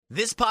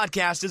This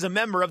podcast is a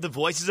member of the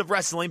Voices of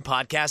Wrestling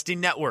Podcasting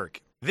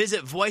Network.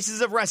 Visit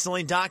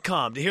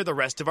voicesofwrestling.com to hear the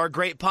rest of our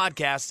great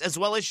podcasts, as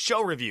well as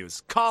show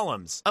reviews,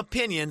 columns,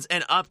 opinions,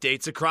 and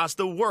updates across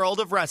the world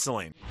of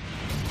wrestling.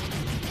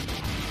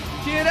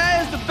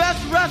 TNA is the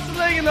best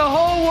wrestling in the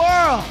whole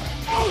world.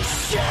 Oh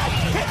shit!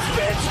 It's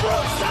Vince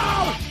Russo!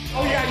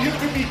 Oh yeah, you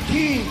could be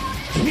king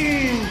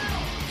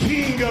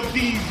of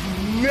these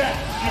nuts.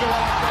 You know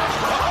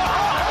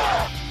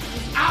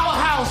Our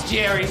house,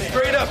 Jerry.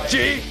 Straight up,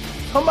 G!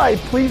 Somebody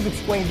please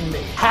explain to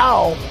me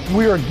how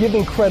we are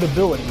giving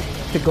credibility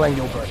to Glenn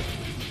Gilbert.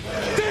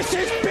 This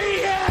is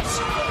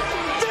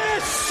BS!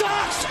 This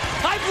sucks!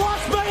 I've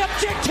lost my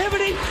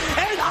objectivity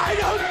and I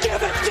don't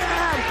give a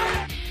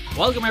damn!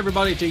 Welcome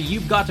everybody to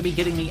You've Got to Be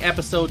Kidding Me,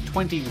 episode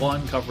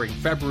 21, covering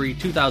February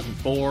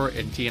 2004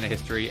 in TNA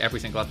history. Every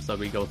single episode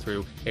we go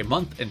through a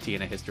month in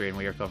TNA history, and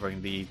we are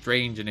covering the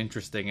strange and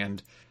interesting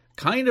and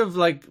kind of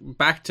like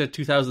back to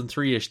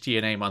 2003-ish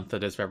TNA month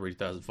that is February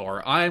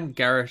 2004. I'm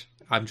Garrett.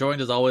 I'm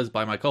joined as always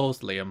by my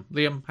co-host Liam.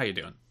 Liam, how you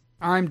doing?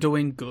 I'm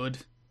doing good.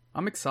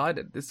 I'm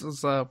excited. This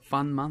was a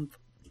fun month.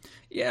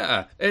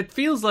 Yeah, it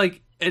feels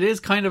like it is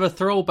kind of a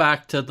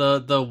throwback to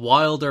the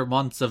wilder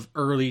months of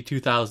early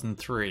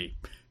 2003.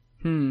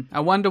 I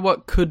wonder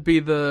what could be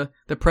the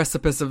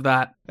precipice of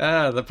that.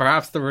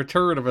 Perhaps the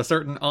return of a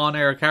certain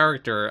on-air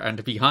character,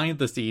 and behind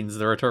the scenes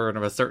the return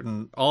of a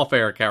certain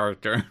off-air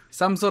character.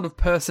 Some sort of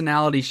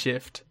personality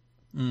shift.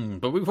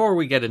 But before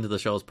we get into the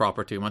shows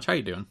proper too much, how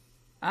you doing?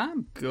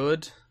 I'm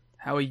good.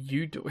 How are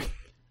you doing?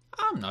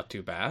 I'm not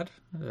too bad.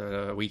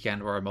 A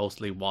weekend where I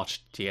mostly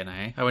watched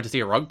TNA. I went to see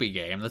a rugby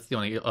game. That's the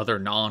only other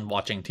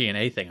non-watching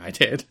TNA thing I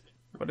did.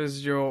 What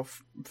is your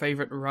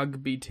favourite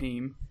rugby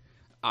team?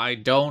 I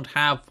don't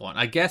have one.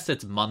 I guess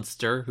it's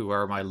Munster, who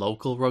are my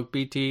local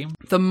rugby team.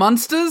 The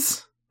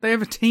Munsters? They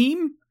have a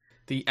team?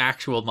 The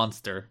actual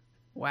Munster.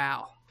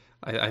 Wow.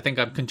 I think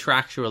I'm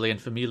contractually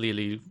and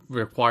familially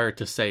required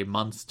to say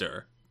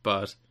Munster,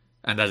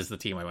 and that is the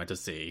team I went to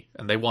see.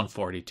 And they won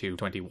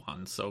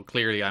 42-21, so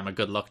clearly I'm a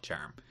good luck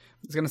charm. I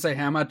was going to say,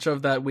 how much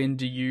of that win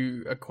do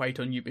you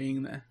equate on you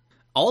being there?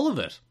 All of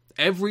it.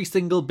 Every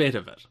single bit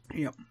of it.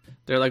 Yep.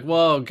 They're like,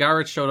 whoa,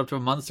 Garrett showed up to a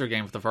Munster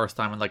game for the first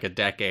time in like a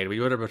decade. We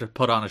would have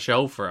put on a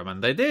show for him.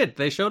 And they did.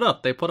 They showed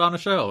up. They put on a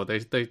show.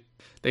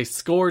 They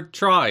scored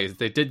tries.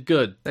 They did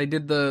good. They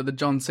did the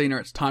John Cena,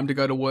 it's time to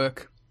go to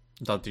work.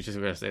 I thought you were just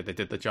going to say they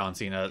did the John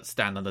Cena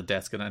stand on the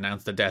desk and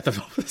announce the death of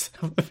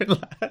Osama bin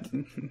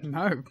Laden.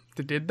 No.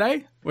 Did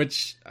they?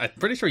 Which, I'm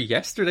pretty sure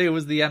yesterday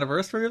was the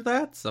anniversary of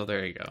that. So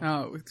there you go.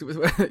 Oh,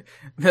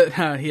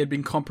 that he had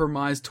been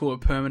compromised to a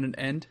permanent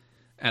end.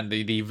 And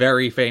the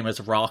very famous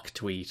Rock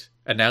tweet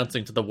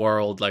announcing to the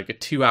world like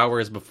 2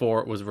 hours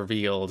before it was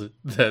revealed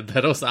that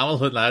Osama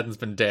bin Laden's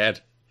been dead.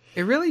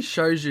 It really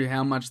shows you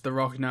how much The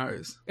Rock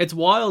knows. It's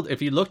wild.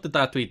 If you looked at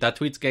that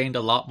tweet's gained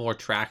a lot more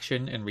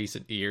traction in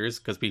recent years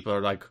because people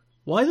are like,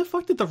 why the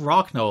fuck did The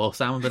Rock know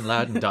Osama bin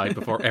Laden died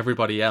before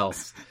everybody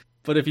else?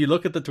 But if you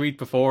look at the tweet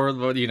before,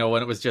 you know,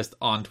 when it was just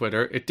on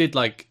Twitter, it did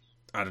like,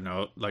 I don't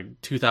know,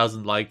 like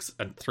 2,000 likes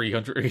and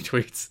 300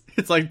 retweets.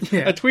 It's like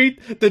a tweet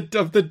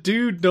of the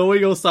dude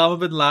knowing Osama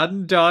bin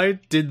Laden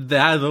died did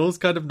those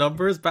kind of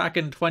numbers back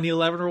in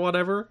 2011 or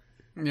whatever.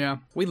 Yeah,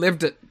 we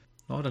lived it.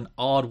 What an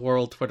odd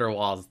world Twitter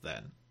was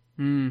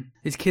then.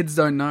 These kids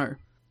don't know.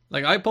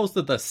 Like, I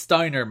posted the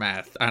Steiner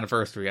Math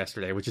anniversary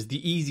yesterday, which is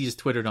the easiest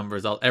Twitter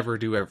numbers I'll ever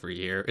do every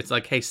year. It's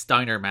like, hey,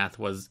 Steiner Math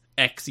was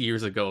X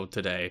years ago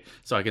today,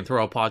 so I can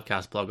throw a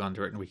podcast plug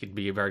under it and we can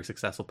be a very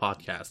successful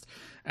podcast.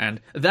 And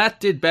that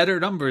did better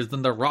numbers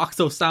than the Rock's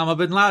Osama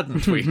bin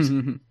Laden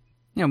tweet.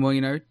 Yeah, well,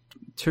 you know,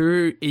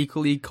 two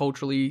equally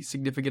culturally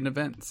significant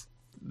events.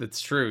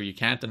 It's true, you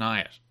can't deny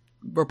it.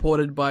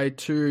 Reported by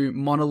two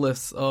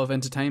monoliths of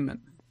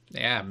entertainment.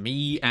 Yeah,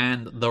 me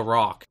and The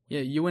Rock.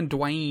 Yeah, you and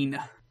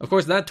Dwayne. Of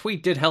course, that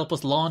tweet did help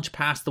us launch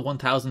past the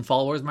 1,000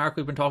 followers mark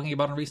we've been talking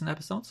about in recent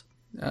episodes.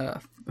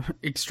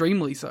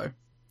 Extremely so.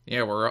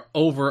 Yeah, we're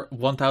over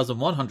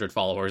 1,100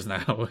 followers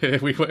now.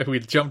 we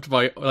jumped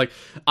by, like,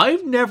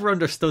 I've never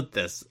understood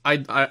this.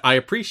 I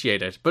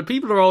appreciate it, but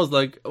people are always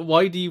like,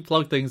 why do you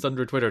plug things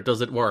under Twitter?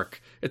 Does it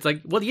work? It's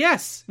like, well,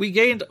 yes, we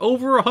gained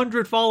over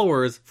 100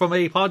 followers from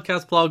a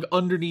podcast plug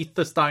underneath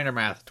the Steiner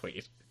Math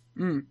tweet.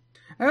 I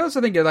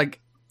also think it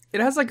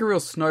has like a real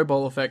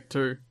snowball effect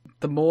too.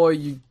 The more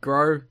you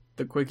grow,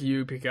 the quicker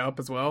you pick up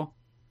as well.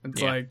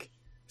 It's like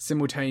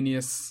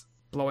simultaneous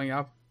blowing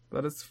up,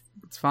 but it's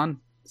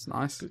fun. It's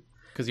nice.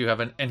 Because you have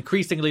an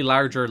increasingly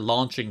larger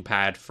launching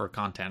pad for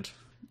content.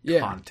 Yeah.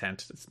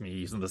 Content. It's me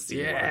using the C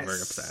word. I'm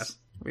very upset.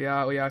 We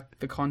are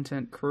the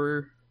content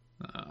crew.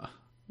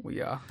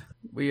 We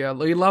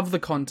love the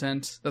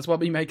content. That's why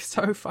we make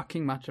so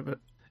fucking much of it.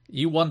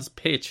 You once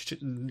pitched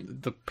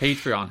the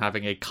Patreon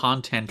having a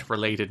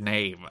content-related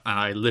name, and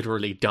I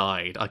literally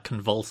died. I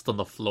convulsed on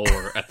the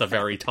floor at the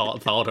very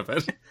thought of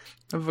it.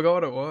 I forgot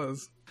what it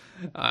was.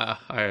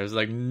 I was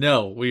like,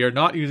 no, we are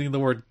not using the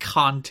word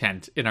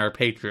content in our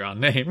Patreon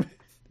name.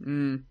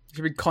 It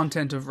should be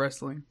content of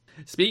wrestling.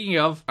 Speaking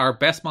of, our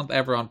best month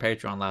ever on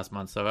Patreon last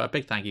month, so a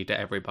big thank you to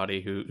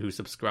everybody who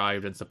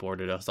subscribed and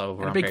supported us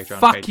over on A big Patreon.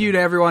 fuck you to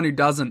everyone who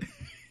doesn't.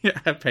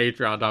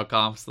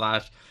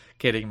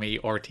 Patreon.com/kiddingme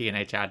or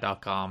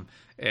tnhad.com.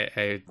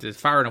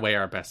 It's far and away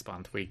our best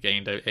month. We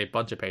gained a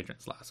bunch of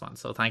patrons last month,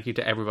 so thank you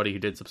to everybody who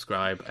did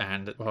subscribe,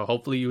 and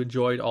hopefully you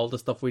enjoyed all the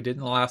stuff we did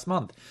in the last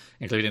month,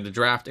 including the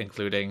draft,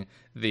 including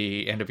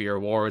the end of year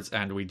awards,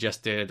 and we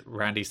just did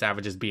Randy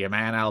Savage's Be a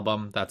Man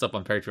album. That's up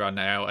on Patreon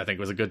now. I think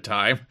it was a good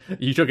time.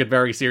 You took it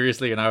very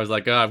seriously, and I was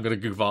like, oh, I'm gonna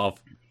goof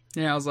off.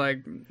 Yeah, I was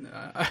like,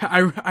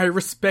 I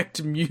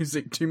respect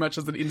music too much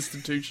as an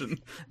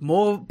institution.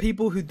 More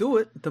people who do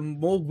it, the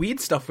more weird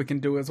stuff we can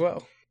do as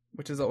well,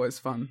 which is always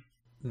fun.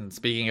 And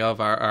speaking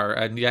of,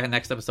 our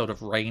next episode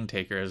of Rain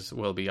Takers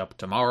will be up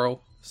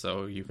tomorrow,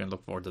 so you can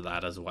look forward to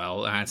that as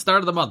well. And start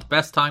of the month,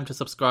 best time to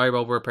subscribe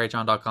over at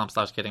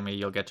patreon.com/kiddingme.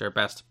 You'll get your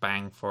best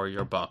bang for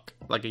your buck,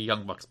 like a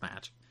Young Bucks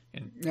match.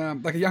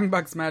 Like a Young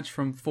Bucks match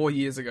from 4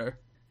 years ago.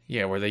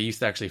 Yeah, where they used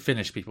to actually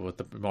finish people with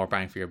the more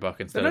bang for your buck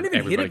They instead don't of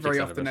even hit everybody it very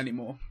kicks out of often it.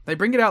 anymore. They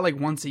bring it out like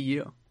once a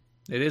year.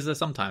 It is a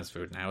sometimes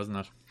food now, isn't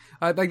it?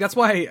 Like that's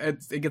why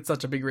it gets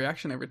such a big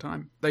reaction every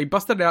time. They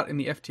busted it out in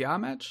the FTR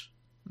match.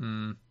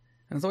 And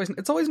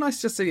it's always nice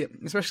to see it,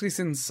 especially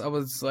since I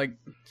was like,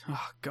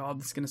 oh god,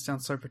 this is gonna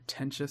sound so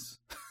pretentious.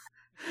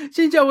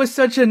 Since I was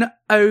such an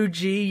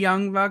OG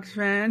Young Bucks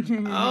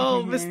fan.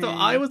 Oh, mister,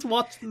 I was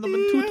watching them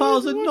in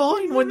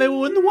 2009 when they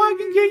were in the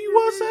Wagon Gear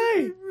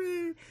USA.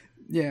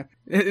 Yeah,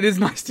 it is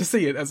nice to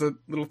see it as a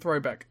little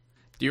throwback.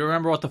 Do you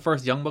remember what the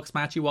first Young Bucks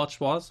match you watched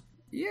was?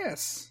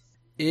 Yes.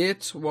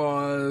 It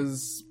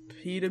was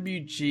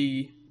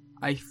PWG,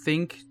 I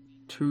think,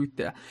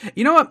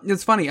 You know what?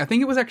 It's funny. I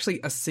think it was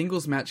actually a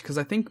singles match because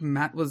I think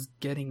Matt was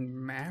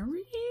getting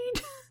married.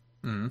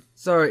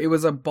 So it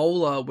was a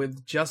bowler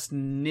with just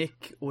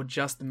Nick or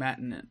just Matt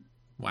in it.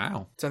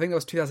 Wow. So I think that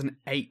was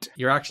 2008.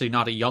 You're actually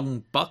not a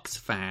Young Bucks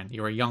fan.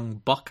 You're a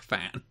Young Buck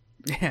fan.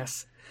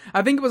 Yes.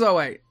 I think it was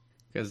 08.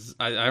 Because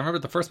I remember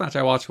the first match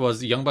I watched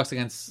was Young Bucks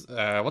against,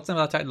 what's the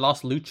name of that title?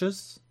 Los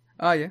Luchas?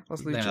 Oh, yeah.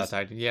 Los Name of that Luchas.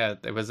 title. Yeah,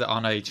 it was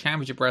on a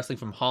Championship Wrestling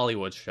from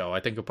Hollywood show. I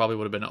think it probably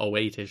would have been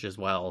 08-ish as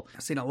well.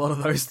 I've seen a lot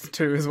of those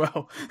too as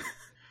well.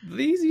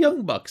 These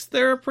Young Bucks,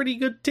 they're a pretty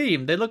good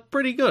team. They look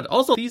pretty good.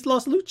 Also, these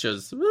Los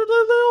Luchas,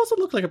 they also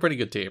look like a pretty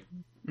good team.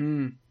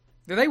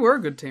 They were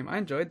a good team. I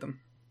enjoyed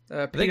them.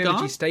 they PWG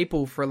gone?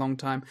 staple for a long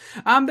time.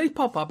 They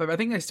pop up. I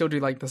think they still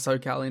do like the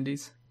SoCal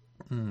Indies.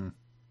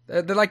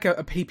 They're like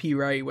a PP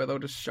Ray where they'll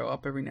just show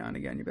up every now and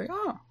again. You'll be like,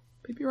 oh,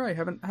 PP Ray,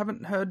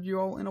 haven't heard you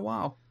all in a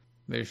while.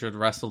 They should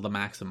wrestle the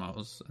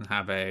Maximos and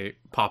have a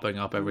popping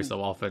up every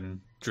so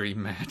often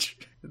dream match.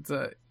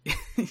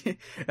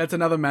 That's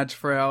another match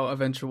for our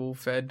eventual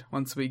Fed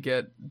once we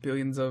get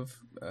billions of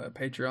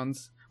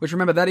Patreons. Which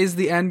remember, that is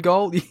the end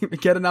goal. You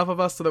get enough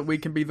of us so that we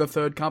can be the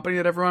third company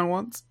that everyone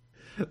wants.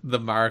 The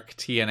Mark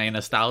TNA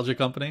Nostalgia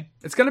Company.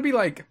 It's going to be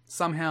like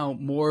somehow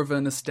more of a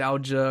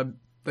nostalgia,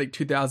 like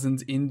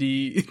 2000s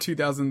indie,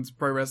 2000s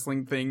pro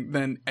wrestling thing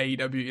than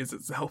AEW is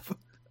itself.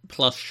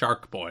 Plus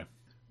Shark Boy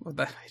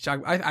Well,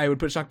 I would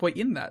put Shark Boy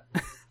in that.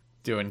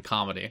 doing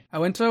comedy. I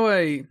went to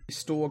a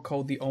store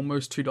called the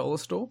Almost $2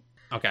 store.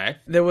 Okay.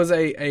 There was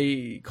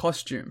a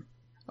costume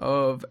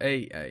of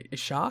a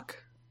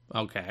shark,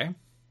 Okay.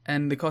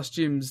 and the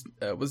costumes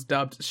was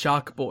dubbed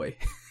Shark Boy.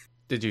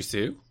 Did you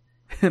sue?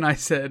 And I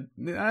said,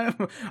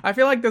 I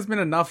feel like there's been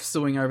enough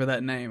suing over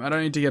that name. I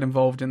don't need to get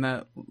involved in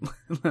that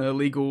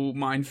legal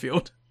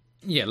minefield.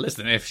 Yeah,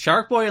 listen, if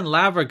Shark Boy and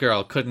Lava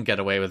Girl couldn't get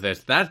away with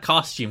it, that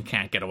costume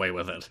can't get away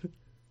with it.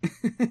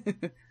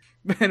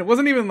 Man, it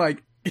wasn't even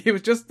like, it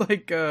was just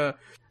like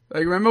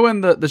remember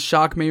when the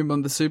shark meme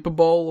on the Super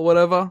Bowl or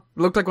whatever?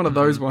 It looked like one of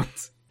those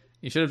ones.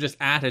 You should have just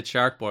added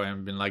Shark Boy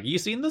and been like, you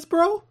seen this,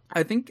 bro?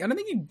 I don't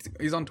think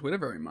he's on Twitter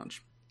very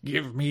much.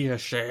 Give me a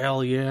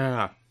shell,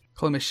 yeah.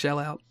 Call him a shell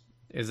out.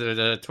 Is it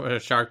a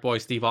Shark Boy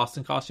Steve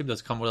Austin costume?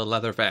 Does it come with a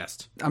leather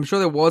vest? I'm sure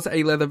there was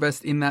a leather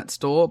vest in that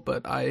store,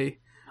 but I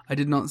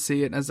did not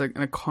see it as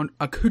an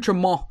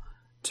accoutrement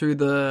to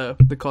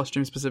the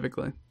costume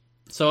specifically.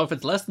 So if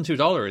it's less than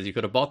 $2, you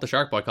could have bought the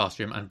Shark Boy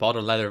costume and bought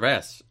a leather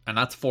vest, and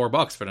that's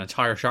 $4 for an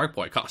entire Shark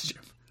Boy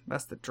costume.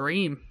 That's the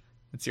dream.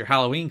 It's your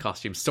Halloween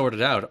costume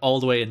sorted out all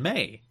the way in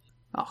May.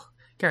 Oh,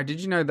 Gary, did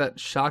you know that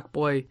Shark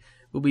Boy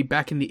will be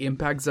back in the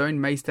Impact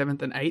Zone May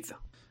 7th and 8th?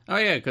 Oh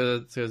yeah,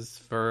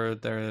 because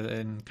they're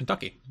in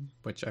Kentucky,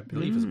 which I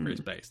believe is where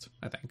he's based,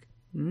 I think.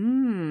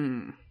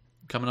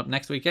 Coming up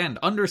next weekend,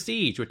 Under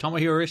Siege with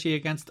Tomohiro Ishii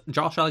against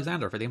Josh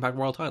Alexander for the Impact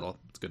World title.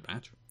 It's a good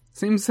match.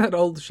 Seems that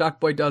all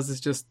Shark Boy does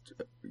is just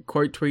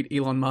quote tweet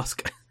Elon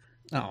Musk.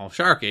 Oh,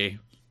 Sharky.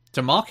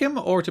 To mock him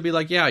or to be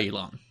like, yeah,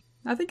 Elon?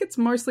 I think it's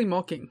mostly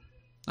mocking.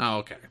 Oh,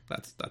 okay.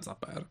 That's not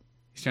bad.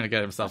 He's trying to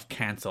get himself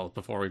cancelled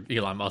before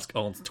Elon Musk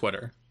owns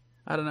Twitter.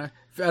 I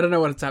don't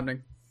know what's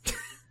happening.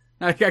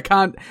 I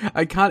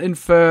can't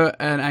infer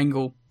an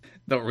angle.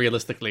 Though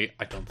realistically,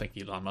 I don't think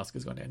Elon Musk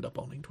is going to end up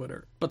owning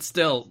Twitter. But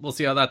still, we'll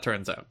see how that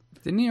turns out.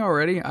 Didn't he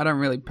already? I don't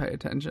really pay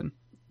attention.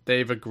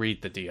 they've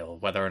agreed the deal.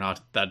 Whether or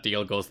not that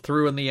deal goes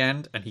through in the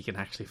end and he can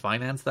actually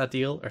finance that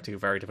deal are two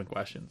very different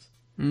questions.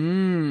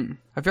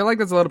 I feel like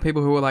there's a lot of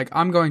people who are like,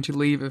 I'm going to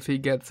leave if he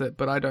gets it,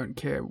 but I don't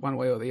care one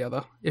way or the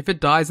other. If it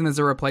dies and there's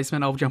a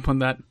replacement, I'll jump on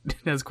that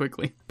as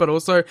quickly. But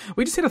also,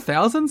 we just hit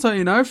 1,000, so,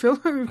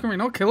 can we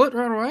not kill it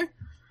right away?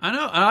 I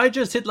know, and I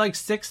just hit like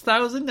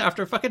 6,000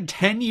 after fucking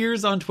 10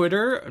 years on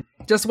Twitter.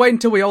 Just wait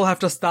until we all have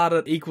to start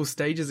at equal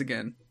stages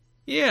again.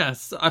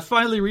 Yes, I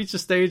finally reached a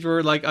stage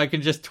where like I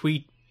can just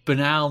tweet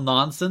banal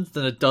nonsense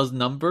and it does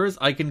numbers.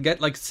 I can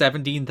get like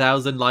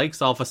 17,000 likes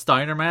off a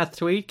Steiner Math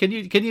tweet. Can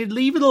you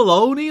leave it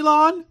alone,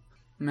 Elon?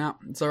 No,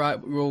 it's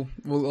alright. We'll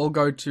all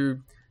go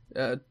to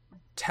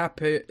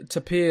Tapir,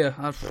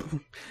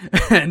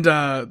 and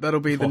that'll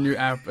be the new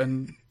app,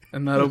 and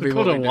that'll be Go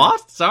what to we do.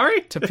 what?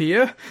 Sorry?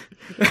 Tapir?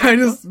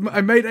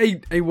 I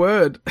made a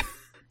word.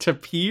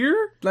 Tapir?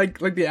 like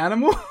the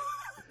animal?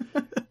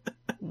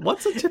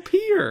 What's a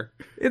tapir?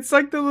 It's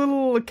like the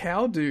little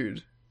cow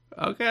dude.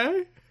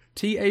 Okay.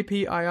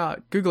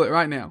 Tapir. Google it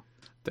right now.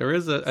 There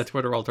is a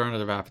Twitter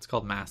alternative app. It's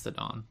called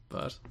Mastodon,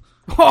 but...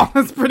 Oh,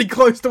 that's pretty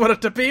close to what a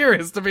tapir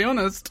is, to be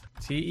honest.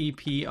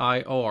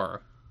 Tepir.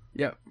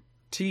 Yep.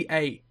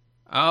 Ta.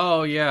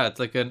 Oh, yeah, it's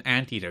like an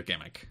anteater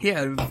gimmick.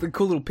 Yeah, the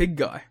cool little pig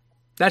guy.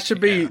 That should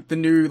be the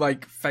new,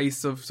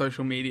 face of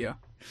social media.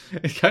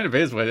 It kind of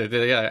is.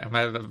 Yeah,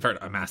 I've heard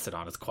a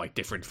Mastodon is quite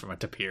different from a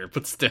tapir,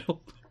 but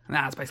still.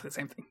 Nah, it's basically the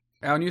same thing.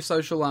 Our new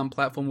social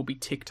platform will be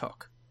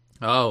TikTok.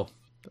 Oh.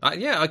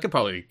 Yeah, I could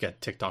probably get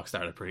TikTok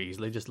started pretty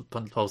easily. Just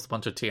post a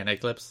bunch of TNA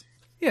clips.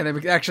 Yeah, they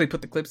would actually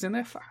put the clips in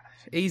there.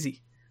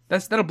 Easy.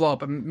 That'll blow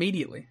up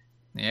immediately.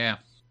 Yeah.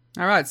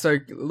 All right, so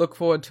look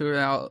forward to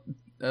our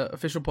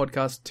official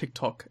podcast,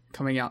 TikTok,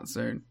 coming out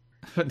soon.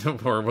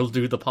 Or we'll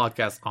do the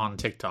podcast on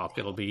TikTok.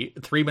 It'll be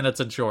 3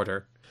 minutes and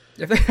shorter.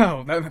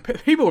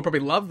 People will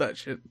probably love that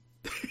shit.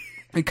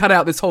 And cut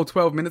out this whole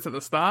 12 minutes at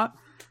the start.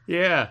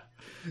 Yeah.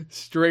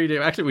 Straight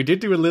in. Actually, we did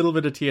do a little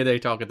bit of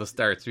TNA talk at the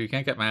start, so you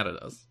can't get mad at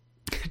us.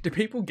 Do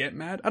people get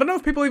mad? I don't know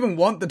if people even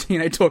want the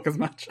TNA talk as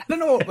much. I don't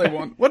know what they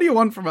want. What do you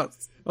want from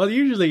us? Well,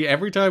 usually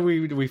every time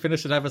we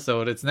finish an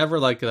episode, it's never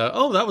like, that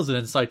was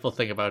an insightful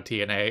thing about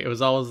TNA. It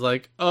was always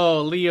like,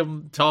 oh,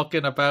 Liam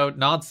talking about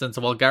nonsense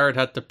while Garrett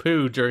had to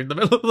poo during the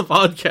middle of the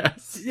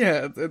podcast.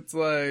 Yeah, it's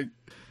like,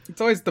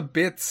 it's always the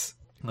bits.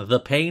 The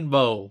pain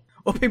bow.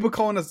 Or people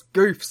calling us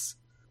goofs.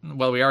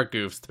 Well, we are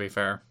goofs, to be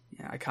fair.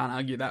 Yeah, I can't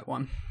argue that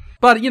one.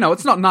 But,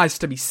 it's not nice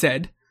to be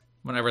said.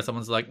 Whenever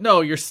someone's like,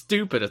 no, you're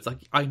stupid, it's like,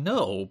 I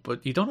know,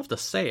 but you don't have to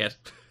say it.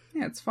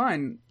 Yeah, it's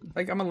fine.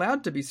 I'm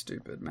allowed to be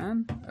stupid,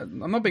 man.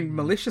 I'm not being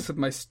malicious with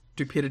my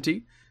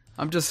stupidity.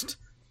 I'm just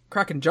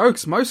cracking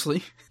jokes,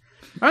 mostly.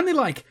 Only,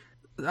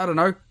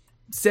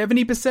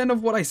 70%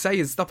 of what I say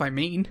is stuff I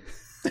mean.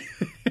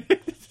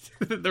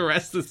 The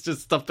rest is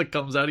just stuff that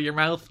comes out of your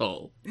mouth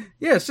hole.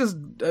 Yeah, it's just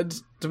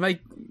to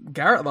make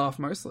Garrett laugh,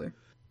 mostly.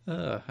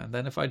 And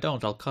then if I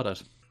don't, I'll cut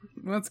it.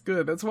 That's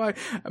good.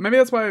 Maybe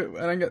that's why I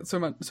don't get so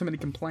many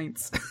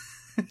complaints.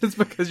 It's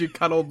because you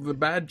cut all the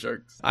bad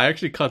jokes. I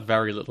actually cut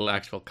very little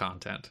actual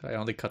content. I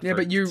only cut. Yeah, for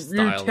but you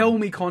style tell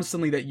me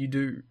constantly that you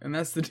do, and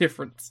that's the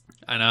difference.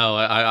 I know.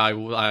 I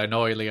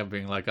annoy Liam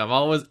being like, I'm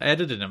always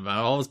editing him.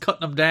 I'm always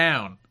cutting him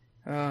down.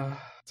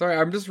 Sorry,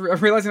 I'm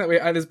realizing that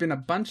there's been a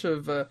bunch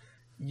of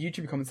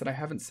YouTube comments that I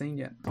haven't seen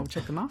yet. I'll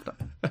check them after.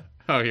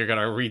 Oh, you're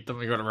gonna read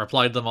them? You're gonna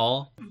reply to them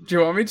all? Do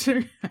you want me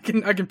to?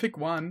 I can pick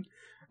one.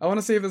 I want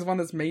to see if there's one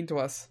that's mean to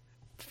us.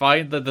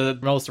 Find the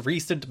most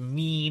recent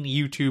mean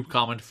YouTube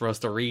comment for us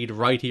to read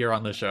right here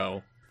on the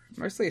show.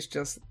 Mostly it's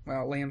just,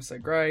 well, Liam's so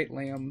great,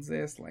 Liam's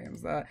this,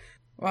 Liam's that.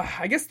 Well,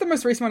 I guess the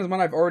most recent one is one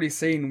I've already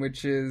seen,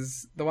 which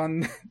is the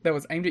one that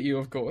was aimed at you,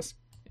 of course.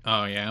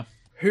 Oh, yeah?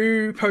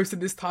 Who posted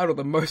this title,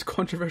 The Most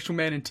Controversial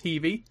Man in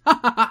TV?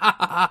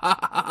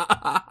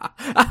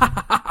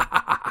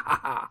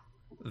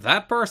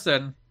 That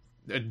person,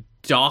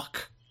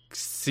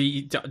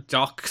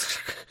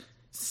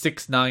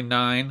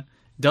 Doc699,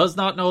 does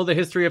not know the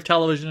history of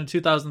television in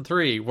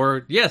 2003,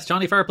 where, yes,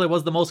 Johnny Fairplay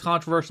was the most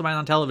controversial man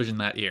on television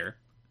that year.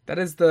 That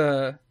is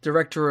the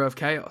director of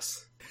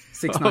Chaos,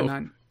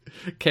 699.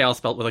 Oh, Chaos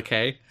spelled with a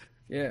K?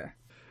 Yeah.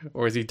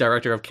 Or is he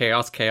director of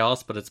Chaos,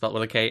 but it's spelled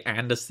with a K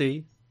and a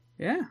C?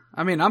 Yeah.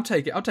 I mean, I'll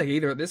take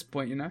either at this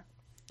point,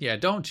 Yeah,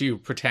 don't you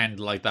pretend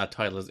like that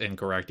title is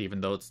incorrect,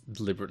 even though it's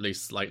deliberately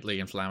slightly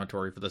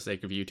inflammatory for the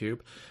sake of YouTube.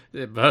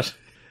 But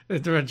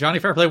Johnny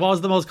Fairplay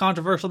was the most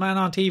controversial man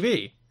on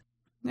TV.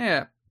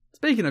 Yeah.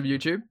 Speaking of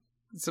YouTube,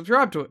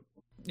 subscribe to it.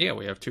 Yeah,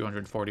 we have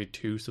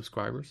 242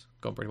 subscribers.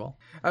 Going pretty well.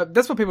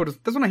 That's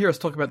when I hear us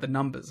talk about the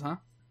numbers, huh?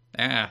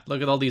 Yeah,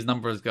 look at all these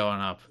numbers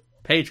going up.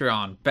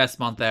 Patreon, best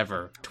month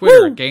ever.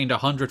 Twitter, Woo! gained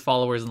 100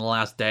 followers in the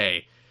last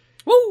day.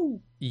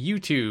 Woo!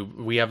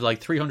 YouTube, we have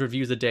 300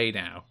 views a day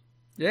now.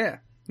 Yeah.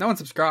 No one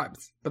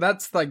subscribes. But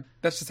that's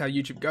just how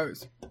YouTube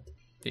goes.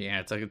 Yeah,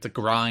 it's a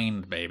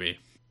grind, baby.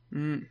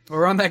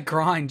 We're on that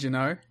grind,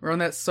 We're on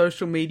that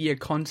social media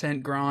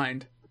content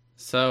grind.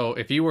 So,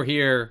 if you were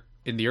here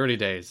in the early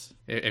days,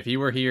 if you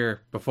were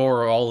here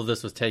before all of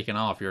this was taken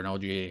off, you're an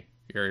OG.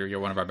 You're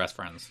one of our best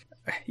friends.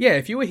 Yeah,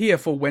 if you were here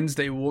for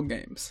Wednesday War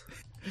Games.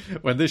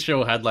 When this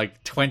show had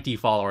like 20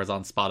 followers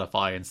on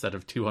Spotify instead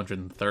of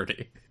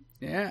 230.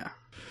 Yeah.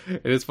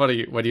 It is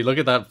funny, when you look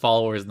at that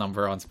followers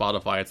number on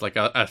Spotify, it's like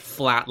a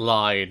flat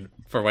line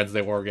for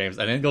Wednesday War Games,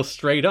 and then it goes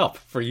straight up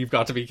for You've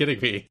Got to Be Kidding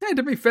Me. Hey,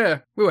 to be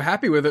fair, we were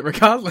happy with it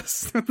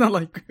regardless. It's not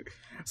like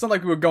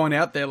we were going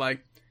out there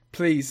like,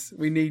 please,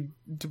 we need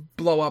to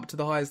blow up to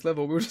the highest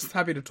level. We were just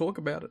happy to talk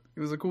about it. It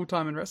was a cool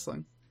time in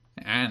wrestling.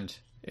 And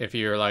if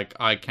you're like,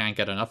 I can't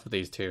get enough of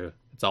these two,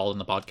 it's all in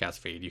the podcast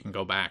feed. You can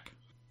go back.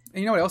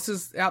 And you know what else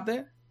is out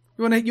there?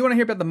 You want to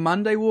hear about the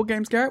Monday War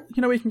Games, Garrett?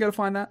 You know where you can go to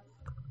find that?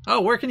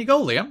 Oh, where can you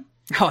go, Liam?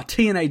 Oh,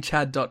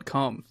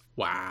 TNAChad.com.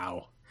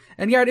 Wow.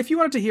 And Garrett, if you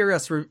wanted to hear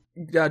us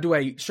do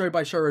a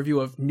show-by-show review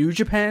of New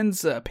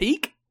Japan's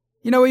Peak,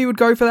 you know where you would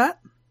go for that?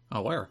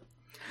 Oh, where?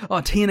 Oh,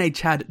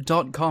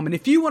 TNAChad.com. And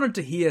if you wanted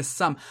to hear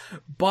some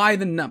not by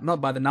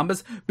the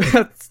numbers,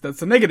 but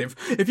that's a negative.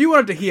 If you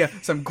wanted to hear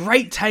some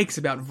great takes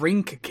about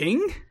Rinka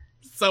King...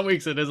 Some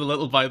weeks it is a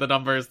little by the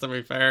numbers, to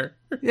be fair.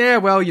 Yeah,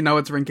 well, you know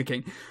it's Rinka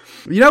King.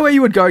 You know where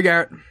you would go,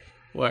 Garrett?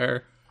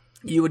 Where?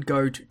 You would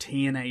go to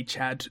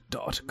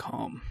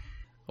TNAChad.com.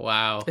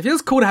 Wow. It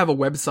feels cool to have a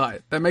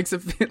website. That makes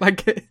it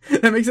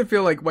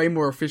feel like way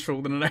more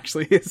official than it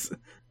actually is.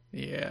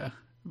 Yeah.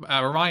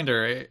 A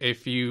reminder,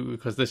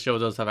 because this show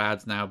does have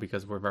ads now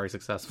because we're very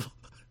successful.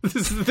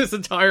 This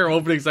entire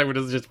opening segment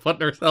is just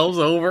putting ourselves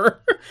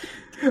over.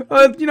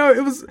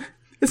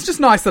 It's just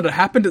nice that it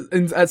happened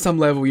at some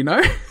level, you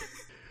know?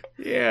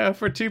 Yeah,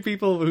 for two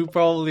people who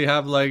probably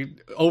have like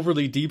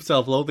overly deep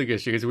self-loathing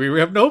issues, we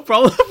have no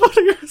problem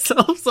putting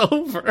ourselves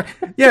over.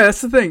 Yeah,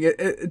 that's the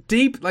thing.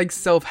 Deep like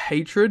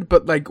self-hatred,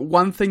 but like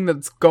one thing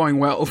that's going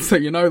well. So,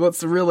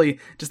 let's really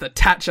just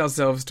attach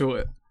ourselves to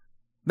it.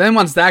 Then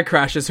once that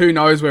crashes, who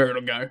knows where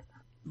it'll go.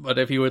 But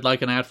if you would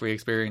like an ad-free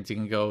experience, you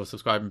can go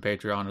subscribe on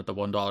Patreon at the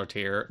 $1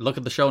 tier. Look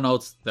at the show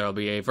notes. There'll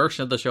be a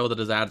version of the show that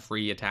is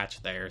ad-free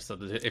attached there. So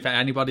that if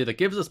anybody that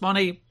gives us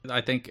money,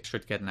 I think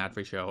should get an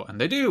ad-free show. And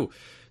they do.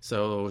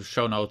 So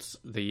show notes,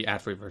 the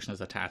ad-free version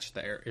is attached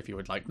there if you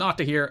would like not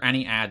to hear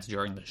any ads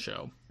during the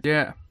show.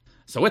 Yeah.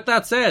 So with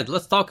that said,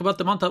 let's talk about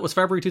the month that was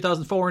February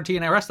 2004 in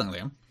TNA Wrestling,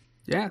 Liam.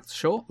 Yeah,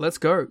 sure. Let's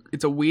go.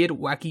 It's a weird,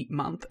 wacky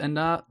month and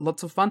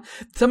lots of fun.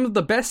 Some of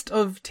the best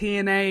of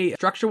TNA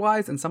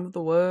structure-wise and some of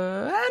the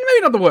worst. And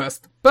maybe not the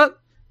worst, but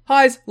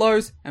highs,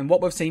 lows, and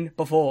what we've seen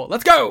before.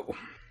 Let's go!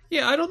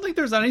 Yeah, I don't think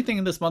there's anything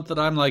in this month that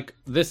I'm like,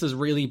 this is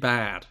really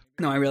bad.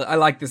 No, I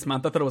like this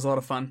month. I thought it was a lot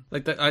of fun.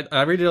 Like,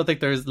 I really don't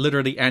think there's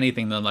literally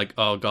anything that I'm like,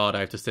 oh god,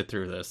 I have to sit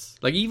through this.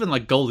 Like, even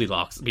like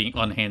Goldilocks being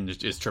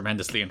unhinged is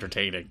tremendously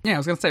entertaining. Yeah, I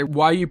was going to say,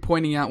 why are you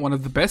pointing out one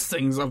of the best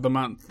things of the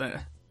month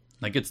there?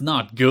 Like, it's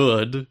not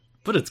good,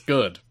 but it's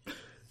good.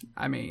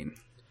 I mean,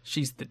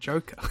 she's the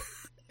Joker.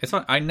 It's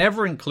fine. I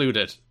never include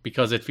it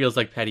because it feels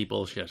like petty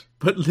bullshit.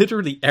 But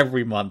literally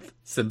every month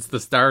since the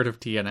start of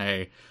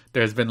TNA,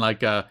 there's been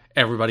like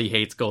everybody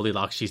hates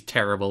Goldilocks, she's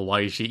terrible,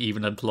 why is she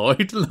even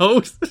employed?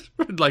 Loads.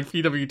 Like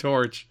PW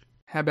Torch.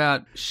 How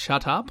about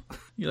shut up?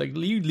 You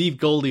leave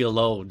Goldie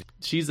alone.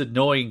 She's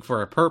annoying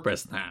for a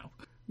purpose now.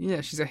 Yeah,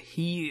 she's a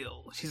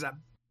heel. She's a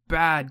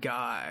bad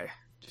guy.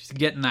 She's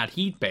getting that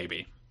heat,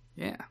 baby.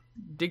 Yeah.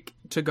 Dick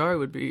to go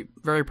would be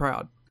very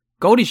proud.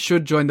 Goldie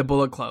should join the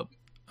Bullet Club.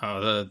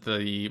 Oh,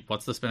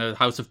 what's the spin of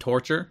House of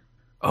Torture?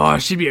 Oh,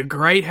 she'd be a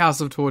great House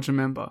of Torture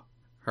member.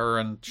 Her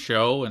and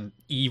Show and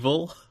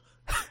Evil.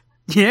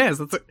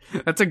 Yes,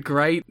 that's a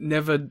great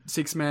Never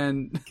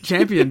six-man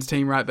champions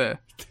team right there.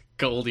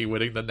 Goldie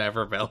winning the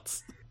Never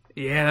belts.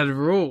 Yeah, that'd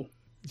rule.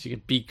 She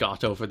could beat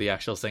Goto for the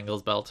actual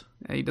singles belt.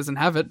 Yeah, he doesn't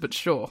have it, but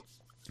sure.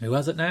 Who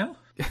has it now?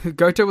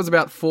 Goto was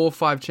about 4 or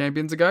 5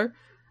 champions ago.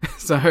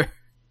 So,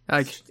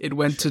 it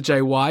went to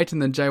Jay White,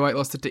 and then Jay White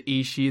lost it to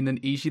Ishii, and then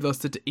Ishii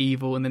lost it to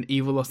Evil, and then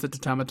Evil lost it to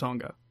Tama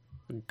Tonga.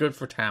 Good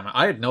for Tama.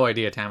 I had no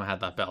idea Tama had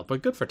that belt,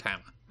 but good for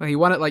Tama. Well, he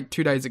won it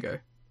 2 days ago.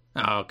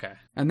 Oh, okay.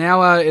 And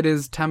now it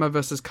is Tama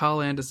versus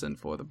Carl Anderson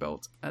for the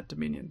belt at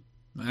Dominion.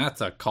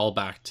 That's a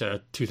callback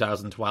to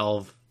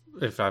 2012,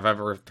 if I've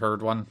ever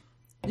heard one.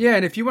 Yeah,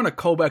 and if you want to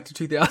call back to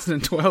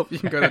 2012, you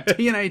can go to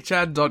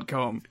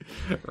tnachad.com.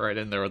 Right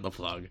in there with the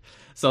plug.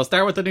 So I'll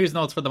start with the news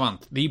notes for the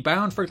month. The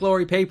Bound for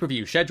Glory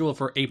pay-per-view scheduled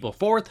for April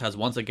 4th has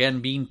once again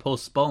been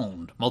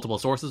postponed. Multiple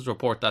sources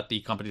report that the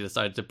company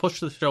decided to push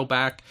the show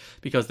back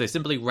because they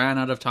simply ran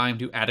out of time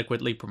to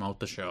adequately promote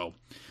the show.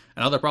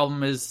 Another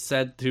problem is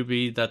said to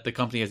be that the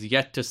company has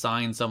yet to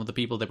sign some of the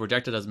people they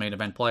projected as main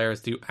event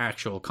players to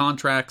actual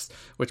contracts,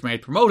 which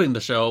made promoting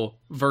the show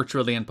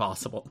virtually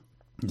impossible.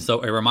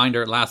 So a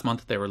reminder, last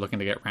month they were looking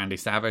to get Randy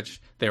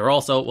Savage. They were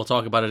also, we'll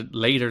talk about it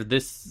later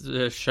this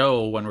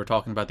show when we're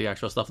talking about the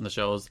actual stuff in the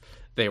shows,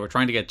 they were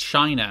trying to get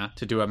Chyna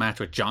to do a match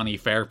with Johnny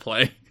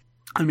Fairplay.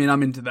 I mean,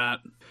 I'm into that.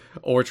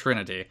 Or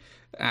Trinity.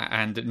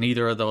 And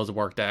neither of those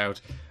worked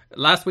out.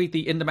 Last week,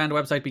 the In Demand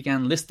website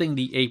began listing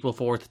the April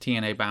 4th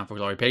TNA Bound for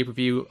Glory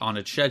pay-per-view on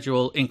its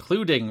schedule,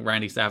 including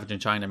Randy Savage and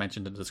Chyna,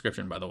 mentioned in the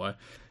description, by the way.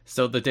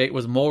 So the date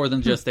was more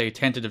than just a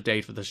tentative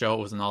date for the show.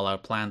 It was an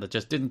all-out plan that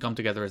just didn't come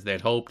together as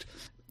they'd hoped.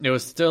 It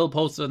was still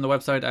posted on the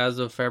website as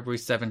of February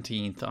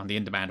 17th on the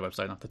In-Demand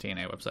website, not the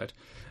TNA website.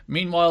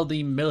 Meanwhile,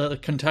 the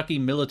Kentucky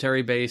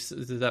military base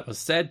that was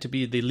said to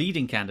be the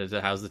leading candidate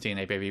to house the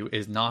TNA pay-per-view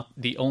is not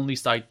the only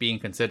site being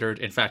considered.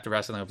 In fact, the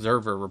Wrestling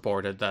Observer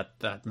reported that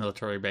that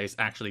military base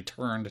actually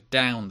turned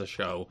down the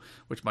show,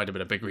 which might have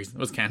been a big reason it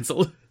was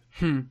cancelled.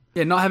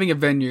 Yeah, not having a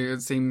venue,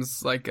 it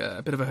seems like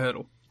a bit of a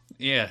hurdle.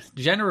 Yeah,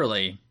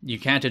 generally, you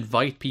can't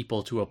invite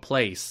people to a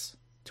place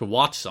to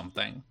watch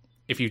something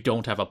if you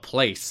don't have a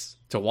place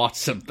to watch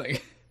something.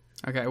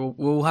 Okay, well,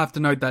 we'll have to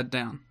note that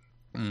down.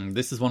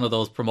 This is one of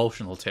those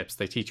promotional tips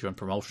they teach you in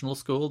promotional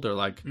school. They're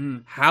like,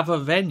 have a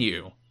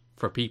venue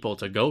for people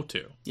to go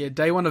to. Yeah,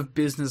 day one of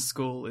business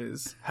school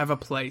is have a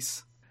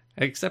place.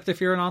 Except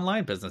if you're an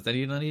online business, then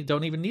you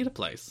don't even need a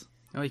place.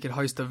 Oh, you could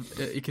host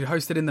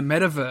it in the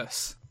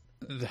metaverse.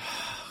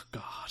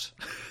 God.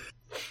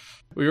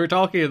 We were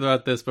talking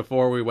about this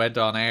before we went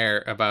on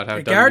air about how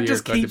Garrett WWE just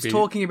is going keeps to be...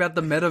 talking about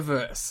the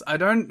metaverse. I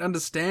don't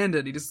understand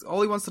it.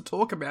 All he wants to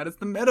talk about is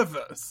the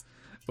metaverse.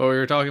 But we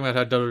were talking about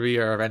how WWE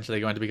are eventually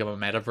going to become a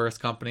metaverse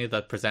company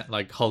that present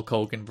like Hulk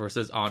Hogan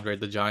versus Andre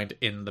the Giant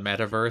in the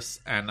metaverse,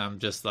 and I'm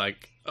just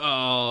like,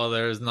 oh,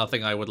 there's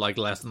nothing I would like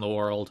less in the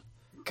world.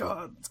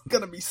 God, it's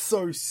gonna be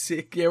so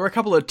sick. Yeah, we're a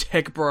couple of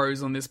tech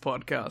bros on this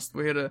podcast.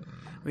 We're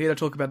here to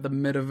talk about the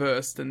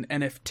metaverse and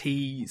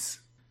NFTs.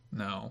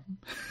 No.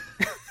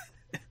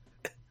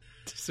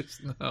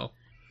 No.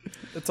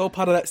 It's all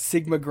part of that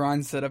Sigma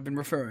grind set I've been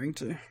referring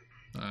to.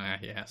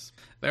 Yes.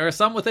 There are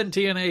some within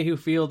TNA who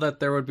feel that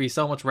there would be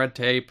so much red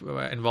tape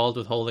involved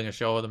with holding a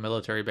show at the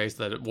military base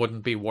that it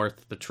wouldn't be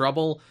worth the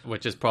trouble,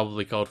 which is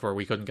probably code for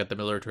we couldn't get the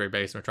military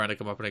base and we're trying to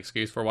come up with an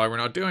excuse for why we're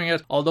not doing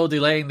it. Although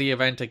delaying the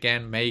event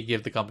again may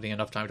give the company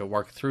enough time to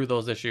work through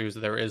those issues,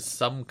 there is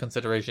some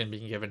consideration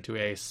being given to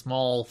a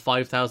small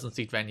 5,000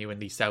 seat venue in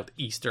the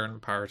southeastern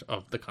part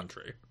of the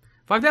country.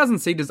 5,000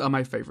 seaters are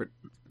my favourite.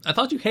 I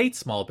thought you hate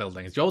small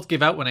buildings. You always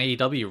give out when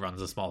AEW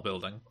runs a small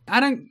building. I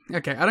don't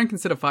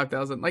consider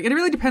 5,000. Like, it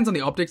really depends on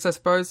the optics, I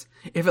suppose.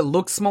 If it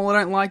looks small, I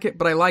don't like it,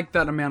 but I like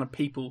that amount of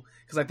people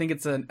because I think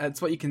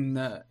it's what you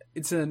can.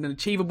 It's an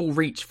achievable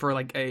reach for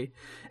like a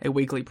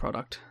weekly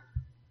product.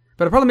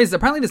 But the problem is,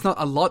 apparently, there's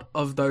not a lot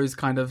of those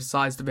kind of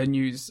sized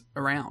venues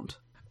around.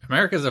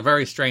 America is a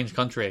very strange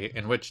country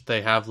in which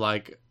they have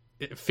like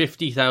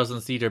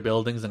 50,000 seater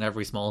buildings in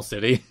every small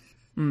city.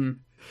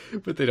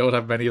 But they don't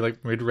have many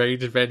like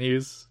mid-range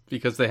venues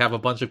because they have a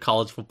bunch of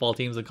college football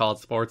teams and college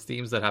sports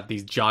teams that have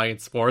these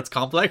giant sports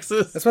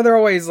complexes. That's why they're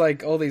always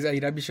like, all these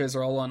AEW shows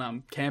are all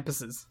on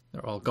campuses.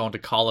 They're all going to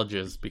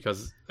colleges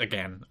because,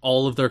 again,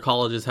 all of their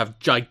colleges have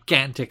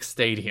gigantic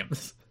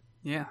stadiums.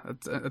 Yeah,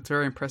 that's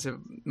very impressive.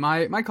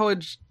 My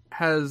college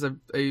has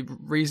a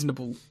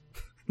reasonable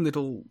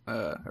little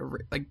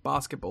like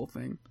basketball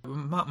thing.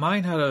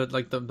 Mine had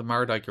the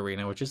Mardike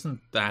Arena, which isn't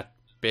that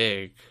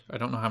big. I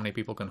don't know how many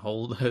people can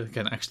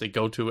actually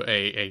go to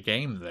a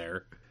game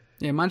there.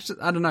 Yeah, mine's just,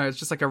 I don't know, it's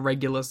just like a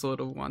regular sort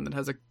of one that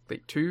has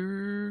like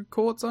 2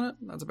 courts on it.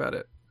 That's about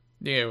it.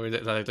 Yeah,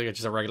 I think it's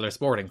just a regular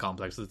sporting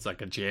complex. It's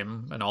like a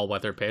gym, an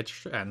all-weather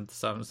pitch, and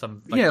some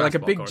like a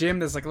big court. Gym.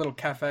 There's like a little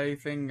cafe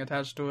thing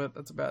attached to it.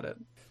 That's about it.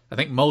 I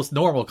think most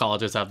normal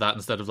colleges have that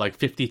instead of like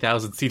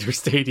 50,000 seater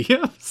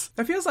stadiums.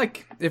 It feels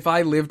like if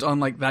I lived on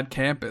like that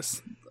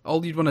campus,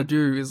 all you'd want to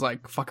do is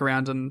like fuck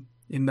around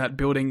in that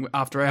building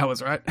after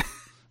hours, right?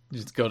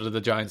 Just go to the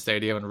giant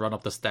stadium and run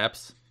up the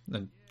steps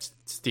and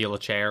steal a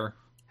chair.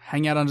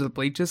 Hang out under the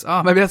bleachers.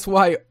 Oh, maybe that's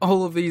why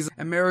all of these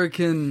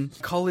American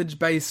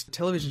college-based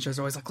television shows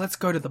are always like, let's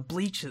go to the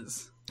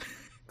bleachers.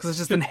 Because it's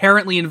just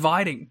inherently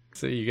inviting.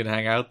 So you can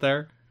hang out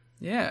there?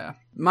 Yeah.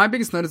 My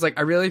biggest note is like,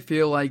 I really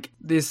feel like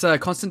this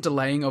constant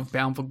delaying of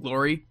Bound for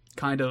Glory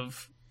kind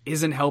of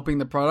isn't helping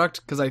the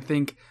product. Because I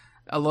think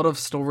a lot of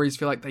stories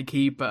feel like they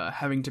keep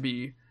having to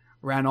be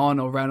ran on.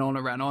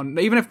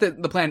 Even if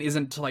the plan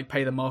isn't to like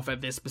pay them off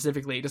at this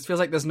specifically, it just feels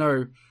like there's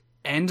no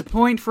end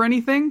point for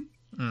anything.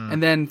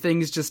 And then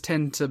things just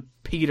tend to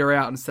peter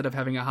out instead of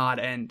having a hard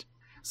end.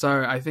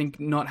 So I think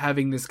not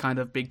having this kind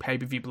of big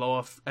pay-per-view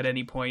blow-off at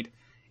any point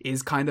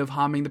is kind of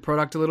harming the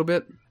product a little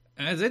bit.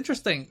 And it's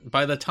interesting,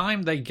 by the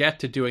time they get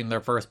to doing their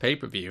first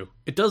pay-per-view,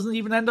 it doesn't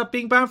even end up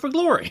being Bound for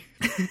Glory.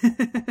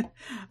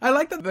 I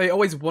like that they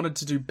always wanted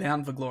to do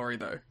Bound for Glory,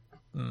 though.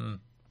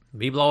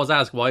 People always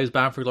ask, why is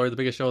Bound for Glory the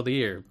biggest show of the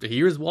year?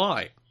 Here's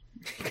why.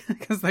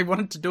 Because they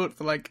wanted to do it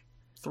for like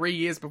 3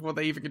 years before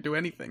they even could do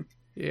anything.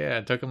 Yeah,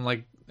 it took them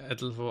like,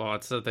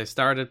 so they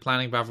started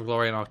planning Bound for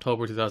Glory in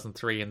October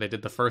 2003 and they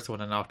did the first one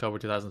in October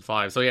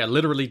 2005. So yeah,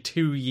 literally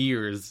 2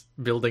 years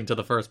building to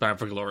the first Bound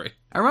for Glory.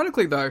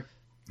 Ironically though,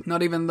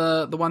 not even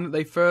the one that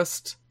they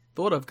first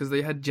thought of, because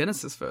they had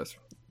Genesis first.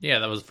 Yeah,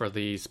 that was for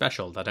the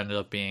special that ended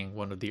up being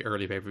one of the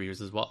early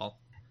pay-per-views as well.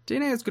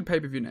 DNA has good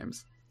pay-per-view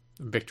names.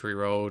 Victory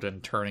Road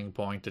and Turning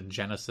Point and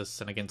Genesis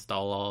and Against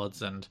All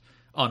Odds and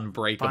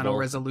Unbreakable. Final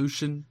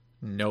Resolution.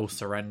 No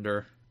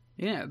Surrender.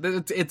 Yeah,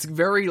 it's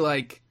very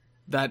like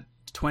that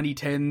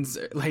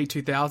 2010s, late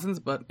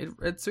 2000s, but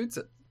it suits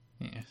it.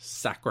 Yeah,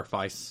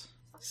 sacrifice.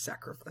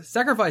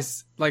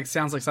 Sacrifice like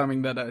sounds like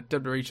something that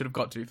WWE should have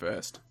got to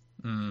first.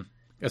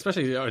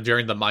 Especially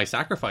during the My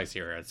Sacrifice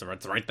era.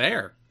 It's right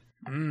there.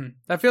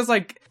 That feels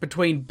like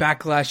between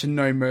Backlash and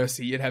No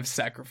Mercy, you'd have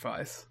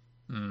Sacrifice.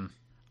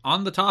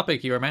 On the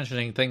topic, you were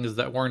mentioning things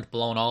that weren't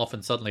blown off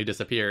and suddenly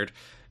disappeared.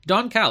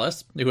 Don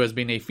Callis, who has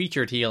been a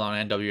featured heel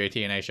on NWA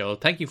TNA show,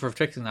 thank you for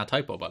fixing that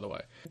typo, by the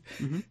way.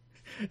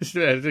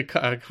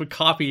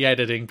 Copy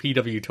editing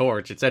PW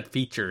Torch. It said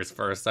features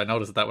first. I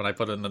noticed that when I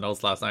put it in the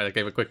notes last night. I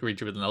gave a quick read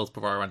through the notes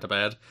before I went to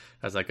bed.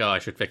 I was like, oh, I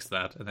should fix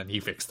that. And then he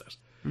fixed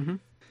it.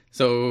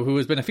 So, who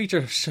has been a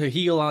featured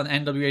heel on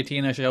NWA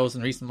TNA shows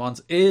in recent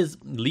months is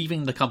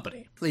leaving the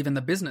company. Leaving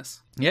the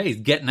business. Yeah, he's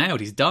getting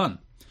out. He's done.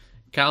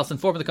 Callis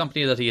informed the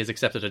company that he has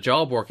accepted a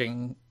job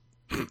working...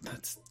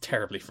 That's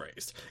terribly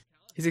phrased.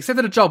 He's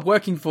accepted a job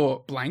working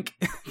for blank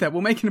that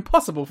will make it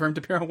impossible for him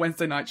to appear on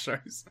Wednesday night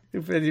shows.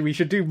 We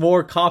should do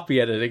more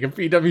copy editing of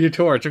PW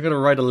Torch. I'm going to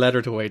write a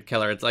letter to Wade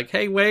Keller. It's like,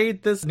 hey,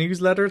 Wade, this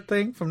newsletter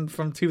thing from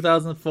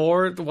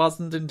 2004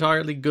 wasn't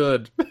entirely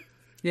good.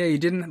 Yeah, you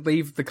didn't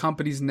leave the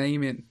company's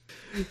name in.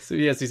 So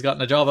yes, he's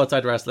gotten a job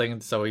outside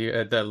wrestling, so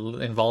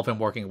they'll involve him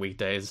working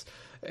weekdays.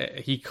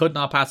 He could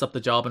not pass up the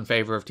job in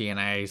favour of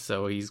TNA,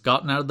 so he's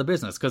gotten out of the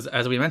business. Because,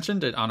 as we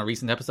mentioned on a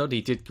recent episode,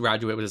 he did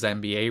graduate with his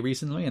MBA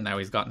recently, and now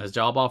he's gotten his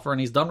job offer and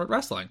he's done with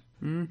wrestling.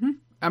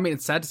 I mean,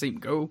 it's sad to see him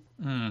go.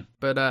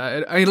 But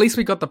at least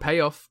we got the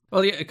payoff.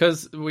 Well, yeah,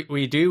 because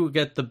we do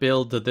get the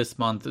build to this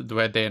month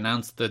where they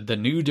announced the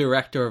new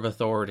director of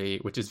Authority,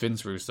 which is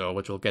Vince Russo,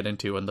 which we'll get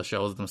into in the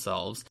shows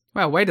themselves.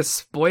 Wow, way to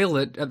spoil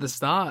it at the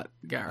start,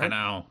 Garrett. I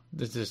know.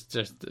 This is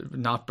just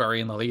not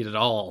burying the lead at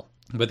all.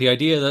 But the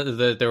idea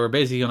that they were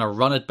basically going to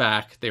run it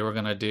back, they were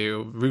going to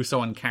do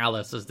Russo and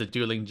Callis as the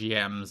dueling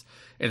GMs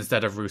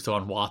instead of Russo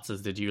and Watts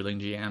as the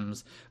dueling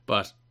GMs.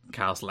 But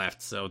Callis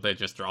left, so they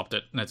just dropped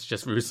it, and it's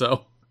just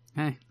Russo.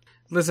 Hey,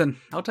 listen,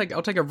 I'll take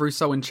a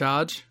Russo in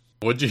charge.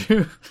 Would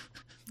you?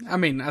 I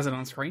mean, as an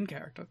on-screen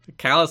character.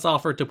 Callis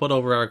offered to put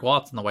over Eric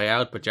Watts on the way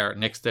out, but Jarrett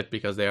nixed it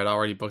because they had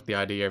already booked the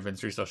idea of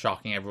Vince Russo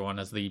shocking everyone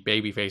as the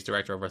babyface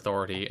director of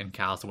Authority, and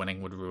Callis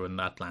winning would ruin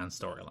that planned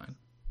storyline.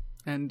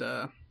 And,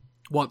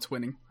 Watts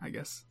winning, I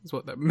guess, is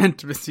what that meant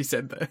to be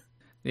said there.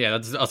 Yeah,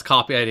 that's us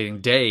copy editing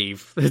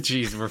Dave.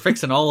 Jeez, we're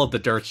fixing all of the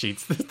dirt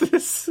sheets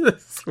this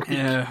week.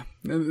 Yeah.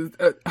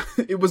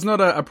 It was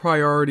not a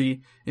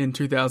priority in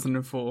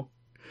 2004.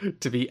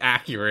 To be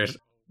accurate.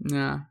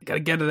 Nah, gotta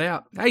get it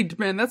out. Hey,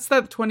 man, that's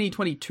that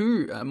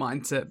 2022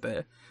 mindset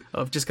there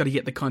of just gotta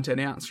get the content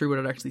out and see what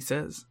it actually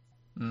says.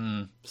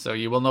 So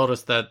you will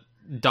notice that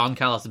Don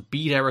Callis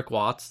beat Eric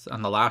Watts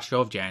on the last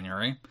show of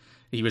January.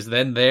 He was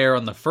then there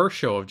on the first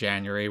show of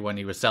January when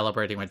he was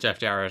celebrating with Jeff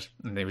Jarrett,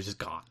 and he was just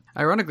gone.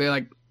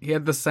 Ironically, he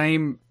had the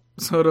same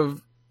sort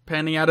of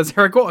panning out as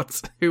Eric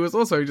Watts, who was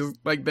also just,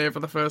 there for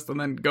the first and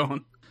then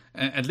gone.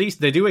 At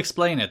least they do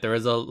explain it. There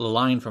is a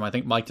line from, I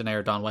think, Mike Tenay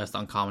or Don West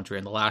on commentary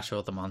in the last show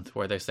of the month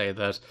where they say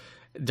that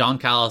Don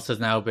Callis has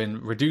now been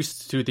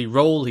reduced to the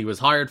role he was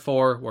hired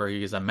for, where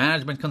he is a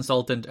management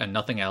consultant and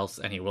nothing else,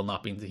 and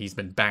he's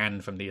been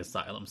banned from the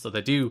asylum. So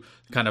they do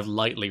kind of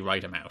lightly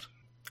write him out.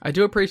 I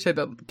do appreciate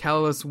that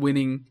Callis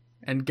winning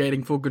and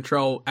getting full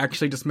control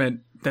actually just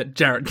meant that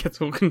Jarrett gets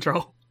full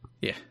control.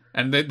 Yeah,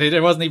 and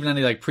there wasn't even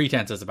any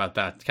pretenses about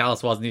that.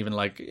 Callis wasn't even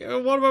like,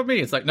 what about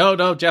me? It's like,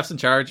 no, Jeff's in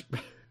charge.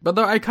 But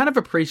though I kind of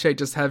appreciate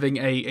just having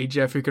a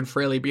Jeff who can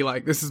freely be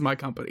like, this is my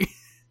company.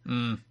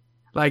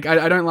 I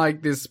don't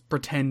like this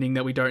pretending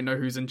that we don't know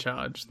who's in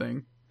charge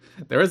thing.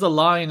 There is a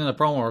line in a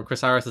promo where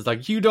Chris Harris is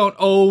like, you don't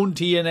own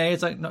TNA.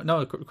 It's like,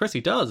 no, Chris,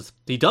 he does.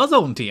 He does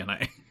own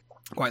TNA.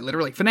 Quite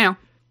literally, for now.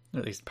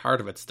 At least part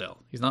of it still.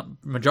 He's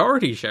not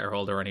majority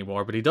shareholder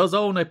anymore, but he does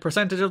own a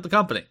percentage of the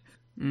company.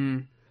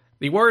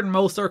 The word in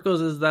most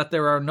circles is that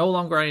there are no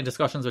longer any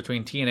discussions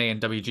between TNA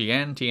and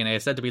WGN. TNA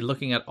is said to be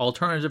looking at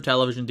alternative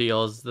television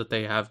deals that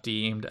they have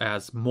deemed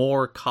as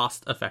more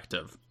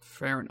cost-effective.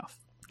 Fair enough.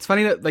 It's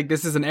funny that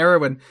this is an era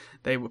when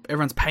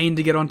everyone's paying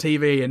to get on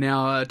TV, and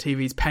now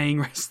TV's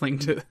paying wrestling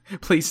to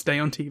please stay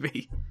on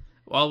TV.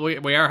 Well,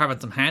 we are having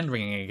some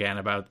hand-wringing again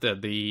about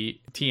the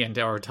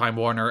TNT or Time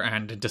Warner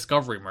and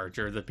Discovery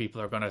merger, that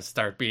people are going to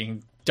start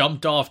being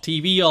dumped off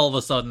TV all of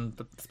a sudden,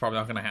 but it's probably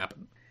not going to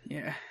happen.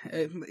 Yeah.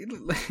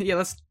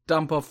 Let's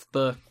dump off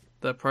the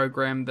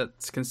program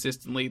that's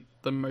consistently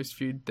the most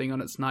viewed thing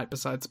on its night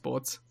besides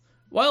sports.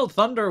 Well,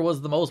 Thunder was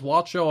the most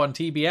watched show on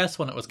TBS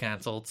when it was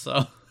cancelled,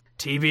 so...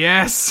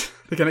 TBS!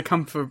 They're going to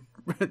come for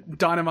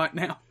Dynamite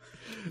now.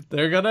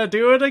 They're going to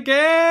do it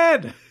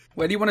again!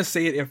 Where do you want to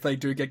see it if they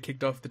do get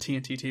kicked off the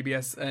TNT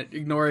TBS?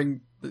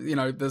 Ignoring,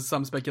 there's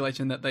some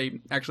speculation that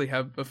they actually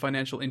have a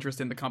financial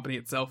interest in the company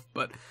itself,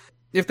 but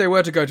if they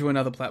were to go to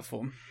another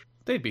platform...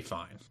 They'd be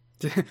fine.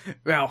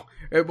 Well,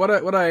 what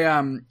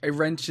a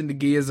wrench in the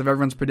gears of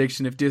everyone's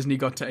prediction if Disney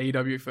got to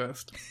AEW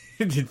first.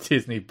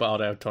 Disney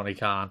bought out Tony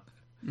Khan.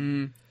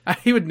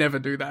 He would never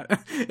do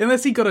that.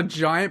 Unless he got a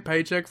giant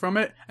paycheck from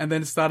it and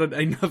then started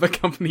another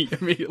company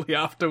immediately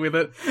after with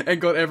it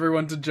and got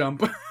everyone to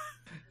jump.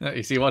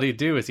 You see, what he'd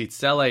do is he'd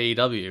sell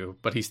AEW,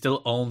 but he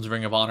still owns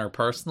Ring of Honor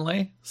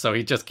personally, so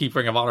he'd just keep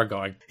Ring of Honor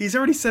going. He's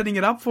already setting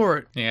it up for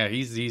it. Yeah,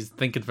 he's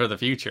thinking for the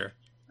future.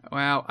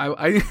 Wow,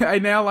 I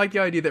now like the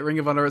idea that Ring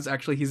of Honor is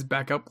actually his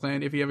backup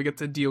plan if he ever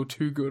gets a deal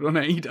too good on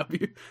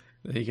AEW.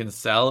 He can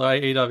sell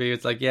AEW,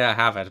 it's like, yeah,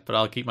 have it, but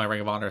I'll keep my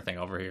Ring of Honor thing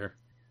over here.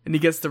 And he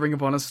gets the Ring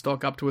of Honor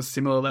stock up to a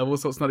similar level,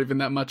 so it's not even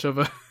that much of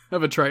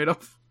a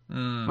trade-off.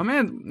 My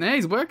man, yeah,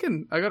 he's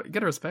working. I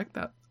gotta respect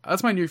that.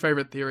 That's my new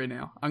favorite theory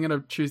now. I'm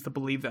gonna choose to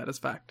believe that as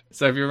fact.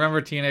 So if you remember,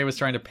 TNA was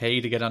trying to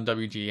pay to get on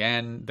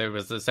WGN. There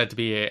was said to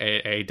be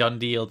a done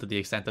deal to the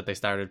extent that they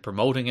started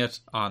promoting it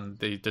on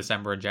the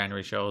December and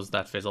January shows.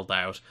 That fizzled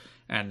out,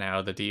 and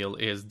now the deal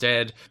is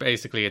dead.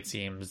 Basically, it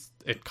seems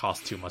it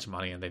cost too much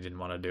money and they didn't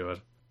want to do it.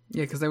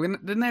 Yeah, because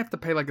didn't they have to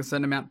pay like a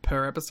certain amount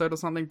per episode or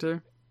something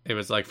too? It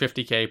was like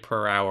 $50K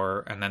per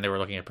hour, and then they were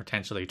looking at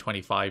potentially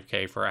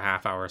 $25K for a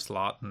half-hour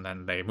slot, and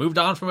then they moved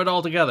on from it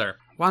altogether.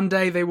 One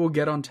day they will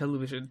get on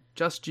television.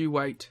 Just you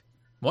wait.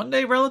 One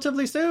day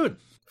relatively soon.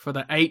 For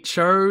the 8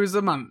 shows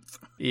a month.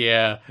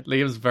 Yeah,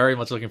 Liam's very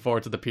much looking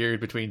forward to the period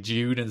between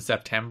June and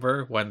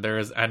September, when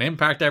there's an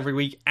Impact every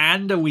week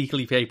and a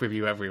weekly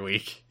pay-per-view every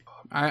week.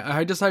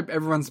 I just hope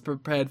everyone's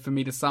prepared for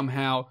me to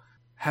somehow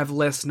have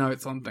less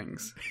notes on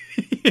things.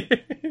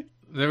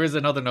 There is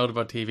another note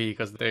about TV,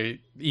 because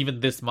even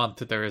this month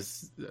there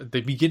is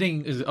the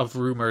beginning of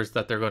rumors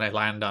that they're going to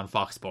land on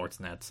Fox Sports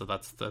Net, so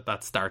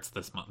that starts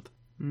this month.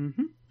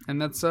 Mm-hmm.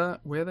 And that's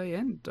where they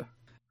end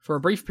for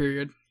a brief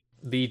period.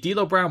 The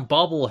D'Lo Brown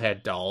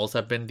bobblehead dolls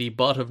have been the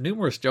butt of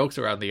numerous jokes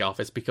around the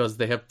office because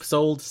they have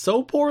sold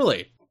so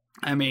poorly.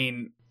 I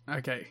mean,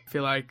 okay, I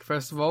feel like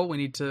first of all we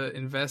need to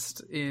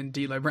invest in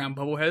D'Lo Brown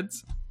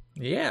bobbleheads.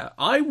 Yeah,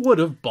 I would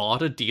have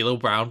bought a D'Lo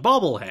Brown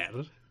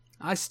bobblehead.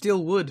 I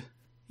still would.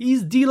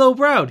 He's D'Lo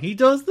Brown. He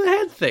does the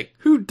head thing.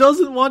 Who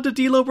doesn't want a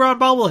D'Lo Brown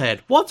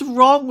bobblehead? What's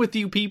wrong with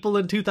you people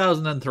in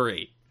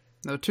 2003?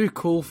 They're too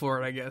cool for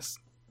it, I guess.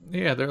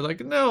 Yeah, they're like,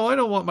 no, I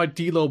don't want my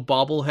D'Lo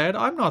bobblehead.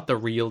 I'm not the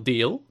real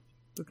deal.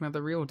 Looking at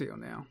the real deal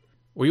now.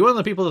 Were you one of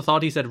the people that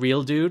thought he said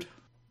real dude?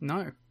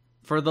 No.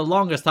 For the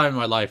longest time in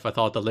my life, I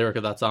thought the lyric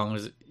of that song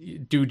was,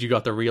 dude, you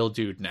got the real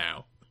dude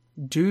now.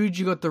 Dude,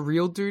 you got the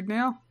real dude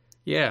now?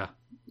 Yeah.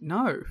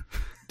 No.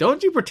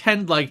 Don't you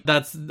pretend like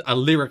that's a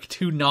lyric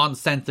too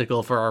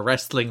nonsensical for a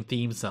wrestling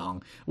theme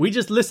song. We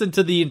just listened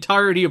to the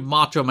entirety of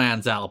Macho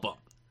Man's album.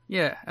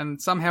 Yeah,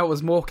 and somehow it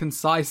was more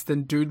concise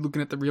than dude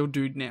looking at the real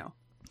dude now.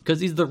 Because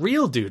he's the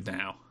real dude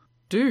now.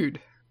 Dude.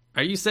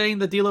 Are you saying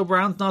that D'Lo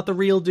Brown's not the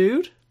real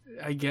dude?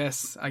 I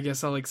guess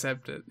I'll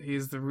accept it. He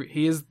is the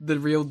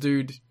real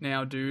dude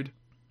now, dude.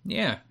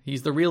 Yeah,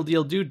 he's the real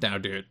deal dude now,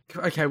 dude.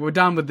 Okay, we're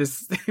done with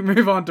this.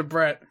 Move on to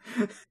Bret.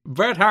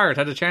 Bret Hart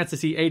had a chance to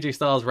see AJ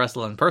Styles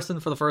wrestle in person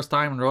for the first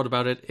time and wrote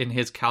about it in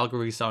his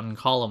Calgary Sun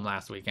column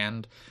last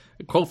weekend.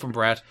 A quote from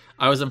Bret: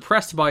 "I was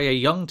impressed by a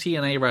young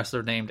TNA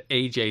wrestler named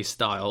AJ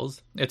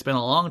Styles. It's been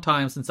a long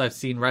time since I've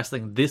seen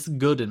wrestling this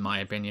good, in my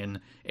opinion.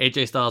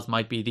 AJ Styles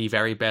might be the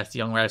very best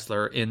young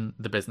wrestler in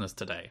the business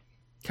today."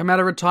 Come out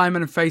of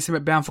retirement and face him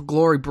at Bound for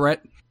Glory,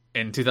 Bret.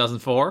 In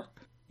 2004?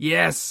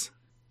 Yes.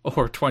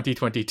 Or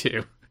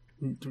 2022?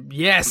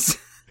 Yes.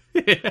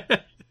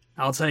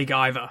 I'll take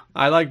either.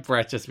 I like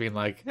Bret just being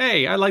like,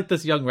 hey, I like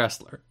this young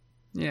wrestler.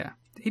 Yeah.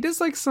 He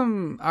does like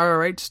some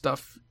ROH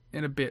stuff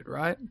in a bit,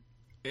 right?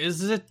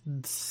 Is it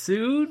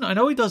soon? I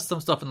know he does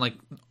some stuff in like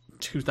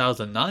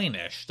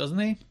 2009-ish, doesn't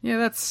he? Yeah,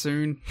 that's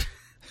soon.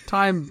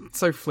 Time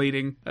so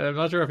fleeting. I'm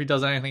not sure if he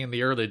does anything in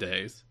the early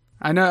days.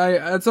 I know,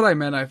 that's what I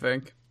meant, I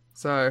think.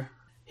 So,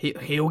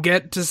 he'll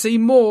get to see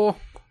more.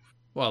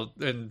 Well,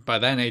 and by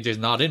then AJ's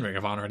not in Ring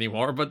of Honor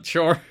anymore, but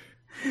sure.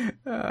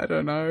 I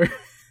don't know.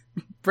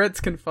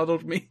 Bret's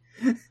confuddled me.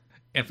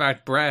 In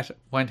fact, Bret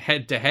went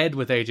head-to-head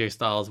with AJ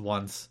Styles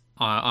once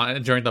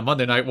during the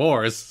Monday Night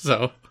Wars,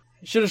 so...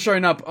 Should have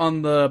shown up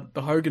on the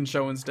Hogan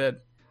show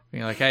instead.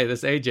 Being like, hey,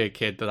 this AJ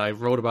kid that I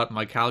wrote about in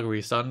my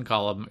Calgary Sun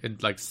column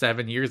like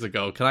 7 years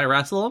ago, can I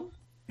wrestle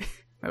him?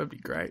 That would be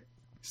great.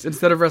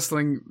 Instead of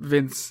wrestling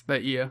Vince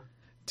that year.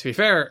 To be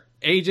fair,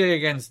 AJ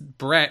against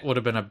Bret would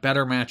have been a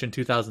better match in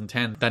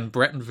 2010 than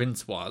Bret and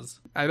Vince was.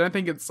 I don't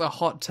think it's a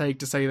hot take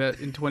to say that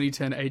in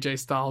 2010 AJ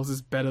Styles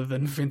is better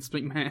than Vince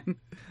McMahon.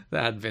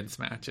 That Vince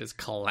match is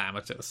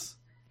calamitous.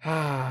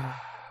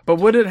 But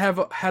would it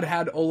have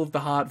had all of the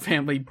Hart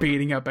family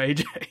beating up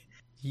AJ?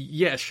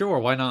 Yeah, sure,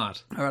 why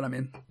not? Alright, I'm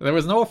in. There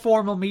was no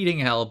formal meeting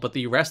held, but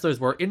the wrestlers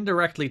were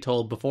indirectly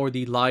told before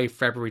the live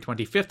February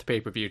 25th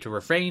pay-per-view to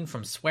refrain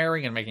from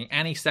swearing and making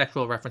any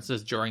sexual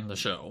references during the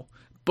show.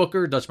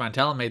 Booker Dutch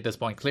Mantell made this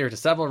point clear to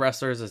several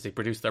wrestlers as they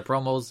produced their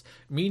promos.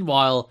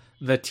 Meanwhile,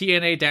 the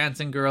TNA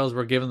dancing girls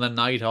were given the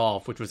night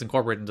off, which was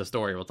incorporated into the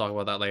story. We'll talk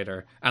about that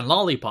later. And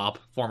Lollipop,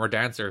 former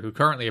dancer who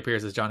currently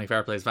appears as Johnny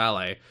Fairplay's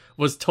valet,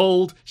 was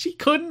told she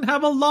couldn't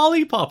have a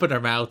lollipop in her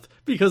mouth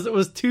because it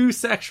was too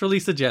sexually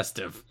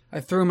suggestive. I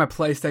threw my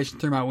PlayStation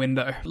through my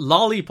window.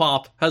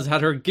 Lollipop has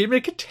had her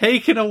gimmick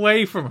taken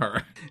away from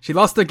her. She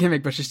lost her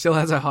gimmick, but she still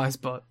has her high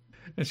spot.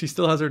 And she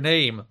still has her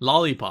name,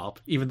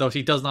 Lollipop, even though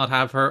she does not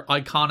have her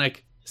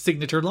iconic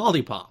signature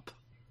lollipop.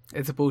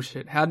 It's a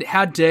bullshit.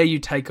 How dare you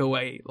take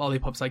away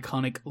Lollipop's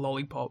iconic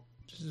lollipop?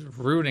 Just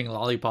ruining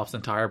Lollipop's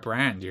entire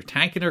brand. You're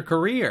tanking her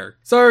career.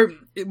 So,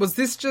 was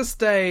this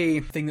just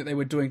a thing that they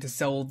were doing to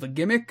sell the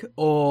gimmick,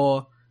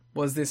 or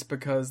was this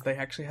because they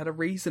actually had a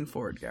reason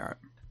for it, Garrett?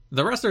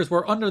 The wrestlers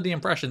were under the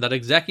impression that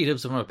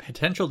executives from a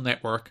potential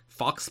network,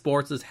 Fox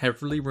Sports is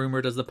heavily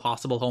rumored as the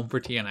possible home for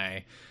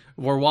TNA,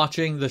 were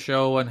watching the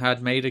show and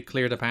had made it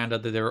clear to Panda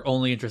that they were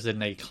only interested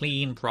in a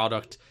clean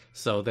product.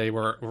 So they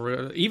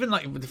were, even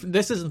like,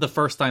 this isn't the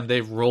first time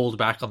they've rolled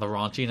back on the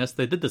raunchiness.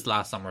 They did this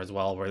last summer as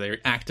well, where they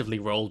actively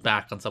rolled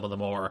back on some of the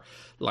more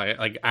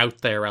like out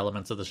there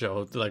elements of the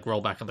show, like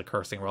roll back on the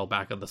cursing, roll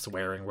back on the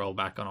swearing, roll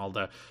back on all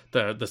the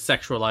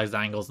sexualized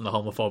angles and the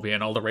homophobia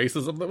and all the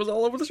racism that was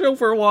all over the show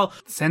for a while.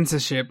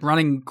 Censorship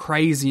running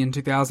crazy in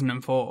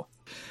 2004.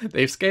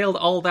 They've scaled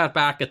all that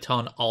back a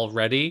ton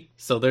already,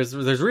 so there's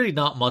really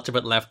not much of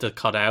it left to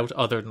cut out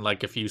other than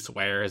like a few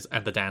swears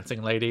and the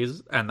dancing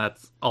ladies, and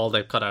that's all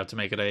they've cut out to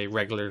make it a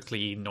regular,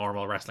 clean,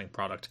 normal wrestling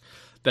product.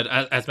 That,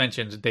 as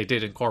mentioned, they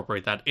did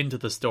incorporate that into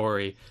the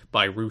story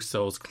by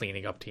Russo's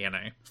cleaning up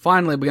TNA.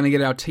 Finally, we're going to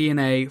get our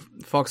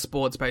TNA Fox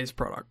Sports based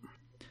product.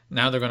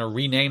 Now they're going to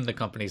rename the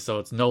company so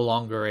it's no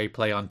longer a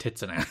play on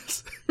tits and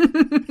ass.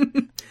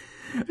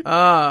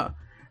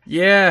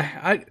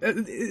 Yeah,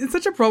 it's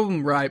such a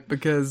problem, right?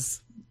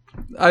 Because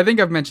I think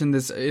I've mentioned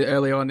this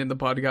early on in the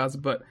podcast,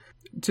 but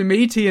to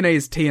me, TNA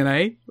is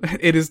TNA.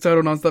 It is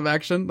total non-stop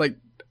action. Like,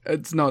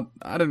 it's not,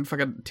 I don't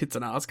fucking tits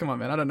and ass. Come on,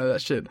 man. I don't know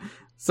that shit.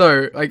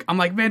 So, like, I'm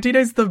like, man,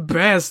 TNA's the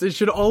best. It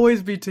should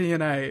always be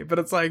TNA. But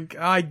it's like,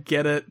 I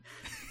get it.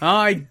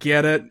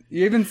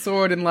 You even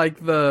saw it in like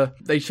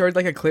they showed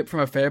like a clip from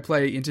a Fair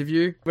Play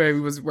interview where he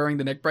was wearing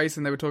the neck brace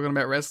and they were talking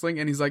about wrestling,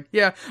 and he's like,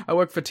 yeah, I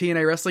work for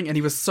TNA Wrestling, and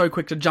he was so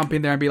quick to jump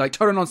in there and be like,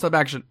 total non-stop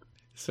action.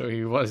 So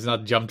he was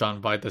not jumped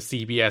on by the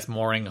CBS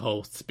morning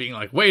hosts being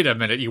like, wait a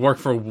minute, you work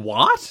for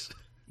what?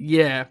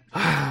 Yeah.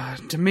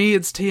 To me,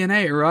 it's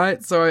TNA,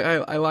 right? So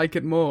I like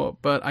it more,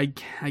 but I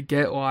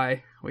get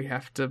why we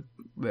have to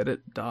let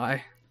it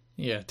die.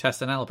 Yeah,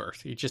 Tess and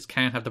Albert. You just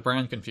can't have the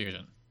brand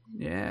confusion.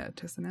 Yeah,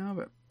 Tess and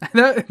Albert.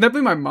 That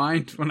blew my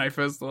mind when I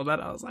first saw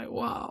that. I was like,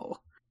 wow.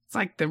 It's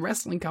like the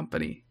wrestling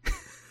company.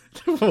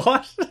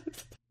 What?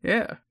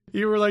 Yeah.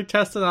 You were like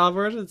Tess and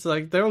Albert? It's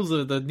like, those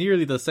are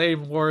nearly the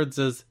same words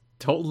as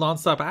Total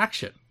Nonstop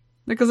Action.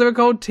 Because they were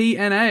called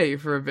TNA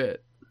for a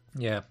bit.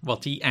 Yeah, well,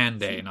 T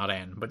and A, not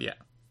N, but yeah.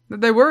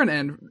 They were an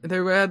N. They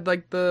had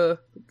like it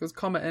was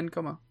comma, N,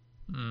 comma.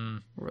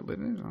 Or I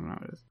don't know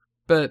what it is.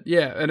 But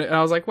yeah, and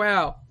I was like,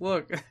 wow,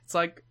 look, it's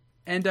like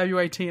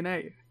NWA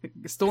TNA.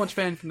 Staunch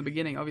fan from the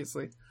beginning,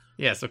 obviously.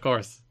 Yes, of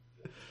course.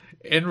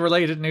 In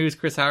related news,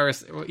 Chris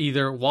Harris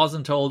either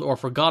wasn't told or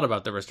forgot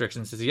about the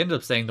restrictions, as he ended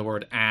up saying the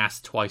word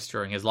ass twice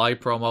during his live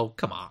promo.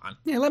 Come on.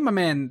 Yeah, let my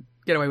man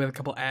get away with a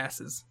couple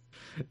asses.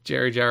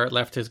 Jerry Jarrett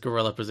left his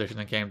gorilla position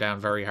and came down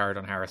very hard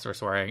on Harris for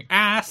swearing.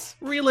 Ass?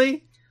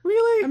 Really?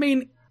 Really? I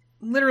mean,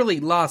 literally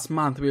last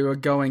month we were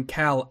going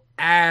Cal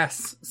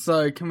ass,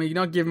 so can we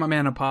not give my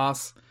man a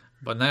pass?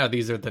 But now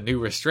these are the new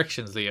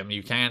restrictions, Liam.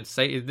 You can't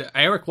say...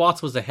 Eric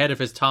Watts was ahead of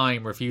his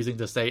time, refusing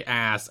to say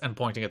ass and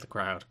pointing at the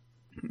crowd.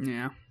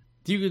 Yeah.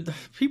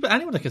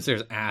 Anyone that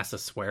considers ass a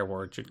swear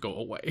word should go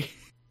away.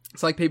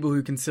 It's like people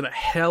who consider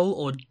hell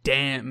or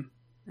damn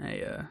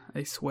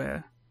a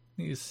swear.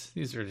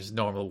 These are just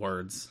normal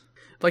words.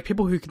 Like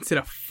people who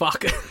consider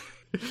fuck.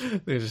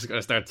 They're just going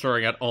to start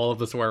throwing out all of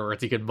the swear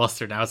words he can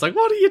muster now. It's like,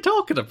 what are you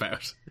talking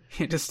about?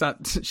 You just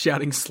start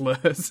shouting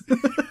slurs.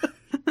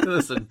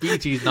 Listen,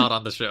 BG's not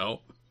on the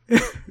show.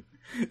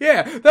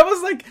 Yeah, that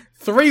was like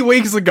 3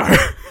 weeks ago.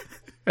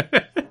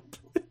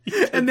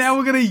 And now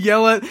we're going to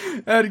yell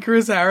at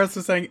Chris Harris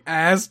for saying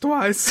ass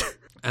twice.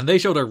 And they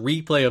showed a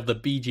replay of the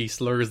BG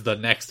slurs the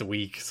next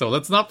week. So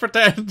let's not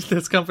pretend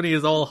this company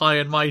is all high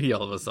and mighty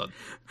all of a sudden.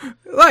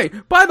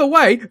 Like, by the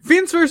way,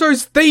 Vince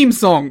Russo's theme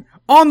song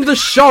on the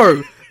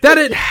show that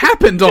it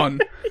happened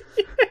on.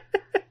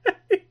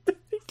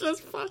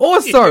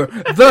 Also,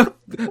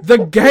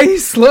 the gay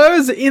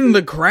slurs in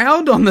the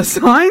crowd on the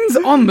signs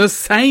on the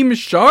same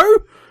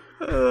show?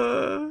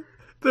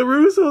 The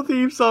Russo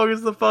theme song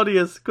is the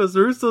funniest, because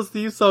Russo's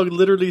theme song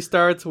literally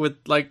starts with,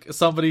 like,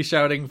 somebody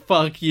shouting,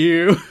 fuck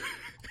you.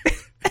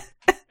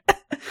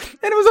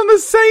 And it was on the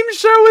same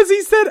show as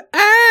he said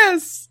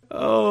ass!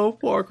 Oh,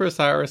 poor Chris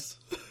Harris.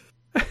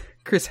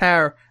 Chris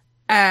Harris,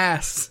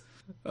 ass.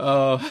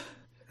 Oh,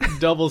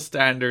 double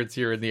standards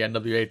here in the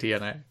NWA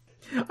TNA.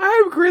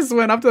 I hope Chris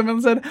went up to him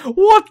and said,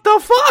 what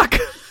the fuck?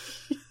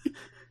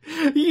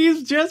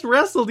 He's just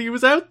wrestled. He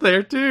was out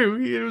there too.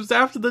 It was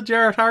after the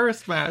Jarrett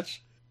Harris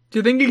match. Do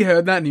you think he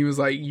heard that and he was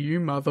like, you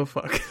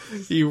motherfucker?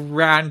 He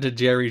ran to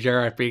Jerry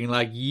Jarrett being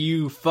like,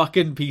 you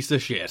fucking piece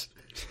of shit.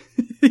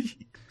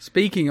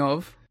 Speaking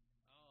of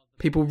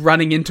people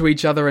running into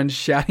each other and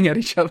shouting at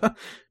each other.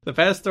 The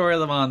best story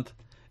of the month.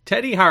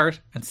 Teddy Hart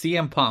and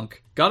CM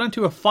Punk got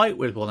into a fight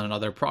with one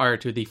another prior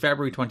to the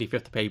February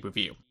 25th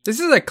pay-per-view. This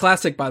is a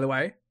classic, by the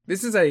way.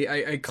 This is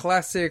a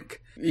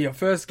classic, you're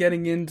first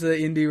getting into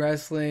indie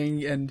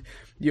wrestling and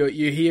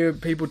you hear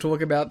people talk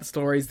about the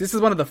stories. This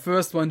is one of the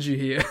first ones you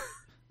hear.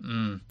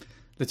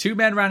 The two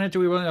men ran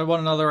into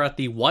one another at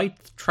the White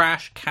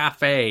Trash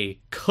Cafe.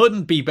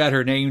 Couldn't be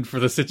better named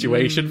for the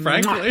situation,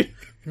 frankly.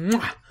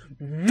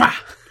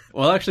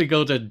 We'll actually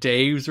go to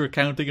Dave's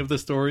recounting of the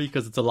story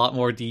because it's a lot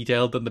more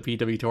detailed than the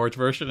PW Torch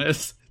version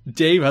is.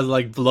 Dave has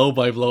like blow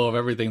by blow of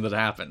everything that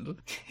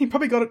happened. He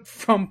probably got it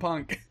from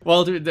Punk.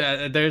 Well, dude,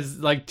 there's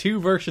like two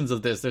versions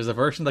of this. There's a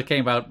version that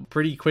came out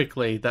pretty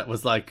quickly that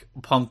was like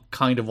Punk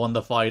kind of won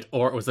the fight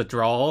or it was a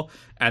draw.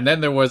 And then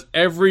there was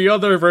every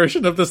other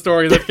version of the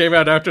story that came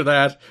out after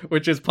that,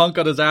 which is Punk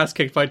got his ass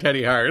kicked by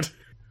Teddy Hart.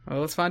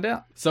 Well, let's find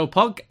out. So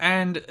Punk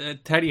and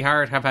Teddy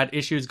Hart have had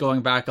issues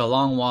going back a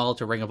long while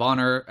to Ring of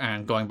Honor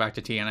and going back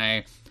to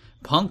TNA.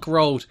 Punk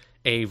wrote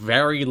a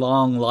very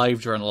long live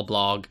journal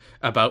blog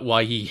about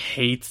why he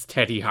hates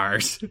Teddy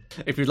Hart.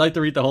 If you'd like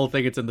to read the whole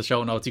thing, it's in the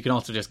show notes. You can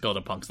also just go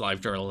to Punk's live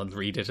journal and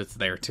read it. It's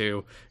there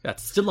too.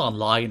 That's still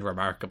online,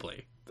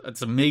 remarkably.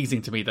 It's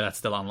amazing to me that that's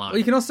still online. Well,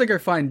 you can also go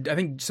find, I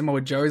think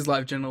Samoa Joe's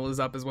live journal is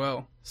up as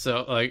well.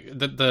 So, like,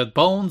 the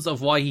bones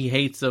of why he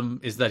hates him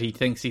is that he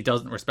thinks he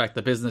doesn't respect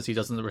the business, he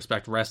doesn't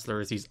respect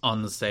wrestlers, he's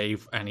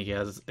unsafe, and he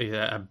has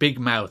a big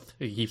mouth.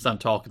 He keeps on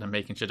talking and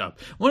making shit up.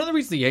 One of the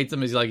reasons he hates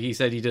him is, like, he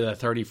said he did a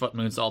 30-foot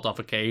moonsault off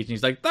a cage, and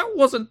he's like, that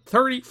wasn't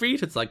 30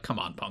 feet. It's like, come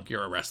on, Punk,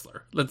 you're a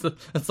wrestler. Let's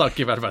not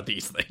give out about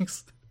these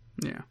things.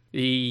 Yeah.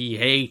 He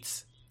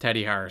hates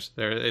Teddy Hart.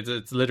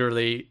 It's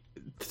literally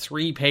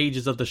 3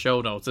 pages of the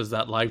show notes is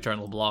that live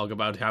journal blog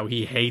about how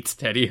he hates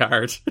Teddy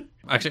Hart.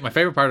 Actually, my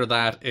favorite part of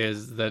that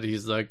is that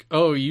he's like,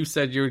 oh, you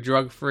said you're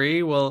drug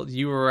free? Well,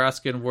 you were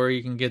asking where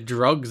you can get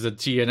drugs at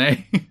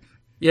TNA.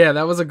 Yeah,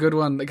 that was a good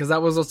one, because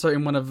that was also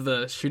in one of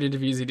the shoot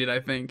interviews he did, I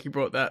think. He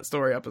brought that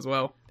story up as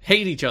well.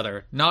 Hate each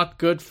other. Not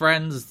good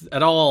friends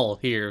at all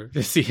here to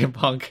CM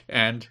Punk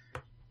and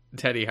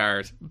Teddy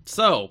Hart.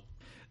 So,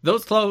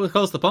 those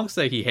close to Punk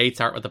say he hates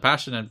Hart with a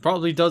passion and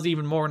probably does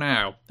even more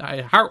now.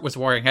 Hart was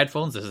wearing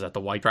headphones. This is at the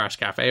White Trash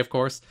Cafe, of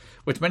course,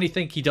 which many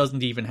think he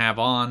doesn't even have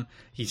on.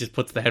 He just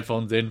puts the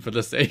headphones in for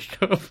the sake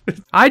of it.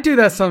 I do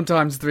that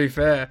sometimes, to be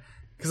fair,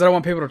 because I don't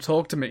want people to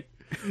talk to me.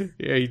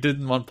 Yeah, he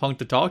didn't want Punk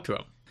to talk to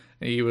him.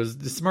 He was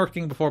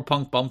smirking before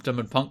Punk bumped him,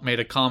 and Punk made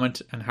a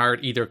comment, and Hart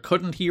either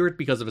couldn't hear it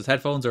because of his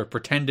headphones or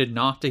pretended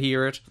not to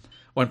hear it.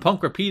 When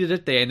Punk repeated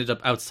it, they ended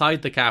up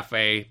outside the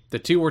cafe. The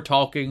two were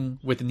talking,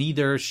 with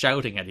neither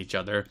shouting at each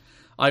other.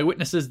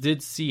 Eyewitnesses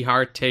did see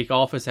Hart take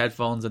off his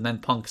headphones, and then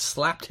Punk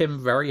slapped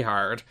him very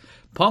hard.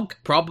 Punk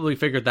probably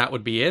figured that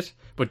would be it,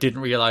 but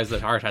didn't realize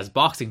that Hart has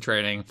boxing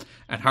training,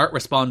 and Hart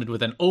responded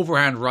with an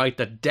overhand right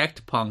that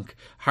decked Punk.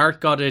 Hart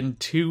got in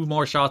 2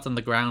 more shots on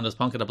the ground as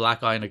Punk had a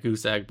black eye and a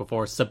goose egg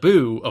before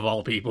Sabu, of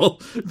all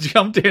people,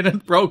 jumped in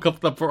and broke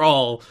up the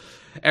brawl.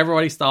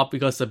 Everybody stopped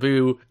because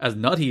Sabu, as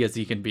nutty as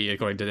he can be,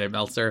 according to Dave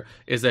Meltzer,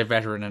 is a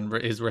veteran and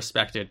is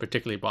respected,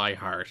 particularly by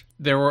Hart.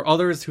 There were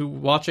others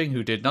watching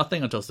who did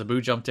nothing until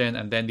Sabu jumped in,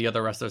 and then the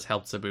other wrestlers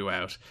helped Sabu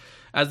out.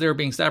 As they were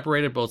being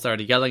separated, both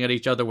started yelling at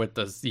each other with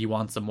the "you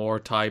want some more"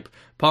 type.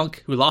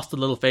 Punk, who lost a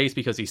little face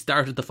because he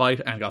started the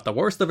fight and got the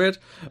worst of it,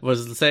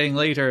 was saying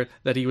later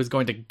that he was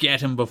going to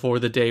get him before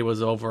the day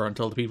was over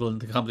until the people in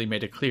the company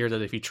made it clear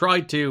that if he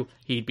tried to,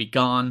 he'd be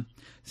gone.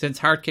 Since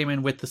Hart came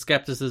in with the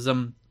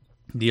skepticism,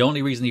 the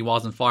only reason he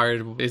wasn't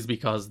fired is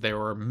because there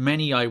were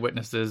many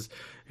eyewitnesses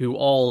who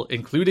all,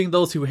 including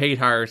those who hate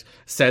Hart,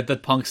 said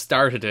that Punk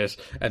started it,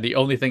 and the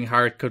only thing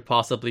Hart could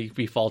possibly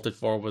be faulted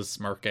for was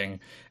smirking.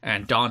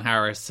 And Don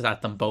Harris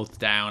sat them both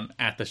down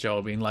at the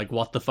show, being like,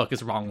 what the fuck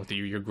is wrong with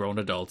you? You're grown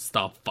adults.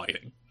 Stop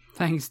fighting.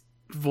 Thanks,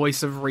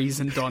 voice of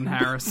reason, Don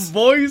Harris.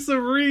 Voice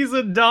of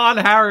reason, Don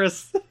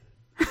Harris.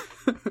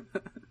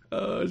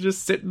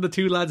 Just sitting the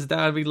two lads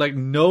down, being like,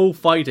 no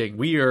fighting.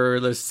 We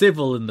are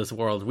civil in this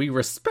world. We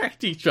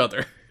respect each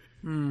other.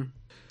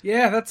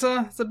 Yeah, that's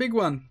a big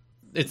one.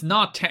 It's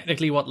not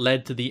technically what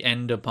led to the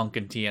end of Punk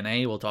and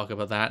TNA. We'll talk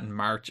about that in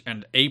March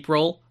and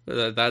April.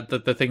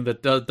 The thing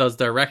that does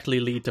directly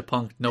lead to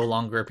Punk no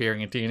longer appearing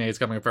in TNA is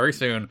coming up very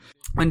soon.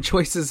 And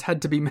choices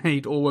had to be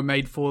made or were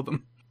made for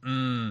them.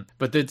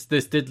 But this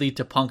did lead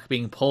to Punk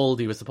being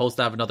pulled. He was supposed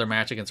to have another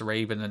match against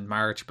Raven in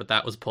March, but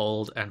that was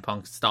pulled, and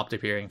Punk stopped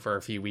appearing for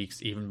a few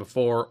weeks, even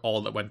before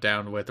all that went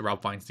down with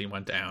Rob Feinstein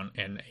went down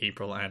in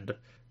April and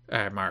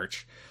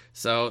March.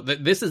 So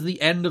this is the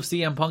end of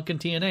CM Punk and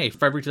TNA.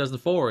 February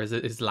 2004 is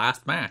his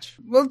last match.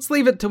 Well, let's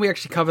leave it till we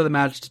actually cover the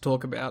match to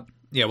talk about.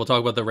 Yeah, we'll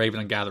talk about the Raven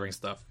and Gathering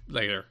stuff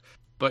later.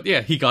 But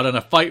yeah, he got in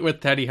a fight with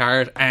Teddy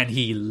Hart, and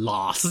he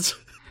lost.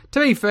 To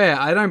be fair,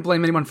 I don't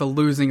blame anyone for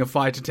losing a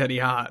fight to Teddy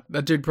Hart.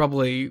 That dude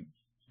probably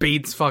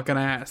beats fucking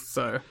ass,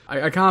 so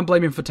I can't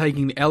blame him for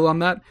taking the L on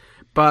that.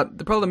 But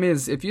the problem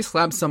is, if you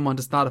slap someone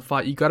to start a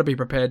fight, you gotta be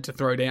prepared to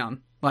throw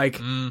down. Like,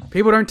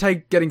 people don't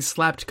take getting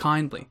slapped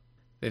kindly.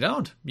 They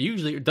don't.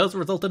 Usually it does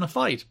result in a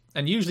fight.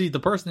 And usually the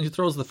person who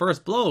throws the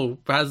first blow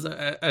has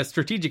a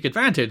strategic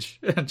advantage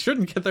and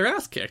shouldn't get their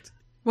ass kicked.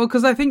 Well,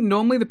 because I think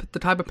normally the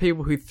type of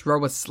people who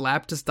throw a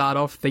slap to start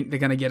off think they're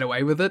going to get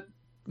away with it.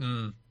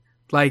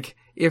 Like,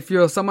 if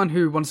you're someone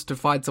who wants to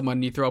fight someone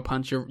and you throw a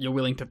punch, you're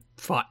willing to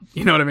fight.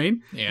 You know what I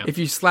mean? Yeah. If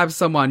you slap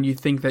someone, you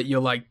think that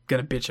you're like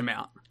gonna bitch him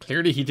out.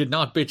 Clearly, he did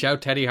not bitch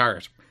out Teddy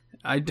Hart.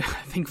 I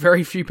think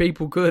very few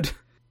people could.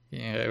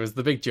 Yeah, it was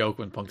the big joke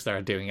when Punk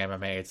started doing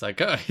MMA. It's like,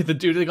 the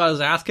dude that got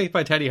his ass kicked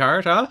by Teddy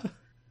Hart, huh?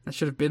 That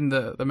should have been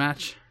the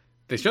match.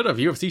 They should have.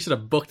 UFC should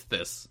have booked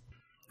this.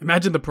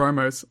 Imagine the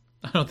promos.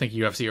 I don't think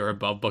UFC are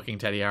above booking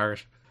Teddy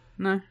Hart.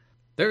 No.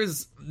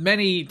 There's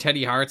many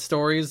Teddy Hart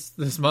stories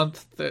this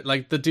month.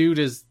 Like, the dude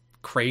is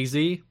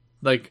crazy.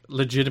 Like,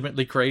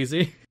 legitimately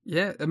crazy.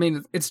 Yeah, I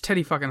mean, it's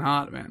Teddy fucking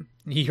Hart, man.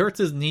 He hurts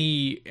his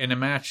knee in a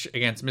match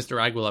against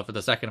Mr. Aguila for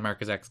the second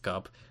America's X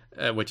Cup,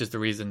 which is the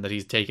reason that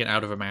he's taken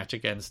out of a match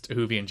against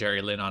Hoovy and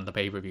Jerry Lynn on the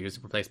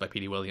pay-per-views, replaced by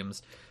Petey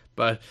Williams.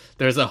 But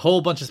there's a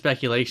whole bunch of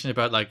speculation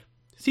about, like,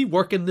 is he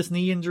working this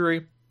knee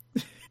injury?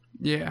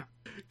 Yeah.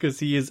 Because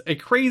he is a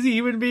crazy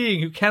human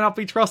being who cannot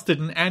be trusted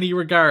in any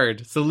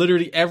regard. So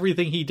literally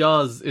everything he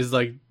does is,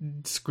 like,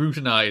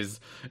 scrutinized.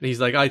 And he's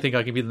like, I think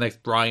I can be the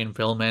next Brian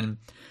Pillman.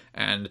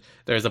 And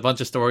there's a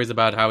bunch of stories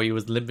about how he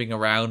was limping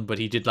around, but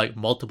he did, like,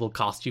 multiple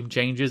costume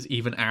changes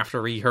even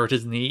after he hurt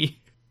his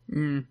knee.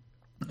 Mm.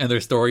 And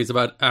there's stories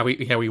about how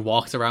he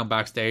walks around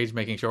backstage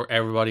making sure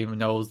everybody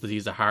knows that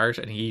he's a Hart.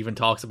 And he even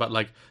talks about,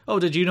 like, oh,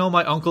 did you know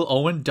my Uncle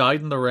Owen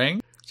died in the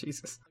ring?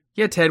 Jesus.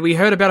 Yeah, Ted, we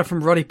heard about it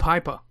from Roddy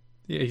Piper.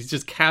 Yeah, he's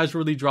just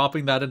casually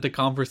dropping that into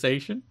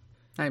conversation.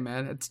 Hey,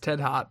 man, it's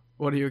Ted Hart.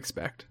 What do you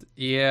expect?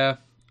 Yeah.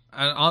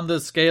 And on the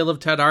scale of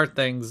Ted Hart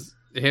things,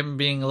 him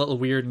being a little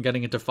weird and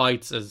getting into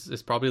fights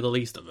is probably the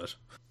least of it.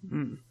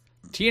 Mm.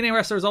 TNA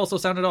wrestlers also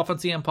sounded off on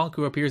CM Punk,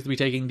 who appears to be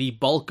taking the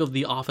bulk of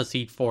the office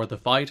heat for the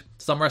fight.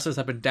 Some wrestlers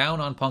have been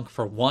down on Punk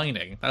for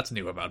whining, that's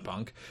new about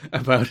Punk,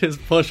 about his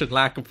push and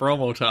lack of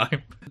promo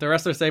time. The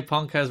wrestlers say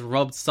Punk has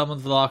rubbed some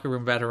of the locker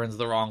room veterans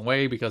the wrong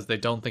way because they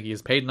don't think he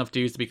has paid enough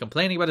dues to be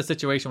complaining about a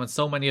situation when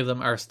so many of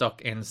them are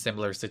stuck in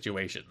similar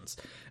situations.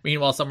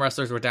 Meanwhile, some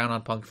wrestlers were down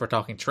on Punk for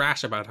talking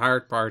trash about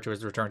Hart prior to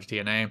his return to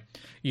TNA.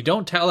 You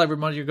don't tell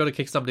everyone you're going to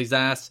kick somebody's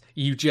ass,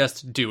 you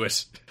just do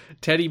it.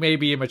 Teddy may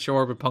be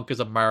immature, but Punk is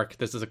a mark.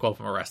 This is a quote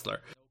from a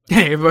wrestler.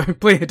 Hey,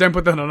 please don't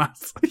put that on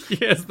us.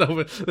 Yes, no,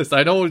 but listen,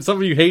 I know some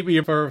of you hate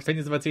me for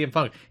opinions about CM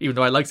Punk, even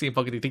though I like CM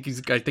Punk and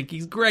I think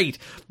he's great.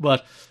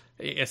 But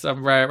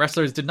some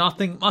wrestlers did not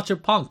think much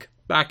of Punk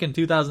back in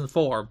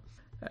 2004,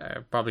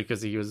 probably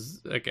because he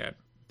was, again,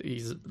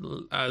 he's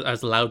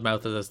as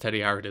loudmouthed as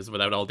Teddy Hart is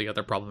without all the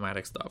other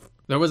problematic stuff.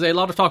 There was a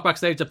lot of talk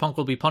backstage that Punk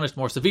will be punished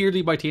more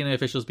severely by TNA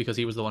officials because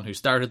he was the one who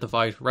started the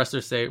fight.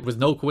 Wrestlers say it was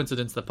no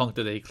coincidence that Punk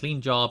did a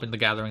clean job in the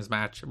Gatherings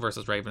match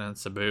versus Raven and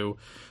Sabu.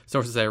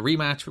 Sources say a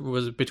rematch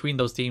was between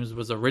those teams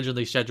was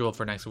originally scheduled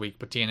for next week,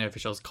 but TNA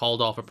officials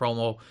called off a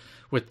promo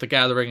with the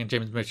Gathering and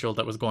James Mitchell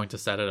that was going to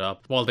set it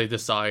up while they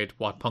decide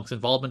what Punk's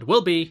involvement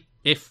will be,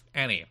 if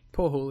any.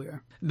 Poor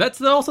Julio.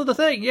 That's also the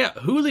thing, yeah.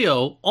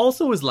 Julio,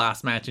 also his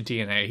last match in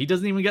TNA. He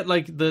doesn't even get,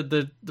 like,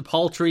 the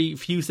paltry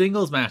few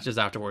singles matches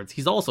afterwards.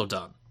 He's also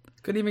done.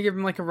 Couldn't even give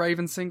him, like, a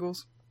Raven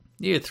singles?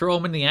 Yeah, throw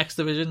him in the X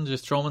Division,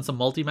 just throw him in some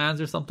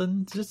multi-mans or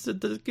something. Just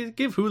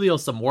give Julio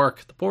some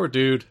work. The poor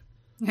dude.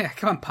 Yeah,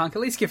 come on, Punk.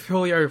 At least give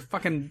Julio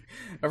fucking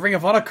a Ring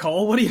of Honor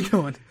call. What are you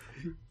doing?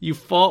 You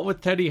fought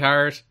with Teddy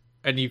Hart,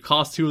 and you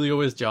cost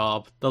Julio his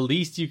job. The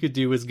least you could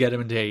do is get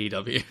him into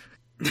AEW.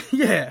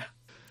 Yeah.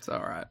 It's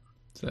alright.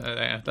 So,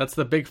 yeah, that's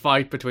the big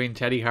fight between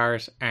Teddy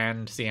Hart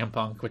and CM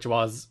Punk, which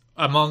was,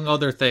 among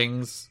other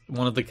things,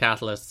 one of the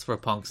catalysts for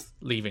Punk's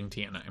leaving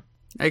TNA.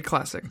 A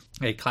classic.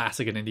 A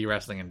classic in indie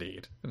wrestling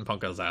indeed, and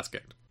Punk got his ass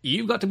kicked.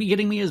 You've Got to Be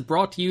Kidding Me is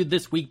brought to you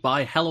this week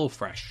by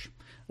HelloFresh.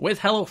 With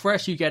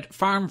HelloFresh, you get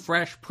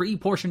farm-fresh,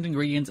 pre-portioned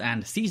ingredients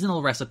and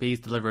seasonal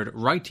recipes delivered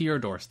right to your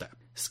doorstep.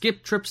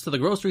 Skip trips to the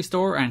grocery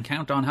store and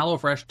count on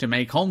HelloFresh to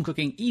make home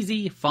cooking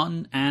easy,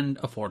 fun, and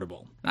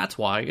affordable. That's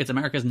why it's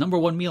America's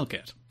 #1 meal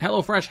kit.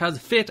 HelloFresh has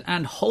fit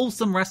and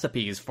wholesome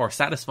recipes for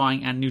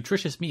satisfying and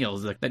nutritious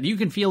meals that you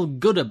can feel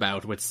good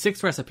about, with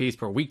 6 recipes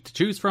per week to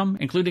choose from,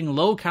 including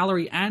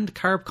low-calorie and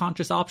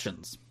carb-conscious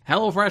options.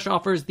 HelloFresh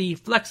offers the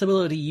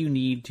flexibility you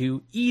need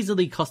to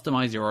easily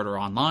customize your order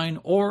online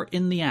or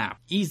in the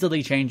app.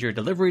 Easily change your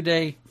delivery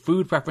day,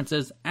 food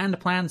preferences, and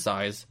plan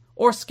size,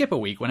 or skip a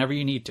week whenever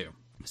you need to.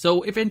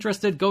 So if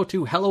interested, go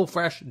to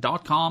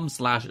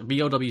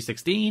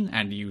hellofresh.com/VOW16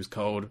 and use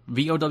code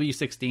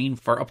VOW16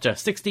 for up to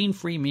 16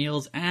 free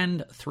meals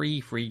and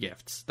 3 free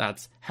gifts.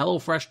 That's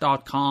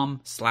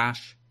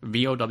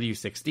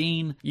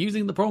hellofresh.com/VOW16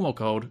 using the promo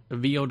code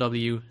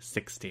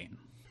VOW16.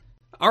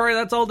 Alright,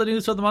 that's all the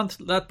news for the month.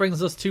 That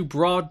brings us to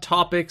broad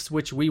topics,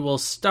 which we will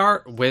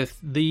start with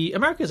the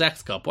America's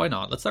X Cup. Why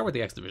not? Let's start with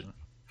the X Division.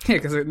 Yeah,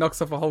 because it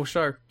knocks off a whole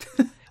show.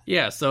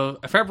 Yeah, so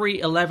February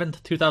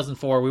 11th,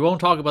 2004, we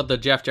won't talk about the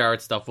Jeff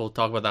Jarrett stuff, we'll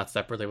talk about that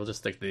separately, we'll just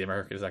stick to the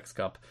America's X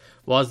Cup,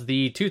 was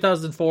the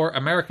 2004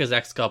 America's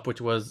X Cup,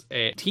 which was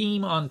a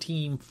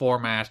team-on-team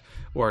format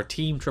where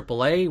Team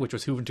AAA, which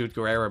was Juventud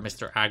Guerrera,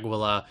 Mr.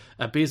 Aguila,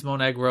 Abismo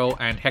Negro,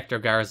 and Hector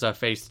Garza,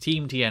 faced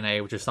Team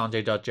TNA, which was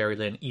Sanjay Dutt, Jerry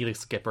Lynn, Elix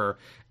Skipper,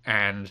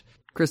 and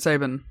Chris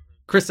Sabin.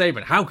 Chris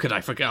Sabin. How could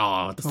I forget?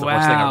 Oh, that's the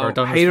worst thing I've ever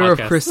done on this Hater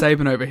podcast. of Chris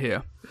Sabin over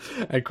here.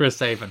 and Chris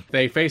Sabin.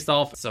 They faced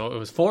off, so it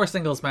was 4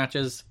 singles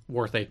matches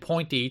worth a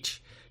point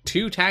each,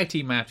 2 tag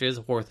team matches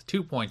worth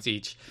 2 points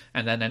each,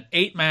 and then an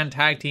 8-man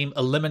tag team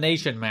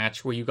elimination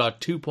match where you got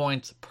 2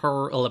 points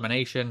per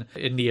elimination.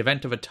 In the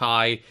event of a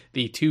tie,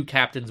 the 2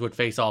 captains would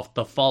face off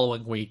the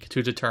following week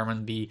to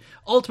determine the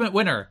ultimate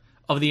winner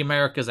of the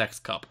America's X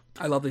Cup.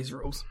 I love these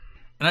rules.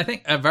 And I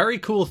think a very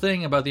cool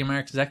thing about the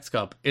America's X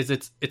Cup is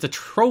it's a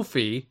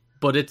trophy,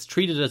 but it's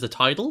treated as a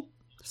title.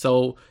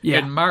 So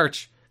in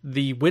March,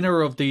 the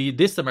winner of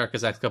this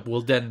America's X Cup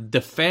will then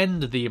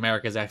defend the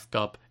America's X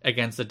Cup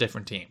against a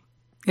different team.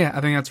 Yeah,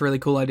 I think that's a really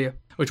cool idea.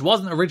 Which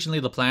wasn't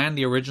originally the plan.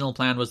 The original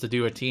plan was to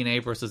do a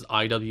TNA versus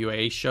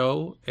IWA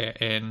show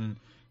in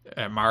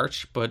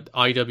March, but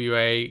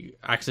IWA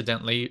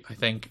accidentally, I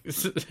think,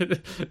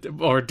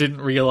 or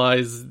didn't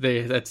realize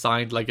they had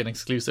signed like an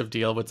exclusive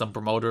deal with some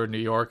promoter in New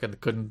York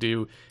and couldn't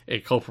do a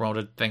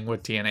co-promoted thing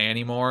with TNA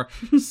anymore.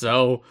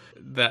 So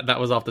that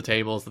was off the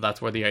table. So that's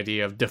where the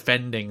idea of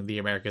defending the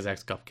America's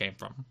X Cup came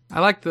from. I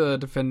like the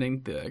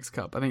defending the X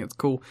Cup. I think it's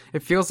cool.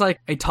 It feels like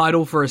a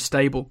title for a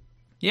stable.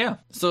 Yeah,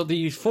 so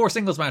the 4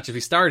 singles matches, we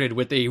started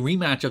with a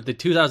rematch of the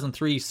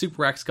 2003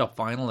 Super X Cup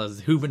final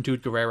as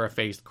Juventud Guerrera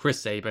faced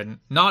Chris Sabin.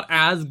 Not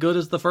as good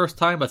as the first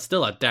time, but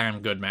still a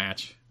damn good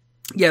match.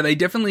 Yeah, they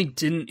definitely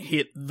didn't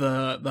hit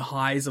the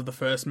highs of the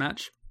first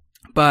match.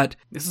 But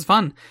this is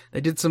fun.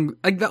 They did some...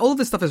 all of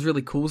this stuff is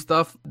really cool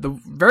stuff. The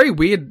very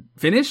weird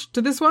finish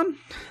to this one.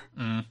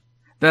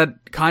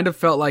 That kind of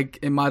felt like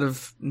it might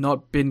have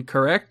not been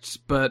correct,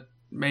 but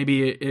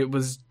maybe it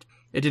was...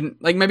 It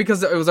didn't, maybe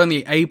because it was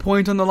only a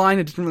point on the line,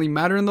 it didn't really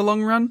matter in the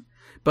long run.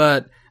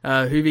 But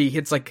Juvi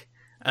hits a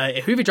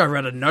Juvi driver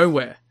out of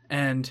nowhere,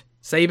 and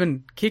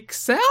Sabin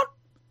kicks out?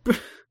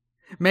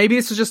 Maybe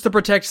it's just to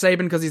protect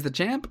Sabin because he's the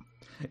champ?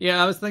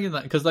 Yeah, I was thinking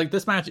that, because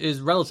this match is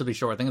relatively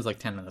short. I think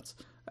it's 10 minutes.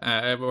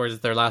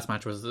 Whereas their last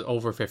match was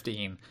over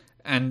 15.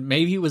 And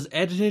maybe it was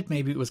edited,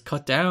 maybe it was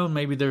cut down,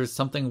 maybe there's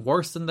something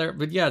worse in there.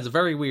 But yeah, it's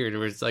very weird.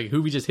 Where it's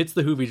Juvi just hits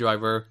the Juvi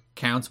driver,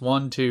 counts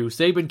 1, 2,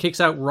 Sabin kicks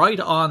out right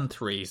on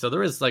 3. So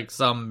there is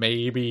some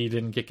maybe he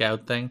didn't kick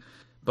out thing.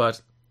 But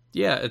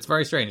yeah, it's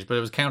very strange. But it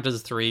was counted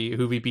as 3.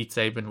 Juvi beat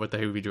Sabin with the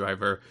Juvi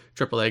driver.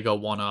 AAA go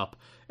 1-up.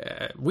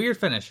 Weird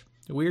finish.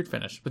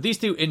 But these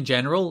two in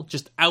general,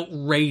 just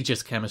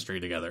outrageous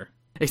chemistry together.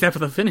 Except for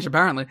the finish,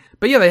 apparently.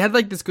 But yeah, they had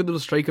this good little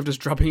streak of just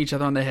dropping each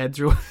other on their heads,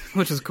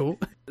 which was cool.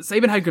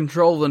 Sabin had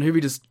control, and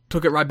Juvi just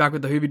took it right back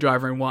with the Juvi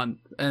driver and won.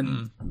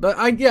 But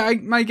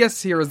my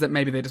guess here is that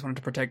maybe they just wanted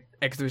to protect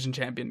X Division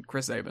champion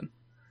Chris Sabin.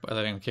 But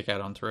they didn't kick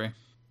out on 3.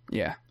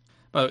 Yeah.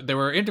 But there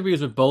were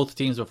interviews with both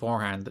teams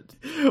beforehand.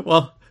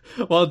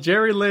 While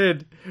Jerry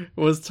Lynn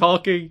was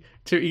talking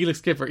to Elix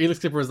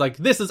Skipper was like,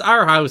 "This is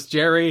our house,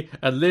 Jerry,"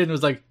 and Lynn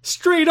was like,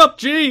 "Straight up,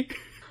 G."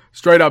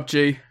 Straight up,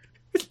 G.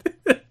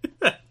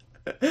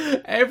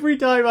 Every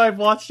time I've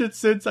watched it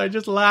since, I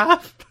just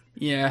laugh.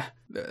 Yeah.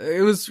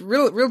 It was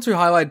real 2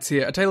 highlights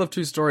here. A tale of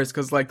 2 stories,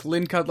 because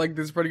Lynn cut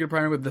this pretty good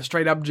promo with the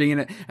straight up G in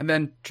it, and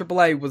then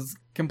AAA was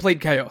complete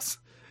chaos.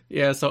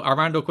 Yeah, so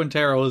Armando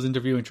Quintero was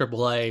interviewing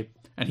AAA,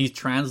 and he's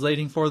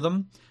translating for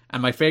them.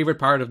 And my favorite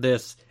part of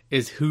this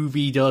is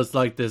Juvi does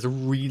this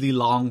really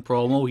long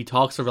promo. He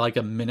talks for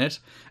a minute,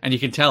 and you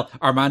can tell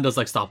Armando's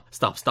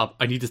stop.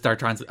 I need to start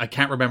translating. I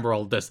can't remember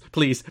all of this.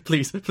 Please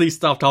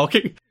stop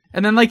talking.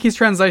 And then his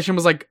translation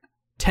was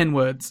 10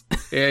 words.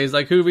 Yeah, he's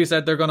Juvi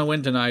said they're going to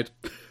win tonight.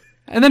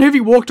 And then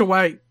Juvi walked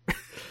away.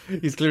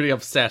 He's clearly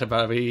upset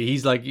about it.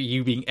 He's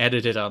you being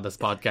edited on this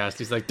podcast.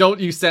 He's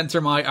don't you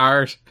censor my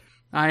art.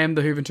 I am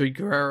the Juventud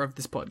Guerrera of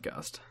this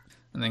podcast.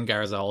 And then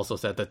Garza also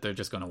said that they're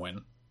just going to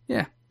win.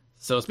 Yeah.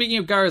 So speaking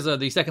of Garza,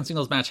 the second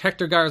singles match,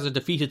 Hector Garza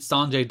defeated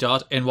Sanjay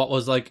Dutt in what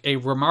was a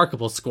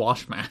remarkable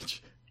squash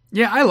match.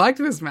 Yeah, I liked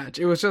this match.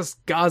 It was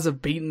just Garza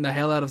beating the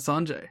hell out of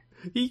Sanjay.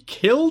 He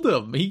killed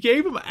him. He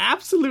gave him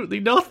absolutely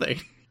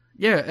nothing.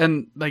 Yeah,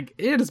 and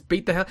it just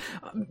beat the hell.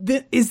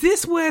 Is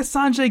this where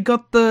Sanjay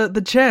got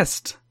the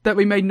chest that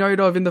we made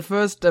note of in the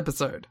first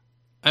episode?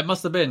 It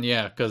must have been,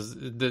 yeah, because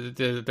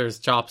there's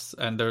chops,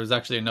 and there's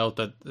actually a note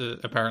that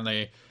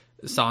apparently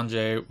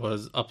Sanjay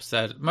was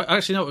upset.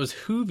 Actually, no, it was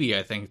Juvi,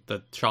 I think,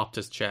 that chopped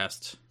his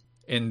chest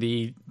in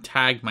the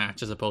tag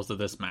match as opposed to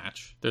this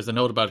match. There's a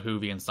note about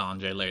Juvi and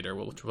Sanjay later,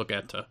 which we'll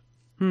get to.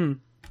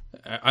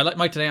 I like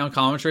Mike Tenay on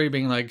commentary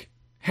being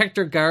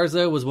Hector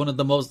Garza was one of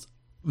the most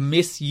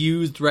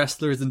misused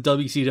wrestlers in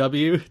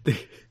WCW.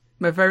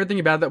 My favorite thing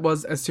about that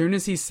was as soon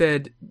as he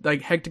said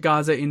Hector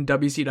Garza in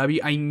WCW,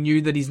 I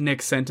knew that his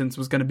next sentence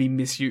was going to be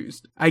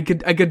misused. I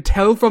could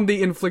tell from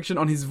the inflection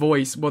on his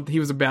voice what he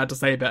was about to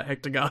say about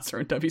Hector Garza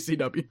in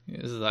WCW.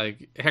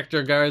 It's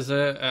Hector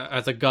Garza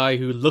as a guy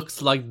who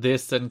looks like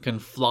this and can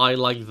fly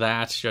like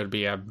that should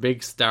be a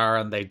big star,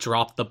 and they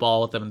dropped the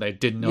ball with him and they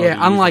didn't know. Yeah,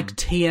 unlike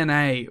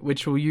TNA,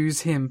 which will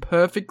use him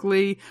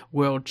perfectly,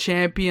 world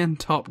champion,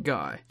 top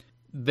guy.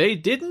 They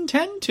didn't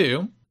tend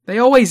to. They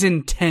always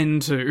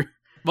intend to.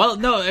 Well,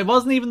 no, it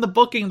wasn't even the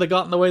booking that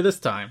got in the way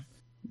this time.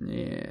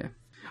 Yeah.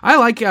 I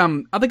like,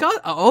 are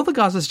all the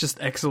Gazas just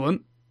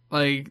excellent?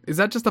 Is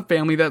that just a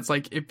family that's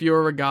if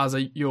you're a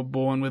Gaza, you're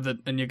born with it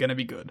and you're gonna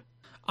be good?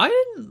 I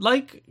didn't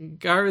like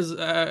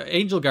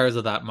Angel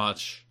Garza that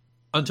much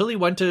until he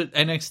went to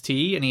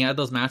NXT and he had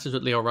those matches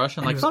with Leo Rush.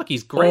 And fuck,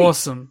 he's great.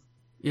 Awesome.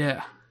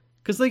 Yeah.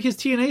 Because like his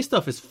TNA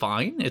stuff is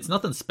fine. It's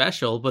nothing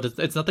special, but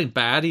it's nothing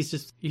bad. He's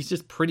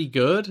just pretty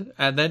good.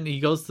 And then he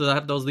goes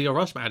to those Leo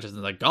Rush matches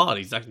and like, God,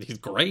 he's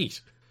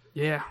great.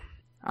 Yeah.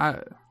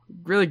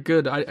 Really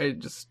good. I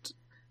just...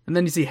 And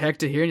then you see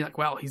Hector here and you're like,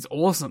 wow, he's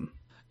awesome.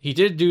 He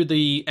did do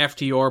the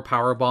FTR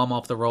powerbomb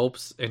off the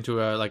ropes into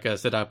a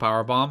sit-out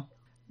powerbomb.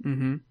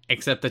 Mm-hmm.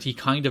 Except that he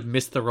kind of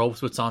missed the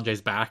ropes with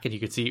Sanjay's back, and you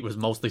could see it was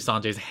mostly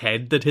Sanjay's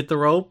head that hit the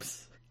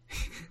ropes.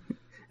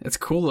 It's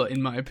cooler,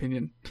 in my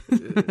opinion.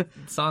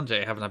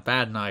 Sanjay having a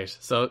bad night.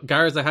 So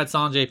Garza had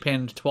Sanjay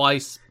pinned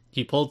twice.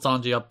 He pulled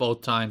Sanjay up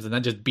both times, and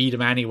then just beat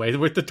him anyway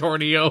with the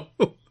tornado.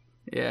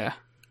 Yeah.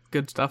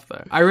 Good stuff,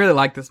 though. I really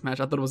liked this match.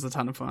 I thought it was a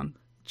ton of fun.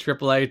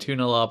 AAA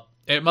 2-0 up.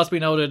 It must be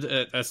noted,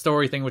 a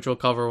story thing which we'll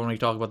cover when we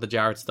talk about the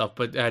Jarrett stuff,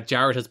 but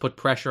Jarrett has put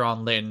pressure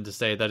on Lynn to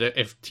say that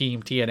if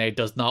Team TNA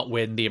does not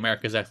win the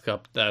America's X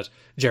Cup, that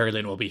Jerry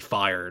Lynn will be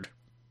fired.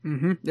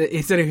 Mm-hmm.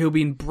 He said he'll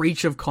be in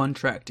breach of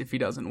contract if he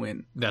doesn't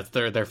win. That's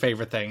their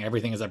favorite thing.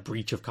 Everything is a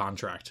breach of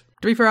contract.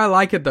 To be fair, I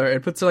like it, though.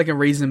 It puts like a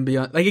reason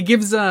beyond... Like, it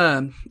gives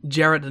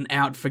Jarrett an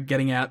out for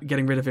getting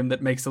rid of him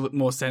that makes a little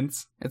more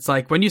sense. It's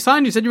like, when you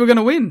signed, you said you were going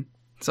to win.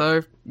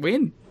 So,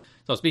 win.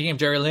 So speaking of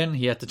Jerry Lynn,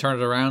 he had to turn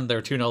it around.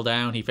 They're 2-0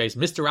 down. He faced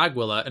Mr.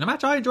 Aguila in a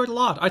match I enjoyed a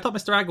lot. I thought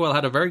Mr. Aguila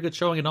had a very good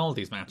showing in all of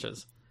these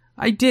matches.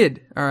 I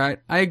did. All right.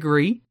 I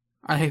agree.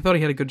 I thought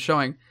he had a good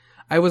showing.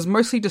 I was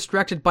mostly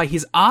distracted by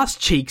his ass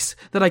cheeks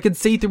that I could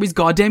see through his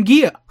goddamn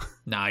gear.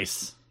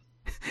 Nice.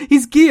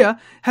 His gear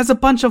has a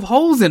bunch of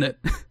holes in it.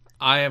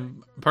 I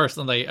am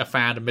personally a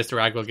fan of Mr.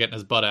 Aguila getting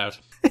his butt out.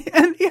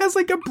 And he has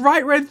like a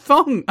bright red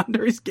thong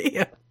under his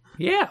gear.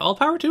 Yeah, all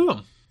power to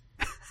him.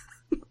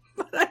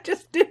 I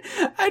just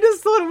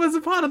thought it was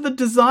a part of the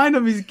design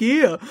of his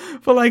gear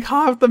for like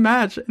half the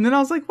match. And then I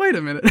was like, wait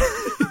a minute.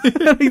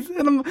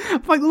 and I'm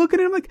like, looking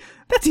at him like,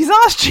 that's his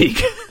ass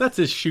cheek. That's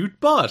his shoot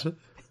butt.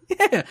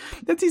 Yeah,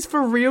 that's his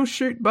for real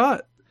shoot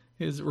butt.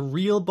 His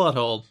real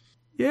butthole.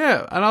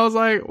 Yeah, and I was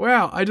like,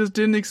 wow, I just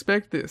didn't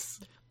expect this.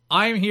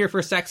 I'm here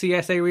for sexy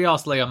S.A.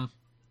 Rios, Liam.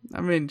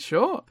 I mean,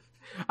 sure.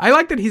 I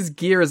like that his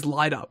gear is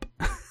light up.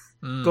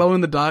 Glow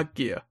in the dark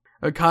gear.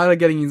 Okada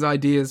getting his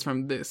ideas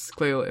from this,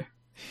 clearly.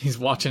 He's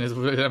watching his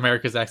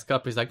America's X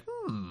Cup. He's like,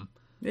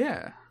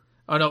 Yeah.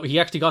 Oh no, he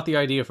actually got the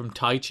idea from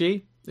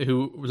Taichi,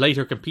 who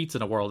later competes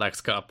in a World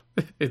X Cup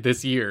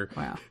this year.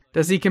 Wow.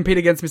 Does he compete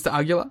against Mr.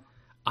 Aguila?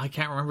 I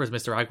can't remember is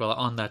Mr. Aguila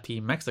on that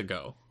Team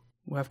Mexico.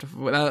 We'll have to.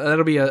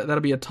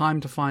 That'll be a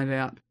time to find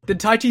out. Did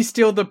Taichi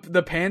steal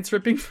the pants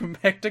ripping from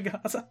Hector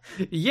Garza?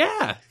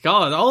 Yeah,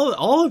 God,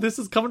 all of this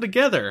is coming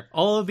together.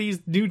 All of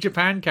these New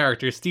Japan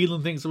characters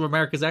stealing things from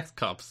America's X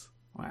Cups.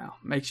 Wow,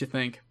 makes you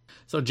think.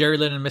 So Jerry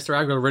Lynn and Mr.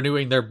 Aguila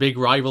renewing their big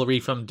rivalry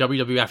from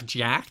WWF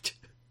Jacked.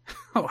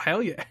 Oh,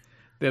 hell yeah.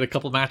 They had a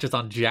couple matches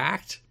on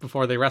Jacked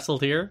before they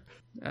wrestled here.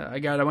 I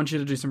want you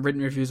to do some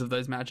written reviews of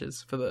those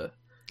matches for the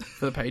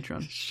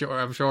Patreon. Sure,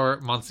 I'm sure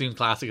Monsoon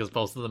Classic has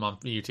posted them on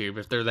YouTube.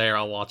 If they're there,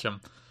 I'll watch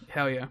them.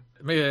 Hell yeah.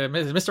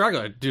 Mr.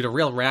 Aguila did a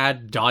real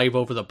rad dive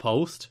over the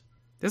post.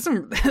 There's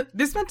some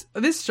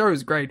this show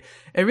is great.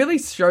 It really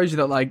shows you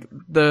that like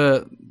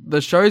the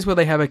shows where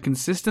they have a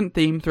consistent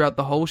theme throughout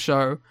the whole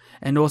show,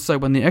 and also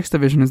when the X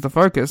Division is the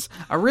focus,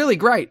 are really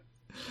great.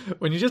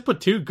 When you just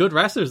put two good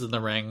wrestlers in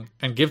the ring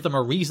and give them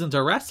a reason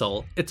to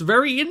wrestle, it's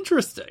very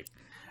interesting.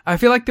 I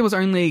feel like there was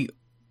only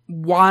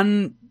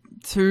 1-2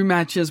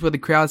 matches where the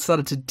crowd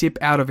started to dip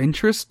out of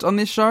interest on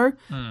this show,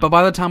 but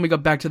by the time we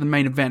got back to the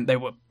main event,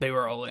 they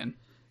were all in.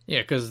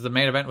 Yeah, because the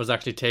main event was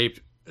actually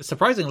taped.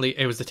 Surprisingly,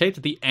 it was taped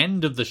at the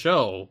end of the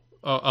show,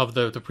 of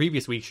the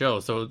previous week's show,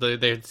 so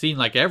they had seen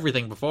like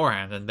everything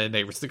beforehand, and then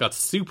they got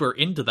super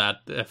into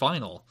that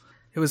final.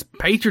 It was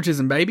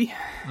patriotism, baby.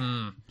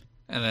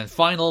 And then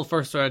final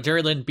first,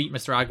 Jerry Lynn beat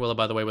Mr. Aguila,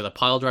 by the way, with a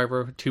pile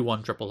driver,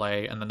 2-1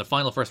 AAA, and then the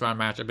final first round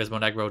match,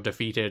 Abismo Negro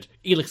defeated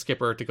Elix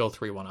Skipper to go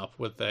 3-1 up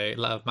with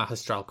a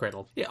Magistral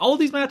Cradle. Yeah, all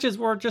these matches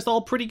were just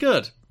all pretty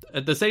good.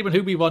 The Sabin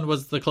Hubi one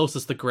was the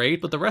closest to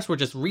great, but the rest were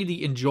just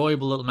really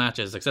enjoyable little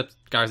matches, except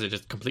Garza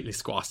just completely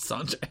squashed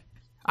Sanjay.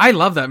 I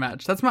love that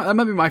match. That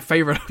might be my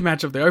favourite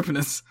match of the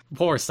openers.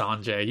 Poor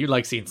Sanjay. You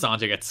like seeing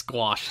Sanjay get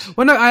squashed.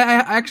 Well, no, I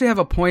actually have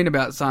a point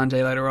about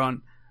Sanjay later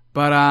on,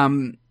 but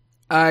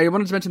I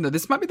wanted to mention that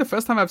this might be the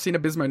first time I've seen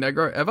Abismo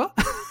Negro ever.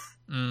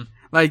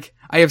 Like,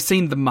 I have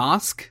seen the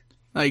mask,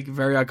 like,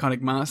 very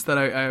iconic mask that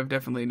I have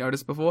definitely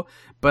noticed before.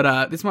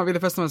 But this might be the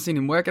first time I've seen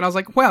him work, and I was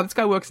like, wow, this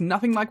guy works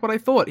nothing like what I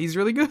thought. He's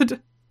really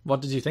good.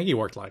 What did you think he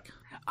worked like?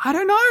 I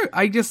don't know.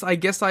 I guess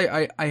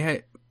I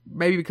had,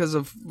 maybe because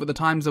of the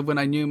times of when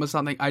I knew him or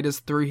something, I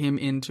just threw him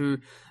into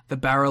the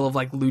barrel of,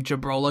 like, Lucha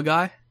Brawler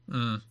guy.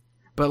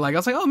 But, like, I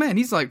was like, oh, man,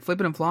 he's, like,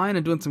 flipping and flying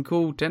and doing some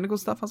cool technical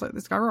stuff. I was like,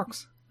 this guy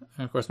rocks.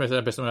 And of course, Mr.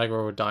 Abismo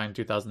Negro would die in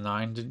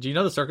 2009. Do you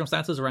know the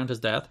circumstances around his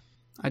death?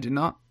 I did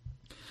not.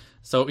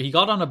 So he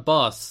got on a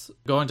bus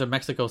going to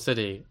Mexico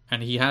City,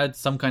 and he had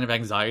some kind of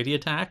anxiety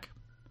attack.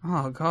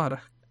 Oh, God.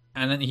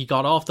 And then he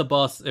got off the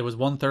bus. It was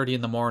 1:30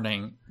 in the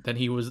morning. Then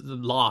he was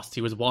lost.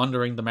 He was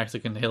wandering the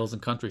Mexican hills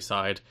and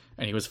countryside,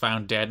 and he was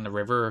found dead in a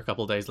river a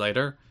couple of days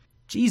later.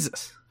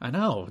 Jesus. I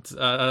know,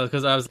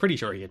 because I was pretty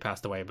sure he had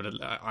passed away, but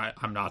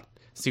I'm not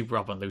super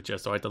up on Lucha,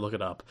 so I had to look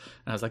it up.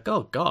 And I was like,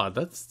 oh god,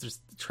 that's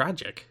just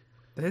tragic.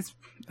 That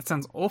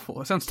sounds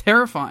awful. It sounds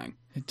terrifying.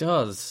 It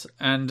does.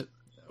 And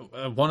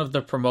one of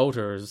the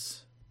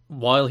promoters,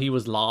 while he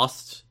was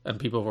lost and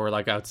people were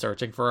like out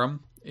searching for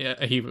him,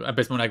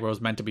 Abismo Negro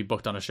was meant to be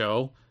booked on a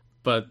show,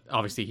 but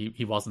obviously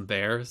he wasn't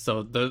there.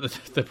 So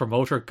the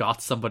promoter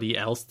got somebody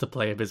else to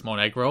play Abismo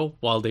Negro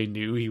while they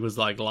knew he was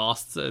like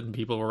lost and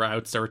people were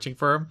out searching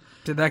for him.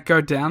 Did that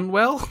go down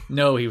well?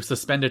 No, he was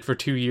suspended for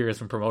 2 years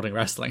from promoting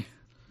wrestling.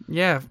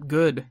 Yeah,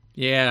 good.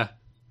 Yeah.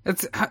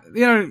 It's,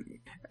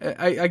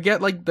 I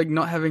get like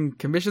not having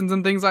commissions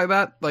and things like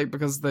that, like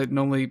because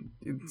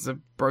it's a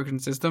broken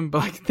system, but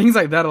like things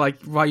like that are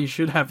like why you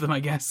should have them, I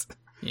guess.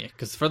 Yeah,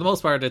 because for the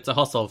most part, it's a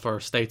hustle for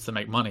states to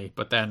make money.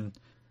 But then,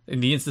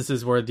 in the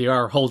instances where they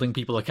are holding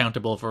people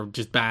accountable for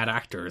just bad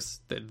actors,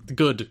 the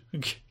good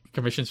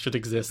commissions should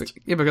exist.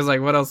 Yeah, because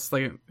like what else?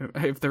 Like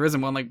if there isn't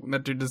one, like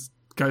that dude just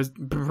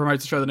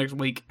promotes the show the next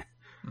week.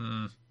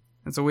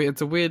 It's a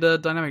weird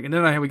dynamic. And I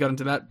don't know how we got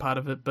into that part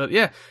of it, but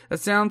yeah, that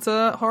sounds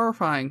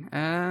horrifying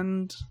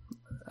and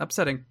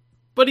upsetting.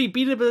 But he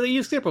beat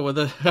a skipper with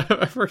a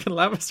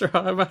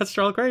freaking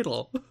Astral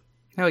Cradle.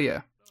 Hell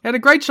yeah. He had a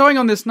great showing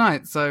on this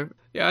night, so...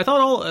 Yeah, I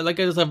thought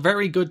it was a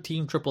very good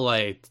Team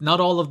AAA. Not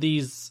all of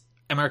these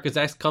America's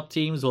X Cup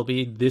teams will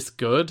be this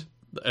good,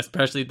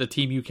 especially the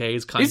Team UK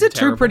is kind of These are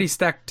terrible. two pretty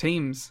stacked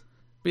teams.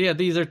 But yeah,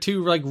 these are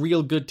two like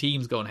real good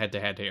teams going head to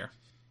head here.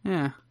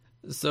 Yeah.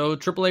 So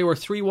AAA were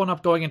 3-1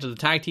 up going into the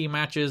tag team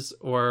matches,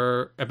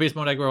 where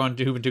Abismo Negro and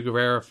Juventud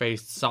Guerrera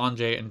faced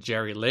Sanjay and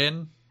Jerry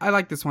Lynn. I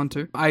like this one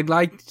too. I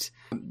liked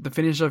the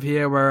finish of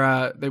here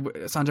where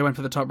Sanjay went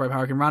for the top rope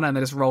Hurricane Runner and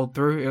they just rolled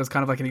through. It was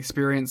kind of like an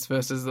experience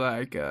versus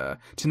like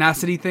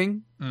tenacity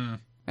thing.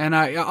 And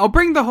I'll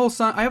bring the whole...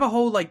 I have a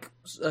whole like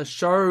a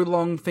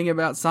show-long thing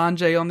about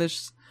Sanjay on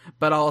this,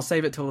 but I'll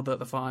save it till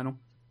the final.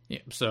 Yeah,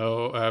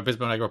 so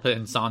Abismo Negro put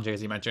in Sanjay,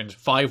 as you mentioned,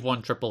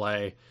 5-1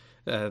 AAA.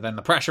 Then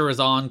the pressure is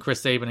on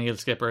Chris Sabin and Heel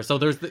Skipper. So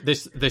there's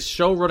this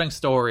show running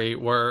story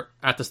where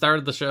at the start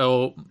of the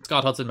show,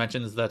 Scott Hudson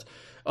mentions that,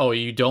 oh,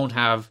 you don't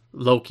have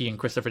Loki and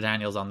Christopher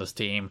Daniels on this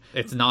team.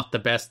 It's not the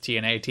best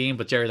TNA team.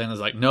 But Jerry Lynn is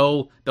like,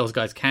 no, those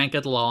guys can't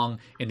get along.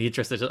 In the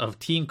interest of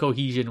team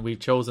cohesion, we've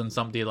chosen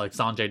somebody like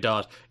Sanjay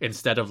Dutt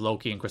instead of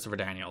Loki and Christopher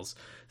Daniels.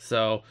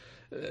 So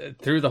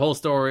through the whole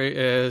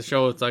story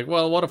show, it's like,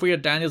 well, what if we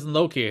had Daniels and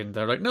Loki? And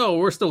they're like, no,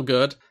 we're still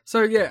good.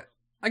 So yeah,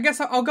 I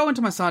guess I'll go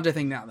into my Sanjay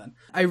thing now then.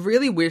 I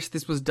really wish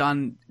this was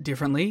done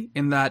differently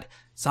in that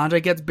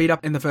Sanjay gets beat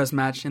up in the first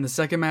match. In the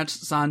second match,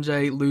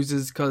 Sanjay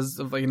loses because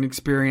of like an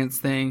experience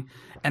thing.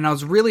 And I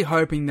was really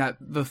hoping that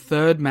the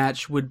third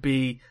match would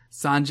be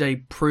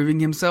Sanjay proving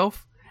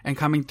himself and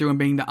coming through and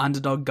being the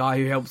underdog guy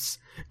who helps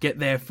get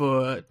there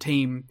for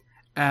Team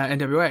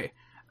NWA.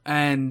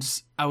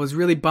 And I was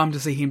really bummed to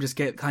see him just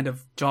get kind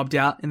of jobbed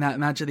out in that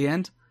match at the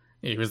end.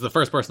 He was the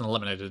first person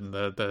eliminated in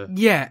the...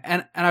 Yeah,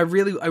 and I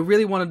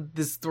really wanted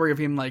this story of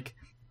him, like,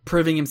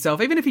 proving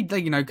himself, even if he,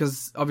 like,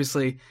 because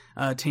obviously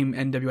Team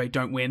NWA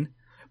don't win,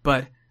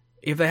 but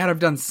if they had have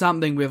done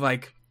something with,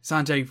 like,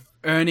 Sanjay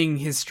earning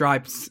his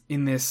stripes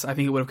in this, I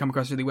think it would have come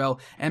across really well,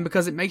 and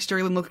because it makes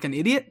Jerry Lynn look like an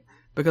idiot,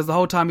 because the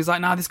whole time he's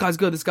like, nah, this guy's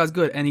good,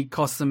 and he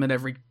costs him at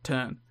every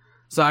turn.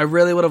 So I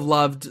really would have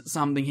loved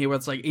something here where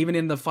it's like, even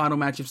in the final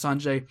match, if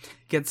Sanjay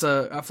gets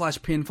a flash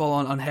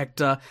pinfall on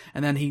Hector,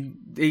 and then he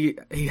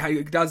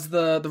does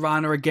the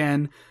Rana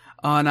again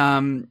on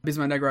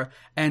Abismo Negro,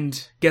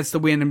 and gets the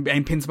win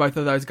and pins both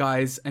of those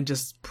guys, and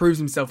just proves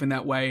himself in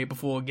that way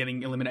before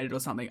getting eliminated or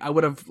something. I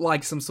would have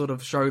liked some sort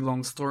of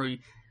show-long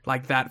story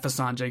like that for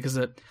Sanjay, because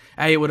it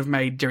would have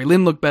made Jerry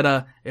Lynn look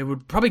better, it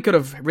would probably could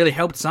have really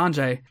helped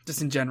Sanjay,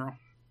 just in general.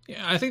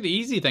 Yeah, I think the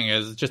easy thing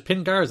is just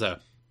pin Garza.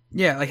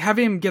 Yeah, like have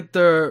him get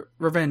the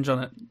revenge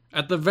on it.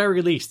 At the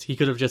very least, he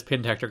could have just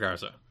pinned Hector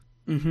Garza.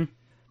 Mm-hmm.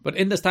 But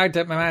in this tag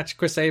team match,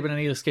 Chris Sabin and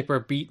Heel Skipper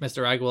beat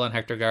Mr. Aguila and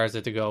Hector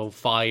Garza to go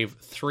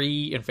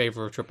 5-3 in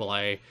favor of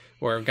AAA,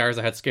 where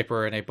Garza had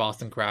Skipper in a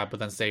Boston Crab, but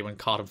then Sabin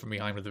caught him from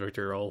behind with the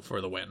victory roll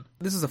for the win.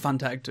 This is a fun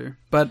tag too.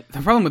 But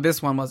the problem with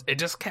this one was it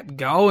just kept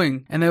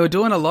going. And they were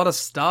doing a lot of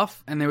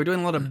stuff, and they were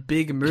doing a lot of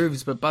big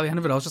moves, but by the end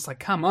of it, I was just like,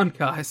 come on,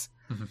 guys.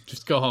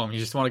 Just go home. You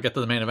just want to get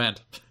to the main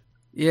event.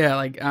 Yeah,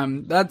 like,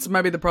 that's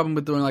maybe the problem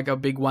with doing, like, a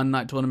big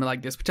one-night tournament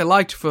like this, which I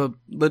liked for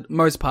the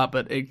most part,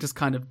 but it just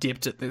kind of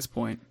dipped at this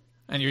point.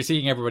 And you're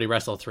seeing everybody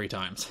wrestle 3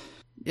 times.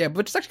 Yeah,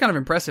 which is actually kind of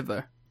impressive,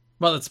 though.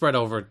 Well, it's spread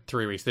over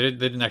 3 weeks. They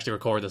didn't actually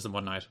record this in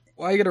one night.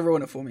 Why are you going to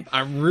ruin it for me?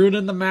 I'm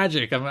ruining the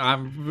magic.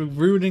 I'm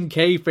ruining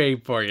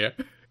kayfabe for you.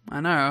 I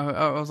know.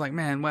 I was like,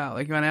 man, wow,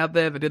 like, you went out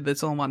there, they did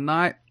this all in one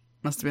night.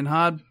 Must have been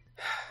hard.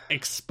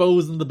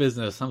 Exposing the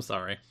business. I'm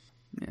sorry.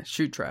 Yeah,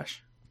 shoot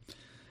trash.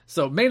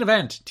 So, main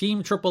event,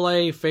 Team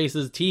AAA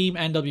faces Team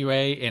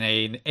NWA in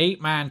an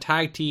 8-man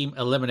tag team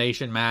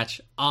elimination match.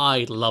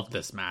 I love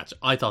this match.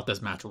 I thought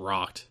this match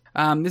rocked.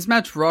 This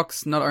match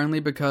rocks not only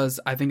because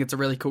I think it's a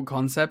really cool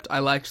concept. I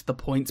liked the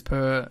points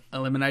per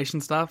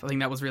elimination stuff. I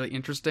think that was really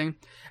interesting.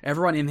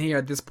 Everyone in here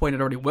at this point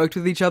had already worked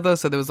with each other,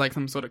 so there was like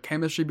some sort of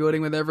chemistry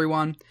building with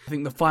everyone. I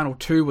think the final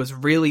two was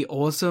really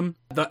awesome.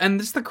 And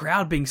just the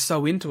crowd being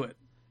so into it.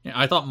 Yeah,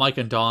 I thought Mike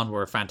and Don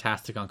were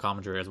fantastic on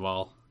commentary as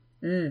well.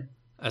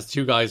 As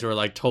two guys who are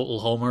like total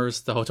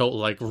homers, the total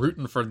like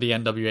rooting for the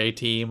NWA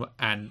team,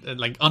 and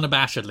like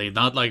unabashedly,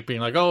 not like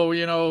being like, oh,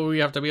 you know, we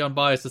have to be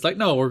unbiased. It's like,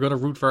 no, we're going to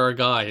root for our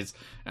guys.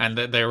 And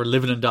they were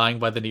living and dying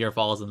by the near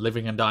falls and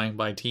living and dying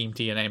by Team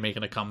TNA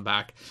making a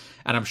comeback.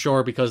 And I'm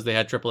sure because they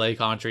had AAA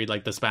commentary,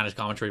 like the Spanish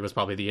commentary was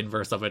probably the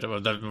inverse of it,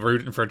 of the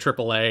rooting for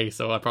AAA.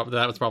 So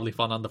that was probably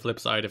fun on the flip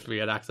side if we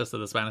had access to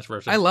the Spanish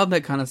version. I love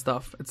that kind of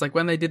stuff. It's like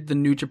when they did the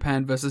New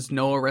Japan versus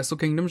Noah Wrestle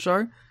Kingdom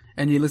show,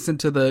 and you listen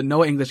to the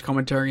Noah English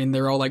commentary, and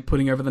they're all like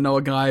putting over the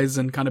Noah guys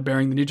and kind of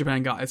burying the New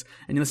Japan guys.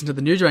 And you listen to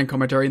the New Japan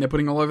commentary, and they're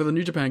putting all over the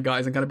New Japan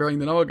guys and kind of burying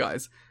the Noah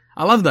guys.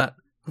 I love that.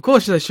 Of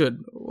course they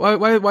should.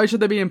 Why should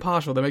they be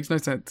impartial? That makes no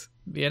sense.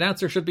 The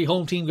announcer should be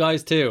home team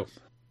guys too.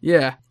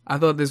 Yeah, I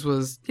thought this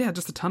was,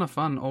 just a ton of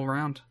fun all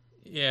around.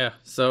 Yeah,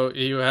 so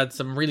you had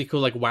some really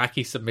cool, like,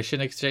 wacky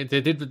submission exchange.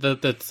 They did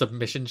the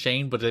submission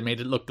chain, but they made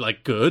it look,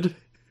 like, good.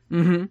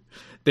 Mm-hmm.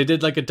 They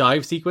did, like, a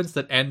dive sequence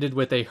that ended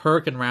with a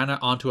Hurricane Rana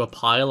onto a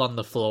pile on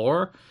the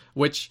floor,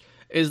 which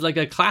is, like,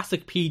 a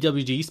classic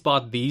PWG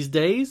spot these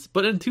days.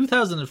 But in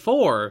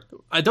 2004,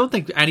 I don't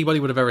think anybody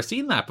would have ever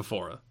seen that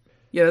before.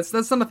 Yeah, that's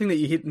not a thing that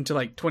you hit until,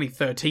 like,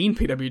 2013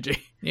 PWG.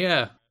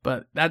 Yeah.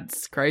 But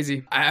that's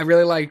crazy. I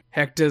really like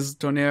Hector's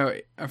tornado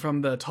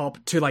from the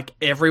top to, like,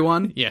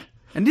 everyone. Yeah.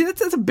 And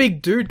that's a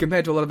big dude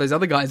compared to a lot of those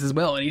other guys as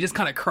well, and he just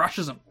kind of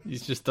crushes them. He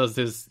just does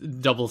this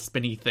double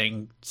spinny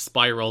thing,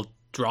 spiral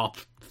drop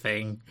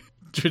thing.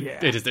 Yeah.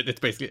 It's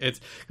basically,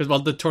 because, well,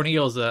 the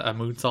tornado's a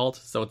moonsault,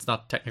 so it's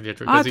not technically a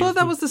true. I thought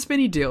that was the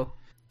spinny deal.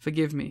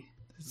 Forgive me.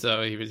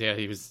 So he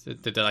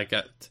did like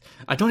a,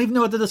 I don't even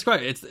know what to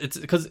describe it. It's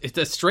because it's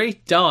a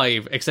straight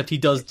dive, except he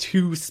does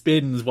 2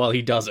 spins while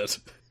he does it.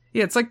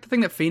 Yeah, it's like the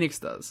thing that Phoenix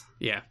does.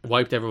 Yeah,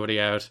 wiped everybody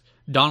out.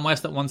 Don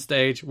West at one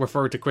stage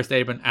referred to Chris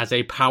Sabin as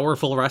a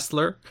powerful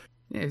wrestler.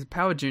 Yeah, he's a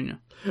power junior.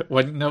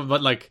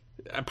 But like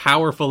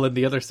powerful in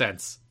the other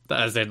sense,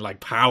 as in like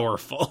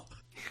powerful.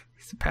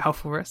 He's a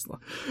powerful wrestler.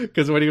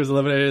 Because when he was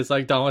eliminated, it's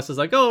like Don West is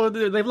like, oh,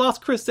 they've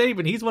lost Chris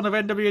Sabin. He's one of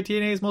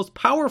NWA most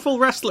powerful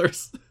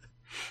wrestlers.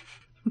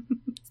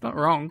 It's not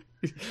wrong.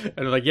 And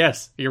they're like,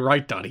 yes, you're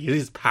right, Donnie. He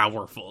is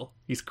powerful.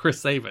 He's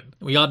Chris Sabin.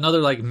 We got another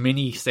like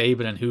mini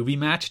Sabin and Hoovy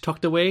match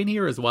tucked away in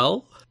here as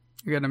well.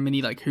 We got a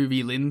mini like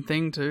Hoovy Lynn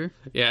thing too.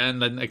 Yeah,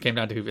 and then it came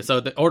down to Hoovy.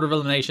 So the order of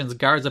eliminations: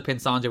 Garza pinned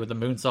Sanjay with the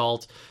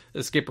moonsault.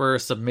 The Skipper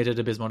submitted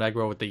Abismo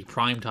Negro with the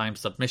primetime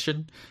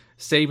submission.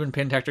 Sabin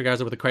pinned Hector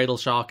Garza with a cradle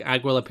shock.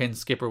 Aguila pinned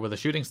Skipper with a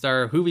shooting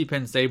star. Hoovy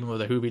pinned Sabin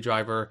with a Hoovy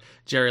driver.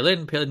 Jerry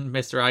Lynn pinned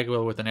Mr.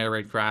 Aguila with an air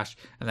raid crash.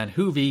 And then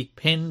Hoovy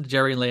pinned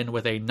Jerry Lynn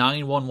with a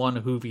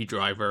 911 Hoovy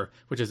driver,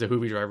 which is a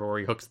Hoovy driver where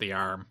he hooks the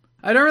arm.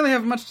 I don't really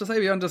have much to say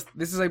beyond just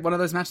this is like one of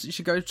those matches you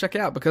should go check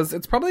out because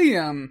it's probably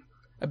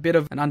a bit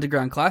of an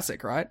underground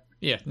classic, right?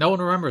 Yeah, no one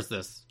remembers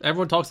this.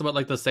 Everyone talks about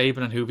like the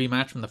Sabin and Hoovy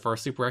match from the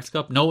first Super X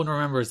Cup. No one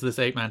remembers this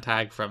 8-man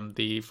tag from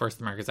the first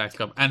America's X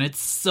Cup, and it's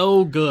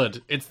so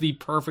good. It's the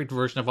perfect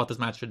version of what this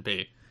match should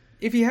be.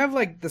 If you have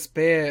like the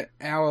spare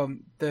hour,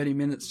 30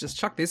 minutes, just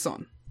chuck this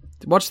on.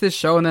 Watch this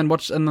show and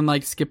then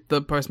like skip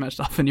the post-match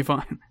stuff, and you're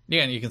fine.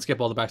 Yeah, and you can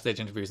skip all the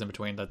backstage interviews in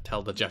between that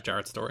tell the Jeff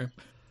Jarrett story.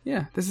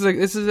 Yeah, this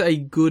is a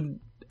good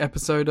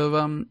episode of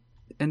NWA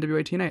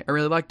TNA. I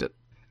really liked it.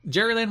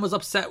 Jerry Lynn was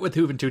upset with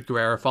Juventud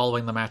Guerrera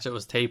following the match that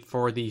was taped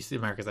for the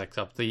America's X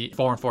Cup, the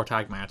 4-on-4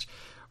 tag match.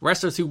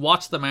 Wrestlers who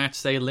watched the match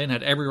say Lynn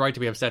had every right to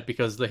be upset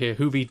because the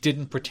Hoovy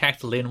didn't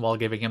protect Lynn while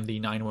giving him the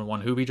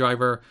 911 Hoovy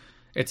driver.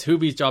 It's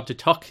Hoovy's job to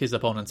tuck his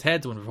opponent's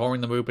heads when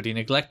performing the move, but he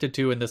neglected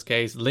to in this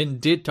case. Lynn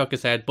did tuck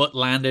his head, but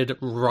landed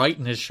right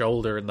in his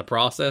shoulder in the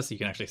process. You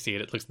can actually see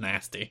it. It looks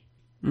nasty.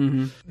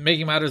 Mm-hmm.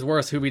 Making matters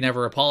worse, Hoovy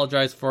never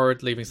apologized for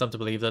it, leaving some to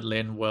believe that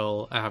Lynn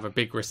will have a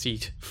big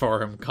receipt for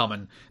him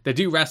coming. They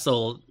do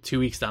wrestle 2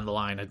 weeks down the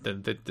line.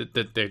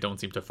 They don't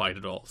seem to fight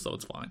at all, so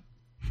it's fine.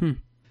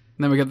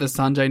 And then we got the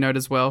Sanjay note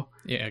as well.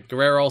 Yeah,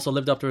 Guerrero also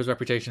lived up to his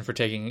reputation for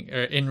taking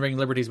in-ring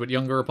liberties with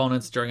younger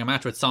opponents. During a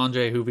match with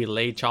Sanjay, Hoovy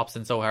laid chops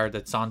in so hard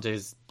that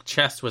Sanjay's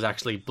chest was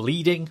actually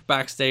bleeding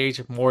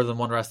backstage. More than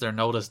one wrestler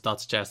noticed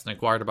Dot's chest and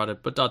inquired about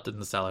it, but Dot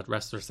didn't sell it.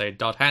 Wrestlers say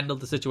Dot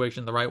handled the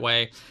situation the right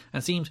way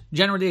and seemed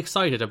generally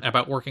excited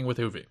about working with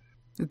Hoovy.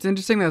 It's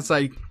interesting that it's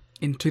like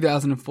in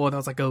 2004 that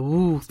was like a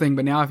ooh thing,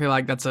 but now I feel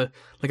like that's a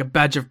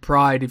badge of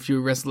pride if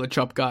you wrestle a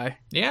chop guy.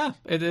 Yeah,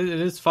 it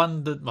is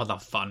fun. Well,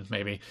 not fun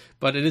maybe,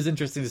 but it is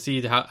interesting to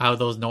see how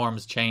those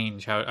norms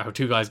change. How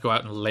two guys go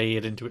out and lay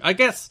it into it. I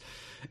guess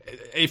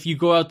if you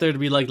go out there to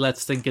be like,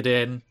 let's sink it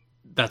in,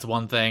 that's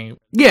one thing.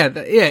 Yeah.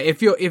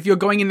 If you're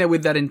going in there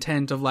with that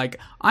intent of like,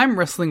 I'm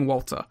wrestling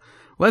Walter,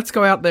 let's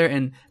go out there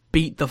and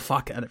beat the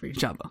fuck out of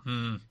each other.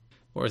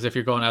 Whereas if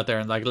you're going out there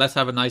and like, let's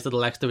have a nice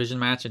little X Division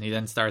match, and he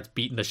then starts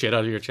beating the shit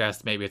out of your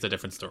chest, maybe it's a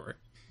different story.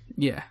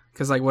 Yeah,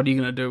 because like, what are you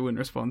gonna do in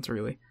response,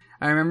 really?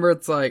 I remember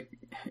it's like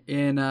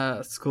in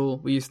school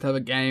we used to have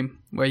a game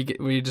where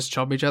you just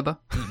chop each other.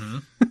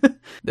 Mm-hmm.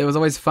 It was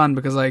always fun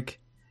because like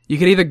you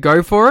could either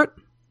go for it,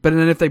 but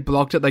then if they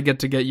blocked it, they get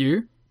to get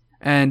you,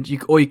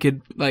 or you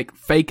could like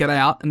fake it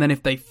out, and then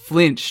if they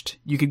flinched,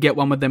 you could get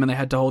one with them, and they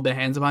had to hold their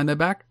hands behind their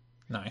back.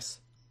 Nice.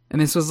 And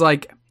this was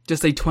like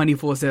just a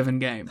 24/7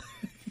 game.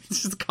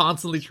 Just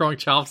constantly throwing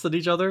chops at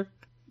each other.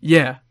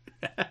 Yeah,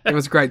 it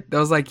was great. That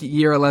was like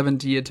year 11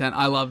 to year 10.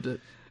 I loved it.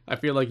 I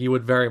feel like you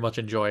would very much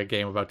enjoy a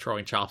game about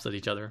throwing chops at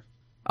each other.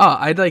 Oh,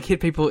 I'd like hit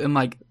people in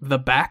like the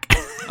back.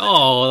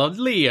 Oh,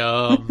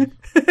 Liam.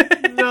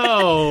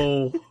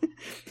 No.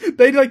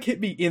 They'd like hit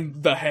me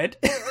in the head.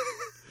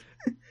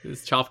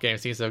 This chop game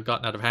seems to have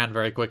gotten out of hand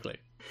very quickly.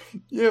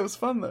 Yeah, it was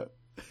fun though.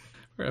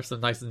 We have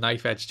some nice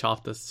knife edge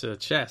chop to the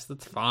chest.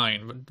 That's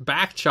fine. But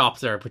back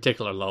chops are a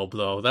particular low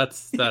blow.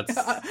 That's.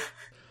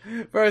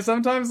 Bro,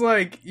 sometimes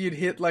like you'd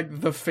hit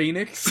like the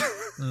Phoenix.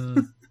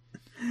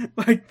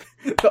 Like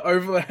the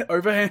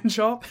overhand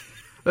chop.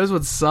 Those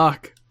would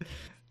suck.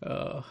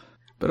 But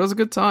it was a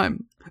good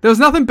time. There was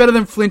nothing better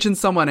than flinching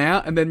someone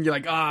out and then you're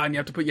like, and you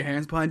have to put your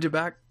hands behind your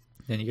back.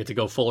 Then you get to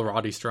go full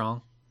Roddy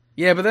Strong.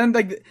 Yeah, but then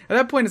like at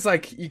that point it's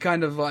like you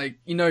kind of like,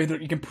 you know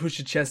that you can push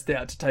your chest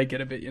out to take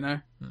it a bit, you know?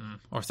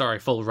 Or sorry,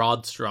 full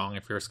Rod Strong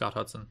if you're Scott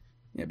Hudson.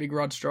 Yeah, big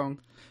Rod Strong.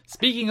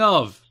 Speaking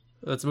of,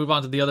 let's move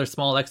on to the other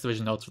small X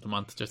Division notes for the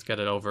month. Just get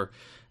it over.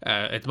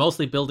 It's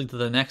mostly building to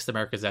the next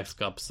America's X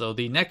Cup. So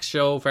the next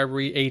show,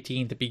 February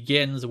 18th,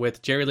 begins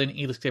with Jerry Lynn,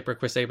 Elix Skipper,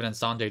 Chris Sabin, and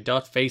Sanjay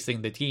Dutt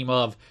facing the team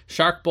of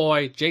Shark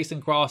Boy,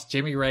 Jason Cross,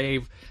 Jimmy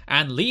Rave,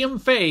 and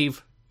Liam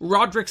Fave,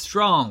 Roderick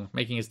Strong,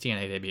 making his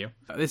TNA debut.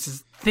 This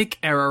is thick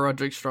era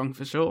Roderick Strong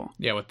for sure.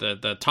 Yeah, with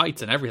the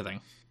tights and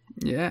everything.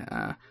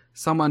 Yeah,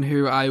 someone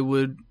who I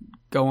would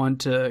go on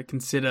to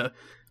consider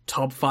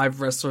top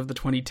 5 wrestler of the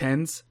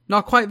 2010s.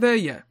 Not quite there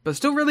yet, but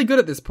still really good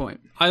at this point.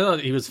 I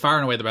thought he was far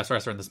and away the best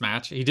wrestler in this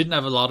match. He didn't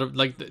have a lot of,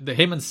 like,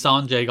 him and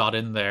Sanjay got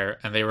in there,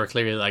 and they were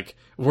clearly like,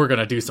 we're going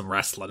to do some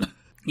wrestling.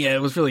 Yeah,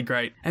 it was really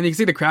great. And you can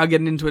see the crowd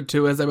getting into it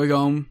too as they were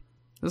going.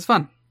 It was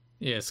fun.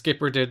 Yeah,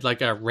 Skipper did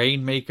like a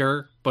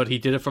Rainmaker, but he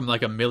did it from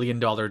like $1 million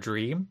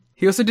dream.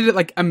 He also did it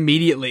like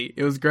immediately.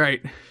 It was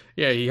great.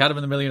 Yeah, he had him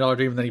in the $1 million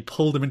dream, and then he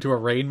pulled him into a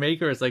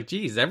Rainmaker. It's like,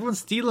 geez, everyone's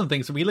stealing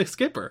things from Elix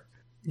Skipper.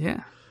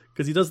 Yeah.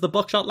 Because he does the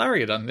buckshot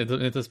lariat in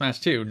this match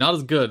too. Not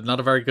as good,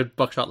 not a very good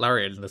buckshot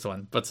lariat in this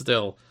one, but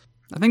still.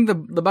 I think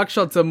the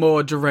buckshot's a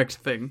more direct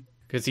thing.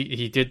 Because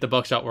he did the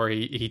buckshot where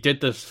he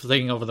did the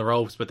thing over the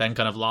ropes, but then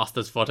kind of lost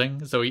his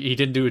footing. So he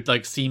didn't do it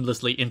like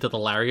seamlessly into the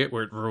lariat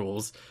where it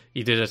rules.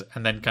 He did it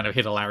and then kind of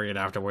hit a lariat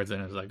afterwards,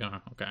 and it was like, oh,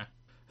 okay.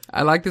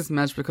 I like this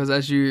match because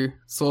as you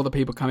saw the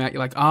people come out,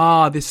 you're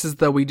like, this is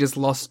we just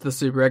lost the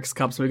Super X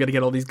Cup, so we got to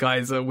get all these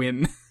guys a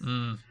win.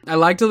 I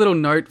liked a little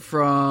note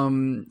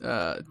from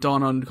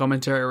Don on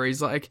commentary where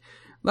he's like,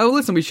 well,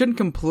 listen, we shouldn't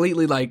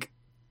completely like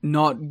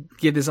not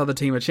give this other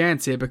team a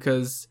chance here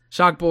because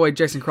Shark Boy,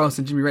 Jason Cross,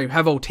 and Jimmy Rave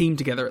have all teamed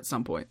together at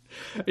some point.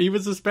 He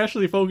was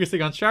especially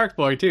focusing on Shark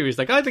Boy too. He's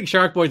like, I think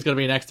Shark Boy's going to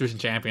be an X Division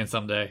champion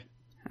someday.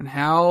 And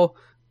how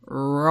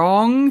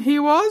wrong he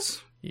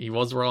was? He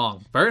was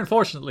wrong. Very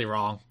unfortunately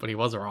wrong, but he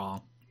was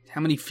wrong.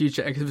 How many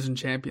future X Division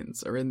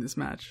champions are in this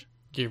match?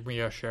 Give me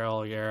a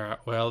shell, yeah.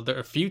 Well,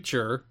 the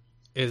future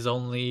is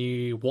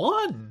only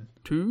 1.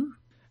 2?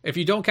 If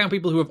you don't count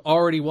people who have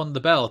already won the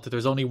belt,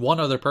 there's only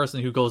one other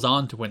person who goes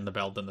on to win the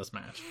belt in this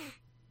match.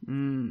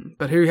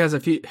 But who has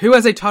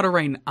a title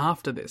reign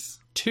after this?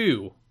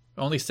 2.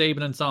 Only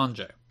Sabin and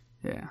Sanjay.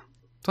 Yeah.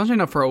 Sanjay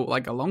not for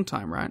a long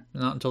time, right?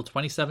 Not until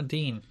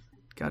 2017.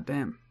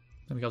 Goddamn.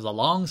 It becomes a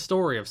long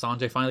story of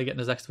Sanjay finally getting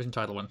his X Division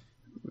title win.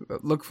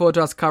 Look forward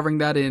to us covering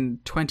that in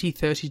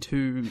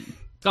 2032.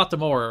 Scott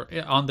D'Amore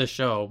on this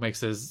show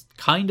makes his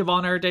kind of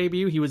on-air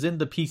debut. He was in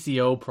the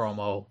PCO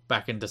promo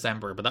back in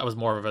December, but that was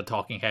more of a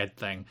talking head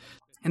thing.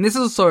 And this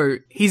is also,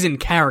 he's in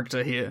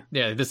character here.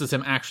 Yeah, this is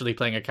him actually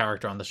playing a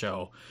character on the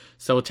show.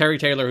 So Terry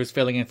Taylor, who's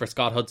filling in for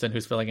Scott Hudson,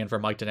 who's filling in for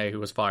Mike Tenay, who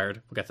was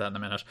fired, we'll get to that in a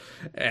minute,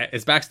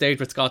 is backstage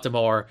with Scott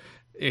D'Amore,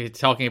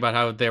 talking about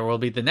how there will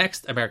be the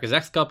next America's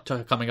X Cup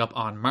coming up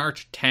on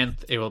March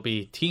 10th. It will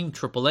be Team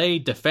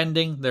AAA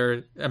defending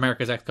their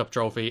America's X Cup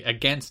trophy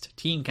against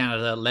Team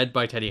Canada, led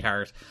by Teddy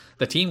Hart.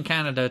 The Team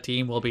Canada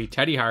team will be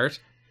Teddy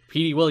Hart,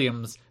 Petey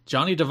Williams,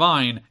 Johnny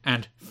Devine,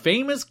 and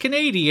famous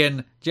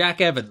Canadian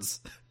Jack Evans.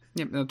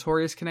 Yep,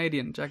 notorious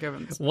Canadian, Jack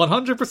Evans.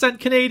 100%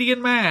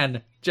 Canadian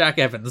man, Jack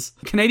Evans.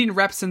 Canadian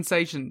rap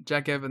sensation,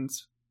 Jack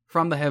Evans.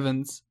 From the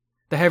heavens.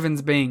 The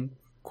heavens being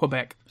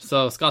Quebec.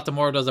 So Scott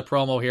D'Amore does a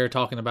promo here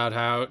talking about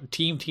how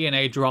Team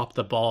TNA dropped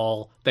the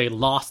ball. They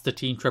lost to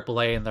Team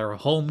AAA in their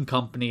home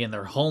company, in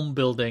their home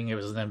building. It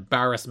was an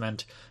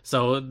embarrassment.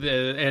 So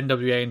the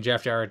NWA and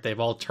Jeff Jarrett, they've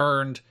all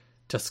turned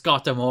to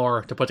Scott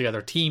D'Amore to put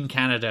together Team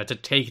Canada to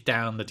take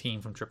down the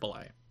team from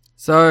AAA.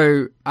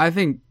 So I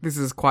think this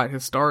is quite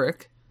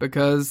historic.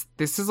 Because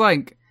this is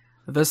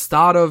the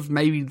start of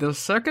maybe the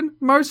second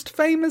most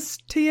famous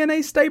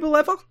TNA stable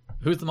ever.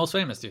 Who's the most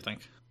famous, do you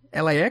think?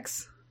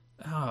 LAX?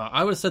 Oh,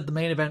 I would have said the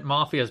Main Event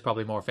Mafia is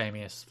probably more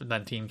famous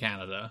than Team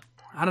Canada.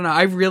 I don't know.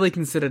 I really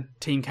considered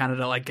Team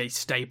Canada like a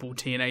staple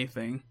TNA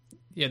thing.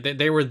 Yeah,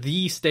 they were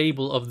the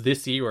stable of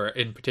this era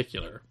in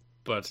particular.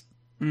 But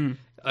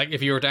like,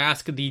 if you were to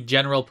ask the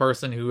general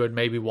person who had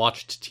maybe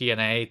watched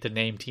TNA to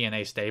name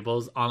TNA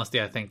stables,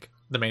 honestly, I think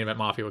the Main Event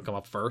Mafia would come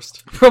up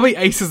first. Probably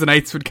Aces and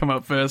Eights would come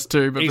up first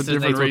too, but Aces for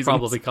different and Eights reasons. would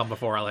probably come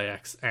before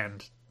LAX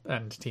and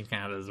Team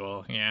Canada as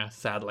well. Yeah,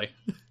 sadly.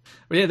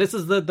 But yeah, this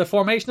is the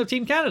formation of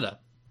Team Canada.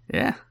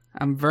 Yeah,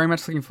 I'm very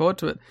much looking forward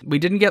to it. We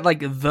didn't get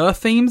like the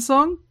theme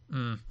song,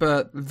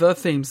 but the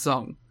theme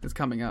song is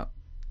coming up.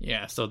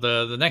 Yeah, so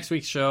the next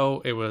week's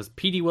show, it was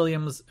Petey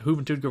Williams,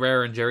 Juventud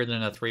Guerrera, and Jerry Lynn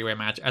in a three-way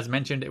match. As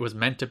mentioned, it was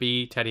meant to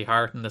be Teddy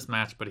Hart in this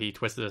match, but he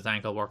twisted his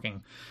ankle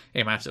working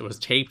a match that was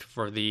taped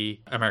for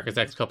the America's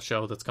X Cup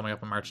show that's coming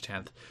up on March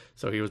 10th.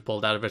 So he was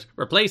pulled out of it,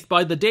 replaced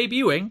by the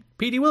debuting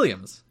Petey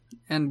Williams.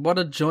 And what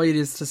a joy it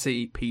is to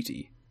see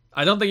Petey.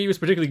 I don't think he was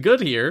particularly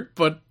good here,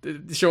 but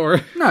sure.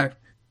 No,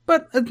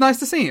 but it's nice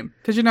to see him,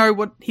 because you know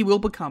what he will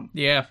become.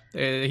 Yeah,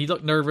 he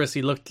looked nervous,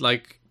 he looked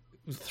like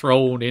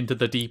thrown into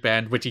the deep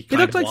end, which he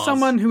kind of was. He looked like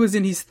someone who was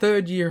in his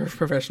third year of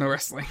professional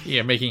wrestling.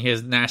 Yeah, making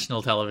his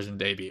national television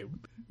debut.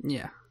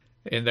 Yeah.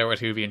 In there with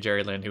Hoovy and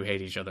Jerry Lynn, who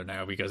hate each other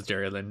now because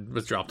Jerry Lynn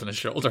was dropped on his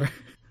shoulder.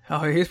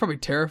 Oh, he was probably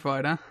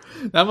terrified, huh?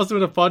 That must have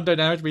been a fun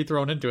dynamic to be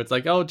thrown into. It's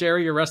like, oh,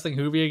 Jerry, you're wrestling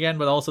Hoovy again,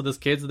 but also this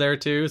kid's there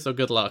too, so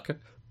good luck.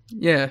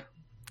 Yeah.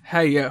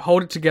 Hey,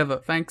 hold it together,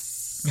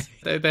 thanks.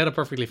 They had a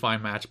perfectly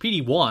fine match. Petey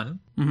won.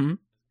 Mm-hmm.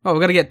 Oh,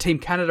 we've got to get Team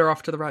Canada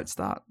off to the right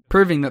start,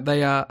 proving that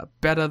they are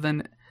better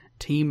than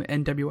Team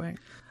NWA.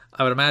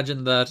 I would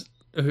imagine that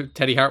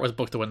Teddy Hart was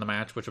booked to win the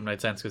match, which would make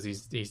sense because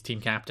he's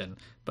team captain,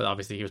 but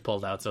obviously he was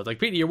pulled out. So it's like,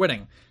 Petey, you're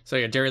winning. So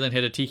yeah, Jerry Lynn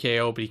hit a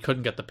TKO, but he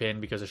couldn't get the pin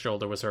because his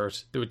shoulder was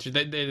hurt. Which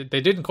they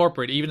did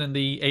incorporate even in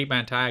the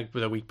 8-man tag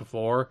the week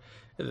before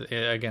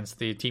against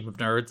the Team of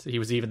Nerds. He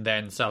was even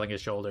then selling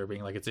his shoulder,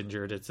 being like, it's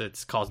injured,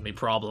 it's causing me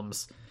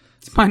problems.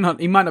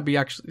 He might not be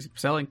actually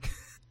selling.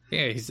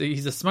 Yeah,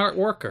 he's a smart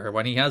worker.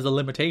 When he has a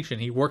limitation,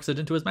 he works it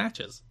into his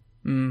matches.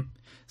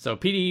 So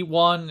Petey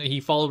won. He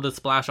followed a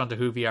splash onto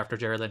Hoovy after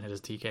Jerry Lynn hit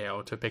his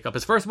TKO to pick up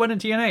his first win in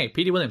TNA.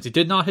 Petey Williams. He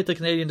did not hit the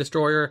Canadian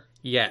Destroyer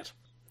yet.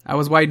 I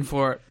was waiting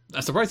for it.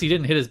 I'm surprised he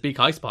didn't hit his big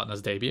high spot in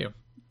his debut.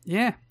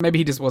 Yeah, maybe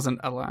he just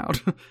wasn't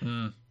allowed.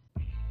 In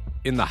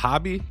the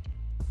hobby,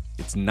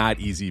 it's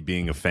not easy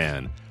being a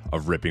fan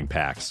of ripping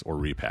packs or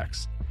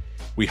repacks.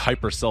 We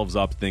hype ourselves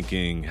up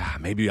thinking,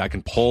 maybe I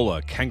can pull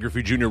a Ken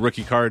Griffey Jr.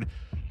 rookie card,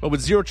 but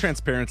with zero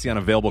transparency on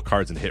available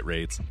cards and hit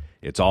rates,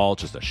 it's all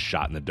just a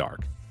shot in the dark.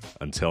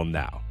 Until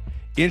now.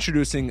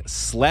 Introducing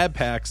Slab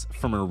Packs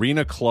from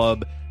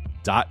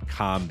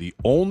ArenaClub.com, the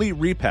only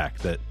repack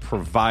that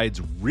provides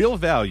real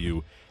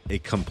value, a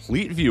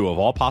complete view of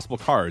all possible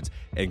cards,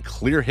 and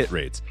clear hit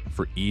rates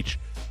for each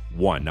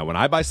one. Now, when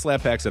I buy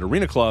Slab Packs at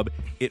Arena Club,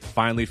 it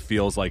finally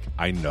feels like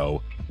I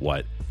know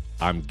what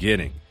I'm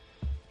getting.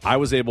 I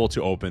was able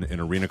to open an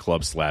Arena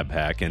Club slab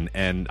pack,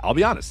 and I'll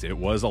be honest, it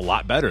was a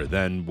lot better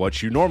than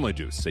what you normally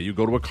do. Say you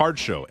go to a card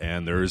show,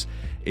 and there's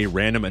a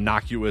random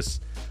innocuous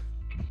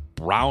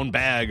brown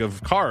bag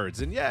of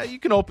cards, and yeah, you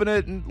can open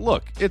it and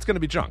look, it's going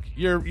to be junk.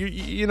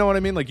 You know what I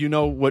mean? Like, you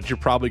know what you're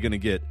probably going to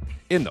get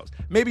in those.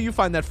 Maybe you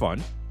find that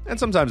fun, and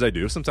sometimes I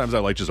do. Sometimes I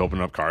like just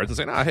opening up cards and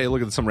saying, hey,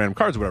 look at some random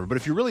cards or whatever. But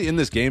if you're really in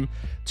this game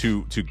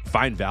to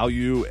find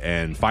value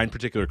and find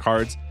particular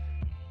cards,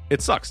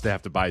 it sucks to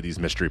have to buy these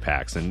mystery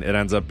packs, and it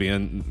ends up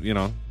being,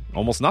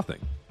 almost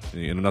nothing.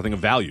 Nothing of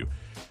value.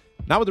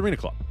 Not with Arena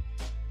Club.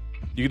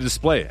 You can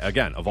display,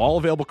 again, of all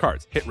available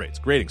cards, hit rates,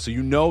 grading, so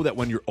you know that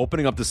when you're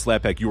opening up this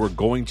slab pack, you are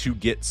going to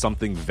get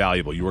something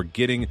valuable. You are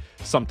getting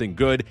something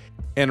good.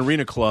 And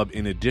Arena Club,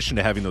 in addition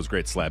to having those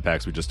great slab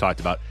packs we just talked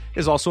about,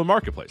 is also a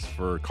marketplace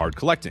for card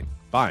collecting,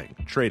 buying,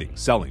 trading,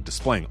 selling,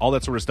 displaying, all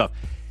that sort of stuff.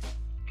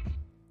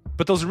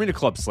 But those Arena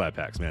Club slab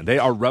packs, man, they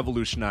are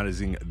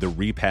revolutionizing the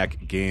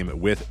repack game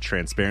with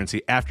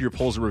transparency. After your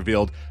pulls are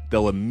revealed,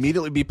 they'll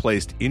immediately be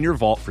placed in your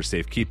vault for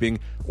safekeeping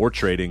or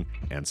trading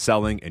and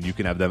selling, and you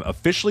can have them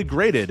officially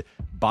graded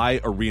by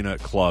Arena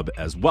Club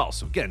as well.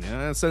 So again,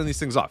 sending these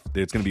things off,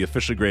 it's going to be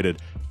officially graded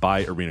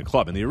by Arena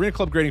Club. And the Arena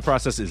Club grading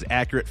process is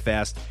accurate,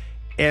 fast,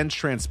 and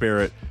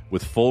transparent,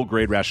 with full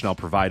grade rationale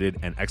provided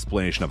and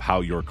explanation of how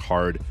your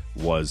card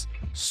was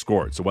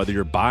scored. So whether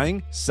you're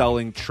buying,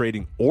 selling,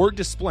 trading, or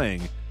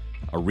displaying,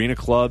 Arena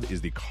Club is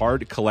the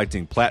card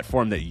collecting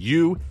platform that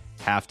you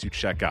have to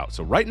check out.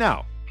 So right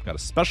now, I've got a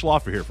special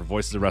offer here for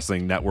Voices of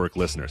Wrestling Network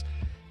listeners.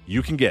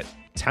 You can get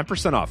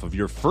 10% off of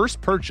your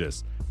first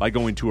purchase by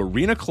going to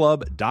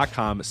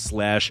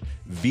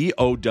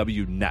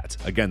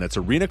arenaclub.com/VOWnet. Again, that's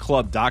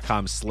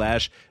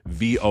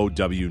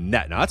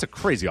arenaclub.com/VOWnet. Now, that's a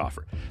crazy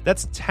offer.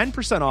 That's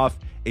 10% off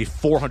a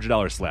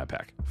 $400 slab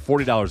pack.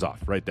 $40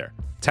 off right there.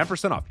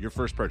 10% off your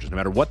first purchase. No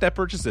matter what that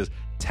purchase is,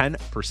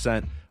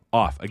 10%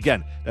 off.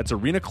 Again, that's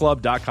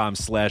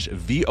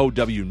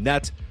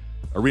arenaclub.com/VOWnet.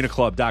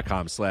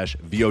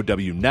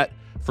 arenaclub.com/VOWnet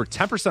for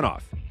 10%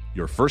 off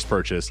your first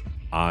purchase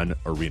on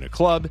Arena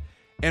Club.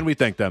 And we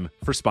thank them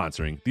for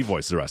sponsoring the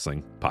Voices of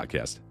Wrestling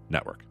Podcast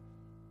Network.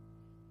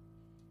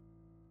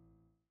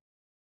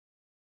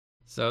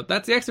 So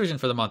that's the X Division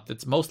for the month.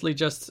 It's mostly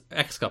just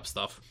X Cup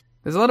stuff.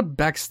 There's a lot of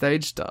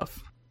backstage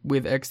stuff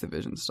with X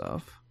Division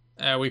stuff.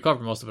 We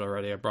covered most of it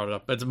already. I brought it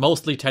up. It's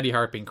mostly Teddy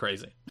Hart being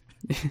crazy.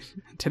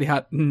 Teddy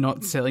Hart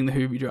not selling the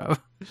Hoovy driver.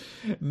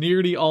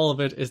 Nearly all of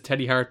it is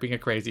Teddy Hart being a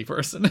crazy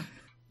person.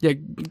 Yeah,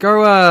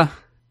 go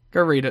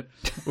read it.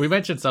 We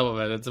mentioned some of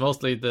it. It's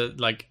mostly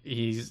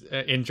he's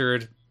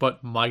injured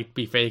but might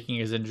be faking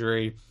his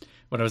injury.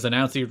 When it was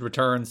announced he would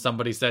return,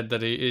 somebody said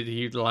that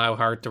he'd allow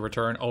Hart to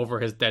return over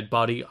his dead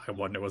body. I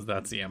wonder, was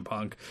that CM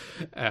Punk?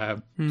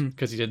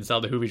 Because he didn't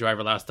sell the Hoovy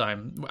driver last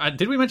time.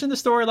 Did we mention the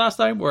story last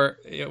time where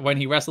when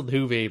he wrestled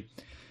Hoovy,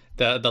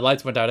 the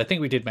lights went out? I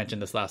think we did mention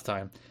this last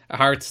time.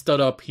 Hart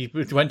stood up, he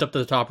went up to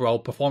the top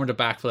rope, performed a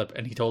backflip,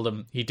 and he told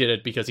him he did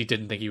it because he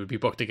didn't think he would be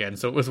booked again.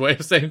 So it was a way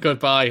of saying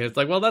goodbye. And it's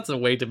like, well, that's a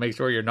way to make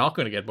sure you're not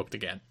going to get booked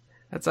again.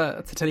 That's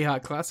a Teddy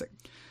Hart classic.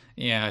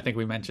 Yeah, I think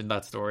we mentioned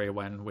that story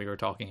when we were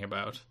talking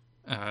about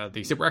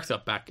the Super X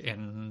Cup back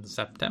in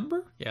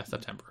September? Yeah,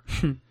 September.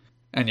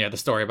 And yeah, the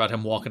story about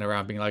him walking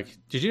around being like,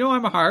 did you know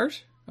I'm a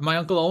Hart? And my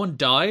Uncle Owen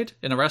died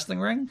in a wrestling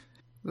ring?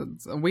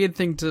 That's a weird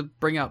thing to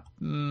bring up.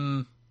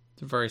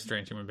 It's a very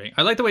strange human being.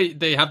 I like the way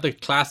they have the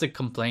classic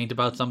complaint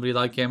about somebody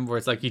like him where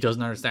it's like he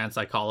doesn't understand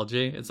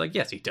psychology. It's like,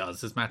 yes, he does.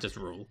 His matches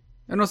rule.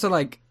 And also,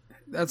 like,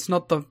 that's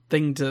not the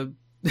thing to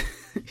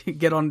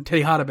get on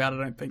Teddy Hart about, I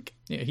don't think.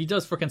 Yeah, he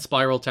does freaking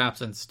spiral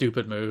taps and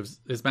stupid moves.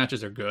 His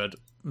matches are good.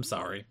 I'm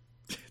sorry.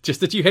 Just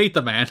that you hate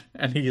the man,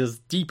 and he is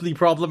deeply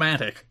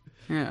problematic.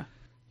 Yeah.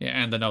 Yeah,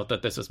 and the note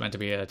that this was meant to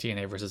be a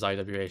TNA versus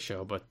IWA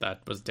show, but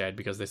that was dead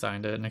because they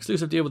signed an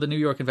exclusive deal with a New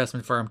York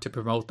investment firm to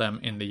promote them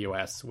in the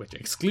US, which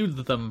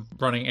excluded them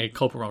running a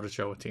co-promoted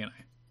show with TNA.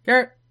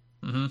 Garrett.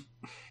 Mm-hmm.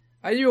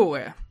 Are you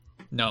aware?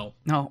 No.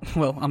 No.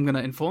 Well, I'm going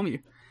to inform you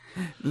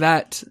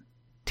that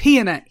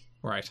TNA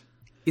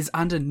is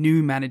under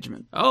new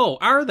management. Oh,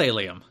 are they,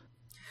 Liam?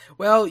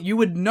 Well, you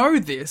would know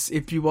this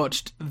if you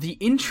watched the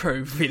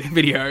intro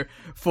video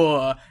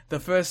for the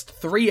first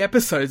 3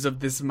 episodes of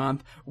this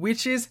month,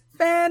 which is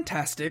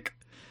fantastic.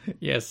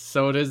 Yes,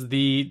 so it is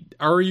the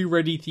Are You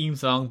Ready theme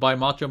song by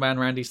Macho Man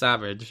Randy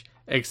Savage,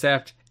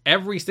 except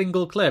every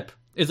single clip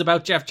is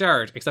about Jeff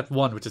Jarrett, except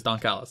one, which is Don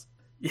Callis.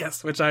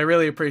 Yes, which I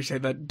really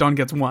appreciate that Don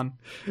gets one.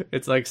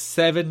 It's like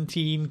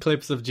 17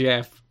 clips of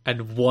Jeff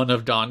and one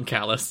of Don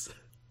Callis.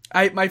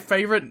 My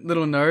favorite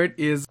little note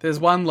is there's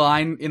one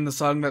line in the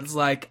song that's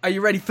like, are you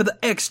ready for the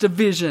X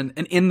Division?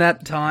 And in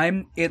that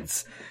time,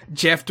 it's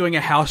Jeff doing a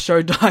house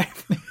show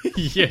dive.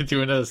 Yeah,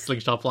 doing a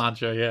slingshot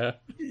plancha, yeah.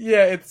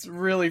 Yeah, it's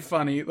really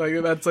funny.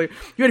 Like, that's like,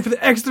 you ready for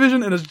the X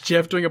Division? And it's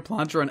Jeff doing a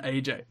plancha on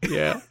AJ.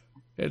 Yeah,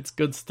 it's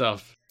good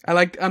stuff. I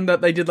like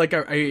that they did like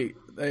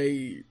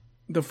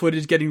the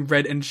footage getting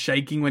red and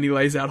shaking when he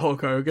lays out Hulk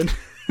Hogan.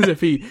 As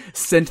if he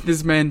sent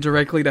this man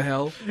directly to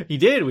hell. He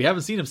did. We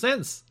haven't seen him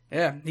since.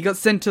 Yeah, he got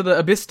sent to the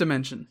Abyss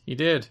Dimension. He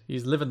did.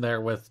 He's living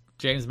there with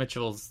James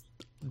Mitchell's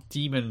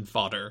demon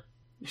fodder.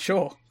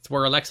 Sure. It's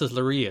where Alexis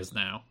Lurie is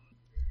now.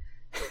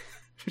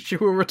 She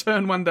will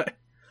return one day.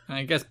 And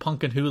I guess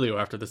Punk and Julio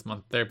after this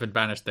month, they've been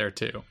banished there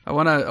too. I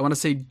wanna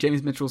see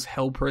James Mitchell's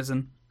hell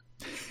prison.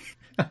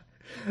 I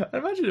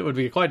imagine it would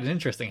be quite an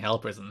interesting hell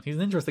prison. He's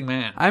an interesting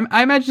man.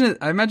 I imagine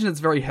it's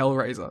very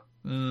Hellraiser.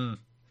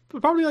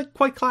 But probably like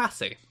quite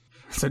classy.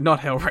 So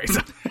not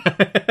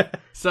Hellraiser.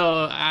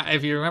 So,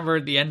 if you remember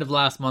at the end of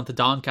last month,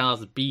 Don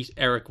Callis beat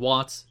Eric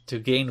Watts to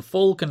gain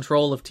full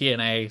control of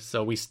TNA.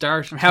 So we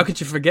start... How could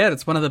you forget?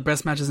 It's one of the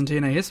best matches in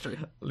TNA history.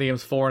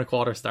 Liam's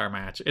 4.25 star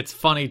match. It's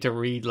funny to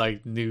read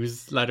like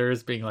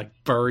newsletters being like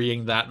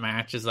burying that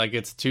match. It's like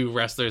it's 2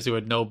 wrestlers who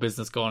had no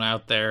business going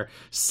out there,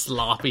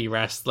 sloppy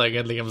wrestling,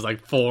 and Liam's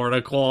like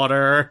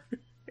 4.25.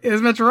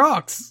 This match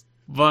rocks.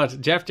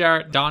 But Jeff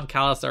Jarrett, Don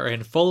Callis are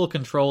in full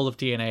control of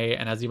TNA,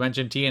 and as you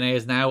mentioned, TNA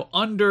is now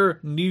under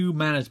new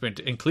management,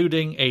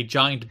 including a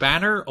giant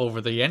banner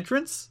over the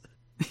entrance.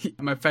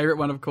 My favorite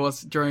one, of course,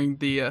 during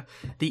the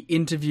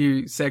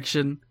interview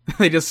section,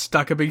 they just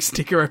stuck a big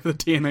sticker over the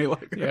TNA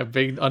logo. Yeah,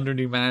 big under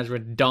new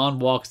management. Don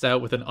walks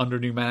out with an under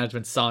new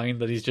management sign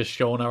that he's just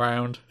showing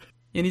around.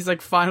 And he's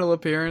like, final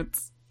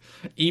appearance.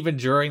 Even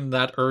during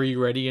that Are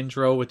You Ready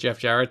intro with Jeff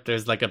Jarrett,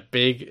 there's like a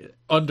big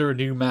under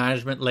new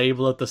management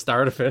label at the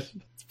start of it.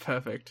 It's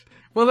perfect.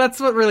 Well, that's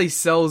what really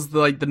sells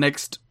the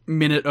next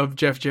minute of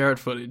Jeff Jarrett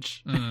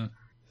footage.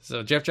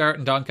 So Jeff Jarrett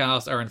and Don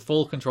Callis are in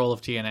full control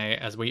of TNA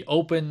as we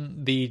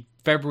open the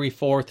February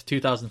 4th,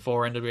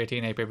 2004 NWA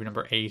TNA pay-per-view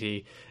number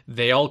 80.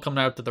 They all come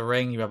out to the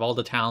ring. You have all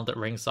the talent at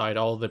ringside.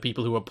 All the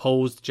people who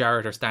opposed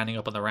Jarrett are standing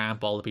up on the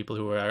ramp. All the people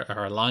who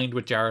are aligned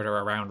with Jarrett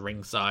are around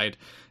ringside.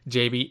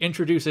 JB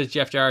introduces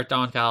Jeff Jarrett,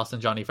 Don Callis,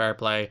 and Johnny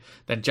Fairplay.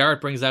 Then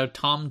Jarrett brings out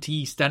Tom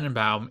T.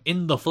 Stenenbaum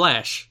in the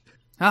flesh.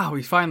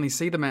 We finally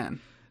see the man.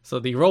 So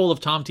the role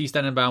of Tom T.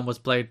 Stenenbaum was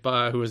played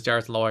by, who was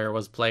Jarrett's lawyer,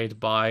 was played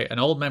by an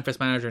old Memphis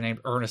manager named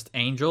Ernest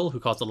Angel, who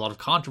caused a lot of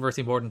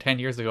controversy more than 10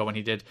 years ago when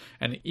he did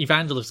an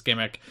evangelist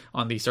gimmick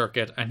on the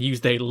circuit and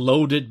used a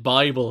loaded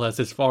Bible as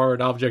his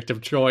foreign object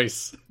of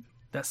choice.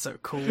 That's so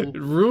cool.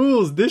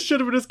 Rules! This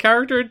should have been his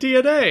character in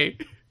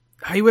TNA!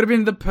 He would have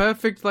been the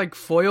perfect like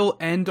foil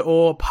and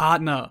or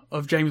partner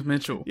of James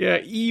Mitchell. Yeah,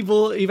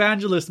 evil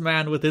evangelist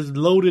man with his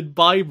loaded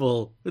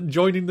Bible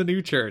joining the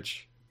new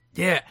church.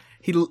 Yeah,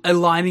 he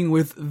aligning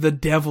with the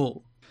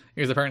devil.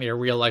 He was apparently a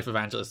real life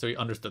evangelist, so he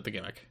understood the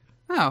gimmick.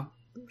 Oh,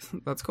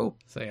 that's cool.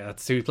 So yeah,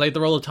 that's who he played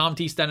the role of Tom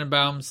T.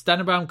 Stenenbaum.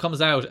 Stenenbaum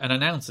comes out and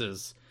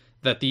announces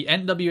that the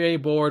NWA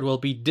board will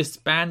be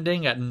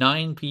disbanding at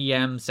 9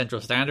 p.m.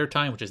 Central Standard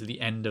Time, which is the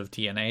end of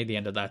TNA, the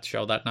end of that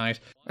show that night.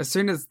 As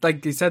soon as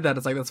like he said that,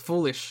 it's like, that's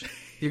foolish.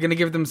 You're going to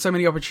give them so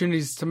many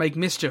opportunities to make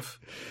mischief.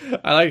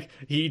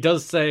 He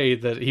does say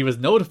that he was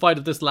notified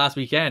of this last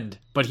weekend,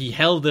 but he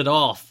held it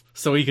off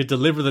so he could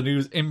deliver the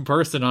news in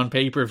person on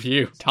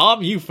pay-per-view.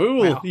 Tom, you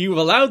fool! Wow. You've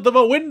allowed them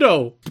a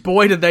window!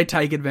 Boy, did they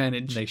take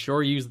advantage. They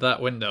sure used that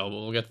window, but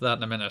we'll get to that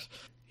in a minute.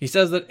 He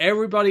says that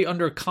everybody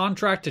under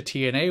contract to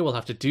TNA will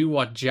have to do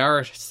what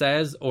Jarrett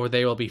says or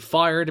they will be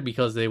fired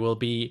because they will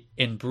be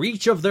in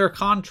breach of their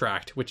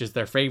contract, which is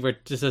their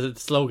favorite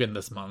slogan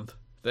this month.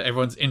 That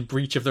everyone's in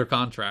breach of their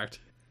contract.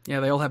 Yeah,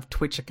 they all have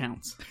Twitch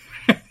accounts.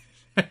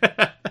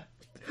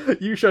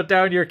 You shut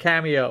down your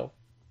Cameo.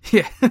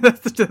 Yeah,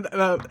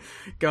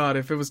 God,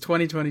 if it was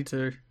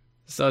 2022.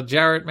 So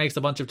Jarrett makes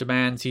a bunch of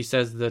demands. He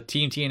says the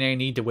Team TNA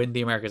need to win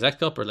the America's X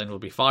Cup or Lynn will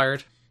be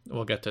fired.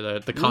 We'll get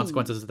to the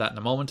consequences of that in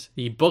a moment.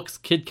 He books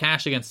Kid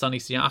Cash against Sonny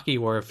Siaki,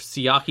 where if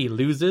Siaki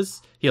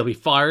loses, he'll be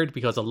fired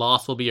because a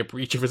loss will be a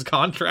breach of his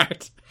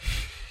contract.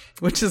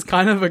 Which is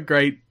kind of a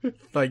great,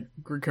 like,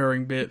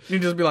 recurring bit. You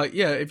just be like,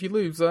 yeah, if you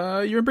lose,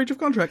 you're in breach of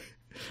contract.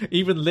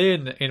 Even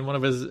Lynn, in one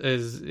of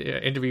his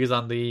interviews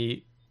on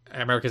the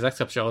America's X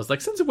Cup show, is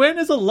like, since when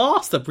is a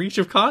loss a breach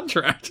of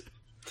contract?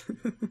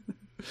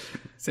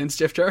 Since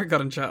Jeff Jarrett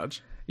got in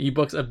charge. He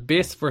books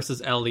Abyss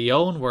versus El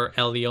Leon, where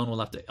El Leon will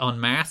have to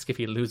unmask if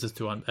he loses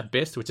to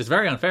Abyss, which is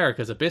very unfair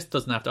because Abyss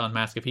doesn't have to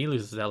unmask if he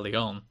loses to El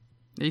Leon.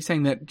 Are you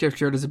saying that Jeff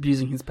Jarrett is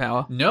abusing his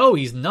power? No,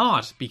 he's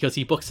not, because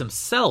he books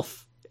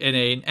himself in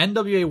an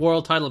NWA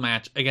World title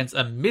match against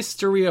a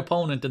mystery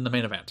opponent in the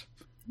main event.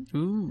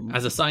 Ooh.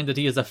 As a sign that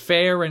he is a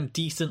fair and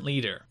decent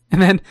leader.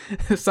 And then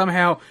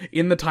somehow,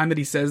 in the time that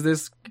he says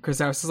this, Chris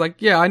Harris is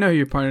like, yeah, I know who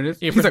your opponent is.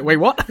 Yeah, He's like, wait,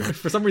 what?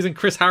 For some reason,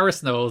 Chris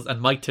Harris knows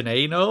and Mike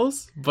Tenay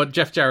knows, but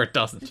Jeff Jarrett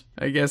doesn't.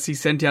 I guess he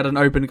sent out an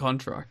open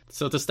contract.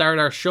 So to start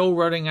our show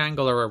running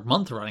angle, or our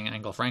month running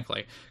angle,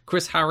 frankly,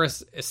 Chris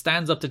Harris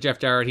stands up to Jeff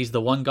Jarrett. He's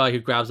the one guy who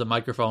grabs a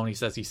microphone. He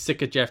says he's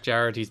sick of Jeff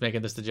Jarrett. He's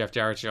making this the Jeff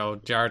Jarrett show.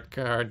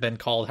 Jarrett then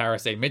called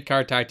Harris a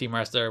mid-card tag team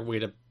wrestler. We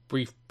had a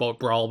brief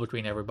brawl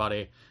between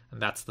everybody, and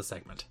that's the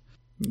segment.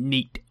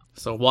 Neat.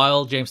 So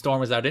while James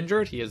Storm is out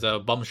injured, he has a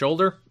bum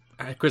shoulder,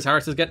 Chris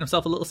Harris is getting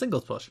himself a little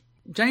singles push.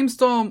 James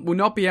Storm will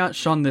not be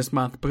outshone this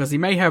month because he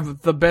may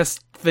have the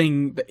best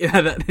thing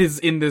that is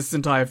in this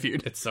entire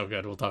feud. It's so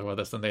good. We'll talk about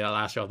this in the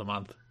last show of the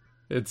month.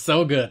 It's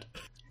so good.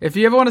 If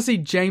you ever want to see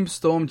James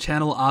Storm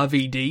channel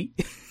RVD...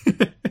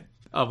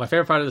 Oh, my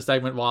favorite part of the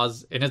segment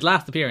was, in his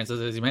last appearance,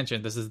 as you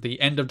mentioned, this is the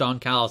end of Don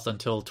Callis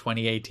until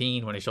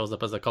 2018 when he shows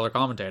up as a color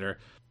commentator.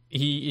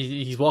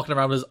 He's walking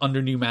around with his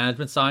under new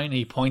management sign, and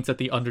he points at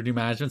the under new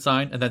management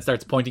sign and then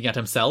starts pointing at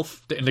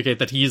himself to indicate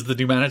that he is the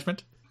new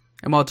management.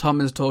 And while Tom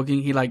is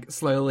talking, he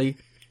slowly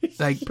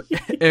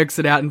irks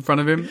it out in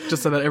front of him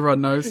just so that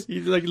everyone knows.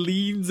 He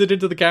leans it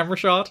into the camera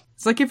shot.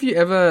 It's like if you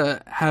ever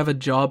have a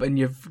job and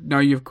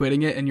you're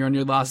quitting it and you're on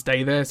your last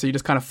day there, so you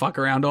just kind of fuck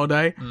around all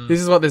day.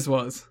 This is what this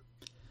was.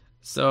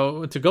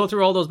 So to go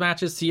through all those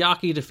matches,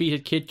 Siaki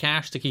defeated Kid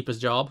Cash to keep his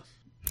job.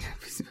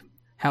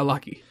 How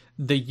lucky.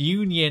 The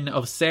union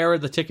of Sarah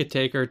the Ticket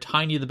Taker,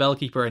 Tiny the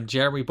Bellkeeper, and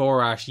Jeremy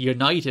Borash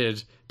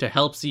united to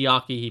help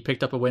Siaki. He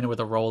picked up a winner with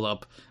a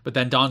roll-up. But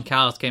then Don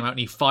Callis came out and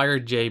he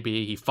fired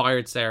JB, he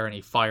fired Sarah, and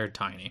he fired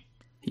Tiny.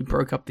 He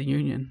broke up the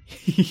union.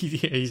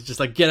 He's just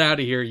like, get out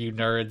of here, you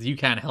nerds. You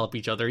can't help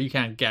each other. You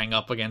can't gang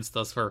up against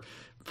us for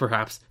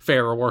perhaps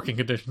fairer working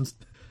conditions.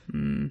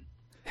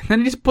 And then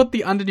he just put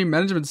the under new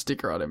management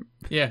sticker on him.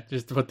 Yeah,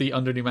 just to put the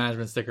under new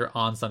management sticker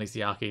on Sonny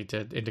Siaki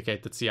to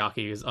indicate that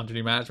Siaki is under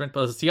new management.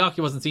 But Siaki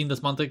wasn't seen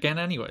this month again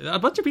anyway. A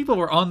bunch of people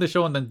were on the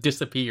show and then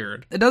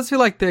disappeared. It does feel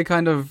like they're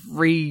kind of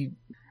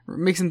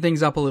mixing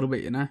things up a little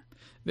bit, you know?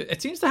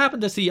 It seems to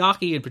happen to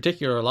Siaki in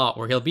particular a lot,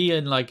 where he'll be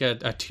in like a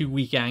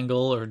 2-week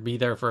angle or be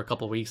there for a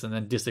couple of weeks and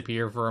then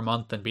disappear for a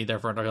month and be there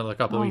for another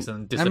couple of weeks and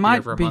then disappear for a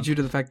month. It might be due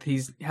to the fact that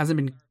he hasn't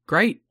been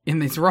great in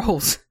these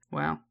roles.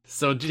 Wow.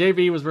 So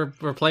JB was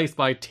replaced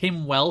by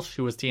Tim Welsh,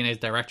 who was TNA's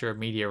Director of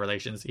Media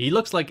Relations. He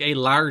looks like a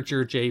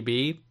larger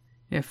JB.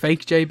 Yeah,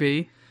 fake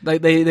JB.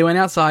 They went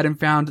outside and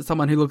found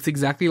someone who looks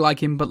exactly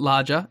like him but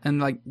larger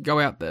and go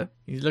out there.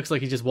 He looks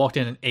like he just walked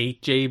in and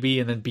ate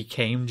JB and then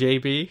became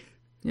JB.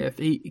 Yeah,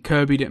 he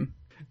Kirby'd him.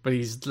 But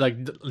he's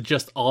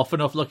just off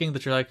enough looking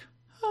that you're like,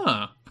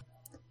 huh.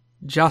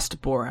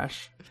 Just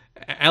Borash.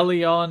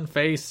 Elion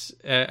face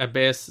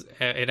Abyss.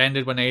 It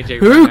ended when AJ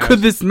Who ran could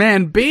out. this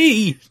man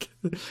be?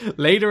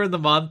 Later in the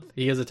month,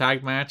 he has a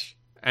tag match,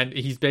 and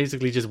he's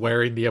basically just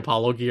wearing the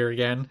Apollo gear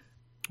again.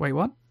 Wait,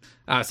 what?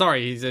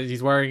 Sorry,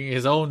 he's wearing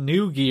his own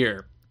new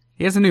gear.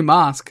 He has a new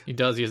mask. He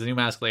does. He has a new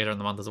mask later in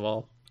the month as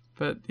well.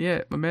 But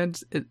yeah, my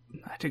man's...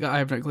 I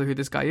have no clue who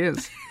this guy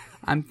is.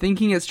 I'm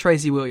thinking it's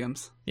Tracy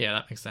Williams. Yeah,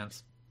 that makes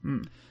sense.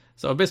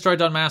 So Abyss tried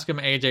to unmask him.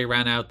 AJ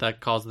ran out. That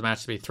caused the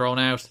match to be thrown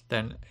out.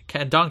 Then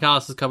Don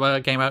Callis came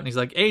out and he's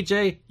like,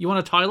 AJ, you want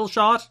a title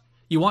shot?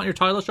 You want your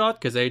title shot?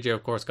 Because AJ,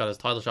 of course, got his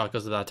title shot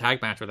because of that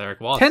tag match with Eric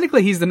Watts.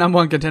 Technically, he's the number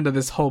one contender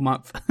this whole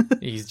month.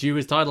 He's due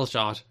his title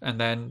shot. And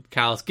then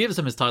Callis gives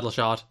him his title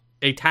shot,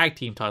 a tag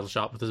team title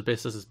shot with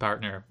Abyss as his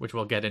partner, which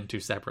we'll get into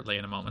separately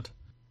in a moment.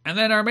 And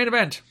then our main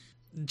event.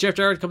 Jeff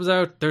Jarrett comes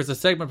out. There's a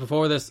segment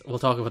before this. We'll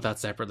talk about that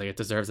separately. It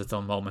deserves its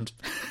own moment.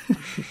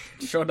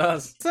 Sure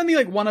does. It's only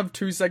like one of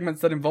two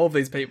segments that involve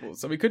these people,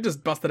 so we could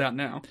just bust it out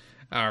now.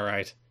 All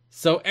right.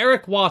 So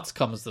Eric Watts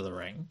comes to the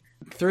ring.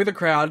 Through the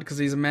crowd, because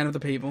he's a man of the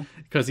people.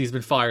 Because he's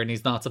been fired and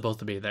he's not supposed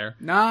to be there.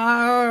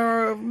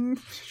 Nah,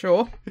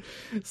 sure.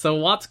 So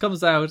Watts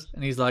comes out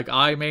and he's like,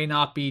 I may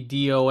not be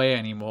DOA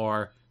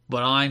anymore,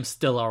 but I'm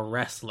still a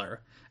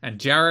wrestler. And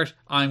Jarrett,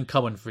 I'm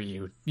coming for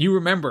you. You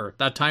remember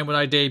that time when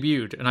I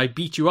debuted and I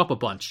beat you up a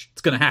bunch.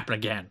 It's going to happen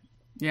again.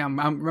 Yeah,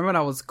 remember when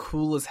I was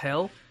cool as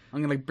hell?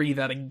 I'm going to be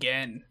that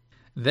again.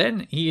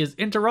 Then he is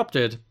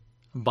interrupted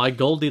by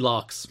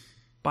Goldilocks.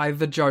 By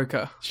the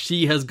Joker.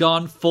 She has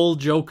gone full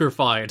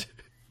Joker-fied.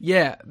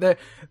 Yeah, there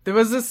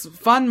was this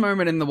fun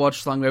moment in the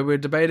watch along where we were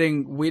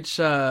debating which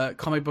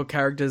comic book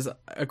characters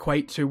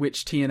equate to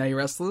which TNA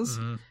wrestlers.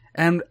 Mm-hmm.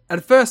 And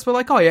at first we're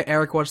like, oh yeah,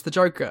 Eric Watts the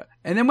Joker.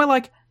 And then we're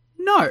like,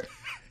 no.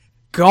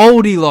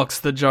 Goldilocks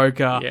the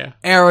Joker. Yeah.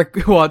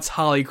 Eric Watts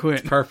Harley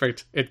Quinn.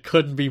 Perfect. It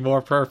couldn't be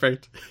more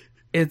perfect.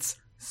 It's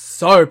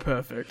so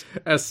perfect.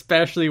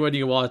 Especially when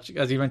you watch,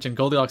 as you mentioned,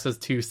 Goldilocks has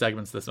 2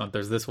 segments this month.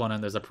 There's this one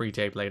and there's a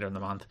pre-tape later in the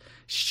month.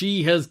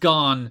 She has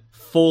gone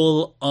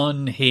full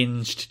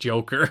unhinged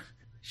Joker.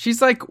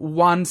 She's like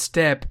one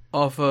step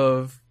off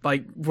of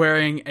like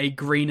wearing a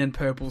green and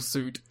purple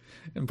suit.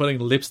 And putting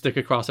lipstick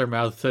across her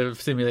mouth to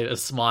simulate a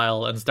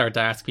smile and start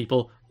to ask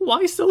people,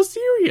 why so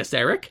serious,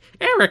 Eric?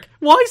 Eric,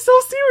 why so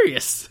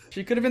serious?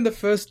 She could have been the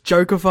first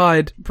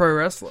Joker-fied pro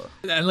wrestler.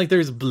 And like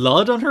there's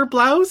blood on her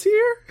blouse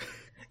here?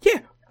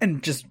 Yeah,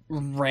 and just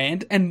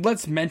rand. And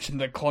let's mention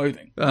the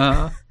clothing.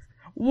 Uh-huh.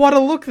 What a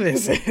look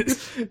this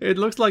is. It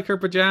looks like her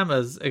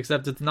pajamas,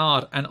 except it's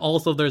not. And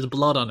also there's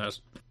blood on it.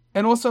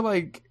 And also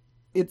like,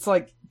 it's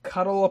like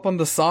cut all up on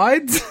the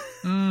sides.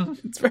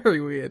 It's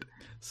very weird.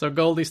 So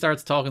Goldie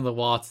starts talking to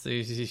Watts.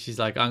 She's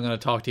like, I'm going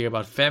to talk to you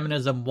about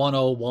Feminism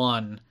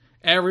 101.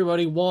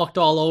 Everybody walked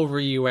all over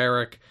you,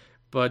 Eric,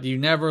 but you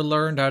never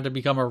learned how to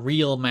become a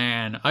real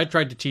man. I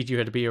tried to teach you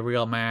how to be a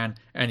real man,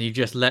 and you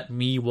just let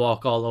me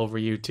walk all over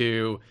you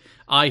too.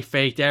 I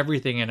faked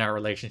everything in our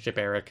relationship,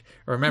 Eric.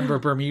 Remember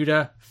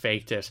Bermuda?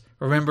 Faked it.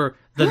 Remember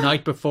the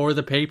night before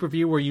the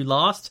pay-per-view where you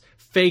lost?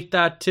 Faked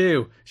that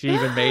too. She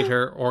even made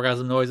her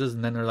orgasm noises,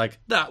 and then they're like,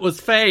 that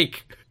was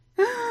fake.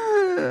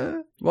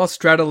 While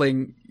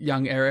straddling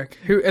young Eric,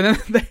 who and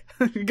then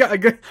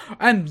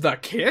and the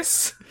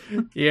kiss.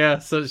 Yeah,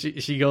 so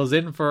she goes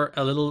in for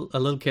a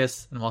little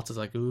kiss, and Watts is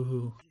like,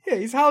 ooh. Yeah,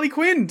 he's Harley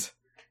Quinned.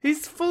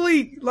 He's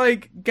fully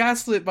like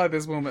gaslit by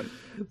this woman.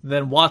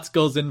 Then Watts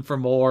goes in for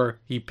more.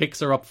 He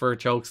picks her up for a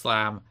choke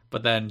slam,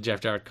 but then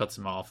Jeff Jarrett cuts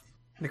him off.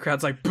 The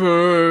crowd's like,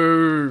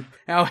 boo!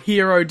 Our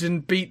hero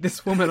didn't beat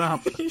this woman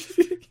up.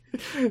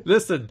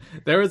 Listen,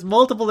 there is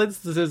multiple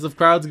instances of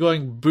crowds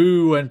going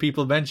boo and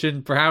people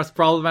mention perhaps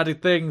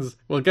problematic things.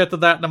 We'll get to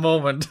that in a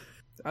moment.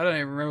 I don't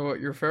even remember what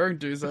you're referring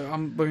to, so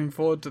I'm looking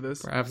forward to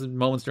this. Perhaps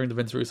moments during the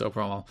Vince Russo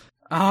promo.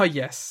 Oh,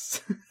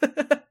 yes.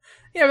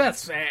 Yeah,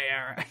 that's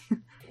fair.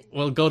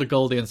 We'll go to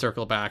Goldie and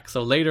circle back.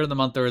 So later in the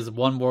month, there is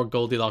one more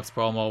Goldilocks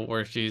promo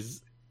where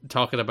she's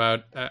talking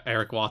about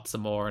Eric Watts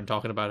some more and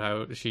talking about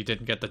how she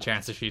didn't get the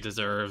chances she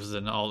deserves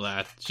and all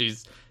that.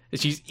 She's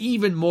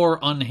even more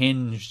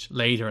unhinged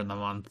later in the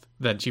month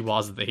than she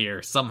was at the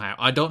here, somehow.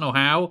 I don't know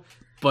how,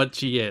 but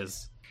she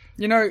is.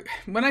 You know,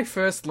 when I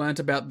first learnt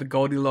about the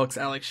Goldilocks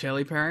Alex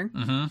Shelley pairing,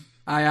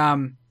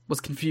 I was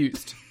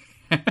confused.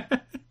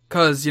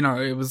 Because, you know,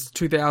 it was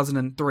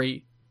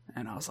 2003,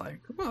 and I was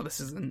like, well, this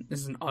is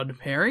an odd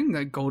pairing.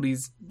 Like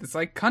Goldie's this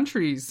like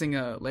country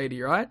singer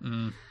lady, right?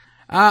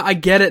 I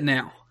get it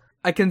now.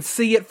 I can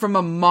see it from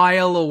a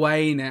mile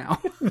away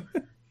now.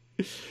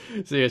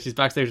 So yeah, she's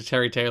backstage with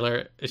Terry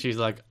Taylor. She's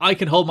like, I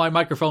can hold my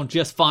microphone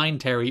just fine,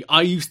 Terry.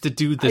 I used to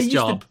do this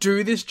job.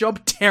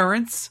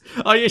 Terrence.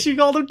 Oh yeah, she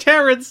called him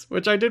Terrence,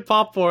 which I did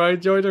pop for. I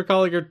enjoyed her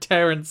calling her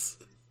Terrence.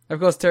 Of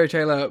course, Terry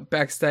Taylor,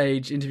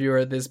 backstage interviewer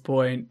at this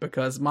point,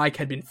 because Mike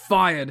had been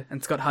fired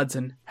and Scott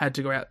Hudson had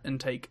to go out and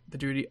take the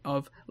duty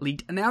of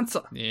lead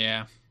announcer.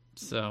 Yeah,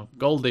 so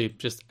Goldie,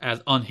 just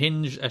as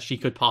unhinged as she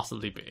could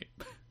possibly be.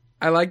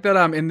 I like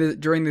that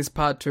during this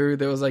part 2,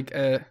 there was like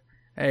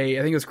I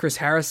think it was Chris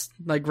Harris,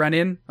 like, ran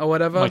in or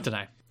whatever. Mike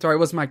Tenay. Sorry, it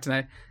was Mike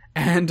Tenay.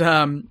 And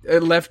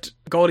it left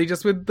Goldie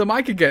just with the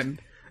mic again.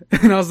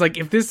 And I was like,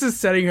 if this is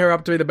setting her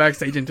up to be the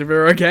backstage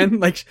interviewer again,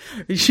 like,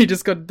 she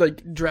just got,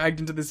 like, dragged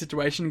into this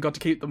situation and got to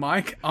keep the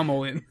mic, I'm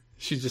all in.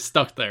 She's just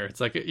stuck there.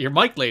 It's like, you're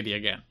Mike lady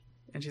again.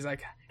 And she's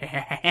like...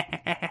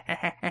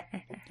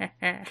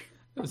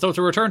 So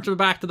to return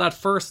back to that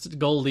first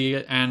Goldie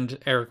and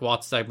Eric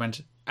Watts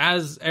segment,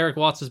 as Eric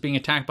Watts is being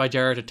attacked by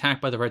Jarrett,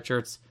 attacked by the Red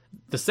Shirts,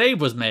 the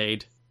save was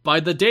made by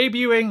the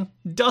debuting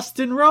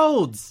Dustin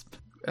Rhodes.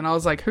 And I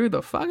was like, who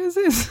the fuck is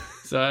this?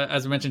 So,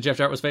 as I mentioned, Jeff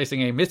Jarrett was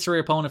facing a mystery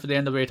opponent for the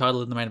NWA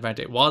title in the main event.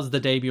 It was the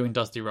debuting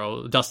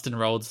Dustin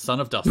Rhodes, son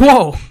of Dusty.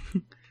 Whoa! I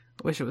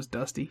wish it was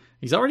Dusty.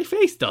 He's already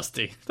faced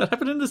Dusty. That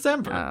happened in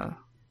December.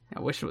 I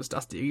wish it was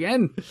Dusty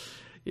again.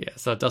 Yeah,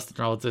 so Dustin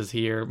Rhodes is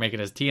here making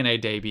his TNA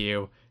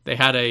debut. They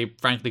had a,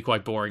 frankly,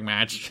 quite boring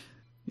match.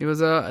 It was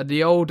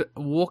the old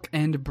walk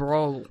and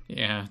brawl.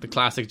 Yeah, the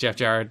classic Jeff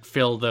Jarrett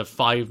filled the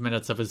 5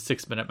 minutes of his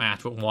 6-minute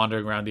match with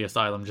wandering around the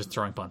asylum just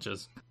throwing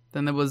punches.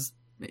 Then there was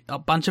a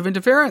bunch of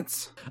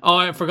interference. Oh,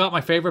 I forgot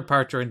my favorite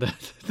part during the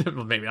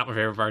well, maybe not my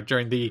favorite part,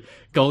 during the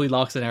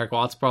Goldilocks and Eric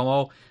Watts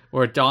promo,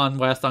 where Don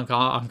West on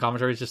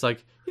commentary is just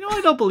like, you know,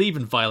 I don't believe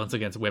in violence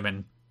against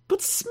women,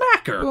 but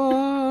smack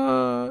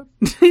her.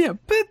 Yeah,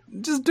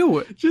 but just do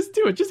it. Just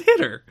do it. Just hit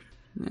her.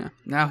 Yeah,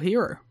 now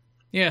hero.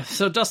 Yeah,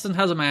 so Dustin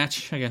has a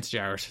match against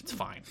Jarrett. It's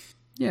fine.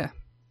 Yeah,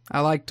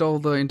 I liked all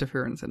the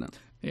interference in it.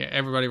 Yeah,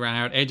 everybody ran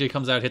out. AJ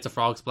comes out, hits a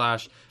frog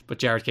splash, but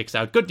Jarrett kicks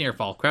out. Good near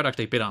fall. Crowd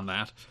actually bid on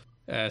that.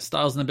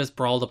 Styles and Abyss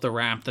brawled up the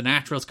ramp. The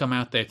Naturals come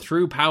out. They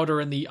threw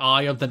powder in the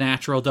eye of the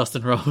natural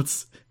Dustin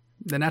Rhodes.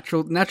 The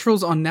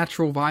naturals on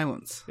natural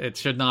violence. It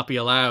should not be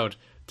allowed.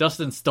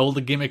 Dustin stole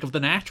the gimmick of the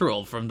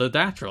natural from the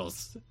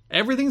Naturals.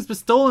 Everything's been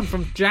stolen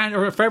from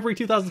February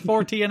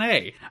 2004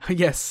 TNA.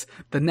 Yes,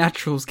 the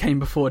naturals came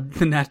before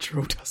the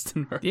natural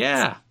Dustin Rhodes.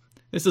 Yeah.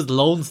 This is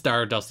Lone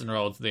Star Dustin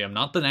Rhodes, Liam,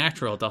 not the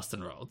natural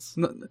Dustin Rhodes.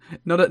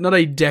 Not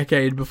a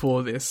decade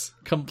before this.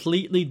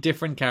 Completely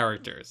different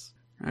characters.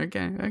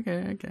 Okay.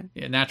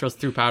 Yeah, Naturals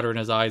threw powder in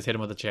his eyes, hit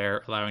him with a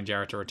chair, allowing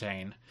Jarrett to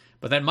retain.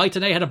 But then Mike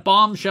Tenay had a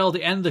bombshell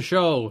to end the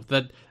show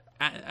that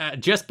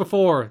just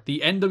before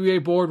the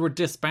NWA board were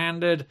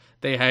disbanded,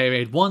 they had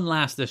made one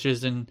last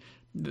decision.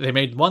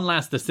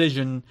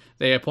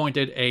 They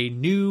appointed a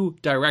new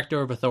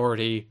director of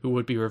authority who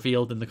would be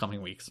revealed in the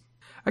coming weeks.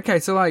 Okay,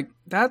 so like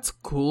that's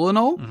cool and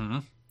all,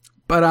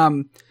 but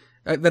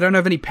they don't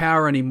have any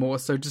power anymore,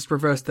 so just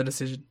reverse the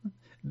decision.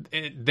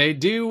 They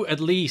do,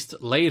 at least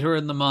later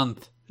in the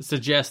month,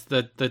 suggest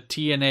that the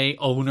TNA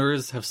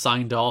owners have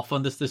signed off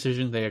on this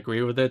decision. They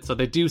agree with it, so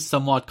they do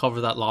somewhat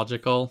cover that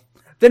logical.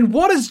 Then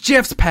what is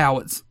Jeff's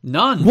powers?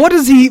 None. What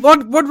is he?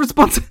 What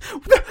response?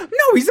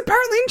 No, he's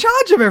apparently in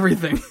charge of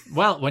everything.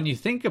 Well, when you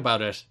think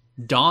about it,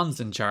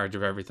 Don's in charge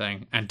of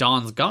everything, and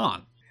Don's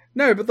gone.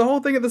 No, but the whole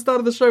thing at the start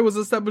of the show was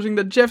establishing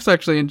that Jeff's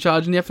actually in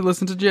charge, and you have to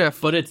listen to Jeff.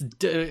 But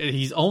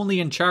he's only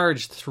in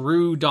charge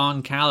through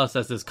Don Callis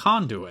as his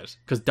conduit,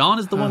 because Don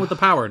is the one with the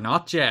power,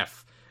 not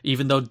Jeff.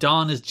 Even though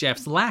Don is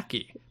Jeff's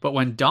lackey, but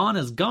when Don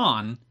is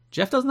gone,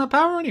 Jeff doesn't have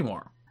power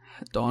anymore.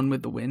 Don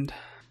with the wind.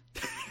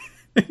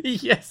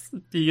 Yes,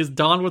 he is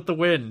Don with the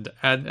wind,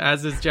 and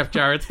as is Jeff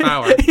Jarrett's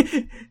power.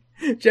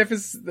 Jeff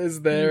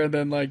is there, and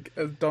then like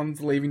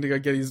Don's leaving to go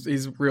get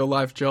his real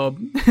life job,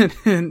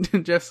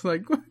 and Jeff's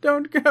like,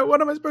 "Don't go.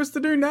 What am I supposed to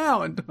do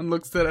now?" And Don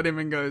looks at him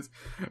and goes,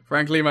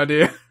 "Frankly, my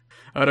dear,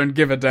 I don't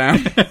give a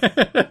damn."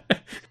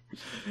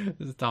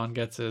 Don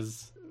gets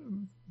his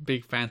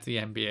big fancy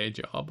NBA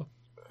job.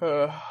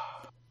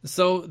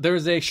 So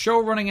there's a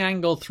show running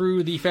angle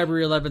through the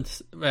February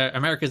 11th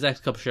America's X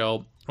Cup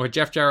show where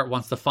Jeff Jarrett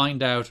wants to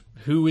find out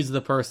who is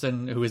the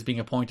person who is being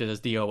appointed as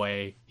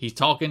DOA. He's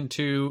talking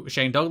to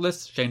Shane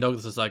Douglas. Shane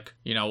Douglas is like,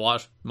 you know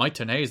what? Mike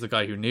Tenay is the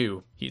guy who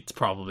knew. It's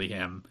probably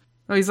him.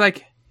 Oh, he's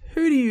like,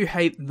 who do you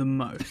hate the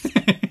most?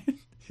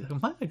 He's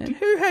like, Mike, and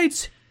who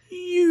hates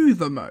you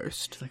the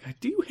most? He's like, I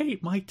do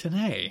hate Mike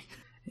Tenay.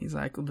 He's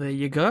like, well, there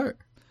you go.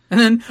 And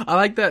then I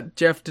like that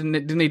Jeff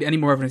didn't need any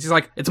more evidence. He's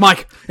like, it's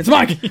Mike! It's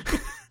Mike!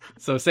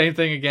 So same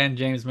thing again,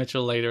 James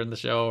Mitchell later in the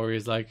show where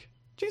he's like,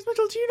 James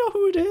Mitchell, do you know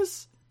who it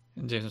is?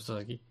 And James Mitchell's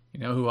like, you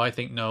know who I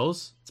think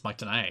knows? It's Mike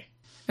Tenay.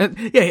 And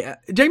yeah,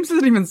 James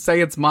doesn't even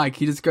say it's Mike.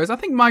 He just goes, I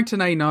think Mike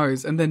Tenay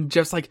knows. And then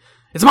Jeff's like,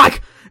 it's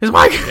Mike! It's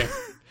Mike! Yeah.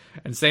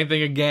 And same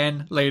thing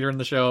again later in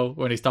the show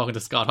when he's talking to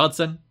Scott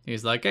Hudson.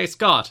 He's like, hey,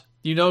 Scott,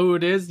 you know who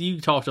it is?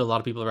 You talk to a lot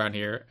of people around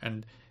here.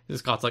 And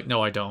Scott's like,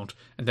 no, I don't.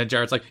 And then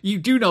Jarrett's like, you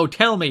do know,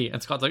 tell me.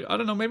 And Scott's like, I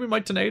don't know, maybe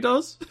Mike Tenay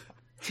does?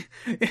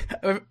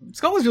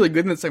 Scott was really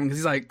good in that segment because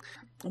he's like,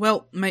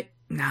 well, mate,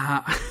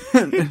 nah.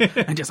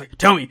 And just like,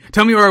 tell me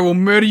or I will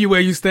murder you where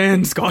you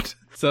stand, Scott.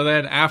 So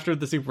then after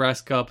the Super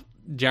S Cup,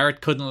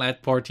 Jarrett couldn't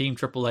let poor Team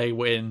AAA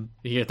win.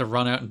 He had to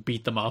run out and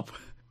beat them up.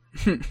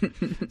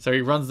 So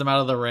he runs them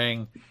out of the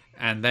ring.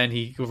 And then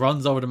he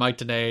runs over to Mike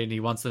Tenay and he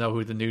wants to know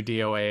who the new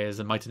DOA is.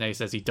 And Mike Tenay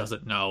says he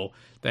doesn't know.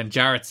 Then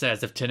Jarrett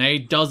says if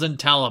Tenay doesn't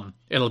tell him,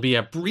 it'll be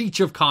a breach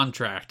of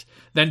contract.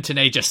 Then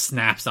Tenay just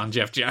snaps on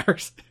Jeff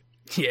Jarrett.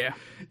 Yeah.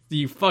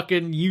 You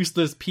fucking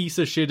useless piece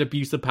of shit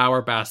abuse of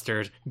power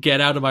bastard. Get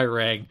out of my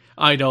ring.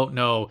 I don't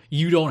know.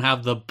 You don't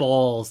have the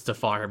balls to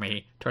fire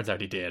me. Turns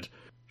out he did.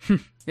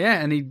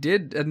 Yeah, and he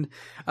did. And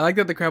I like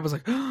that the crowd was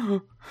like,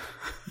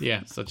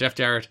 yeah, so Jeff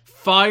Jarrett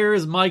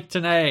fires Mike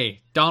Tenay.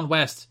 Don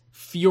West,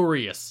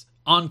 furious,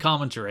 on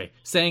commentary,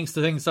 saying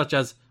things such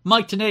as,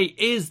 Mike Tenay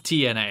is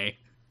TNA.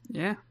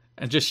 Yeah.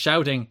 And just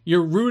shouting,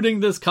 you're ruining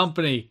this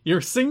company.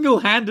 You're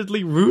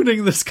single-handedly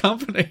ruining this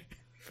company.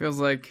 Feels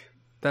like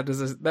That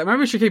is maybe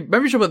we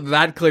should put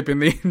that clip in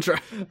the intro.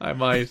 I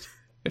might.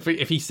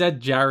 If he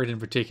said Jarrett in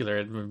particular,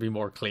 it would be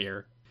more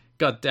clear.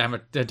 God damn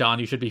it, Don,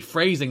 you should be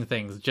phrasing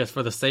things just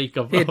for the sake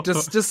of... Yeah,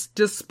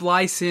 just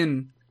splice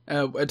in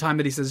a time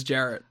that he says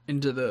Jarrett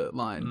into the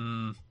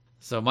line.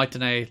 So Mike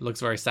Tenay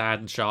looks very sad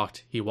and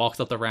shocked. He walks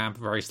up the ramp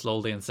very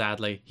slowly and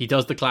sadly. He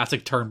does the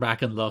classic turn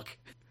back and look.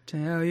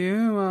 Tell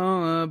you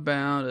all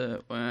about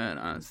it when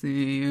I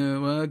see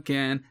you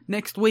again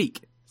next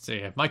week. So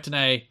yeah, Mike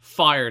Tenay,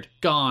 fired,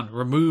 gone,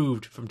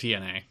 removed from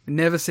TNA.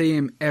 Never see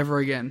him ever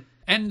again.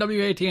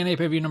 NWA TNA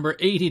pay-per-view number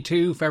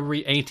 82,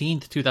 February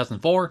 18th,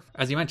 2004.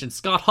 As you mentioned,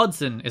 Scott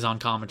Hudson is on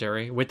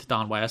commentary with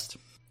Don West.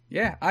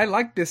 Yeah, I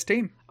like this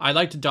team. I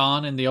liked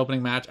Don in the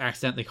opening match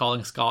accidentally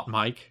calling Scott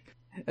Mike.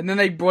 And then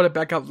they brought it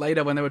back up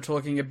later when they were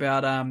talking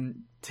about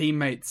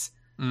teammates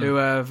who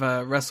have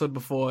wrestled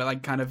before,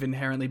 like kind of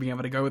inherently being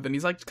able to go with it. And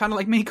he's like, kind of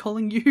like me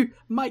calling you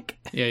Mike.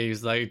 Yeah, he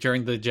was like,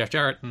 during the Jeff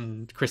Jarrett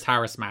and Chris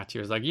Harris match, he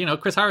was like,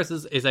 Chris Harris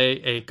is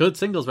a good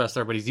singles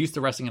wrestler, but he's used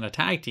to wrestling in a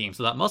tag team,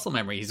 so that muscle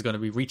memory, he's going to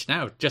be reaching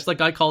out. Just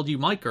like I called you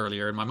Mike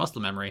earlier in my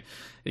muscle memory,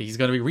 he's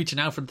going to be reaching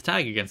out for the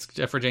tag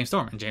for James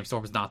Storm, and James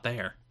Storm is not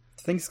there.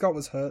 I think Scott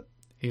was hurt.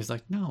 He was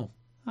like, no,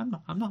 I'm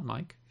not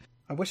Mike.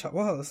 I wish I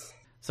was.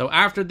 So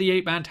after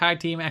the 8-man tag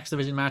team X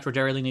Division match where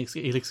Jerry Lee,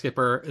 Elix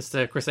Skipper,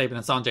 Chris Sabin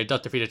and Sanjay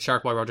Dutt defeated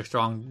Sharkboy, Roderick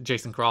Strong,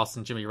 Jason Cross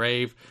and Jimmy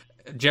Rave,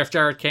 Jeff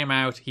Jarrett came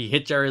out, he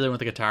hit Jerry Lynn with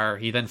the guitar,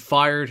 he then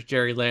fired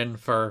Jerry Lynn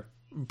for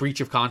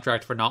breach of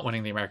contract for not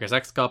winning the America's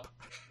X Cup.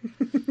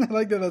 I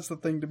like that that's the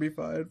thing to be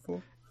fired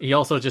for. He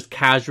also just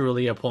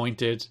casually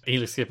appointed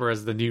Elix Skipper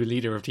as the new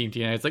leader of Team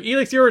TNA. It's like,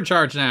 Elix, you're in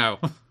charge now.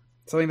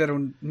 Something that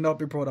will not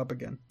be brought up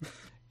again.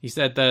 He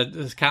said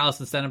that Callis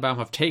and Stenenbaum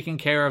have taken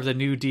care of the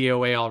new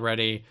DOA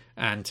already,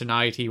 and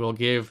tonight he will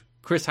give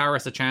Chris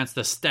Harris a chance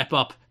to step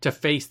up to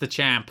face the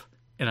champ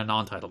in a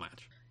non-title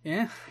match.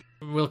 Yeah.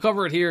 We'll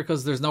cover it here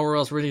because there's nowhere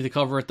else really to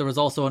cover it. There was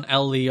also an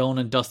El Leon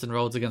and Dustin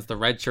Rhodes against the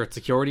Red Shirt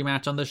security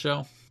match on this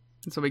show.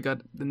 So we got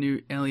the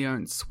new El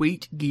Leon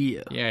sweet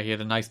gear. Yeah, he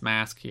had a nice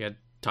mask. He had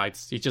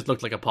tights. He just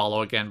looked like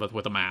Apollo again, but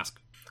with a mask.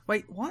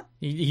 Wait, what?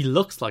 He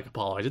looks like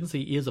Apollo. I didn't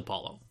say he is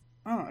Apollo.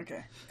 Oh,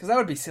 okay. Because that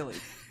would be silly.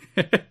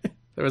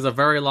 There was a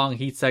very long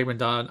heat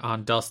segment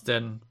on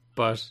Dustin,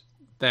 but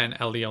then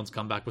El Leon's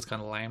comeback was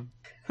kind of lame.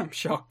 I'm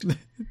shocked.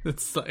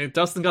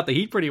 Dustin got the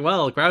heat pretty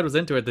well. The crowd was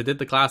into it. They did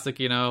the classic,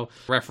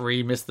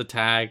 referee missed the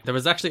tag. There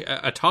was actually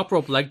a top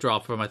rope leg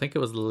drop from, I think it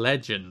was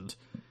Legend.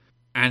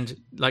 And,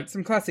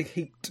 some classic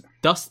heat.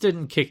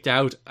 Dustin kicked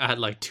out at,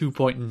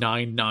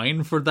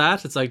 2.99 for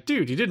that. It's like,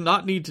 dude, you did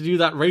not need to do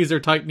that razor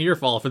tight near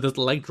fall for this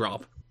leg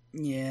drop.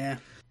 Yeah.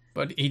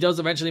 But he does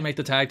eventually make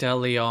the tag to El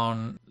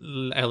Leon.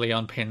 El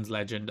Leon pins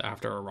Legend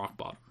after a rock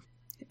bottom.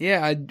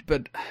 Yeah,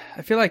 but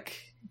I feel like,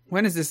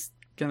 when is this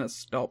gonna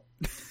stop?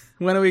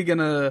 When are we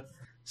gonna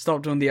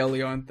stop doing the El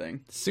Leon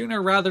thing?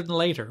 Sooner rather than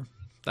later.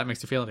 That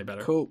makes you feel any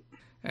better. Cool.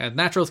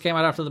 Naturals came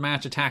out after the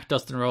match, attacked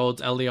Dustin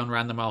Rhodes. El Leon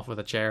ran them off with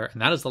a chair.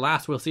 And that is the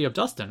last we'll see of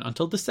Dustin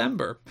until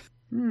December.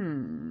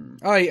 Oh,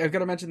 I've got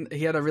to mention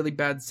he had a really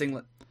bad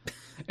singlet.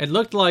 It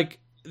looked like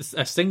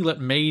a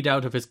singlet made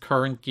out of his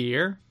current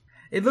gear.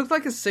 It looked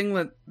like a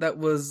singlet that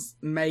was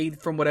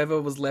made from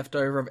whatever was left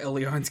over of El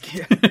Leon's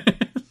gear.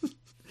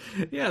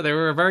 Yeah, they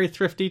were a very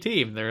thrifty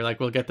team. They were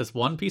like, we'll get this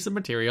one piece of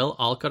material,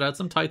 I'll cut out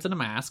some tights and a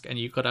mask, and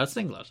you cut out a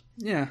singlet.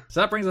 Yeah. So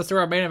that brings us to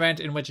our main event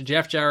in which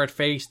Jeff Jarrett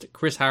faced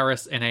Chris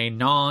Harris in a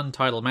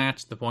non-title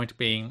match. The point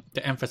being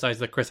to emphasize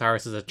that Chris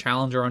Harris is a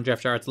challenger on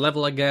Jeff Jarrett's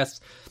level, I guess.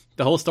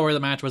 The whole story of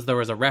the match was there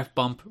was a ref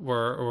bump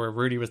where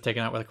Rudy was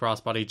taken out with a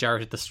crossbody.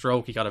 Jarrett hit the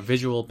stroke, he got a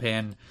visual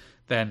pin.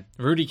 Then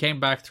Rudy came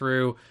back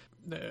through...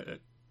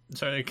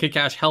 Kid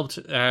Cash helped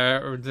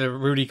the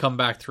Rudy come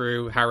back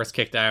through. Harris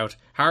kicked out.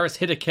 Harris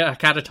hit a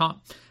catatonic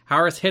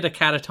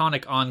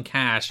on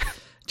Cash.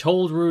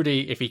 Told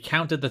Rudy if he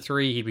counted the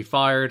 3, he'd be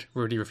fired.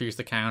 Rudy refused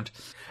to count.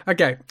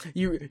 Okay,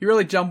 you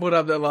really jumbled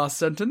up that last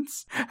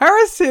sentence.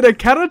 Harris hit a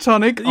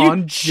catatonic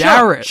on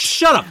Jarrett.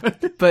 Shut up!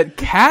 But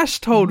Cash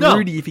told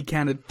Rudy if he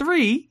counted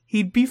 3,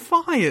 he'd be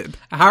fired.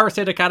 Harris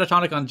hit a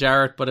catatonic on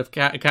Jarrett, but if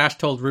Cash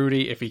told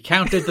Rudy if he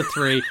counted the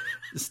 3...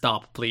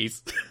 Stop,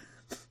 please.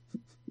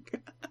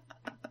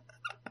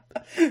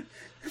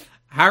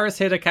 Harris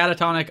hit a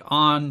catatonic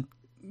on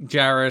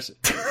Jarrett.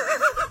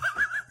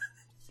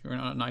 You're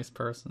not a nice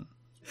person.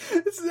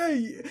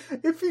 Say,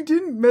 if you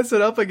didn't mess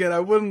it up again,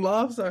 I wouldn't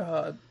laugh so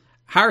hard.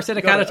 Harris hit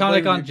a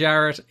catatonic on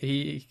Jarrett.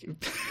 He...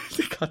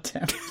 God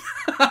damn it.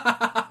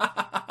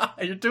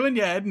 You're doing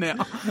your head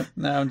now.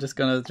 No, I'm just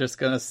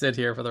gonna sit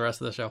here for the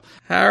rest of the show.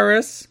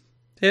 Harris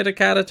hit a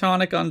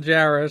catatonic on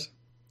Jarrett,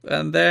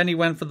 and then he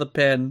went for the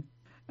pin.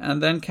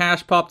 And then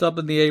Cash popped up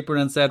in the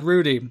apron and said,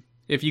 Rudy,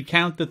 if you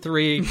count the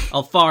 3,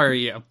 I'll fire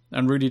you.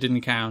 And Rudy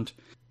didn't count.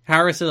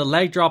 Harris hit a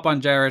leg drop on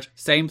Jarrett.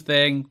 Same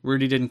thing.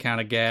 Rudy didn't count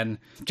again.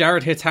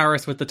 Jarrett hits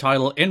Harris with the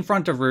title in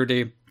front of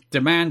Rudy.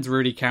 Demands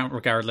Rudy count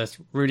regardless.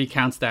 Rudy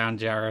counts down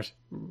Jarrett.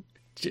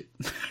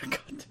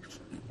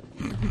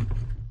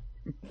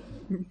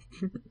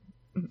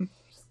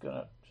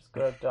 God. Just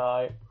gonna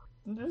die.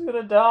 I'm just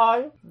gonna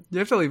die. You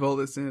have to leave all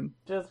this in.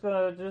 Just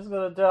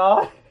gonna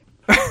die.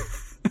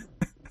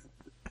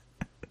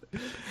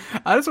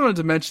 I just wanted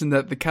to mention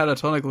that the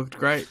catatonic looked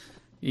great.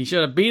 You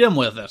should have beat him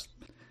with it.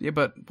 Yeah,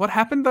 but what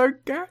happened though,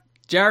 Garrett?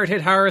 Jarrett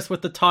hit Harris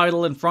with the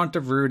title in front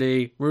of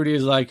Rudy. Rudy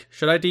is like,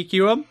 should I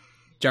DQ him?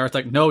 Jarrett's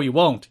like, no, you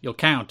won't. You'll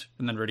count.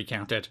 And then Rudy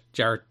counted.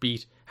 Jarrett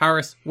beat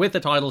Harris with the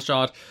title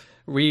shot,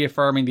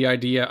 reaffirming the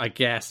idea, I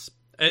guess.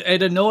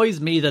 It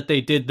annoys me that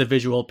they did the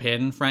visual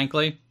pin,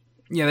 frankly.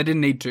 Yeah, they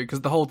didn't need to,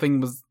 because the whole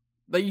thing was...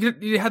 Like,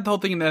 you had the whole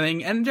thing in the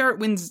thing, and Jarrett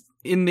wins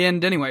in the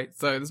end anyway,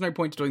 so there's no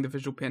point to doing the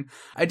visual pin.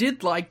 I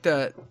did like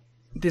that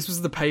this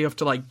was the payoff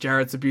to, like,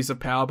 Jarrett's abuse of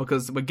power,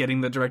 because we're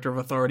getting the Director of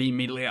Authority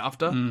immediately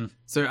after.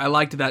 So I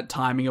liked that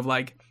timing of,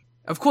 like...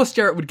 Of course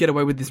Jarrett would get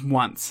away with this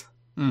once.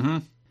 Mm-hmm.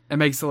 It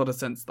makes a lot of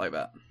sense like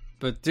that.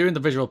 But doing the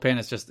visual pin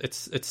is just,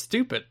 it's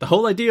stupid. The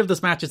whole idea of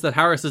this match is that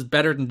Harris is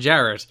better than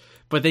Jarrett,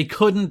 but they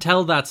couldn't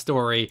tell that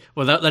story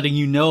without letting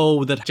you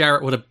know that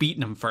Jarrett would have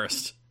beaten him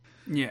first.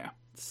 Yeah.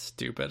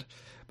 Stupid.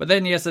 But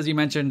then, yes, as you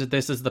mentioned,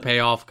 this is the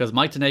payoff, because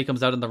Mike Tenay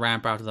comes out on the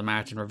ramp after the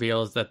match and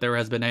reveals that there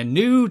has been a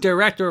new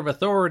Director of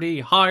Authority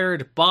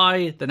hired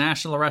by the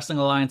National Wrestling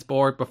Alliance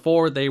Board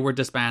before they were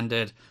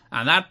disbanded,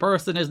 and that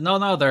person is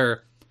none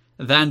other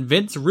than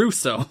Vince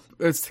Russo.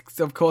 It,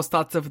 of course,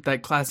 starts off with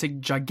that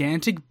classic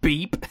gigantic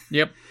beep.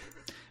 Yep.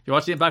 If you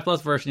watch the Impact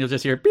Plus version, you'll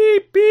just hear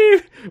beep,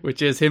 beep,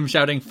 which is him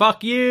shouting,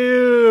 fuck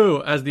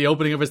you, as the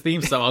opening of his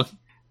theme song.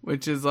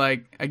 Which is,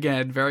 like,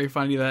 again, very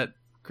funny that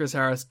Chris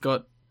Harris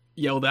got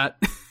yelled at.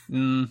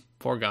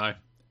 Poor guy.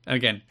 And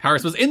again,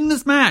 Harris was in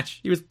this match.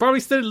 He was probably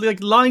still,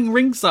 like, lying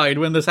ringside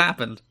when this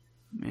happened.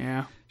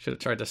 Yeah. Should have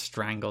tried to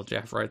strangle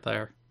Jeff right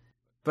there.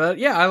 But,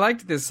 yeah, I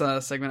liked this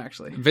segment,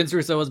 actually. Vince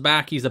Russo is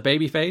back. He's a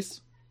babyface.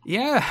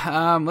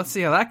 Yeah, let's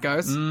see how that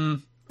goes.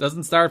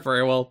 Doesn't start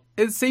very well.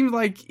 It seemed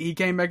like he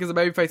came back as a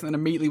babyface and then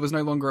immediately was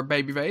no longer a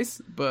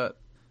babyface, but...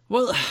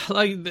 Well,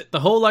 like, the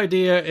whole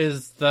idea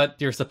is that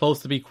you're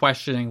supposed to be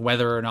questioning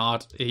whether or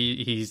not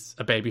he's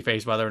a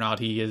babyface, whether or not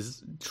he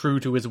is true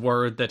to his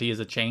word, that he is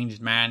a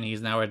changed man,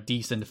 he's now a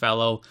decent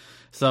fellow,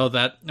 so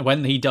that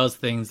when he does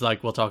things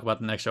like we'll talk about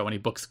the next show, when he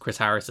books Chris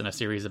Harris in a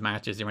series of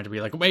matches, you're meant to be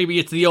like, maybe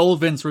it's the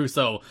old Vince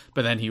Russo,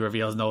 but then he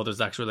reveals, no,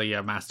 there's actually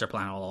a master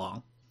plan all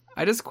along.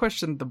 I just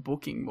questioned the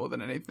booking more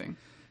than anything.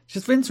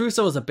 Just Vince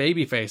Russo as a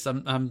babyface,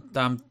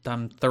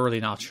 I'm thoroughly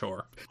not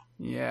sure.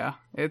 Yeah,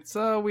 it's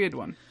a weird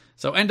one.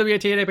 So NWA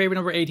TNA Baby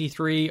number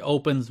 83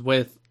 opens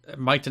with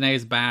Mike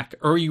Tenay's back.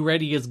 Are You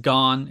Ready is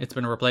gone. It's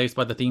been replaced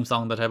by the theme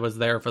song that was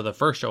there for the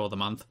first show of the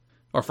month.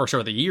 Or first show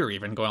of the year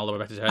even, going all the way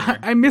back to January.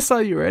 I miss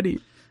Are You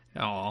Ready?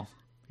 Oh,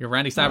 your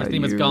Randy Savage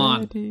theme is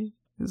gone. Ready?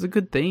 It was a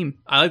good theme.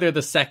 I like that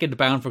the second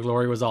Bound for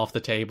Glory was off the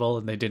table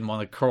and they didn't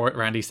want to court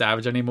Randy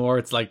Savage anymore.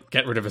 It's like,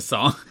 get rid of his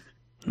song.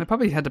 They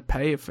probably had to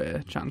pay a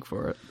fair chunk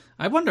for it.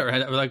 I wonder,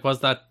 like,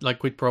 was that like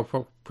quid pro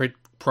quo?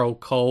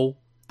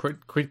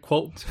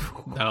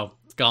 No,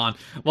 it's gone.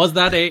 Was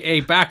that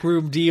a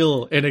backroom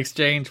deal in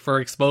exchange for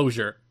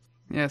exposure?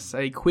 Yes,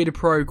 a quid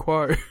pro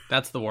quo.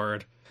 That's the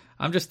word.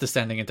 I'm just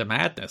descending into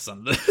madness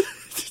and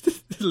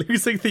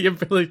losing the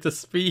ability to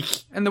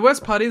speak. And the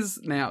worst part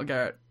is now,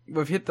 Garrett,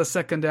 we've hit the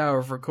second hour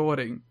of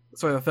recording.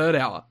 Sorry, the third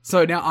hour.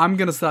 So now I'm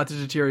going to start to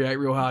deteriorate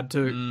real hard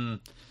too.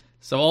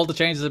 So all the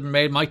changes have been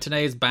made. Mike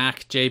Tenay is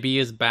back. JB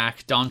is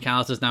back. Don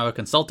Callis is now a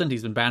consultant.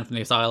 He's been banned from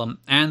the asylum.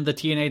 And the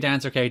TNA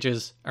dancer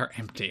cages are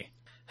empty.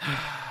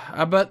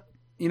 But,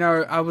 you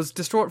know, I was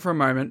distraught for a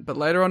moment, but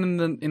later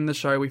on in the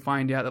show we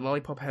find out that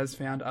Lollipop has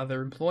found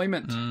other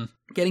employment.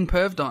 Getting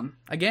perved on.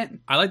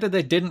 Again. I like that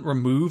they didn't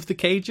remove the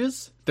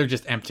cages. They're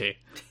just empty.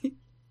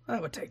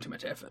 That would take too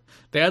much effort.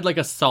 They had like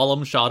a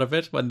solemn shot of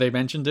it when they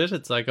mentioned it.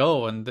 It's like,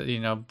 oh, and you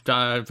know,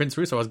 Vince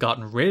Russo has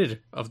gotten rid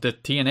of the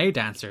TNA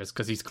dancers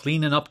because he's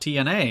cleaning up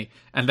TNA.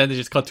 And then they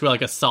just cut to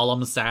like a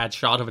solemn, sad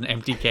shot of an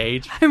empty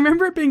cage. I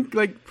remember it being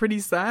like pretty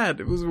sad.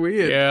 It was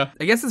weird. Yeah.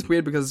 I guess it's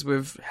weird because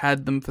we've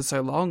had them for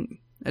so long.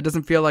 It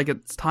doesn't feel like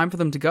it's time for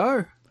them to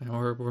go.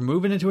 We're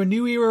moving into a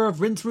new era of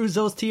Vince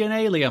Russo's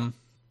TNA, Liam.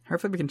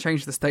 Hopefully we can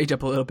change the stage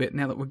up a little bit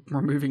now that we're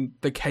removing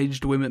the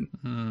caged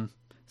women.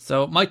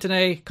 So Mike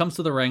Tenay comes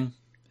to the ring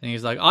and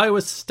he's like, I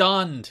was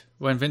stunned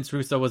when Vince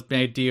Russo was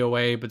made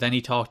DOA, but then he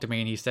talked to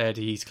me and he said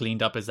he's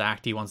cleaned up his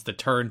act. He wants to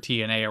turn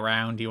TNA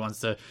around. He wants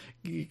to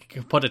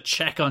put a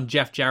check on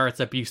Jeff Jarrett's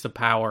abuse of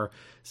power.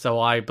 So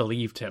I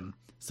believed him.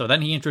 So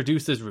then he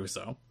introduces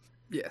Russo.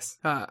 Yes.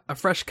 A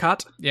fresh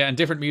cut. Yeah, and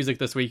different music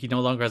this week. He no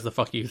longer has the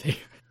fuck you theme.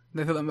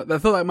 They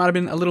thought that might have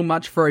been a little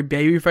much for a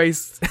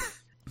babyface.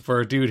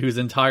 For a dude whose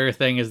entire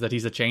thing is that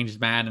he's a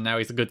changed man and now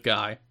he's a good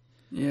guy.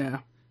 Yeah.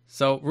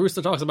 So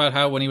Russo talks about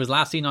how when he was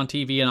last seen on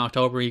TV in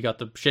October, he got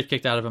the shit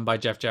kicked out of him by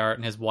Jeff Jarrett,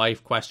 and his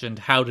wife questioned,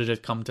 how did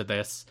it come to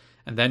this?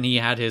 And then he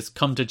had his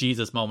come to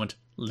Jesus moment,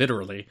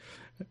 literally,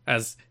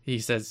 as he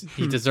says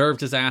he deserved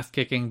his ass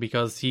kicking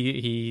because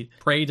he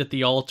prayed at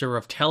the altar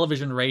of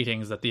television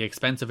ratings at the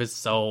expense of his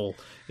soul.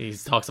 He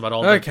talks about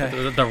all the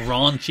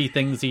raunchy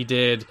things he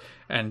did,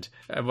 and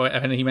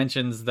he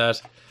mentions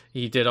that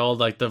he did all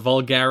like the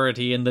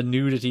vulgarity and the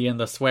nudity and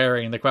the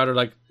swearing. The crowd are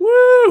like,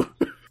 woo!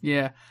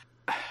 Yeah.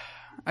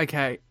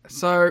 Okay,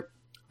 so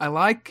I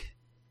like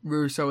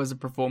Russo as a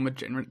performer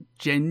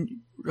generally,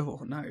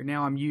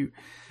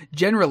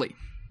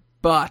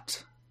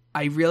 but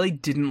I really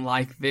didn't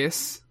like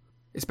this,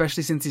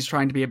 especially since he's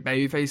trying to be a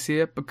babyface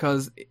here,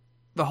 because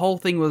the whole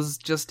thing was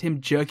just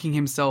him jerking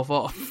himself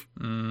off,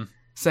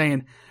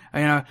 saying,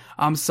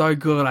 I'm so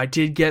good, I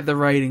did get the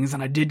ratings,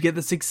 and I did get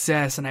the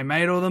success, and I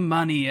made all the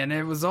money, and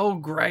it was all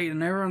great,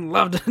 and everyone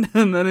loved it,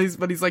 and then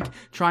he's like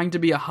trying to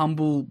be a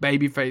humble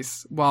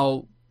babyface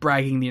while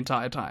bragging the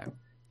entire time.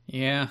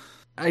 Yeah.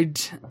 Well,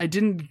 this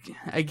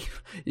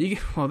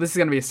is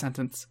going to be a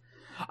sentence.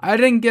 I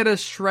didn't get a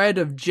shred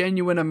of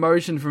genuine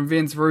emotion from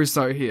Vince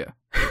Russo here,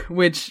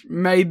 which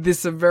made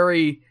this a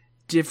very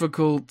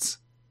difficult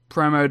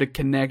promo to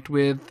connect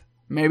with.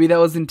 Maybe that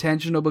was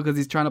intentional because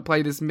he's trying to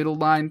play this middle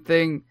line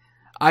thing.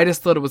 I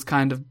just thought it was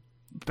kind of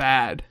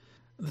bad.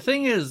 The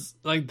thing is,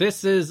 like,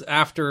 this is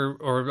after,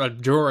 or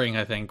during,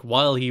 I think,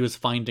 while he was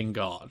finding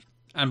God.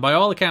 And by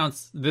all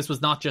accounts, this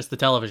was not just the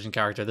television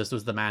character, this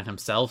was the man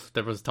himself.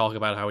 There was talk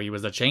about how he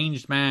was a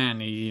changed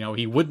man,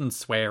 he wouldn't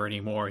swear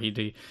anymore,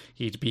 he'd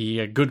be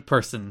a good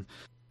person.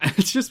 And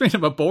it's just made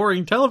him a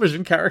boring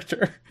television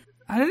character.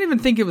 I don't even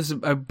think it was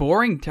a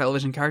boring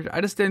television character, I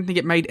just didn't think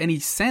it made any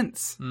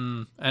sense.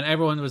 And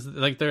everyone was,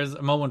 like, there's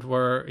a moment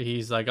where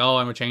he's like, oh,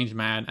 I'm a changed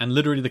man, and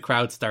literally the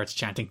crowd starts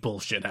chanting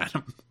bullshit at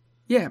him.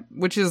 Yeah,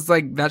 which is,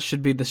 like, that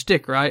should be the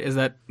shtick, right? Is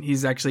that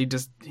he's actually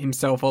just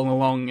himself all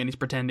along and he's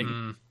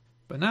pretending.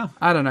 But no.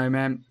 I don't know,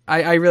 man.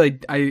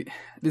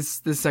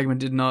 This segment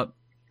did not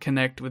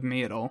connect with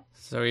me at all.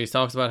 So he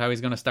talks about how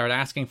he's going to start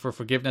asking for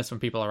forgiveness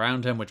from people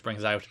around him, which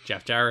brings out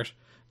Jeff Jarrett.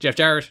 Jeff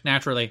Jarrett,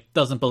 naturally,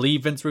 doesn't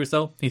believe Vince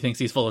Russo. He thinks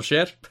he's full of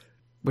shit.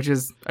 Which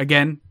is,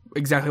 again,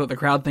 exactly what the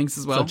crowd thinks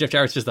as well. So Jeff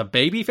Jarrett's just a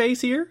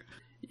babyface here?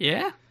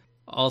 Yeah.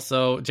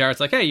 Also, Jarrett's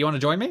like, hey, you want to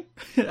join me?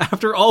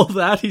 After all of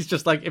that, he's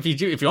just like, if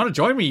you want to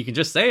join me, you can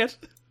just say it.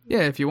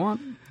 Yeah, if you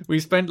want. We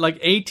spent like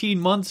 18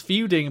 months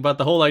feuding about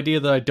the whole idea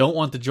that I don't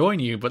want to join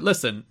you, but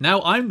listen,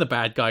 now I'm the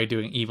bad guy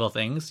doing evil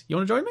things. You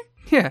want to join me?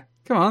 Yeah,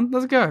 come on,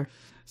 let's go.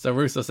 So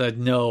Russo said,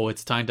 no,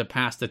 it's time to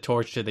pass the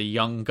torch to the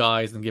young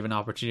guys and give an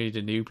opportunity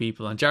to new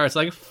people. And Jarrett's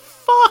like,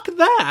 fuck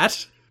that!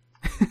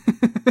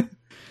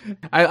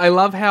 I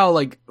love how,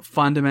 like,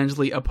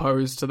 fundamentally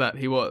opposed to that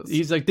he was.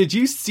 He's like, did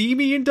you see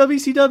me in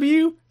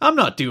WCW? I'm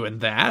not doing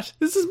that.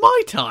 This is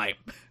my time.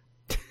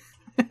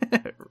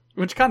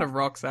 Which kind of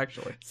rocks,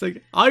 actually. It's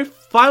like, I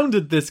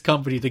founded this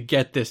company to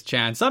get this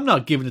chance. I'm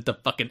not giving it to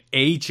fucking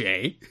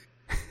AJ.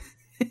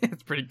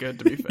 It's pretty good,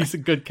 to be fair. He's a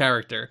good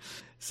character.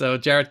 So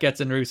Jarrett gets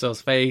in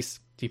Russo's face.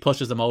 He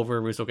pushes him over.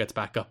 Russo gets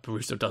back up.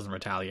 Russo doesn't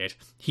retaliate.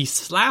 He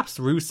slaps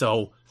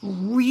Russo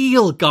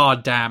real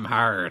goddamn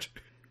hard.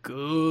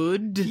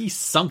 Good. He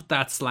sunk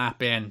that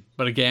slap in.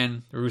 But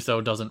again, Russo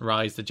doesn't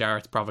rise to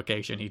Jarrett's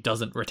provocation. He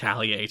doesn't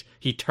retaliate.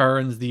 He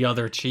turns the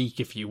other cheek,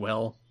 if you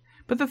will.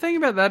 But the thing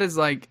about that is,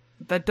 like,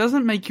 that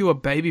doesn't make you a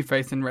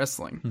babyface in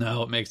wrestling.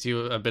 No, it makes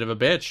you a bit of a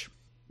bitch.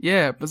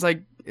 Yeah, it's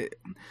like,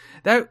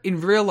 that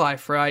in real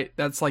life, right,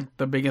 that's like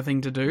the bigger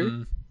thing to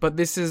do. But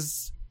this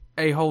is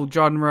a whole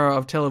genre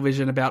of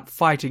television about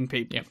fighting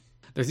people. Yeah.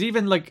 There's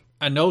even like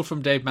a note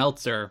from Dave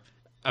Meltzer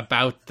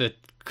about the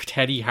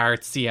Teddy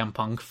Hart CM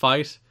Punk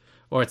fight,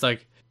 where it's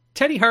like,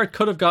 Teddy Hart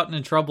could have gotten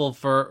in trouble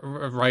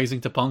for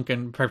rising to Punk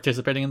and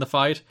participating in the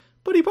fight,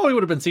 but he probably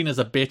would have been seen as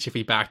a bitch if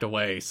he backed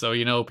away. So,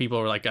 people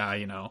were like,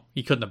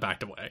 he couldn't have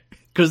backed away.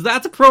 Because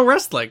that's pro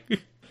wrestling.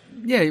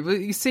 Yeah,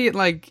 you see it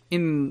like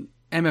in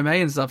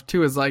MMA and stuff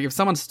too, is like, if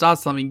someone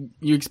starts something,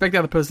 you expect the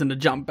other person to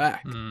jump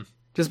back.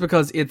 Just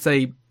because it's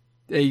a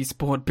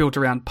sport built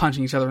around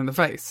punching each other in the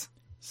face.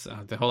 So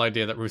the whole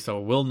idea that Russo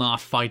will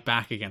not fight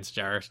back against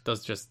Jarrett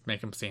does just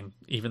make him seem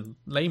even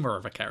lamer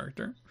of a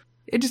character.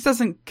 It just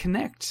doesn't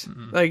connect.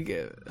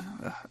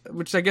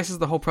 Which I guess is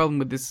the whole problem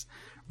with this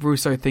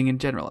Russo thing in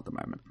general at the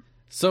moment.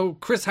 So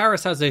Chris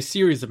Harris has a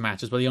series of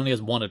matches, but he only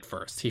has one at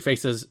first. He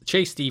faces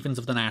Chase Stevens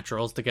of the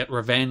Naturals to get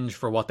revenge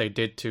for what they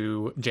did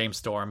to James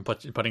Storm,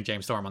 putting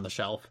James Storm on the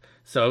shelf.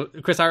 So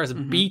Chris Harris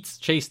beats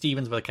Chase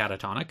Stevens with a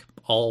catatonic,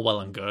 all well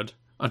and good,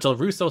 until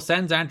Russo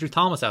sends Andrew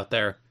Thomas out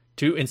there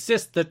to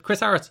insist that Chris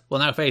Harris will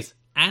now face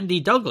Andy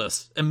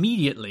Douglas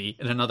immediately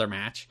in another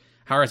match.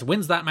 Harris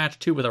wins that match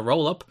too with a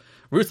roll-up.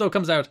 Russo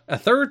comes out a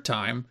third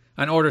time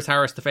and orders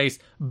Harris to face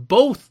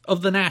both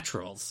of the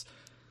Naturals.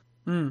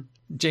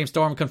 James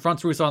Storm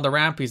confronts Russo on the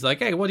ramp. He's like,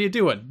 hey, what are you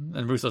doing?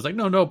 And Russo's like,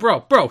 no,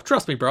 bro,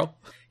 trust me, bro.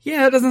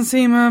 Yeah, it doesn't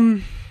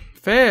seem,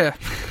 fair.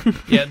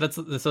 Yeah,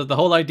 so the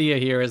whole idea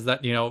here is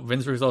that,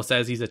 Vince Russo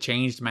says he's a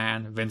changed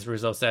man. Vince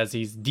Russo says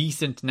he's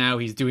decent now.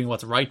 He's doing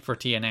what's right for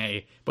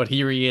TNA. But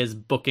here he is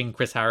booking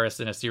Chris Harris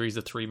in a series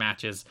of 3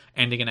 matches,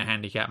 ending in a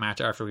handicap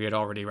match after he had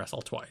already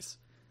wrestled twice.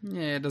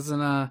 Yeah, it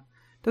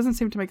doesn't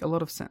seem to make a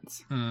lot of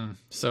sense.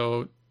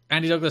 So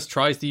Andy Douglas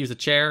tries to use a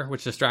chair,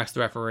 which distracts the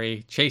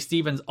referee. Chase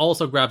Stevens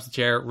also grabs the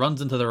chair, runs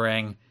into the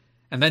ring,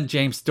 and then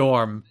James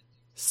Storm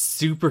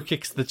super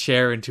kicks the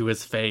chair into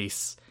his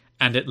face,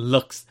 and it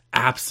looks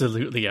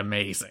absolutely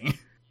amazing.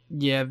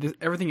 Yeah,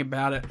 everything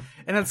about it.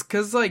 And it's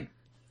because, like,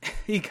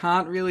 he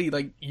can't really,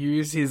 like,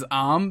 use his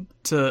arm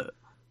to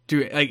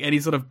do like any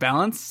sort of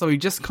balance, so he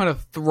just kind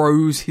of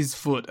throws his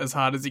foot as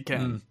hard as he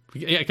can.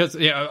 Yeah, because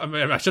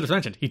I should have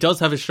mentioned he does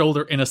have his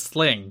shoulder in a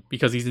sling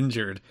because he's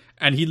injured,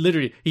 and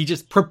he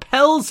just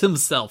propels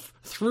himself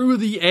through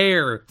the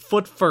air,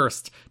 foot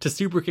first, to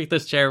super kick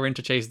this chair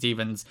into Chase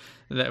Stevens,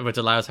 which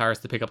allows Harris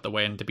to pick up the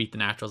win to beat the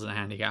Naturals in a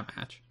handicap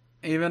match.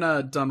 Even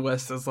Don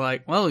West is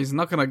like, well, he's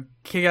not gonna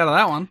kick out of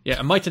that one. Yeah,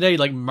 and Mike today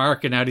like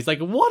marking out. He's like,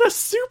 what a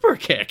super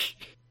kick!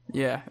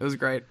 Yeah, it was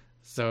great.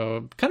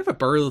 So, kind of a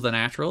birth of the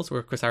Naturals,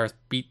 where Chris Harris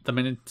beat them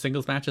in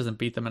singles matches and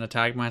beat them in a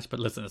tag match. But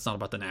listen, it's not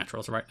about the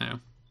Naturals right now.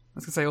 I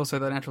was going to say also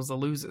the Naturals are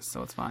losers,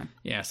 so it's fine.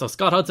 Yeah, so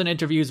Scott Hudson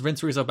interviews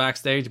Vince Russo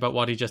backstage about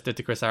what he just did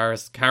to Chris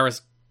Harris.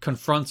 Harris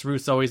confronts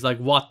Russo. He's like,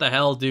 what the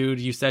hell, dude?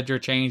 You said you're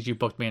changed. You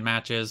booked me in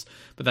matches.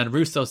 But then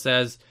Russo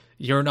says,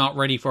 you're not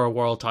ready for a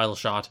world title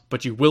shot,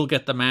 but you will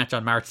get the match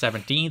on March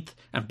 17th.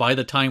 And by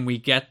the time we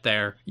get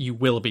there, you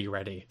will be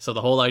ready. So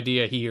the whole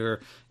idea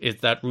here is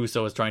that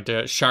Russo is trying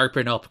to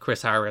sharpen up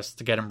Chris Harris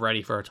to get him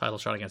ready for a title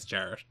shot against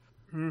Jarrett.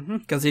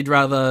 Because he'd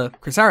rather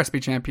Chris Harris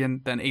be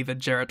champion than either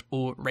Jarrett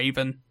or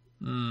Raven.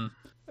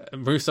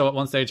 Russo at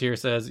one stage here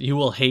says, you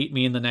will hate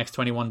me in the next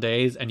 21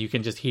 days, and you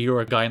can just hear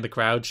a guy in the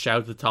crowd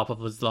shout at the top of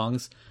his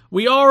lungs,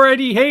 we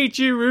already hate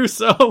you,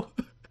 Russo!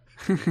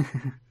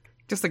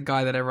 Just a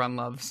guy that everyone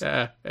loves.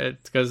 Yeah,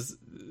 it's because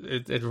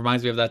it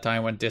reminds me of that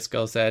time when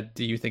Disco said,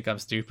 do you think I'm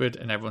stupid?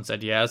 And everyone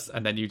said yes,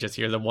 and then you just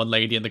hear the one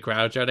lady in the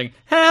crowd shouting,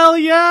 hell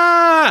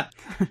yeah!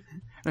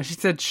 No, she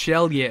said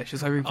shell, yeah. She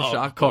was hoping for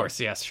Shark Of course,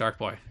 yes, Shark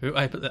Boy. Who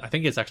I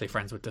think is actually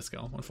friends with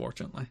Disco,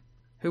 unfortunately.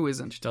 Who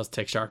isn't? She does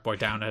take Shark Boy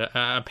down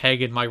a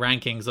peg in my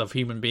rankings of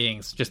human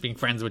beings, just being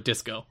friends with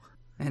Disco.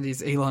 And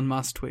his Elon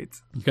Musk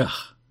tweets. Ugh.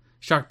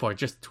 Shark Boy,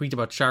 just tweet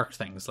about shark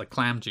things like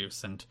clam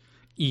juice and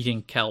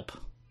eating kelp.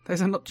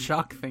 Those are not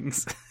shark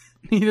things.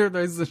 Neither of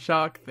those is a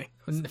shark thing.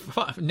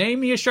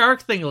 Name me a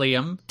shark thing,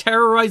 Liam.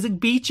 Terrorizing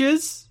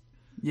beaches?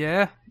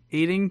 Yeah,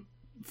 eating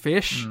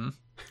fish.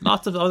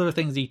 Lots of other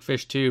things eat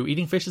fish too.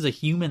 Eating fish is a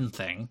human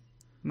thing.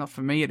 Not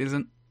for me, it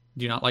isn't.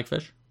 Do you not like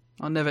fish?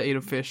 I'll never eat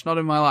a fish. Not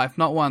in my life.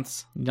 Not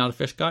once. You're not a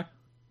fish guy?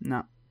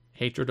 No.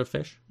 Hatred of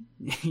fish?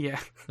 Yeah.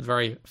 It's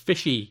very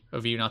fishy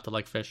of you not to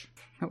like fish.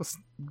 That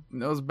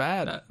was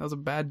bad. That was a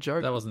bad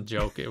joke. That wasn't a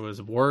joke. It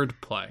was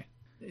wordplay.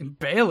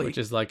 Barely. Which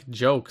is like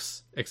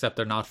jokes, except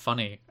they're not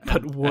funny.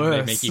 But worse.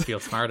 And they make you feel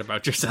smart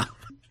about yourself.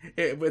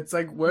 It's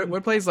like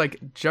wordplay's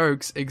like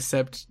jokes,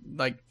 except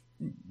like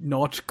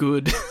not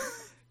good.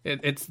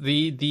 It's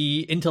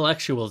the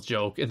intellectual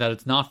joke in that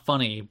it's not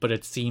funny, but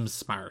it seems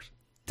smart.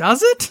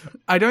 Does it?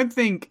 I don't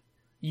think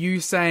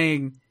you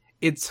saying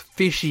it's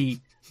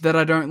fishy that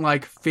I don't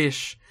like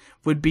fish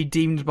would be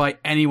deemed by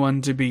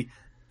anyone to be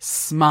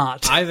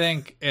smart. I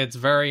think it's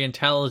very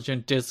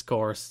intelligent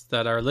discourse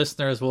that our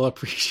listeners will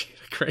appreciate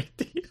a great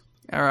deal.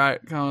 All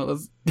right, come on,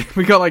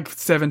 we got like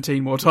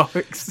 17 more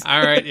topics. All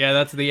right, yeah,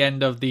 that's the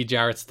end of the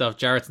Jarrett stuff.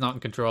 Jarrett's not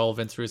in control.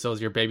 Vince Russo is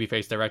your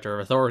babyface director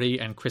of authority,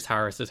 and Chris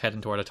Harris is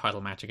heading toward a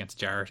title match against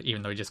Jarrett,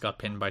 even though he just got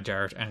pinned by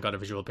Jarrett and got a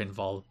visual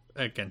pinfall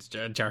against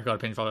Jarrett.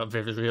 Got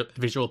a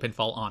visual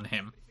pinfall on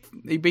him.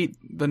 He beat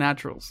the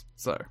Naturals,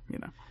 so, you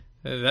know.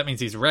 That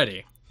means he's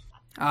ready.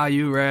 Are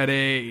you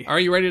ready? Are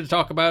you ready to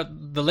talk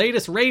about the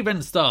latest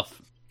Raven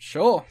stuff?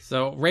 Sure.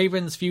 So,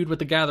 Raven's feud with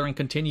the Gathering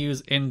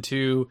continues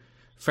into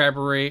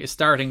February,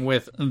 starting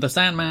with the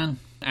Sandman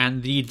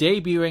and the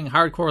debuting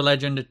hardcore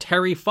legend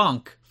Terry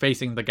Funk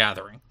facing the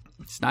Gathering.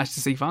 It's nice to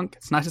see Funk.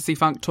 It's nice to see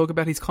Funk talk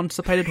about his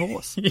constipated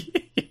horse.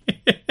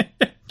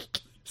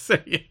 So,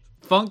 yeah.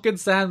 Funk and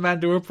Sandman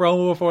do a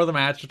promo before the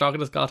match. They're talking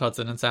to Scott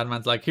Hudson, and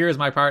Sandman's like, here's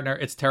my partner,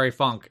 it's Terry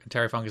Funk. And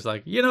Terry Funk is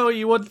like, you know,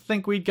 you wouldn't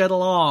think we'd get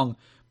along,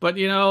 but,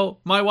 you know,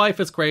 my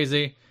wife is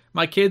crazy,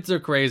 my kids are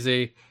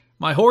crazy,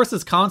 my horse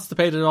is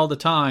constipated all the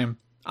time.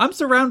 I'm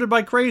surrounded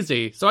by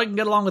crazy, so I can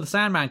get along with the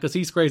Sandman because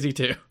he's crazy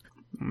too.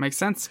 Makes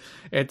sense.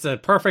 It's a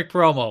perfect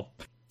promo.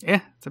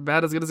 Yeah, it's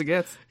about as good as it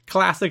gets.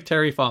 Classic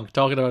Terry Funk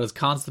talking about his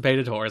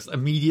constipated horse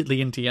immediately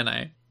in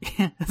TNA.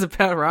 Yeah, that's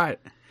about right.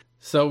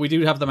 So we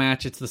do have the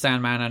match. It's the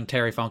Sandman and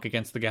Terry Funk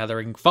against the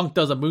Gathering. Funk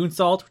does a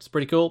moonsault, which is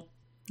pretty cool.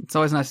 It's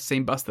always nice to see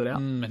him busted out.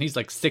 And he's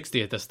like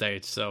 60 at this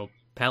stage, so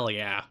hell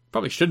yeah.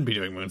 Probably shouldn't be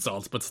doing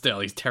moonsaults, but still,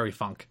 he's Terry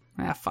Funk.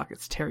 Ah, fuck,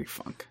 it's Terry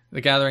Funk.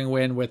 The Gathering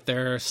win with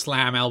their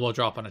slam elbow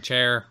drop on a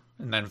chair,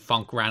 and then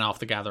Funk ran off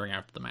the Gathering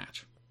after the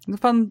match. It's a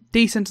fun,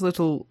 decent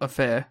little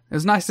affair. It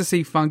was nice to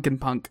see Funk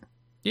and Punk.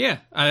 Yeah,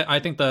 I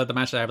think the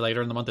match that I have later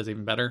in the month is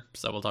even better,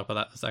 so we'll talk about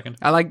that in a second.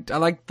 I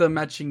like the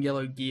matching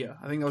yellow gear.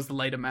 I think that was the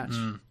later match.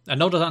 A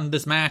note on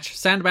this match,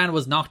 Sandman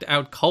was knocked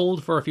out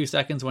cold for a few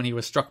seconds when he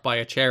was struck by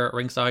a chair at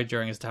ringside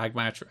during his tag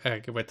match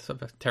with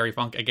Terry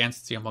Funk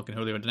against CM Punk and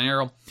Julio De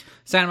Niro.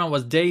 Sandman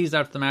was dazed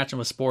after the match and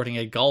was sporting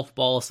a golf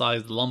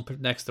ball-sized lump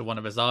next to one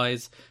of his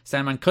eyes.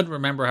 Sandman couldn't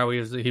remember how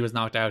he was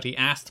knocked out. He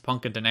asked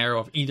Punk and De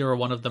Niro if either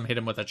one of them hit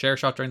him with a chair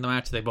shot during the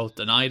match. They both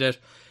denied it.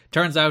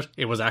 Turns out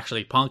it was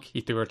actually Punk.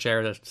 He threw a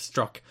chair that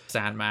struck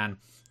Sandman.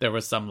 There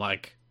was some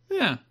like,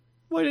 yeah,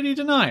 why did he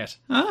deny it?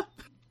 Huh?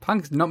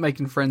 Punk's not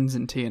making friends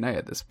in TNA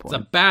at this point.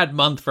 It's a bad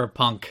month for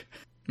Punk.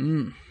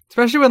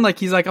 Especially when, like,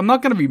 he's like, I'm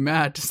not going to be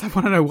mad, just I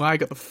want to know why I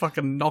got the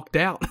fucking knocked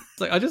out.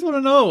 It's like, I just want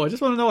to know. I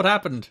just want to know what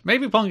happened.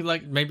 Maybe Punk,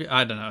 like, maybe,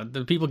 I don't know.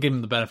 The people give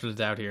him the benefit of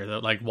the doubt here.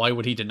 That, like, why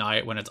would he deny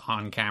it when it's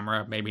on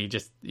camera? Maybe he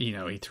just,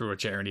 he threw a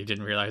chair and he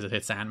didn't realize it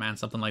hit Sandman,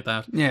 something like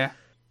that. Yeah.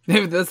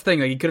 That's the thing,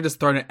 like, he could have just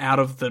thrown it out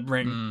of the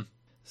ring.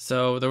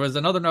 So there was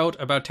another note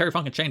about Terry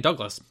Funk and Shane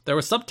Douglas. There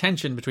was some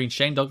tension between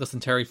Shane Douglas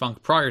and Terry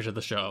Funk prior to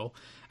the show.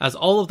 As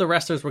all of the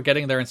wrestlers were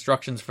getting their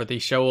instructions for the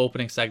show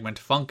opening segment,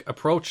 Funk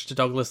approached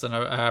Douglas and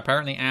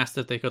apparently asked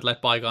if they could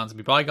let bygones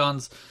be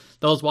bygones.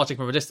 Those watching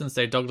from a distance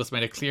say Douglas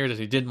made it clear that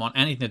he didn't want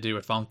anything to do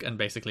with Funk and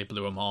basically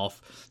blew him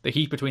off. The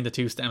heat between the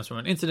two stems from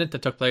an incident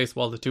that took place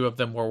while the two of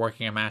them were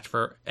working a match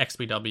for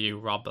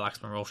XPW, Rob Black's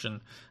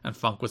promotion, and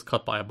Funk was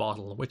cut by a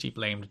bottle, which he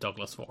blamed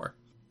Douglas for.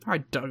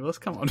 Alright, Douglas,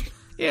 come on.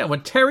 Yeah,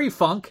 when Terry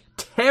Funk,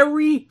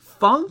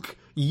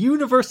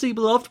 universally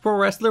beloved pro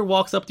wrestler,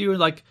 walks up to you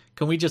and like,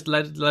 can we just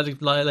let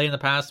it lay in the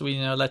past? We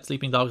let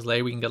sleeping dogs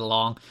lay. We can get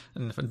along.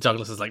 And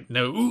Douglas is like,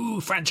 no,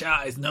 ooh,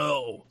 franchise,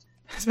 no.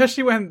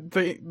 Especially when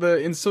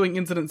the ensuing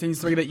incident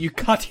seems to be that you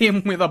cut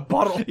him with a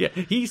bottle. Yeah,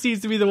 he seems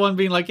to be the one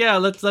being like, yeah,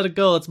 let's let it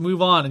go. Let's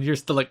move on. And you're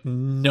still like,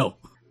 no.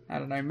 I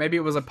don't know. Maybe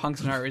it was a Punk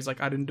scenario. He's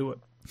like, I didn't do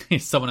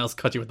it. Someone else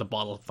cut you with the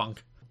bottle,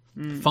 Funk.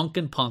 Funk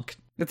and Punk.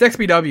 It's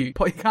XPW.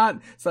 But you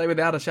can't say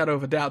without a shadow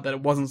of a doubt that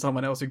it wasn't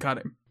someone else who cut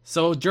him.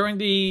 So during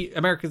the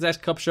America's X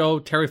Cup show,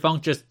 Terry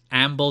Funk just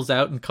ambles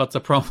out and cuts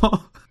a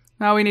promo.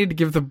 Now we need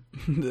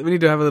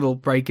to have a little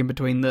break in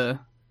between the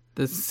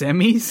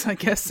semis, I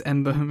guess,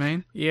 and the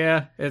main.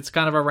 Yeah, it's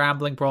kind of a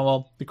rambling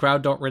promo. The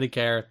crowd don't really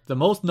care. The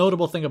most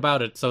notable thing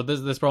about it, so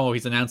this promo,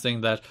 he's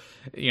announcing that,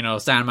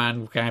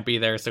 Sandman can't be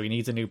there, so he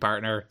needs a new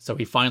partner. So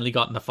he finally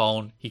got on the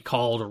phone. He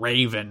called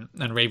Raven,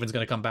 and Raven's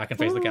going to come back and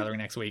face the Gathering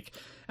next week.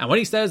 And when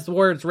he says the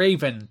words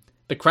Raven,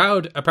 the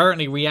crowd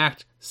apparently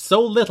react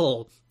so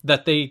little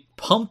that they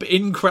pump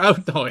in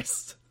crowd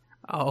noise.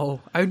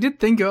 Oh, I did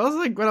think, I was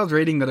like, when I was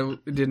reading that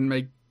it didn't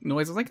make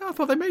noise, I was like, oh, I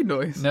thought they made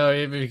noise. No,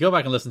 if you go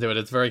back and listen to it,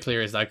 it's very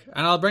clear. He's like,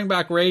 and I'll bring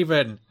back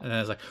Raven. And then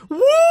it's like,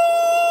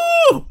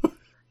 woo!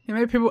 Yeah,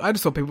 maybe I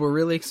just thought people were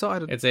really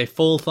excited. It's a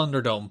full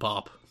Thunderdome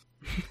pop.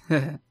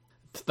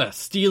 The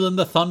stealing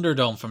the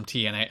Thunderdome from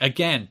TNA.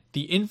 Again,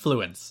 the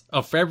influence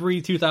of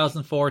February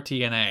 2004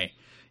 TNA.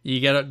 You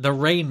get the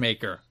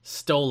Rainmaker,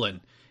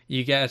 stolen.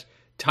 You get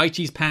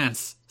Taichi's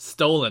pants,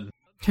 stolen.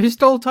 Who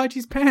stole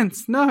Taichi's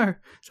pants? No,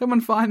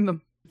 someone find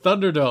them.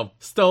 Thunderdome,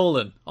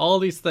 stolen. All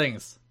these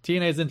things.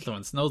 TNA's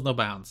influence knows no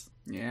bounds.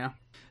 Yeah.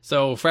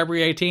 So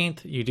February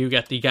 18th, you do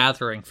get the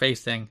Gathering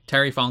facing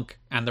Terry Funk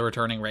and the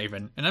returning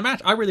Raven in a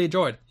match I really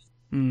enjoyed.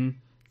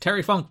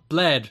 Terry Funk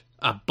bled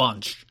a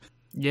bunch.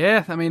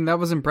 Yeah, I mean, that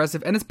was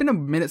impressive. And it's been a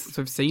minute since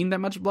we've seen that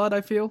much blood,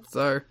 I feel.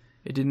 So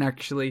it didn't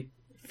actually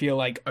feel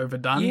like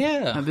overdone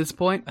at this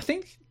point. I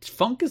think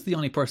Funk is the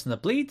only person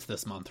that bleeds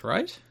this month,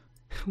 right?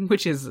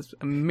 Which is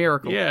a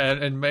miracle. Yeah,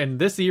 and in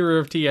this era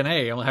of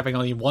TNA, having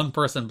only one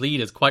person bleed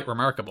is quite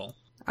remarkable.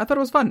 I thought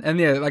it was fun. And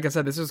yeah, like I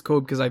said, this was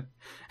cool because I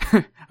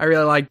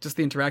really like just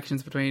the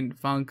interactions between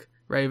Funk,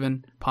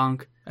 Raven,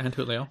 Punk. And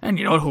Julio. And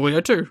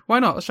Julio too. Why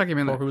not? Let's chuck him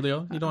in there. Or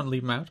Julio. You don't want to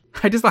leave him out.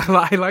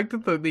 I liked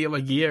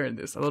the gear in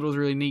this. I thought it was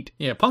really neat.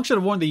 Yeah, Punk should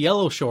have worn the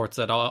yellow shorts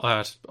at All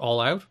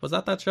Out. Was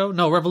that show?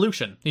 No,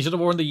 Revolution. He should have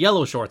worn the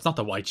yellow shorts, not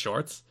the white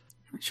shorts.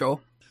 Sure.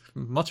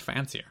 Much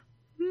fancier.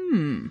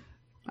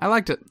 I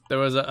liked it. There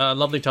was a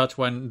lovely touch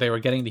when they were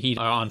getting the heat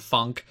on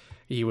Funk.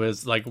 He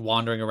was like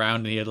wandering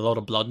around and he had a lot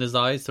of blood in his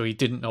eyes, so he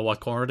didn't know what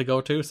corner to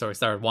go to. So he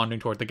started wandering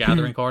toward the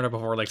Gathering corner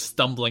before like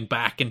stumbling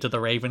back into the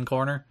Raven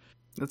corner.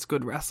 That's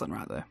good wrestling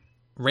right there.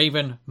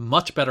 Raven,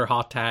 much better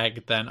hot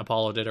tag than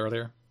Apollo did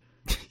earlier.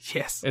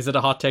 Yes. Is it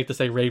a hot take to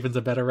say Raven's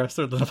a better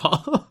wrestler than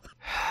Apollo?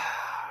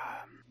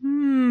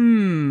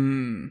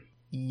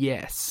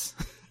 Yes.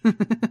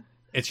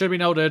 It should be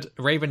noted,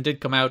 Raven did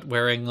come out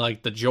wearing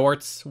like the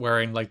jorts,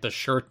 wearing like the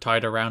shirt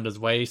tied around his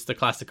waist, the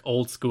classic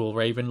old school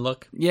Raven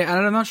look. Yeah,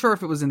 and I'm not sure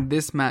if it was in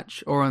this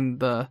match or on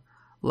the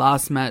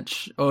last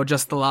match, or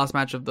just the last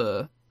match of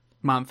the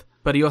month.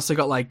 But he also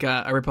got like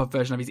a rip-off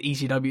version of his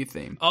ECW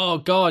theme. Oh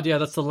god, yeah,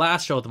 that's the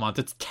last show of the month.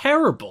 It's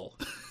terrible.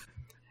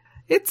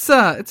 It's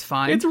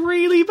fine. It's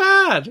really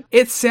bad.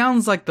 It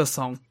sounds like the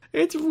song.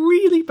 It's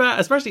really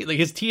bad, especially like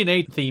his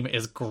TNA theme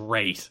is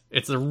great.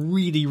 It's a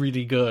really,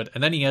 really good.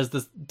 And then he has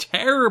this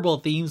terrible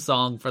theme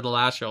song for the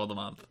last show of the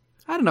month.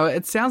 I don't know.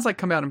 It sounds like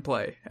Come Out and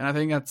Play, and I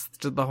think that's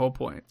just the whole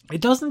point. It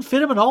doesn't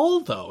fit him at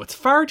all, though. It's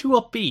far too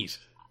upbeat.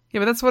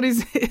 Yeah, but that's what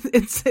he's.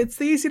 It's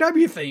the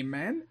ECW theme,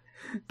 man.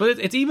 But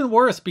it's even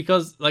worse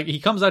because like he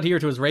comes out here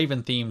to his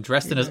Raven theme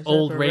dressed in his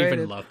old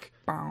Raven look.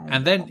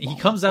 And then he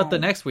comes out the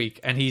next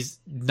week and he's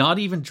not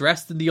even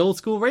dressed in the old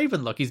school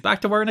Raven look. He's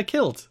back to wearing a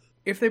kilt.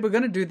 If they were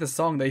going to do the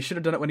song, they should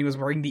have done it when he was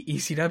wearing the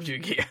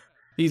ECW gear.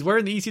 He's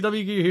wearing the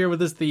ECW gear here with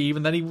his theme,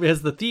 and then he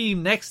has the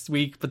theme next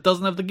week, but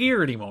doesn't have the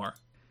gear anymore.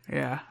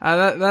 Yeah,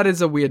 that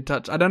is a weird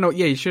touch. I don't know.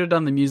 Yeah, you should have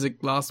done the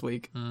music last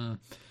week.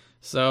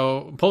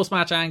 So,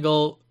 post-match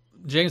angle,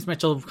 James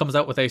Mitchell comes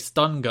out with a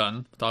stun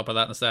gun. We'll talk about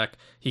that in a sec.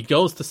 He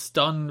goes to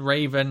stun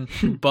Raven,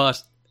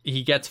 but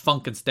he gets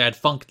Funk instead.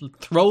 Funk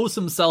throws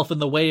himself in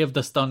the way of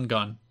the stun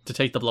gun to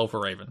take the blow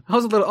for Raven. I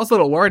was a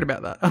little worried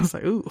about that. I was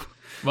like, ooh.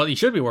 Well, you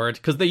should be worried,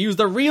 because they used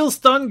a real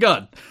stun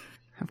gun.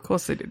 Of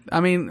course they did. I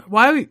mean,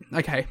 why are we...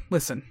 Okay,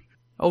 listen.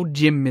 Old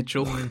Jim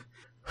Mitchell.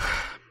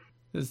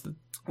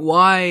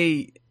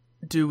 Why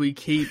do we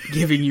keep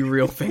giving you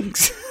real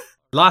things?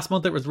 Last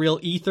month it was real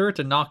ether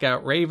to knock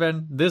out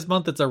Raven. This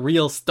month it's a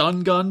real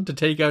stun gun to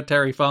take out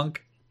Terry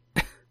Funk.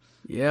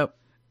 Yep.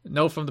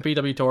 Note from the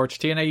PW Torch,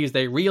 TNA used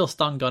a real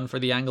stun gun for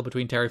the angle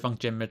between Terry Funk,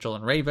 Jim Mitchell,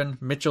 and Raven.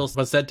 Mitchell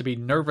was said to be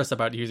nervous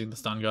about using the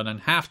stun gun and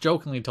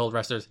half-jokingly told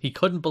wrestlers he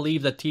couldn't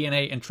believe that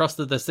TNA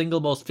entrusted the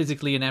single most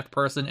physically inept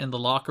person in the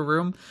locker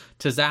room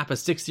to zap a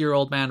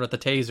 60-year-old man with a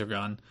taser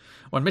gun.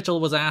 When Mitchell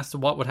was asked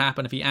what would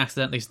happen if he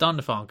accidentally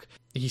stunned Funk,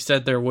 he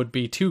said there would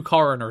be 2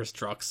 coroner's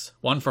trucks,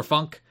 one for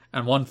Funk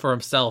and one for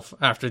himself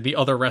after the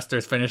other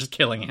wrestlers finished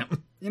killing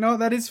him. You know,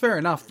 that is fair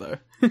enough, though.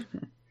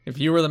 If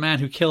you were the man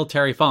who killed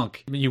Terry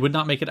Funk, you would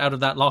not make it out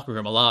of that locker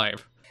room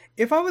alive.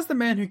 If I was the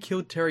man who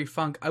killed Terry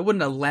Funk, I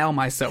wouldn't allow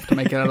myself to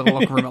make it out of the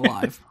locker room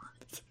alive.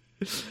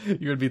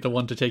 You would be the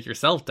one to take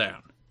yourself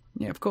down.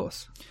 Yeah, of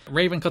course.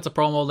 Raven cuts a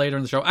promo later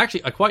in the show.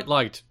 Actually, I quite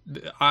liked.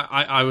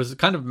 I was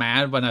kind of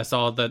mad when I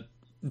saw that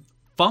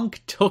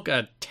Funk took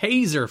a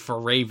taser for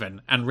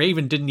Raven, and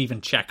Raven didn't even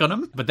check on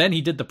him. But then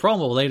he did the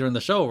promo later in the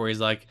show where he's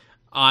like,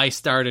 I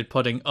started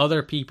putting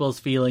other people's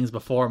feelings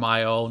before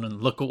my own, and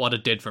look at what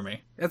it did for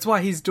me. That's why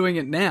he's doing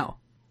it now.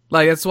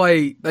 Like, that's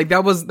why, like,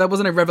 that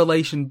wasn't a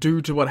revelation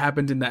due to what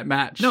happened in that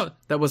match. No.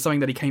 That was something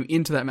that he came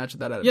into that match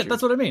with that attitude. Yeah,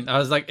 that's what I mean. I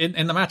was like,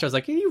 in the match, I was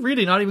like, are you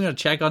really not even going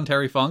to check on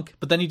Terry Funk?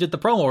 But then he did the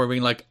promo where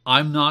being like,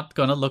 I'm not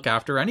going to look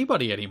after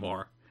anybody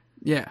anymore.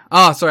 Yeah.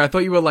 Ah, sorry, I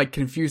thought you were, like,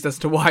 confused as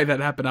to why that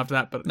happened after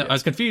that, but... No, yeah. I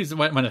was confused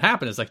when it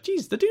happened. It's like,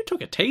 geez, the dude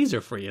took a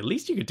taser for you. At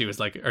least you could do is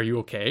like, are you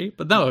okay?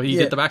 But no, he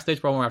did the backstage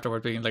promo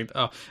afterward being like,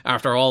 oh,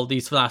 after all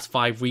these last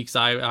 5 weeks,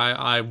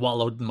 I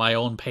wallowed in my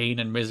own pain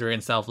and misery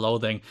and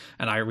self-loathing,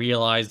 and I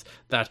realized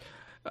that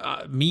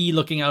me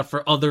looking out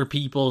for other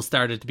people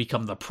started to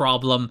become the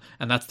problem,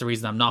 and that's the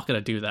reason I'm not going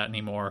to do that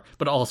anymore.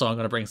 But also, I'm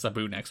going to bring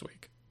Sabu next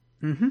week.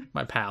 Mm-hmm.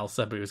 My pal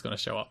Sabu is going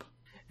to show up.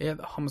 Yeah,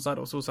 the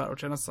homicidal, suicidal,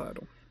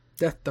 genocidal.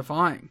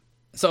 Death-defying.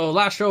 So,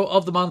 last show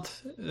of the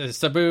month,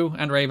 Sabu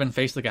and Raven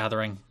face the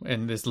Gathering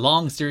in this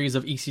long series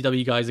of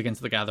ECW guys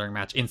against the Gathering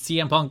match in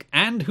CM Punk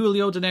and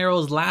Julio De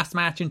Niro's last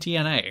match in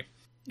TNA.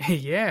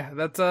 Yeah,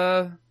 that's,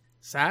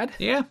 sad.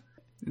 Yeah.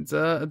 It's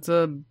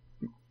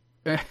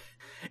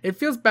it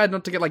feels bad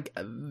not to get, like,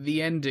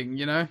 the ending,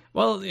 you know?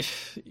 Well,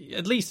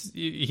 at least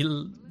he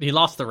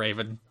lost the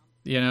Raven,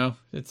 you know?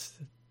 It's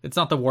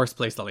not the worst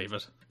place to leave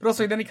it. But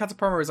also, then he cuts a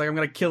promo, he's like, I'm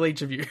gonna kill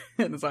each of you.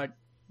 And it's like,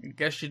 I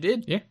guess you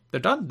did. Yeah, they're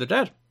done. They're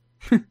dead.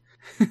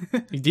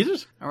 He did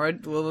it.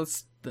 Alright, well,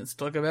 let's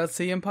talk about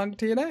CM Punk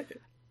TNA.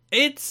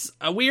 It's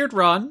a weird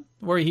run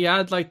where he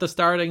had like the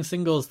starting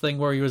singles thing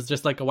where he was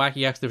just like a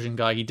wacky X Division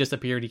guy. He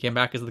disappeared. He came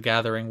back as the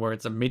Gathering, where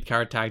it's a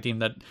mid-card tag team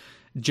that,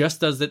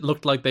 just as it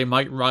looked like they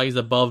might rise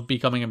above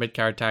becoming a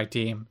mid-card tag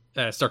team,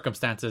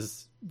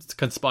 circumstances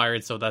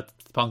conspired so that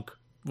Punk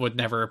would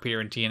never appear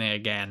in TNA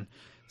again.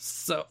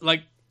 So,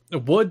 like,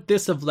 would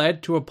this have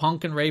led to a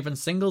Punk and Raven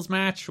singles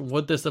match?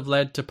 Would this have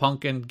led to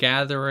Punk and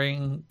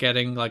Gathering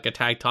getting like a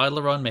tag title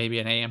run, maybe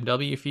an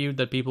AMW feud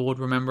that people would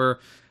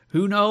remember?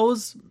 Who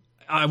knows?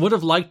 I would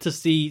have liked to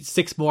see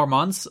 6 more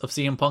months of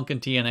CM Punk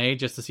and TNA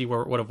just to see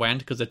where it would have went,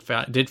 because it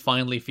did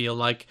finally feel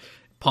like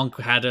Punk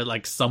had a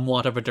like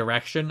somewhat of a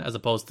direction, as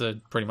opposed to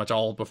pretty much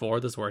all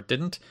before this where it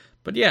didn't.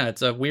 But yeah,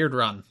 it's a weird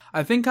run.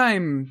 I think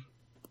I'm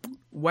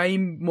way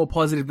more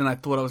positive than I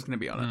thought I was going to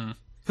be on it.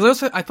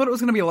 Because I thought it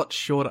was going to be a lot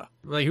shorter.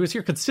 Like, he was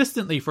here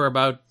consistently for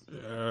about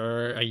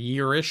a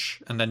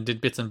year-ish, and then did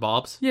bits and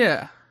bobs.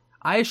 Yeah.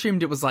 I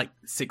assumed it was like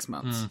 6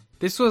 months.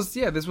 This was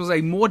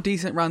a more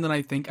decent run than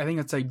I think. I think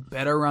it's a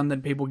better run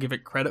than people give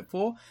it credit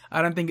for.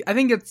 I think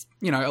it's,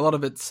 you know, a lot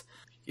of it's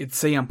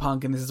CM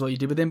Punk and this is what you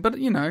did with him, but,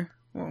 you know,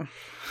 well,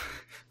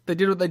 they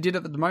did what they did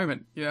at the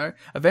moment, you know.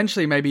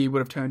 Eventually maybe he would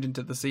have turned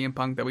into the CM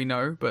Punk that we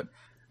know, but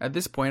at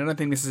this point I don't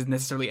think this is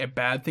necessarily a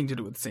bad thing to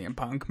do with CM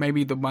Punk.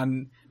 Maybe the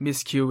one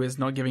miscue is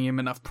not giving him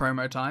enough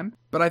promo time.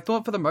 But I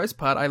thought for the most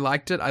part I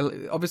liked it.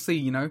 Obviously,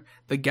 you know,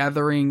 the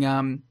Gathering,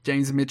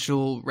 James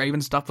Mitchell,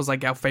 Raven stuff was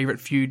like our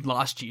favourite feud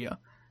last year.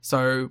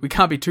 So we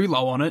can't be too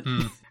low on it.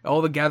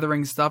 All the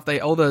Gathering stuff,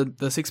 all the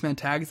 6-man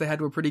tags they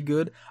had were pretty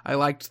good. I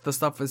liked the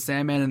stuff with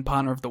Sandman and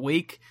Partner of the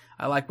Week.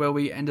 I like where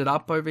we ended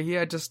up over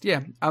here. Just,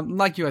 yeah,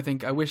 like you, I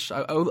think. I wish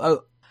I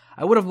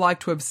would have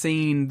liked to have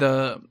seen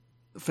the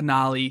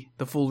finale,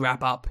 the full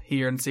wrap up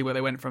here, and see where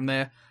they went from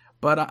there.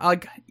 But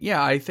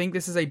I think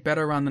this is a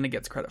better run than it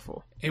gets credit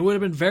for. It would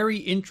have been very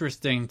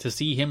interesting to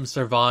see him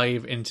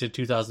survive into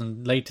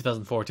late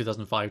 2004,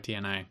 2005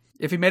 TNA.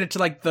 If he made it to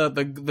like the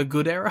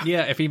good era?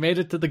 Yeah, if he made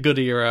it to the good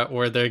era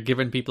where they're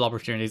giving people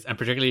opportunities, and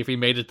particularly if he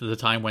made it to the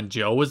time when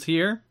Joe was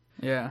here,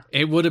 yeah,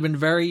 it would have been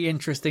very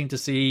interesting to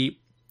see,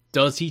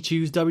 does he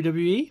choose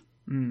WWE?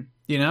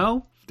 You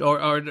know?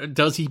 Or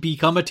does he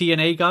become a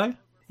TNA guy?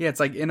 Yeah, it's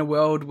like in a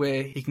world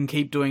where he can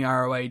keep doing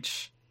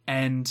ROH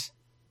and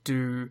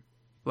do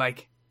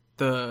like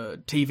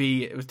the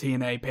TV with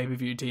TNA,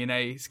 pay-per-view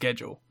TNA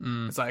schedule.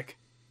 It's like,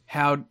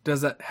 how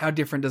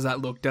different does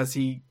that look? Does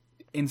he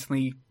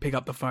instantly pick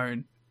up the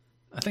phone?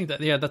 I think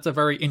that, yeah, that's a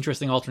very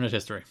interesting alternate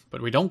history,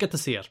 but we don't get to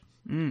see it.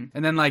 And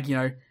then, like, you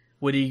know,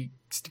 would he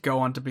go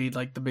on to be,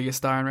 like, the biggest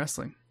star in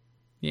wrestling?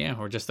 Yeah,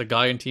 or just a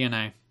guy in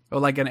TNA. Or,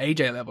 like, an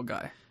AJ level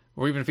guy?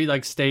 Or even if he,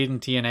 like, stayed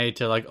in TNA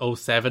to, like,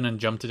 07 and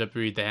jumped to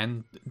WWE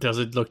then, does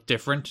it look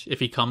different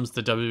if he comes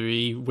to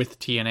WWE with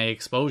TNA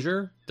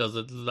exposure?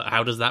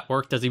 How does that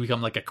work? Does he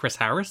become, like, a Chris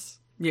Harris?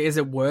 Yeah, is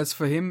it worse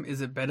for him? Is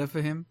it better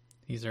for him?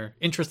 These are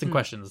interesting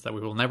questions that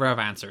we will never have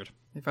answered.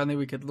 If only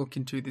we could look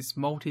into this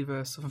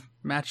multiverse of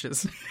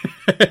matches.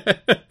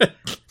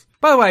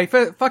 By the way,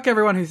 fuck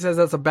everyone who says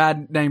that's a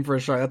bad name for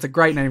a show. That's a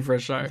great name for a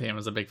show. Tim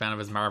was a big fan of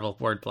his Marvel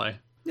wordplay.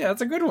 Yeah,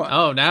 that's a good one.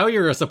 Oh, now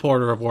you're a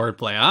supporter of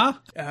wordplay,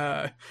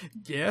 huh?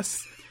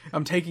 Yes.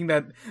 I'm taking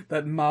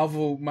that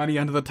Marvel money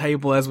under the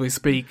table as we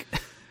speak.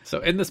 So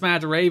in this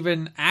match,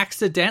 Raven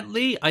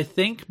accidentally, I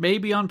think,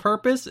 maybe on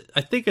purpose,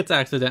 I think it's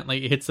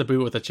accidentally, hit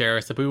Sabu with a chair.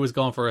 Sabu was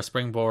going for a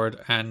springboard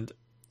and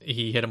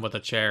he hit him with a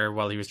chair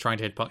while he was trying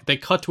to hit Punk. They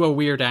cut to a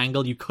weird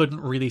angle. You couldn't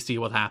really see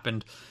what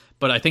happened.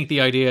 But I think the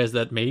idea is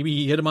that maybe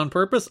he hit him on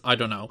purpose. I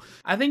don't know.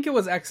 I think it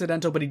was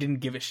accidental, but he didn't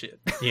give a shit.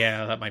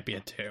 Yeah, that might be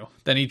it too.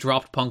 Then he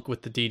dropped Punk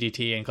with the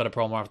DDT and cut a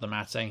promo after the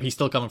match saying he's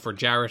still coming for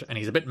Jarrett and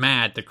he's a bit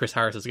mad that Chris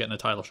Harris is getting a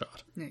title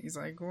shot. Yeah, he's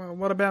like, well,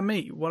 what about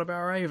me? What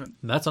about Raven?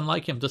 And that's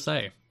unlike him to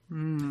say.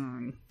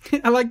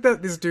 I like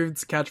that this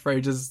dude's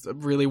catchphrase is a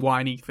really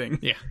whiny thing.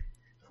 Yeah.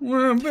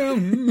 What about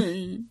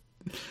me?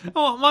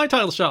 Oh, my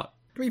title shot.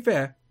 To be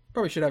fair,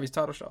 probably should have his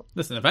title shot.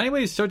 Listen, if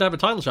anybody should have a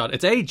title shot,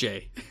 it's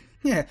AJ.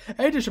 Yeah,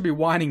 AJ should be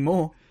whining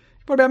more.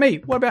 What about me?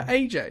 What about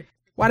AJ?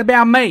 What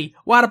about me?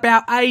 What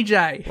about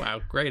AJ?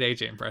 Wow, great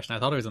AJ impression. I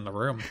thought he was in the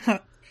room.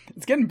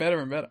 It's getting better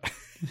and better.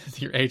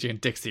 Your AJ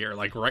and Dixie are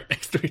like right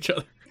next to each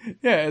other.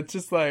 Yeah, it's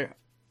just like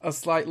a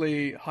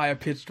slightly higher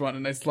pitched one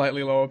and a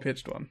slightly lower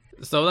pitched one.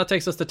 So that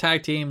takes us to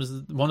tag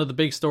teams. One of the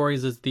big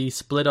stories is the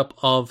split up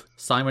of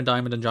Simon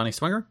Diamond and Johnny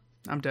Swinger.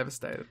 I'm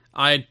devastated.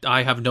 I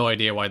have no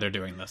idea why they're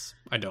doing this.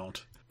 I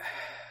don't.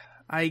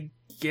 I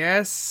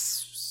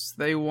guess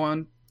they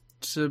want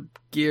to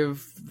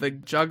give the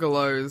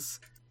Juggalos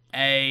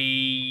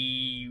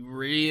a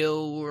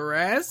real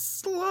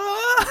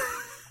wrestler?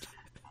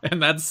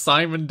 And that's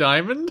Simon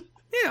Diamond?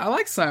 Yeah, I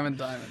like Simon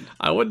Diamond.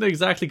 I wouldn't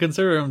exactly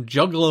consider him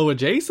Juggalo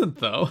adjacent,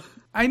 though.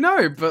 I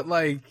know, but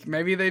like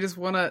maybe they just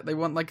want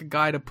like a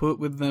guy to put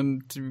with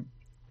them to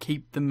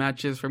keep the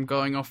matches from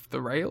going off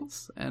the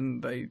rails,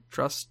 and they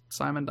trust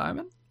Simon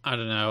Diamond. I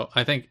don't know.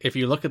 I think if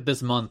you look at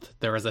this month,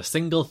 there is a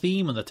single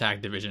theme in the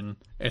tag division.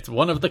 It's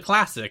one of the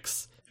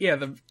classics. Yeah,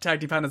 the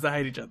tag team partners that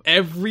hate each other.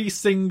 Every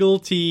single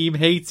team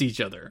hates each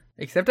other.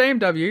 Except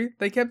AMW.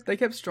 They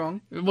kept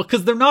strong. Well,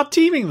 because they're not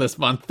teaming this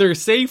month. They're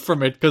safe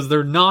from it because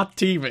they're not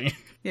teaming.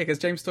 Yeah, because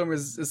James Storm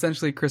is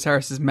essentially Chris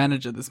Harris's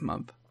manager this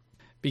month.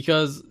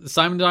 Because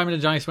Simon Diamond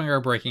and Johnny Swinger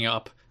are breaking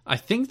up. I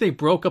think they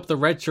broke up the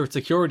red shirt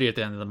security at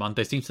the end of the month.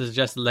 They seem to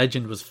suggest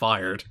Legend was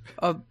fired.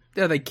 Oh,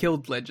 yeah, they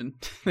killed Legend.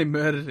 They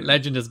murdered him.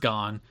 Legend is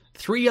gone.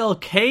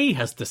 3LK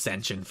has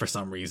dissension for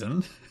some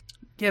reason.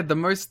 Yeah, the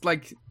most,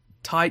 like,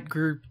 tight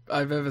group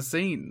I've ever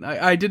seen.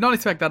 I did not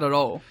expect that at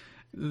all.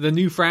 The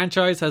new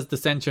franchise has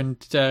dissension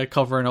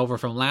covering over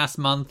from last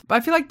month. But I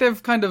feel like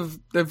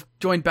they've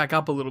joined back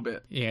up a little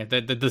bit. Yeah,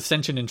 the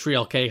dissension in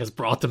 3LK has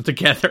brought them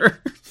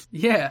together.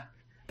 Yeah.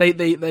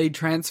 They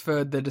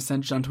transferred the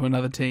dissension onto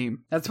another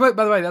team. That's by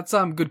the way, that's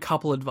good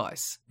couple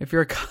advice. If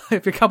you're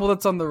a couple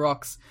that's on the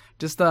rocks,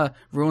 just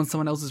ruin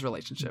someone else's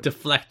relationship.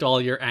 Deflect all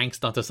your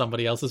angst onto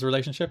somebody else's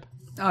relationship.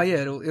 Oh yeah,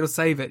 it'll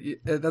save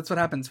it. That's what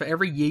happens. For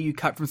every year you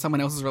cut from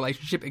someone else's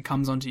relationship, it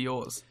comes onto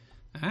yours.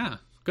 Ah,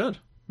 good.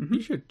 Mm-hmm.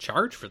 You should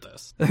charge for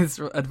this. That's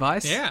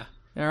advice? Yeah.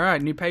 All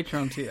right, new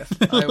Patreon tier.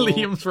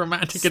 Liam's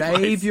romantic advice.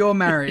 Save your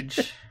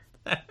marriage.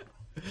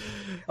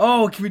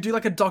 Oh, can we do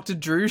like a Dr.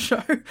 Drew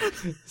show?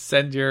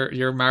 Send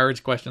your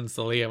marriage questions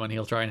to Liam and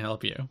he'll try and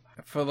help you.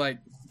 For like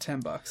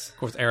 $10. Of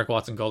course, Eric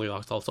Watts and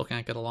Goldilocks also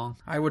can't get along.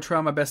 I will try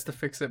my best to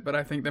fix it, but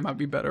I think they might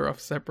be better off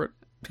separate.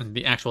 And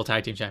the actual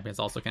tag team champions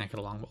also can't get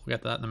along, but we'll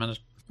get to that in a minute.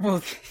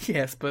 Well,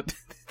 yes, but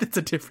it's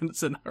a different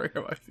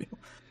scenario, I feel.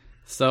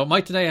 So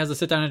Mike today has a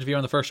sit-down interview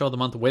on the first show of the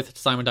month with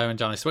Simon Diamond and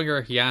Johnny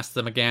Swinger. He asks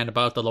them again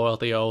about the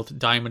loyalty oath.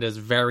 Diamond is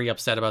very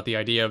upset about the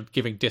idea of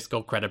giving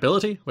Disco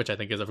credibility, which I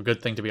think is a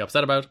good thing to be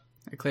upset about.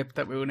 A clip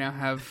that we will now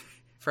have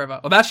forever.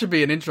 Well, that should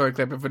be an intro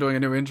clip if we're doing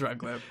a new intro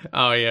clip.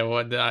 Oh yeah,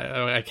 well,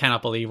 I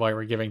cannot believe why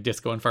we're giving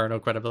Disco Inferno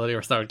credibility.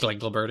 Or sorry, Glenn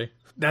Gilberti.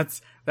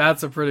 That's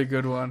a pretty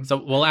good one. So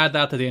we'll add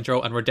that to the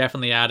intro, and we're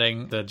definitely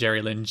adding the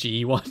Jerry Lynn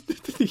G one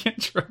to the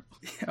intro.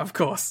 Yeah, of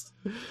course.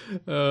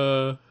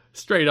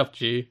 Straight up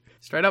G.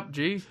 Straight up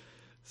G.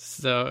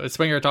 So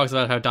Swinger talks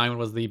about how Diamond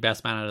was the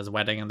best man at his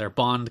wedding and their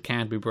bond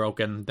can't be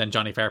broken. Then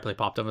Johnny Fairplay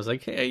popped up and was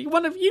like, hey,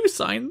 one of you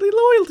signed the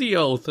loyalty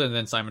oath. And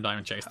then Simon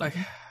Diamond chased him. Like,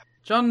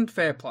 John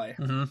Fairplay,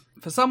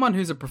 for someone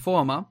who's a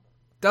performer,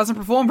 doesn't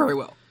perform very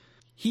well.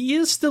 He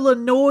is still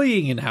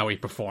annoying in how he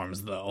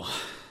performs, though.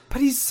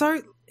 But he's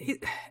so...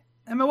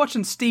 Am I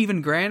watching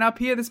Stephen Grant up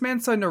here? This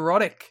man's so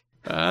neurotic.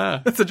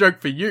 That's a joke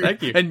for you.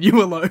 Thank you. And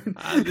you alone.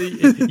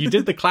 You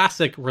did the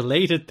classic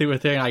related to a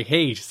thing I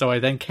hate, so I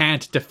then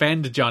can't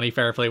defend Johnny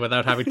Fairplay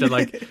without having to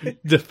like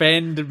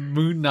defend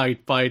Moon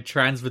Knight by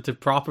transitive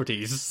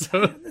properties.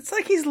 So It's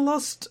like he's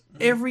lost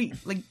every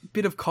like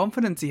bit of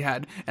confidence he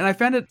had. And I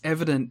found it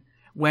evident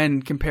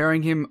when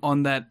comparing him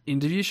on that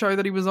interview show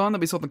that he was on that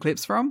we saw the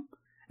clips from.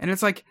 And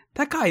it's like,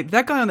 that guy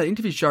on that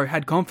interview show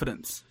had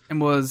confidence and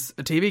was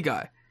a TV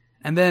guy.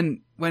 And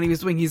then when he was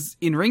doing his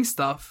in-ring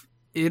stuff,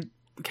 it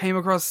came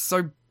across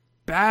so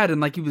bad and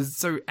like he was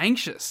so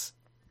anxious.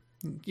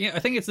 yeah, I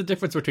think it's the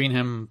difference between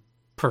him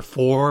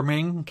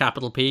performing,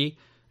 capital P,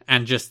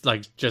 and just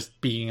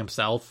being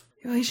himself.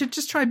 You know, he should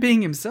just try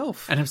being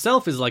himself. And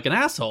himself is like an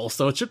asshole,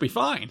 so it should be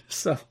fine.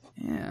 So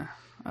Yeah,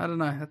 I don't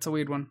know. That's a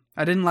weird one.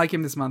 I didn't like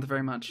him this month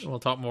very much. we'll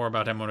talk more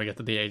about him when we get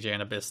to the AJ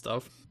and Abyss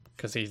stuff,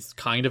 because he's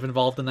kind of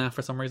involved in that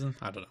for some reason.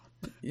 I don't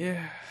know.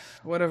 Yeah,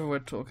 whatever we're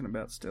talking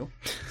about still.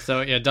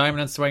 So yeah,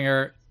 Diamond and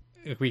Swinger,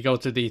 we go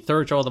to the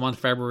third show of the month,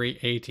 February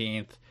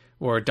 18th,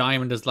 where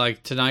Diamond is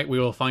like, tonight we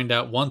will find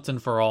out once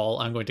and for all.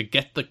 I'm going to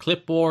get the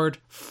clipboard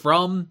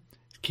from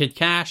Kid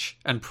Cash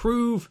and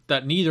prove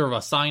that neither of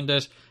us signed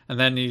it. And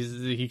then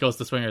he goes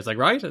to Swinger's like,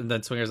 right? And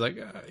then Swinger's like,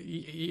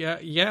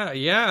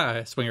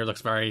 yeah. Swinger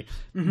looks very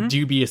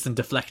dubious and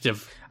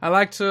deflective. I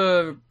like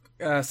to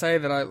say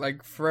that I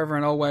like forever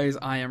and always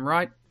I am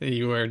right.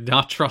 You were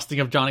not trusting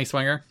of Johnny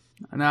Swinger.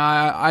 And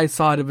I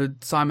sided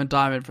with Simon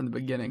Diamond from the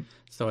beginning.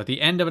 So at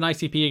the end of an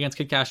ICP against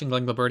Kid Cash and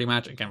Glenn Gilberti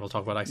match, again, we'll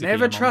talk about ICP.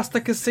 Never trust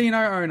the casino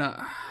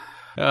owner.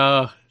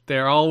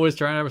 They're always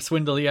trying to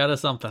swindle you out of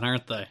something,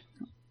 aren't they?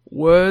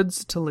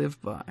 Words to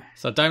live by.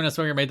 So Diamond and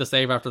Swinger made the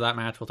save after that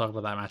match. We'll talk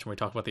about that match when we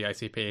talk about the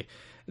ICP.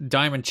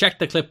 Diamond checked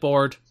the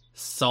clipboard,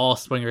 saw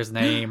Swinger's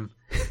name.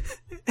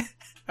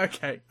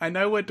 Okay, I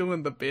know we're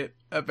doing the bit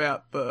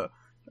about the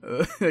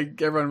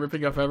everyone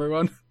ripping off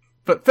everyone,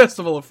 but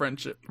Festival of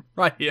Friendship,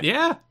 right here.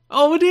 Yeah.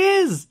 Oh, it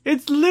is.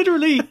 It's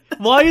literally,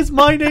 why is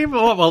my name?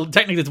 Oh, well,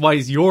 technically it's why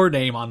is your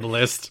name on the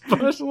list.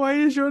 But Why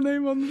is your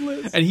name on the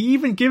list? and he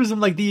even gives him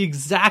like the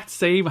exact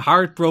same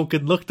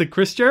heartbroken look that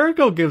Chris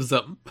Jericho gives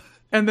him.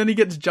 And then he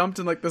gets jumped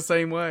in like the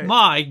same way.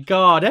 My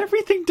God,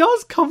 everything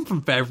does come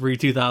from February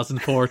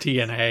 2004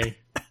 TNA.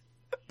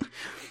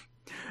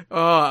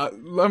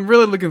 I'm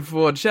really looking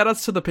forward. Shout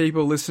outs to the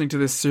people listening to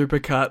this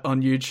supercut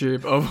on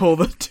YouTube of all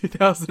the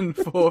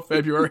 2004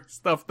 February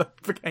stuff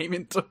that became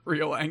into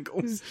real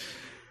angles.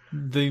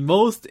 The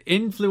most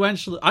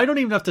influential, I don't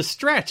even have to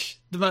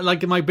stretch,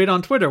 like my bit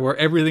on Twitter where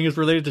everything is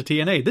related to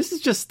TNA. This is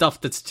just stuff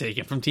that's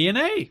taken from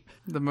TNA.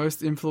 The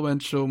most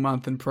influential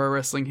month in pro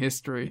wrestling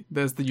history.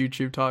 There's the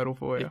YouTube title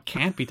for you. It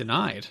can't be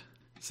denied.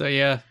 So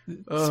yeah,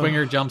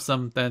 Swinger jumps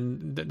them,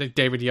 then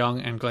David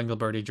Young and Glenn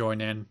Gilberti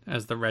join in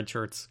as the red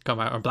shirts come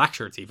out, or black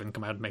shirts even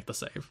come out and make the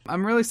save.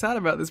 I'm really sad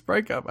about this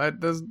breakup.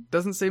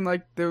 Doesn't seem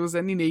like there was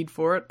any need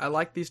for it. I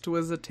like these two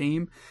as a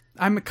team.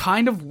 I'm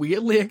kind of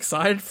weirdly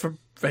excited for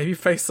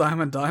babyface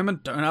Simon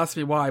Diamond. Don't ask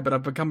me why, but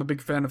I've become a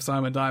big fan of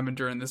Simon Diamond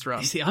during this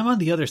run. You see, I'm on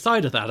the other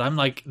side of that. I'm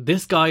like,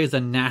 this guy is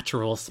a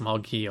natural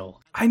smug heel.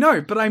 I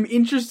know, but I'm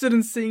interested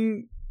in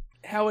seeing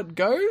how it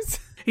goes.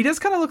 He does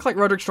kind of look like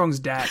Roderick Strong's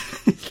dad.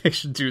 They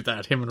should do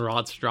that. Him and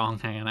Rod Strong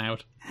hanging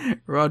out.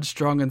 Rod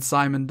Strong and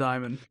Simon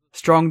Diamond.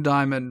 Strong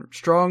Diamond.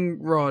 Strong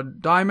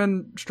Rod.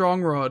 Diamond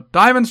Strong Rod.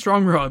 Diamond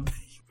Strong Rod.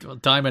 Well,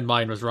 Diamond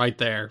Mine was right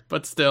there,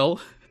 but still.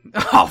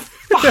 Oh,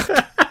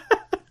 fuck!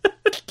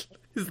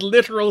 His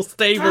literal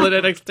stable in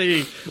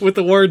NXT with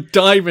the word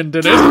diamond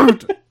in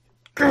it.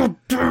 God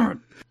damn it.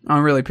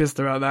 I'm really pissed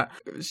about that.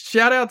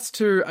 Shoutouts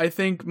to, I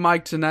think,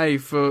 Mike Tenay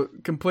for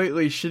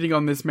completely shitting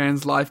on this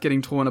man's life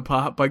getting torn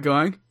apart by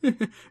going,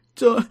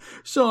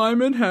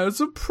 Simon has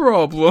a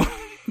problem.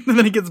 And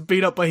then he gets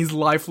beat up by his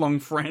lifelong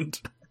friend.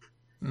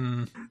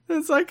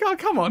 It's like, oh,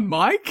 come on,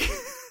 Mike.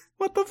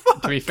 What the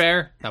fuck? To be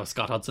fair, that was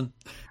Scott Hudson.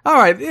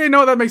 Alright, you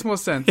know, that makes more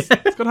sense.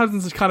 Scott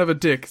Hudson's kind of a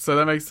dick, so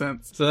that makes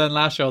sense. So then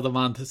last show of the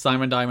month,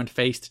 Simon Diamond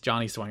faced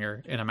Johnny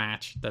Swinger in a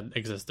match that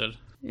existed.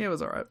 Yeah, it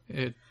was alright.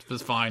 It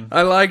was fine.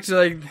 I liked,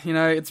 like, you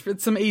know, it's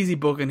some easy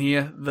booking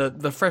here.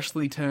 The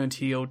freshly turned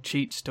heel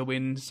cheats to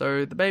win,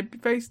 so the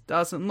babyface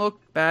doesn't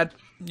look bad.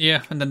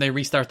 Yeah, and then they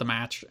restart the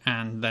match,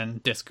 and then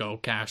Disco,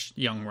 Cash,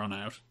 Young run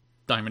out.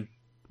 Diamond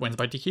wins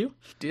by DQ.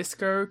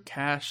 Disco,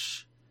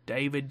 Cash,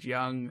 David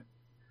Young,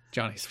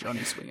 Johnny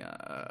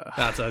Swinger.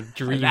 That's a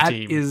dream That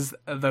team. is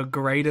the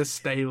greatest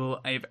stable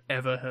I've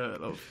ever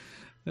heard of.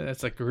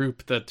 It's a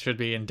group that should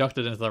be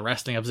inducted into the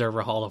Wrestling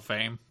Observer Hall of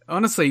Fame.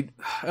 Honestly,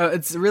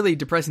 it's really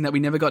depressing that we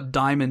never got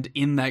Diamond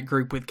in that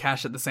group with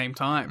Cash at the same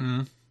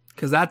time.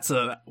 Because that's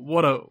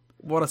what a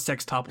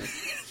sextuple.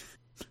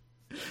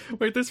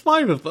 Wait, there's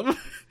 5 of them.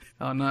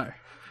 Oh no.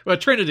 Well,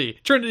 Trinity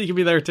can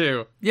be there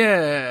too.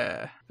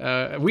 Yeah.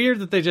 Weird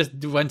that they just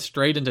went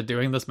straight into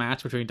doing this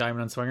match between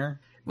Diamond and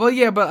Swinger. Well,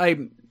 yeah, but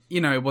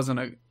it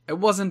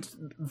wasn't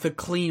the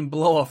clean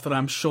blow off that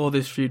I'm sure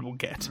this feud will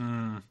get.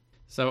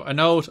 So a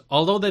note,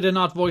 although they did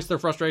not voice their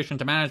frustration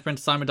to management,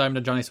 Simon Diamond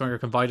and Johnny Swinger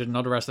confided in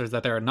other wrestlers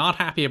that they are not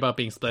happy about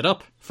being split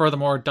up.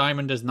 Furthermore,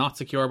 Diamond is not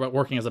secure about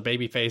working as a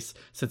babyface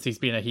since he's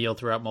been a heel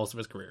throughout most of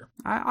his career.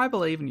 I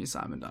believe in you,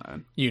 Simon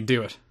Diamond. You can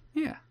do it.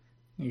 Yeah.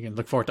 You can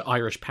look forward to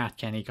Irish Pat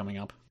Kenny coming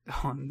up.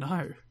 Oh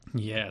no.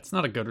 Yeah, it's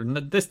not a good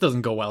one. This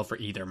doesn't go well for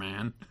either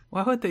man.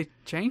 Why would they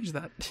change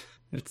that?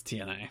 It's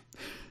TNA.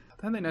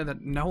 Don't they know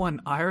that no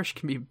one Irish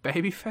can be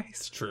babyface?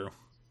 It's true.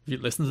 If you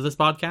listen to this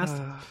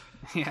podcast.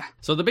 Yeah.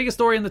 So the biggest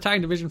story in the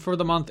tag division for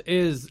the month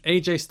is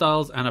AJ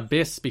Styles and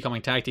Abyss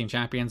becoming tag team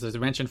champions. As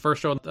we mentioned,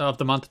 first show of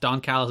the month,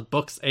 Don Callis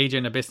books AJ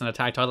and Abyss in a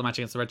tag title match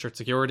against the Red Shirt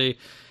Security.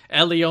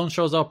 El Leon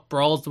shows up,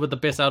 brawls with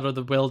Abyss out of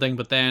the building,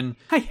 but then...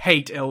 I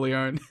hate El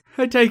Leon.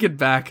 I take it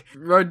back.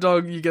 Road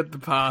Dogg, you get the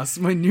pass.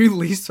 My new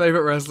least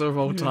favourite wrestler of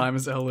all time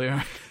is El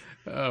Leon.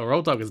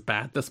 Road Dogg is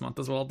bad this month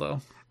as well, though.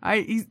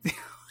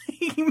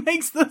 He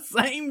makes the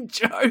same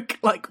joke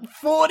like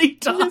 40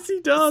 times. Yes, he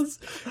does.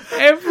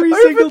 Every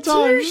single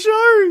time. 2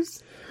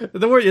 shows.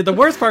 The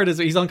worst part is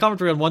he's on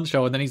commentary on one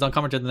show and then he's on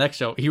commentary on the next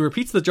show. He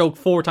repeats the joke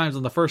 4 times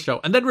on the first show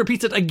and then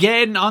repeats it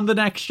again on the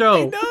next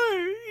show.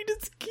 No, he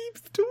just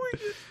keeps doing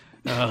it.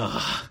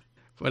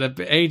 But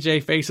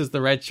AJ faces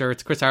the red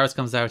shirts. Chris Harris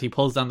comes out. He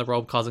pulls down the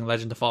rope, causing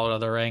Legend to fall out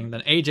of the ring.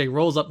 Then AJ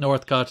rolls up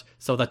Northcutt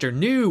so that your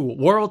new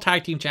World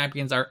Tag Team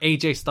Champions are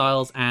AJ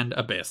Styles and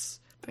Abyss.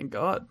 Thank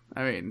God.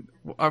 I mean,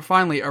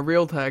 finally, a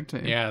real tag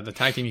team. Yeah, the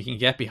tag team you can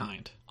get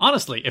behind.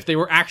 Honestly, if they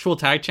were actual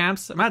tag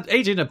champs, imagine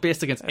AJ and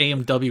Abyss against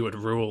AMW would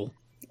rule.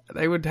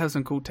 They would have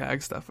some cool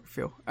tag stuff, I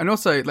feel. And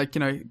also, like, you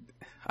know,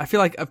 I feel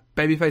like a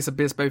babyface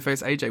Abyss,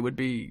 babyface AJ would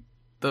be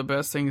the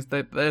best things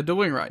that they're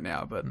doing right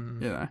now, but,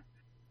 you know.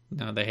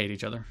 No, they hate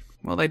each other.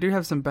 Well, they do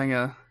have some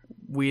banger,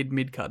 weird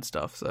mid-card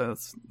stuff, so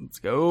let's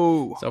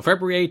go. So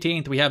February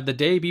 18th, we have the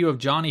debut of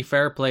Johnny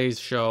Fairplay's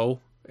show.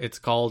 It's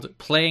called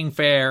Playing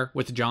Fair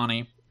with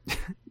Johnny.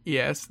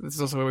 Yes, this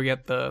is also where we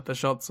get the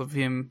shots of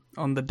him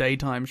on the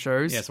daytime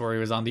shows. Yes, where he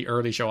was on the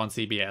early show on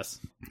CBS.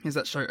 Is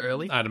that show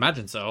early? I'd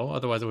imagine so.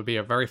 Otherwise, it would be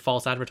a very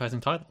false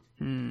advertising title.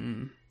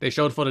 They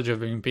showed footage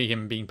of him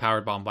being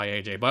powerbombed by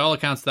AJ. By all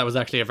accounts, that was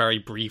actually a very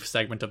brief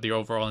segment of the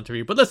overall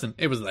interview. But listen,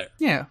 it was there.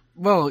 Yeah.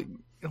 Well,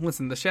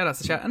 listen, the shout-out's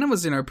the shout, and it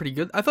was, you know, pretty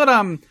good. I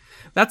thought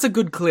that's a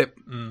good clip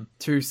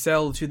to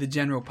sell to the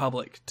general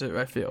public too,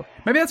 I feel.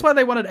 Maybe that's why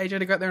they wanted AJ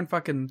to go out there and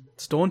fucking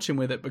staunch him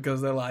with it, because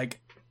they're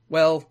like,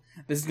 well,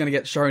 this is going to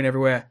get shown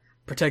everywhere.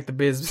 Protect the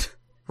biz.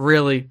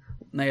 Really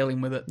nail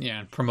him with it.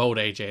 Yeah, and promote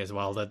AJ as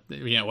well. That,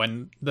 you know,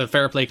 when the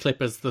Fair Play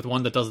clip is the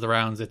one that does the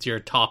rounds, it's your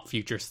top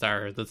future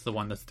star that's the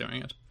one that's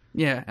doing it.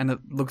 Yeah, and it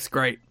looks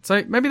great.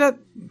 So maybe that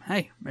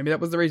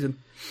was the reason.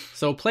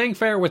 So Playing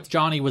Fair with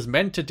Johnny was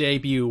meant to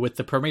debut with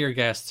the premiere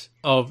guest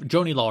of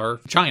Johnny Lawler,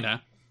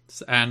 China,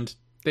 and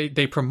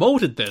they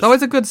promoted this. It's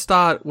always a good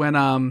start when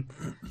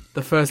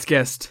the first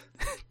guest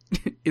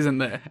isn't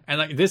there. And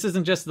like, this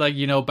isn't just like,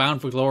 you know,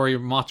 Bound for Glory,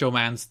 Macho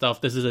Man stuff.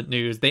 This isn't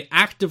news. They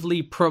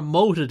actively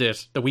promoted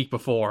it the week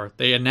before.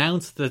 They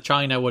announced that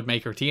China would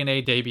make her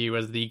TNA debut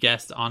as the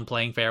guest on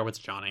Playing Fair with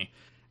Johnny,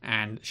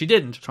 and she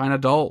didn't. China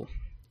Doll.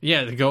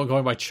 Yeah,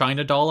 going by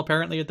China Doll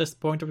apparently at this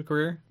point of her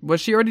career.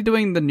 Was she already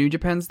doing the New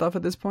Japan stuff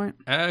at this point?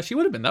 She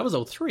would have been. That was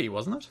 03,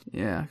 wasn't it?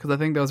 Yeah, because I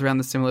think that was around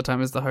the similar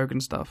time as the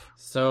Hogan stuff.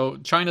 So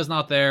China's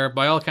not there.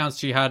 By all accounts,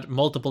 she had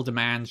multiple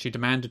demands. She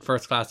demanded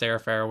first class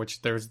airfare,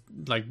 which there's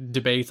like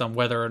debates on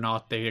whether or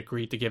not they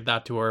agreed to give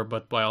that to her.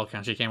 But by all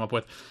accounts, she came up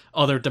with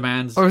other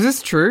demands. Oh, is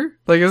this true?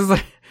 Like, is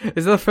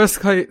the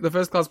first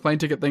class plane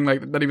ticket thing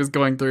like that he was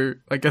going through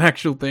like an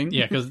actual thing?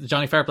 Yeah, because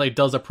Johnny Fairplay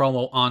does a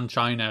promo on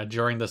China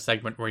during the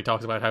segment where he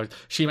talks about how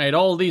she made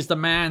all these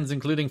demands,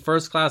 including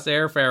first class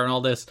airfare and all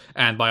this.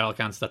 And by all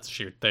accounts, that's a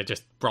shoot. They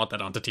just brought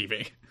that onto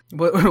TV.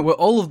 Were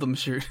all of them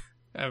shoot?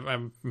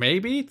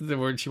 Maybe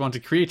she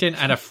wanted creatine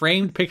and a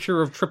framed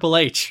picture of Triple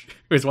H,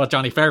 is what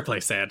Johnny Fairplay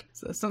said.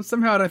 So,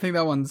 somehow I don't think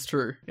that one's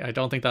true. Yeah, I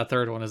don't think that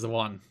third one is the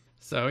one.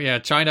 So yeah,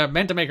 China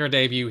meant to make her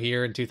debut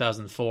here in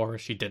 2004.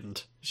 She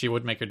didn't. She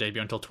would make her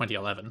debut until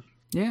 2011.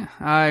 Yeah,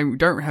 I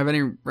don't have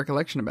any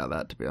recollection about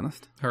that, to be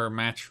honest. Her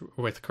match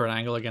with Kurt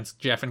Angle against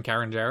Jeff and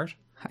Karen Jarrett.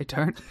 I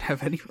don't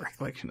have any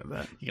recollection of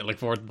that. You can look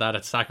forward to that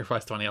at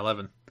Sacrifice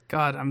 2011.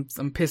 God,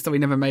 I'm pissed that we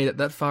never made it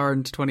that far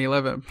into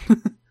 2011.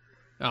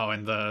 Oh,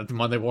 and the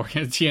Monday War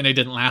TNA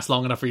didn't last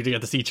long enough for you to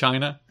get to see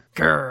China.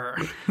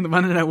 Grrr. The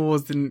Monday Night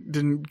Wars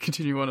didn't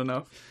continue on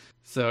enough.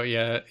 So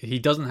yeah, he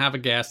doesn't have a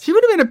guest. She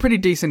would have been a pretty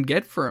decent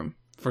get for him.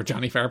 For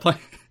Johnny Fairplay?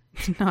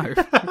 No,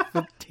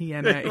 for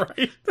TNA.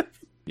 Right.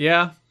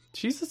 Yeah,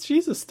 she's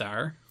a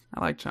star. I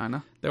like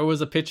China. There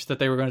was a pitch that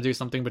they were going to do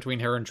something between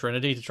her and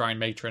Trinity to try and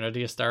make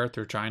Trinity a star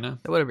through China.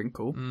 That would have been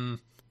cool.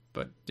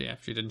 But yeah,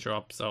 she didn't show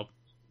up, so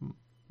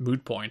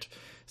moot point.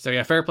 So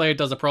yeah, Fairplay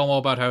does a promo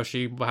about how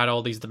she had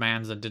all these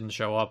demands and didn't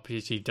show up.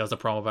 He does a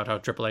promo about how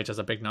Triple H has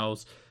a big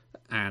nose,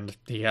 and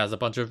he has a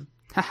bunch of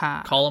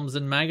columns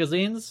in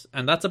magazines,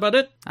 and that's about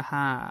it.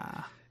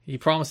 He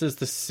promises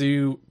to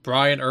sue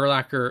Brian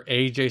Urlacher,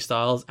 AJ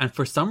Styles, and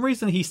for some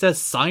reason he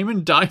says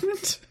Simon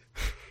Diamond.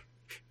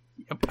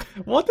 Yep.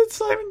 What did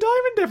Simon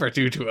Diamond ever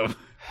do to him?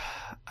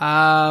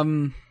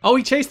 Oh,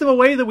 he chased him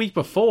away the week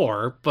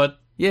before, but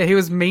Yeah, he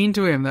was mean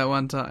to him that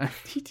one time.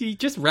 he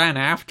just ran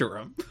after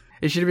him.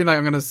 He should have been like,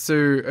 I'm going to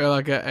sue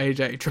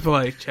AJ, Triple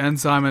H, and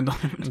Simon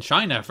Diamond. And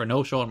China for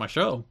no show on my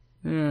show.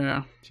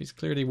 Yeah. She's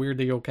clearly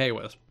weirdly okay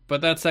with.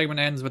 But that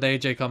segment ends with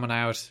AJ coming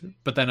out,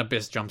 but then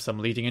Abyss jumps him,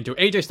 leading into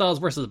AJ Styles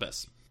versus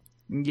Abyss.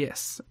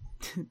 Yes.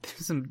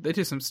 They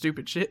do some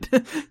stupid shit.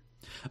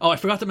 Oh, I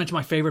forgot to mention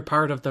my favorite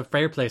part of the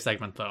Fair Play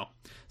segment, though.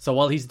 So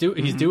while he's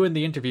doing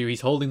the interview,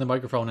 he's holding the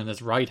microphone in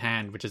his right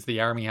hand, which is the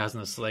arm he has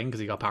in a sling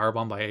because he got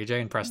powerbombed by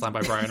AJ and press slammed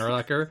by Brian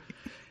Urlacher.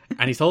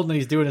 And he's holding it,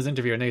 he's doing his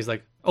interview, and he's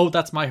like, "Oh,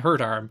 that's my hurt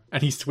arm,"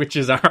 and he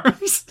switches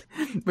arms.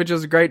 Which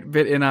was a great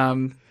bit in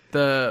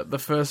the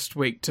first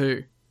week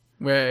too,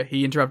 where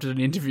he interrupted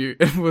an interview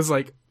and was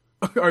like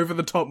over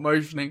the top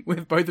motioning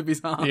with both of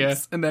his arms. Yeah.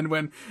 And then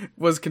when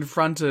was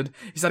confronted,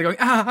 he started going,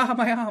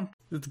 my arm.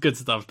 It's good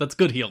stuff. That's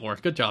good heel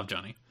work. Good job,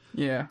 Johnny.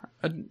 Yeah.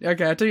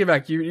 Okay, I take it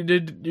back. You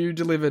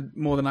delivered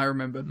more than I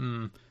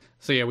remembered.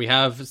 So yeah, we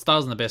have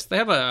Styles and Abyss. They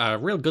have a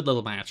real good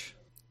little match.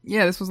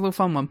 Yeah, this was a little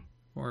fun one.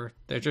 Or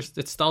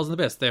it's Styles and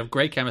Abyss. They have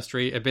great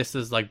chemistry. Abyss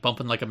is like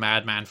bumping like a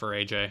madman for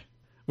AJ.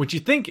 Which you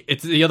think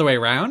it's the other way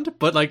around,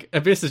 but like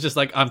Abyss is just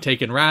like, I'm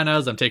taking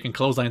Ranas, I'm taking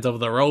clotheslines over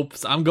the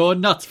ropes, I'm going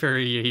nuts for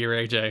you here,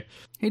 AJ.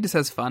 He just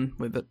has fun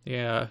with it.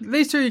 Yeah.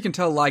 These two, you can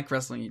tell, like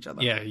wrestling each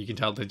other. Yeah, you can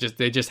tell they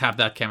just have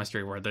that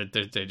chemistry where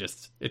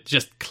it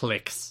just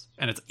clicks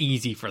and it's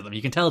easy for them.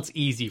 You can tell it's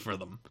easy for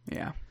them.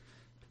 Yeah.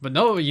 But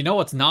no, you know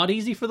what's not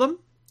easy for them?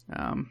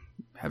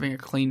 Having a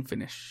clean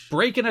finish.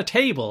 Breaking a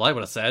table, I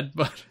would have said,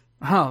 but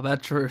Oh,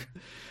 that's true.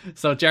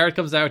 so Jarrett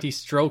comes out, he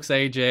strokes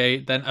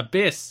AJ, then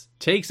Abyss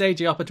takes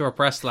AJ up into a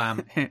press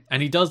slam,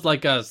 and he does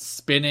like a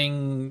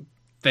spinning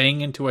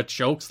thing into a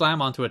choke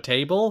slam onto a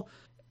table,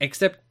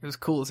 except It was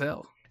cool as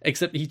hell. he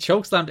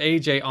chokeslammed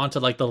AJ onto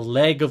like the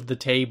leg of the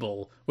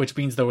table, which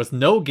means there was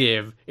no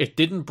give, it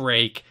didn't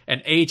break,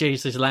 and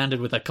AJ just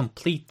landed with a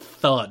complete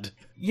thud.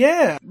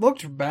 Yeah,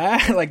 looked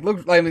bad.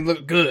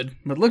 Looked good,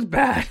 but looked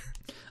bad.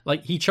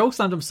 Like, he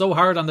chokeslammed him so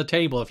hard on the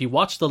table, if you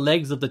watch the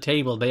legs of the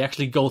table, they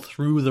actually go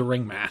through the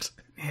ring mat.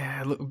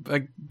 Yeah, look,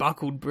 like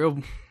buckled real.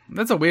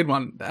 That's a weird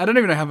one. I don't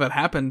even know how that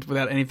happened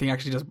without anything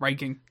actually just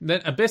breaking.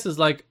 Then Abyss is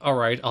like,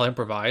 alright, I'll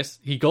improvise.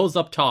 He goes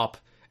up top,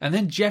 and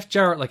then Jeff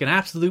Jarrett, like an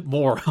absolute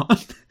moron.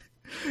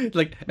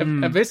 Like,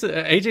 Abyss,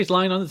 AJ's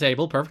lying on the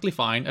table, perfectly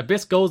fine.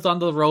 Abyss goes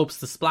onto the ropes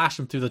to splash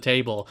him through the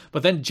table,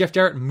 but then Jeff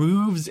Jarrett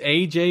moves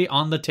AJ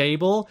on the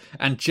table,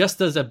 and just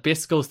as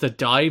Abyss goes to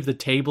dive, the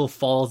table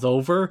falls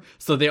over,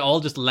 so they all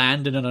just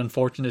land in an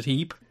unfortunate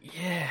heap.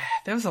 Yeah,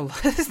 there was a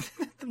lot.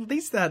 At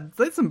least they had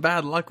some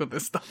bad luck with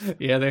this stuff.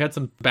 Yeah, they had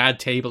some bad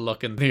table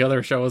luck in the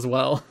other show as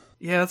well.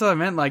 Yeah, that's what I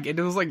meant. Like, it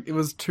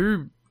was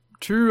two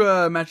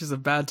matches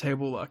of bad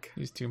table luck.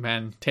 These two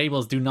men.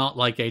 Tables do not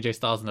like AJ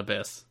Styles and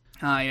Abyss.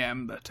 I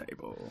am the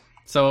table.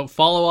 So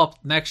follow up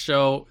next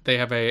show, they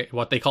have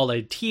what they call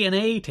a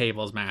TNA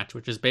tables match,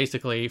 which is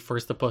basically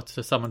first to put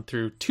someone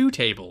through 2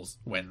 tables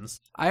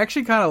wins. I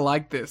actually kind of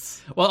like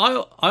this.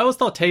 Well, I always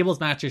thought tables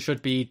matches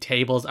should be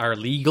tables are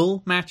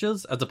legal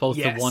matches as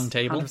opposed to one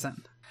table.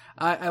 100%.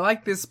 I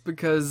like this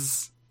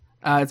because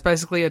it's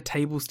basically a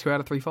tables 2 out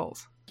of 3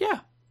 falls.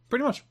 Yeah,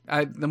 pretty much.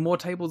 The more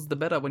tables, the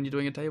better when you're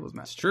doing a tables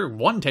match. It's true.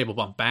 1 table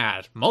bump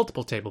bad,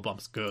 multiple table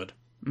bumps good.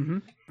 Mm-hmm.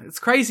 It's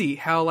crazy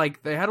how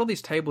like they had all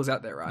these tables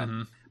out there, right?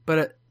 Mm-hmm.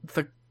 But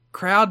the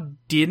crowd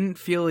didn't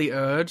feel the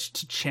urge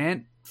to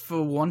chant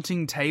for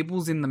wanting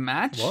tables in the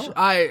match. What?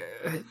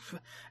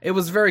 It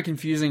was very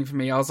confusing for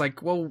me. I was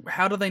like, well,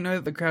 how do they know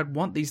that the crowd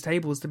want these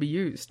tables to be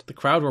used? The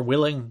crowd were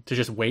willing to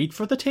just wait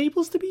for the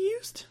tables to be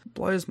used? It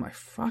blows my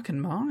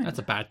fucking mind. That's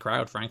a bad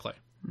crowd, frankly.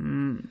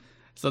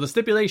 So the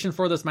stipulation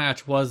for this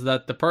match was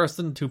that the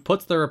person who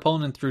puts their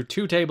opponent through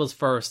 2 tables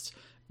first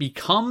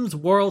becomes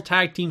World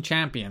Tag Team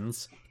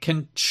Champions,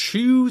 can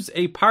choose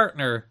a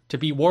partner to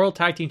be World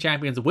Tag Team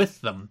Champions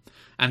with them,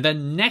 and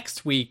then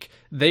next week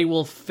they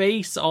will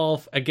face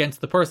off against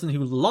the person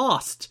who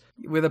lost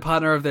with a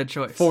partner of their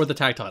choice for the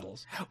tag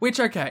titles. Which,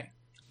 okay,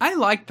 I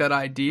like that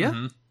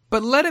idea,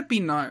 but let it be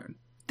known,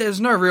 there's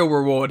no real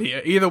reward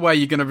here. Either way,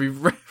 you're going to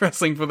be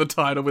wrestling for the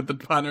title with the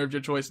partner of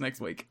your choice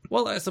next week.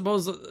 Well, I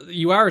suppose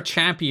you are a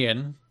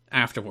champion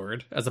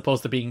afterward, as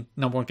opposed to being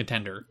number 1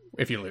 contender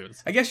if you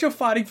lose. I guess you're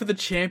fighting for the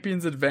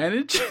champion's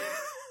advantage.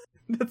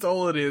 That's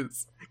all it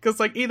is. Because,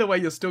 like, either way,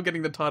 you're still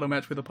getting the title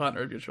match with a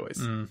partner of your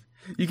choice.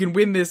 You can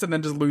win this and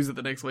then just lose it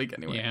the next week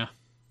anyway. Yeah,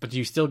 but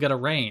you still get a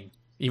reign,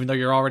 even though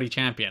you're already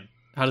champion.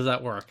 How does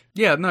that work?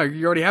 Yeah, no,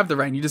 you already have the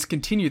reign. You just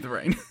continue the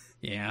reign.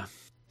 Yeah.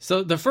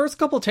 So the first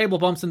couple table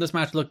bumps in this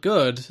match look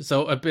good.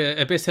 So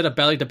Abyss hit a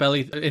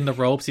belly-to-belly in the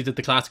ropes. He did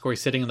the classic where he's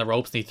sitting in the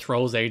ropes and he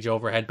throws AJ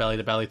overhead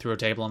belly-to-belly through a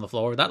table on the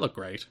floor. That looked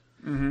great.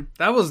 Mm-hmm.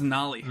 That was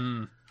gnarly.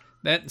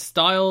 Then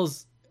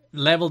Styles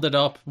leveled it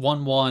up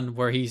 1-1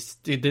 where he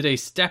did a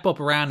step-up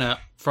Rana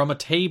from a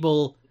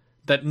table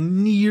that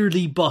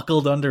nearly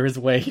buckled under his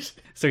weight.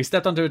 So he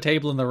stepped onto a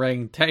table in the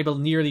ring. Table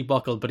nearly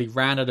buckled, but he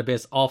ran at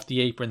Abyss off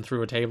the apron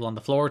through a table on the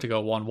floor to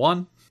go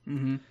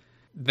 1-1.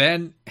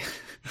 Then...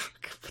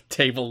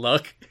 table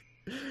luck.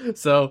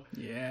 So,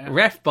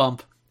 ref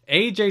bump.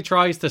 AJ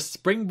tries to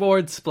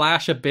springboard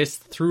splash Abyss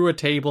through a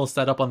table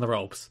set up on the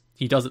ropes.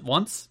 He does it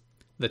once.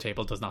 The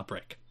table does not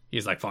break.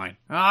 He's like, fine.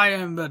 I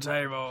am the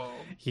table.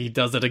 He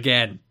does it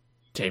again.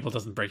 Table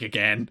doesn't break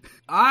again.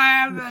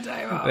 I am the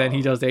table. Then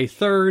he does a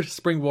third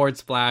springboard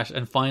splash,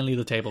 and finally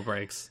the table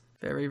breaks.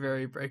 Very,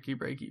 very breaky,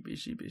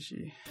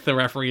 bishy. The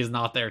referee is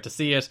not there to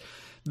see it.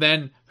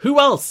 Then, who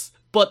else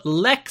but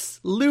Lex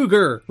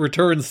Luger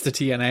returns to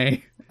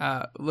TNA?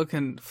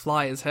 Looking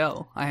fly as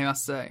hell, I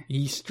must say.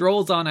 He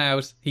strolls on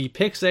out, he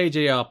picks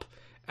AJ up,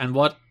 and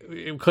what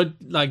could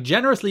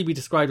generously be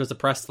described as a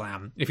press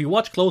slam. If you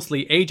watch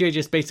closely, AJ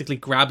just basically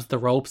grabs the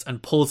ropes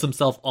and pulls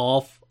himself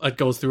off and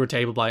goes through a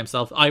table by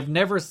himself. I've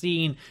never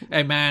seen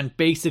a man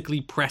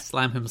basically press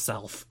slam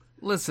himself.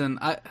 Listen,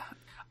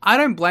 I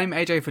don't blame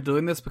AJ for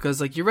doing this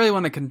because, you really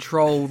want to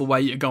control the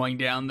way you're going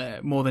down there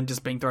more than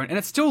just being thrown. And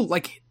it's still,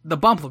 the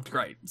bump looked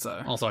great,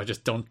 so. Also, I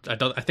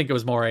think it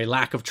was more a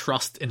lack of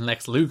trust in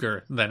Lex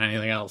Luger than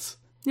anything else.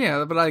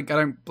 Yeah, but, I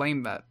don't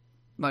blame that.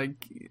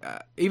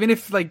 Even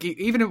if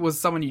it was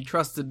someone you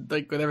trusted,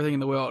 with everything in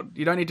the world,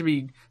 you don't need to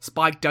be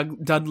Spike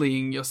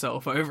Dudleying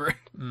yourself over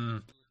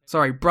it.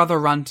 Sorry, brother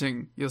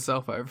runting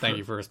yourself over. Thank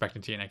you for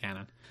respecting TNA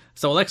canon.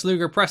 So Lex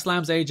Luger press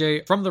slams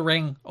AJ from the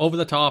ring over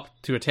the top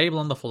to a table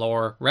on the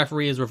floor.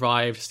 Referee is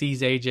revived,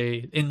 sees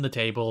AJ in the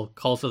table,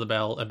 calls for the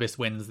bell. Abyss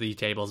wins the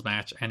tables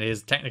match and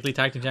is technically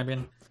tag team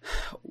champion.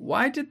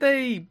 Why did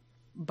they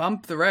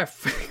bump the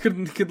ref?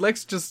 Could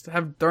Lex just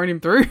have thrown him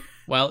through?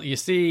 Well, you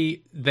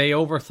see, they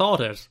overthought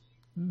it.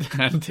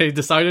 And they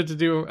decided to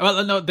do...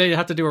 Well, no, they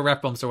had to do a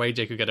ref bump so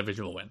AJ could get a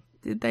visual win.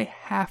 Did they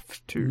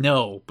have to?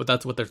 No, but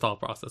that's what their thought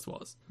process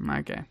was.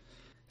 Okay.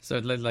 So,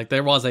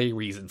 there was a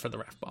reason for the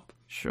ref bump.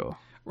 Sure.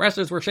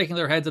 Wrestlers were shaking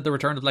their heads at the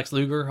return of Lex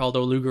Luger,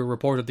 although Luger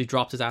reportedly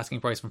dropped his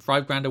asking price from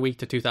 $5,000 a week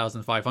to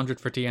 $2,500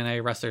 for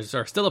TNA. Wrestlers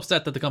are still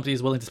upset that the company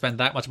is willing to spend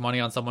that much money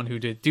on someone who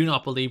they do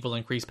not believe will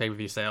increase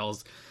pay-per-view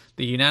sales.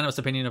 The unanimous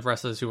opinion of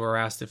wrestlers who were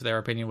asked if their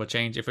opinion would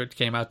change if it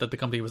came out that the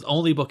company was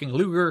only booking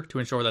Luger to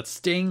ensure that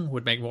Sting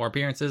would make more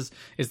appearances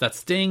is that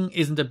Sting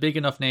isn't a big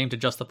enough name to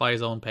justify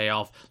his own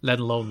payoff, let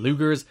alone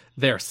Luger's.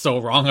 They're so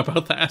wrong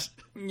about that.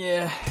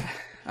 Yeah.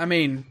 I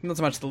mean, not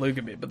so much the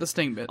Luger bit, but the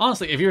Sting bit.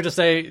 Honestly, if you were to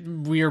say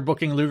we are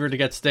booking Luger to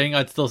get Sting,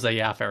 I'd still say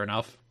yeah, fair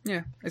enough.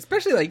 Yeah,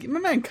 especially my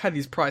man cut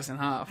his price in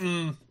half.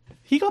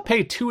 He got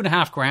paid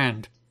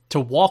 $2,500 to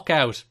walk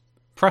out,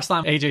 press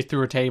slam AJ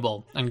through a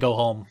table, and go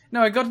home.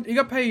 No, he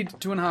got paid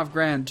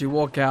 $2,500 to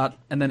walk out,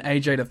 and then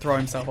AJ to throw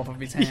himself off of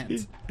his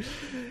hands.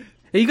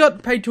 He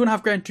got paid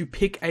 $2,500 to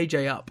pick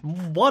AJ up.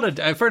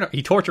 Fair enough.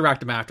 He torture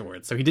racked him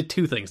afterwards, so he did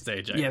two things to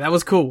AJ. Yeah, that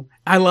was cool.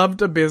 I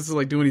loved Abyss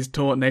doing his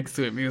taunt next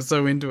to him. He was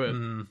so into it.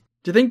 Do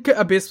you think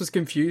Abyss was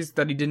confused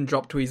that he didn't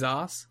drop to his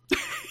ass?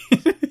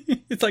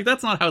 It's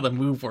that's not how the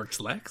move works,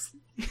 Lex.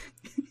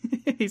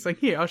 He's like,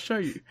 here, I'll show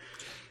you.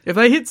 If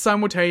they hit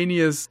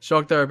simultaneous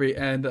shock therapy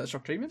and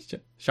shock treatment?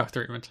 Shock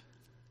treatment.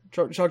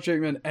 Shock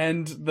treatment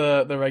and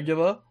the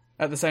regular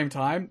at the same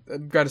time,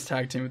 greatest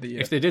tag team of the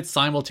year. If they did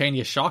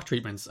simultaneous shock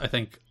treatments, I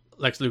think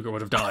Lex Luger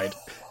would have died.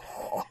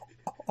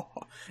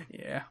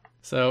 Yeah.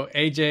 So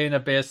AJ and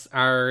Abyss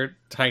are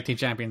tag team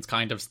champions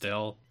kind of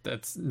still.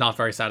 That's not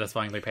very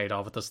satisfyingly paid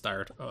off at the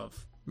start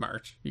of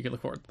March. You can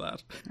look forward to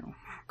that. Oh,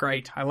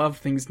 great. I love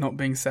things not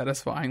being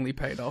satisfyingly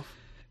paid off.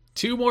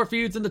 2 more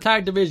feuds in the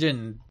tag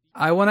division.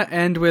 I want to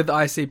end with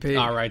ICP.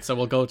 Alright, so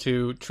we'll go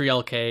to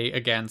 3LK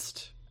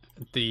against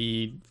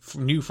the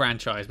new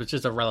franchise, which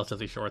is a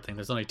relatively short thing.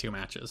 There's only 2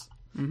 matches.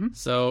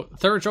 So,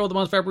 third show of the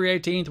month, February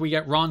 18th, we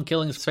get Ron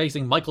Killings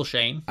facing Michael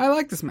Shane. I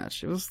like this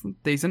match. It was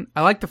decent.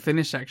 I like the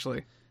finish,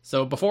 actually.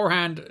 So,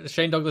 beforehand,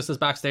 Shane Douglas is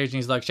backstage, and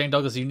he's like, Shane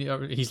Douglas,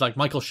 he's like,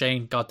 Michael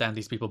Shane, goddamn,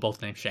 these people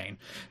both named Shane.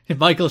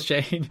 Michael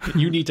Shane,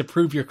 you need to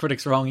prove your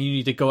critics wrong. You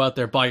need to go out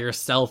there by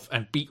yourself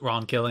and beat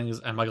Ron Killings.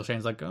 And Michael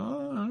Shane's like,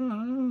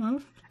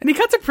 oh. And he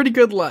cuts a pretty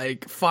good,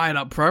 fired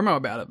up promo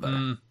about it,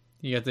 though.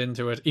 He gets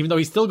into it. Even though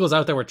he still goes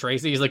out there with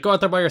Tracy, he's like, go out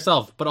there by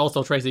yourself, but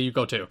also, Tracy, you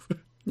go too.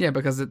 Yeah,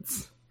 because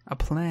it's a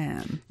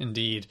plan.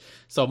 Indeed.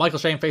 So Michael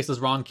Shane faces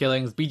Ron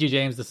Killings. BG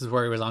James, this is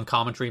where he was on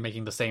commentary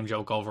making the same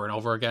joke over and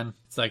over again.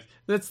 It's like,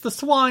 it's the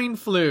swine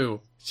flu.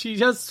 She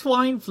has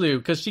swine flu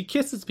because she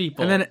kisses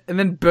people. And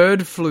then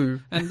bird flu.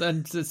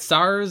 And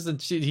SARS,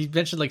 and he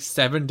mentioned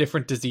 7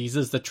 different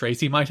diseases that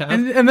Tracy might have.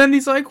 And then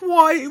he's like,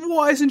 why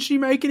isn't she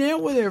making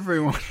out with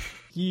everyone?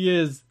 He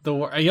is the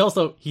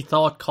worst. He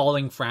thought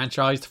calling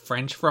franchised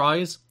French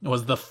fries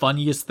was the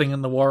funniest thing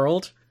in the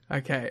world.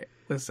 Okay,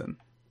 listen.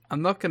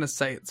 I'm not going to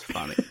say it's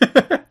funny.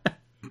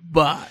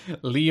 But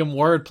Liam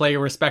Wordplay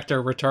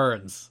Respecter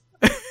returns.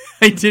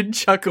 I did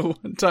chuckle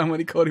one time when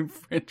he called him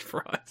French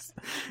fries.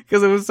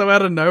 Because it was so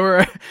out of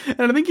nowhere.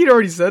 And I think he'd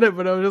already said it,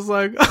 but I was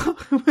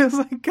just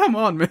like, come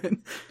on,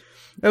 man.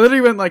 I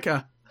literally went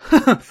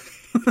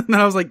and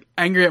I was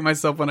angry at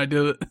myself when I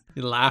did it.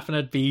 You're laughing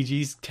at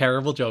BG's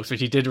terrible jokes,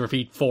 which he did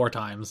repeat 4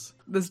 times.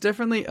 There's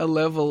definitely a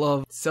level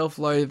of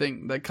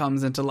self-loathing that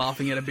comes into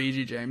laughing at a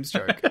BG James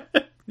joke.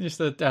 Just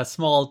a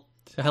small,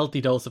 healthy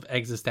dose of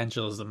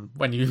existentialism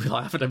when you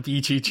laugh at a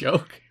BG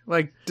joke.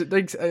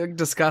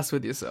 Discuss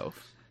with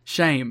yourself.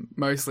 Shame,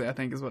 mostly, I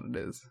think is what it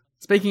is.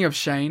 Speaking of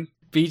Shane,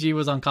 BG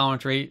was on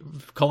commentary.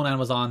 Conan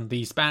was on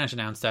the Spanish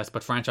announce desk,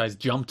 but Franchise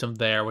jumped him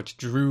there, which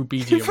drew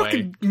BG he away.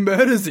 fucking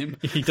murders him.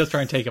 He does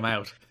try and take him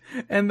out.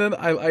 And then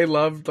I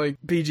loved, like,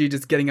 BG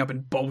just getting up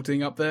and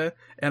bolting up there.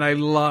 And I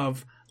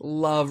love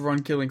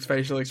Ron Killing's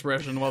facial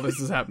expression while this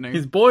is happening.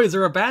 His boys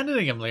are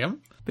abandoning him,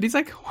 Liam. But he's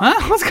like,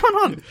 huh? What's going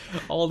on?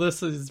 All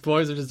this, his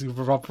boys are just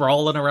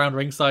brawling around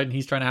ringside, and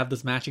he's trying to have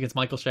this match against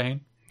Michael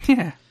Shane.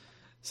 Yeah.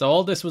 So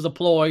all this was a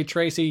ploy.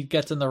 Tracy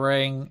gets in the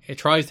ring. It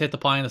tries to hit the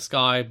pie in the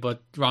sky,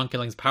 but Ron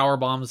Killings power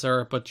bombs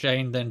her. But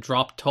Shane then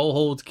toe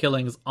holds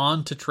Killings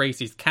onto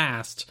Tracy's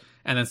cast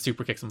and then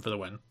super kicks him for the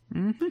win.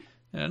 Mm-hmm.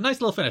 A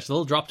nice little finish. The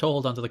little drop toe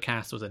hold onto the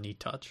cast was a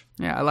neat touch.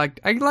 Yeah, I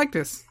like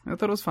this. I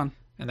thought it was fun.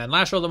 And then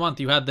last show of the month,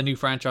 you had the new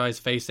franchise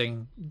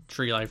facing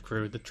Tree Life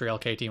Crew, the Tree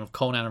LK team of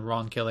Conan and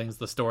Ron Killings.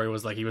 The story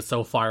was like he was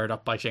so fired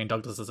up by Shane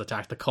Douglas's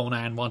attack that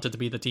Conan wanted to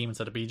be the team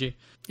instead of BG.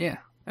 Yeah.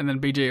 And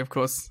then BG, of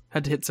course,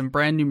 had to hit some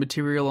brand new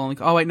material on...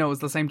 Oh, wait, no, it was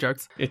the same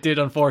jokes. It did,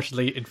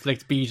 unfortunately,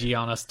 inflict BG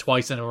on us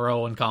twice in a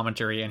row in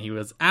commentary, and he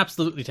was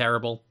absolutely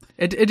terrible.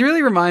 It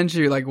really reminds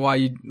you, like, why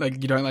you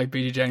don't like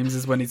BG James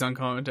is when he's on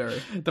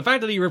commentary. The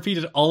fact that he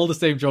repeated all the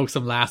same jokes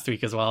from last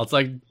week as well, it's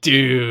like,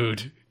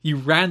 dude, you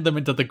ran them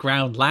into the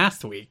ground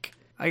last week.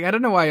 Like, I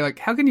don't know why, like,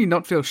 how can you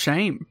not feel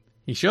shame?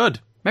 He should.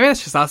 Maybe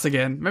that's just us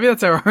again. Maybe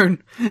that's our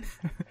own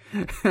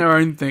our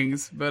own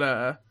things,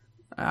 but,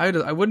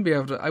 I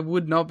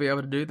would not be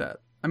able to do that.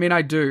 I mean,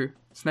 I do.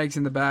 Snakes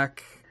in the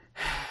back,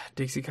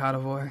 Dixie Carter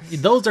voice.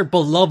 Those are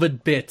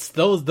beloved bits.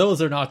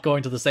 Those are not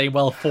going to the same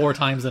well 4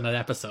 times in an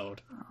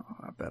episode. Oh,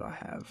 I bet I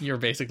have. You're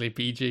basically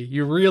BG.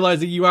 You're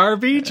realizing you are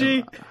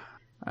BG.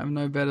 I'm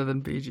no better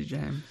than BG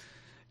James.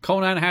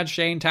 Conan had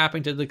Shane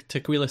tapping to the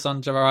Tequila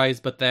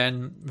Sunrise, but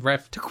then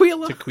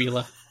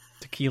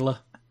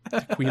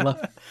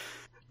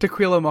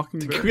Tequila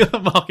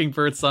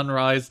Mockingbird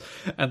Sunrise,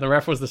 and the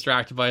ref was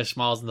distracted by his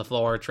schmalls on the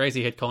floor.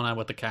 Tracy hit Conan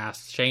with the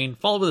cast. Shane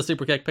followed with a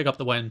super kick, pick up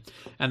the win,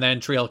 and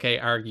then Tree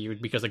LK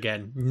argued because,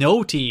 again,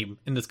 no team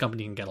in this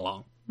company can get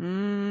along.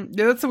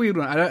 Yeah, that's a weird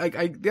one.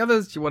 The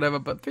others, whatever,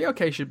 but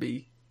 3LK should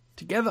be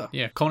together.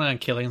 Yeah, Conan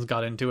and Killings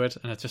got into it,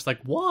 and it's just like,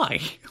 why?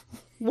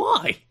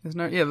 Why? There's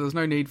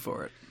no need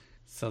for it.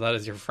 So that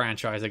is your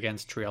franchise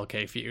against Tree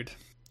LK feud.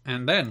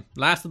 And then,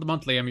 last of the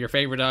month, Liam, your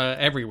favourite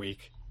every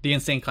week, the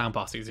Insane Clown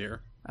Posse's here.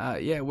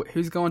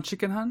 Who's going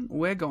chicken hunting?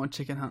 We're going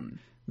chicken hunting.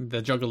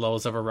 The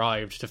Juggalos have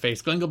arrived to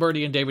face Glenn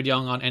Gilberti and David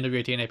Young on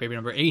NWA TNA pay-per-view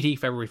number 80,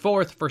 February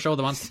 4th, first show of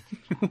the month.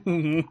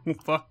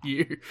 Fuck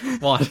you.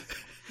 What?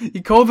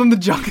 You called them the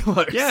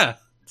Juggalos. Yeah,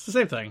 it's the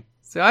same thing.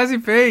 It's the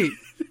ICP.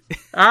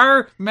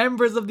 Are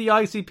members of the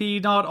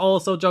ICP not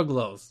also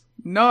Juggalos?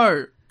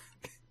 No.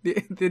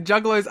 The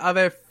Juggalos are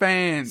their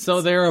fans.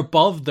 So they're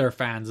above their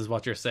fans is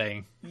what you're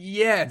saying.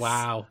 Yes.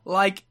 Wow.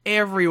 Like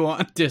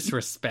everyone.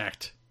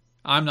 Disrespect.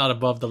 I'm not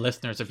above the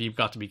listeners if you've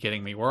got to be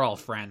kidding me. We're all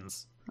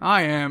friends.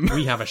 I am.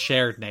 We have a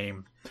shared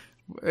name.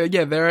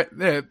 Yeah,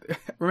 they're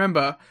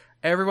remember,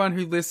 everyone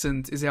who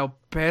listens is our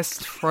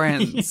best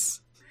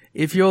friends.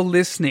 If you're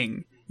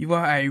listening, you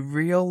are a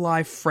real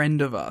life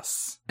friend of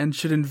us and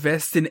should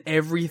invest in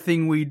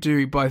everything we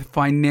do, both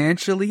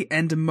financially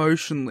and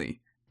emotionally.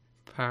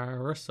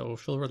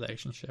 Parasocial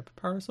relationship.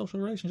 I was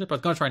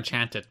going to try and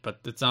chant it,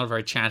 but it's not a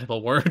very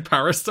chantable word.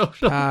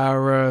 Parasocial.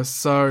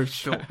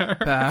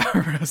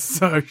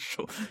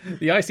 Parasocial.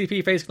 The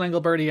ICP faced Glenn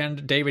Gilberti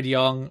and David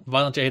Young.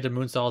 Violent J hit a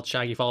moonsault.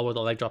 Shaggy followed with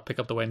a leg drop, pick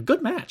up the win.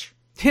 Good match.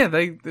 Yeah,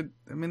 they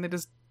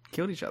just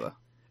killed each other.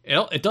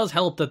 It does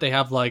help that they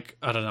have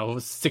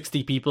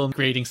 60 people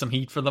creating some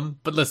heat for them.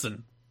 But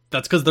listen,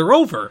 that's because they're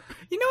over.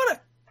 You know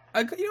what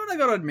I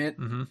gotta admit?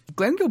 Mm-hmm.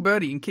 Glenn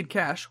Gilberti and Kid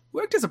Cash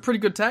worked as a pretty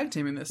good tag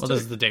team in this. Well,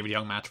 this is the David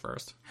Young match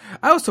first.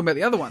 I was talking about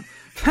the other one.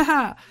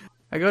 I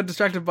got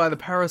distracted by the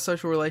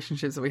parasocial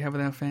relationships that we have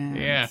with our fans.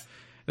 Yeah.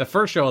 The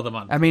first show of the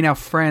month. I mean, our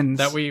friends.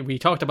 That we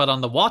talked about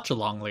on the watch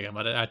along, Liam,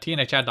 at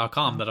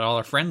tnhchat.com that all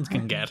our friends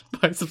can get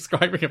by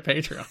subscribing at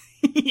Patreon.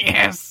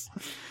 Yes!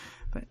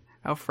 But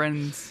our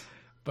friends.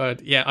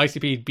 But yeah,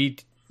 ICP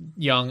beat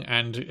Young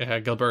and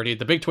Gilberti.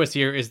 The big twist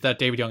here is that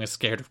David Young is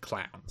scared of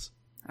clowns.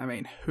 I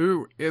mean,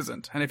 who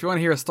isn't? And if you want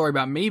to hear a story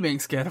about me being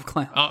scared of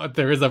clowns... Oh,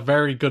 there is a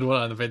very good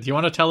one on the vid. Do you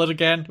want to tell it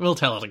again? We'll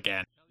tell it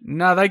again.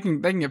 No, they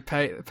can get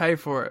pay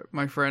for it,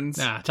 my friends.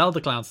 Nah, tell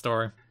the clown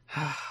story.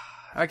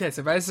 Okay,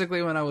 so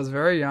basically when I was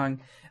very young,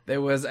 there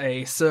was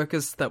a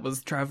circus that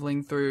was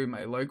traveling through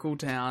my local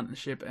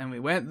township, and we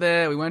went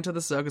there. We went to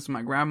the circus with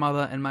my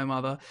grandmother and my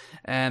mother,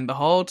 and the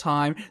whole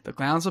time the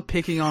clowns were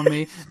picking on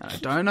me. And I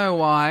don't know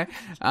why.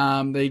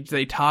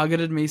 They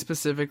targeted me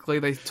specifically.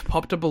 They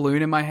popped a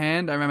balloon in my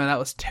hand. I remember that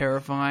was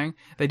terrifying.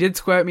 They did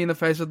squirt me in the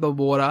face with the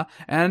water,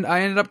 and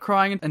I ended up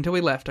crying until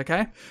we left.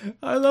 Okay.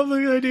 I love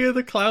the idea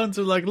the clowns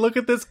are like, "Look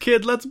at this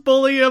kid, let's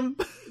bully him."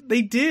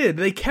 They did.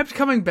 They kept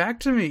coming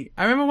back to me.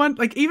 I remember one,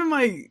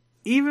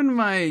 even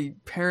my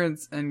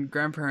parents and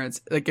grandparents,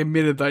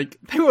 admitted,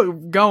 they were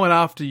going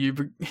after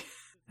you.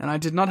 And I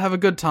did not have a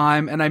good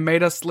time, and I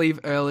made us leave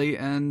early,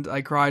 and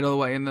I cried all the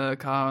way in the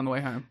car on the way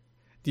home.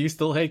 Do you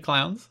still hate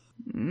clowns?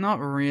 Not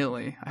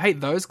really. I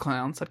hate those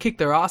clowns. I'd kick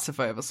their ass if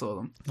I ever saw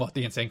them. What,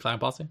 the Insane Clown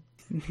Posse?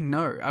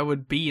 No, I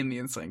would be in the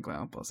Insane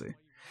Clown Posse.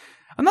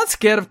 I'm not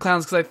scared of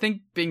clowns because I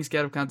think being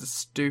scared of clowns is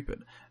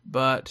stupid.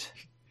 But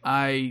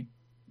as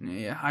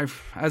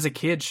a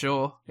kid,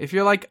 sure. If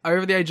you're like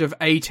over the age of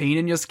 18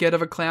 and you're scared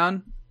of a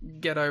clown,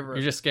 get over it.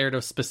 You're just scared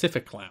of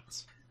specific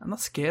clowns. I'm not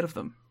scared of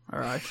them. All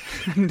right.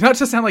 Not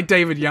to sound like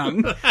David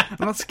Young. I'm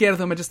not scared of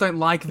them. I just don't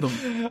like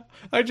them.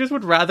 I just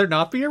would rather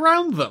not be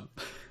around them.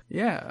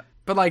 Yeah.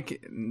 But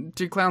like,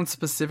 do clowns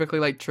specifically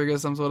like trigger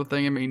some sort of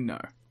thing? I mean, no.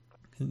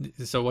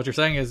 So what you're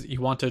saying is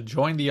you want to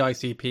join the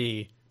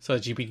ICP so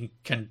that you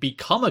can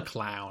become a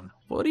clown.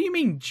 What do you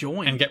mean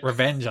join? And get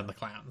revenge on the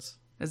clowns.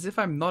 As if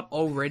I'm not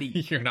already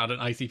You're not an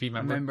ICP a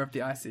member. member of the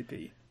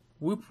ICP.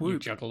 Whoop You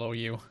whoop. juggalo,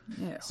 you.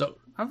 Yeah. So,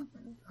 I've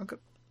got...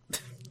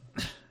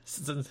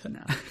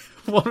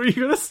 what were you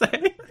going to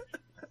say?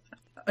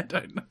 I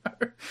don't know.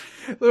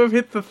 We've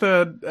hit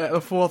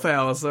the fourth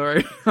hour,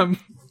 sorry.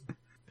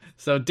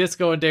 So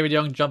Disco and David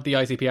Young jumped the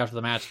ICP after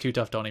the match. Too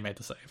Tough Tony made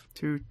the save.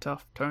 Too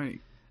Tough Tony.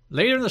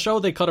 Later in the show,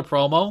 they cut a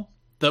promo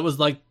that was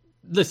like,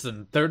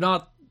 listen, they're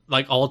not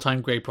like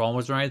all-time great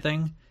promos or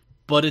anything,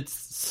 but it's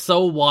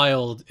so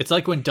wild. It's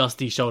like when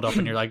Dusty showed up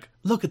and you're like,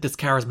 look at this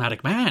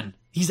charismatic man.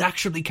 He's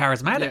actually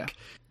charismatic. Yeah.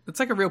 It's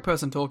like a real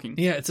person talking.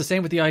 Yeah, it's the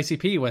same with the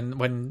ICP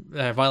when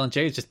Violent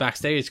J is just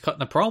backstage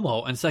cutting a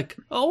promo, and it's like,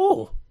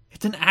 oh,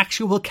 it's an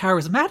actual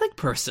charismatic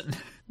person.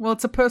 Well,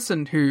 it's a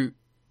person who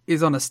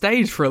is on a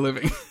stage for a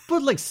living.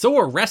 But like, so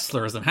are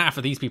wrestlers, and half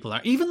of these people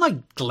are. Even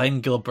like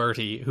Glenn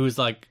Gilberti, who's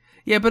like...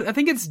 Yeah, but I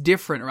think it's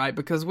different, right?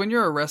 Because when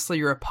you're a wrestler,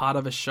 you're a part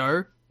of a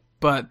show,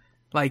 but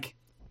like,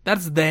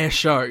 that's their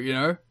show, you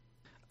know?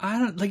 I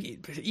don't,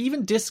 like,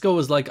 even Disco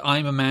is like,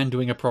 I'm a man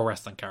doing a pro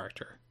wrestling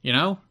character, you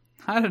know?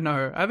 I don't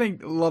know. I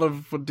think a lot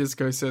of what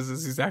Disco says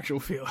is his actual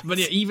feelings. But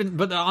yeah,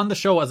 but on the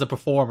show as a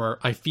performer,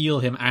 I feel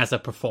him as a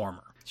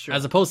performer. Sure.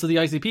 As opposed to the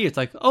ICP, it's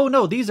like, oh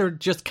no, these are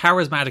just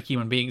charismatic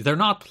human beings. They're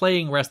not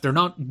playing they're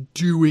not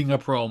doing a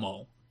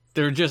promo.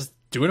 They're just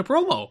doing a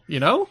promo,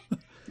 you know?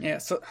 Yeah,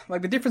 so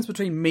like the difference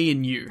between me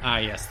and you. Ah,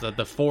 yes,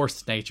 the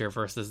forced nature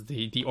versus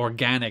the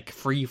organic,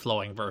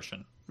 free-flowing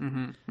version.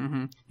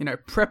 You know,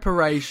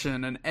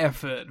 preparation and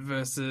effort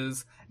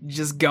versus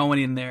just going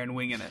in there and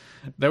winging it.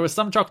 There was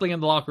some chuckling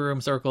in the locker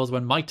room circles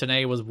when Mike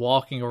Tenay was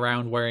walking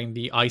around wearing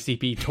the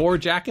ICP tour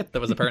jacket that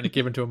was apparently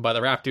given to him by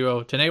the rap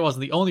duo. Tenay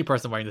wasn't the only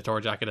person wearing the tour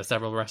jacket, as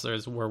several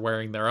wrestlers were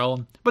wearing their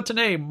own, but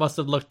Tenay must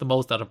have looked the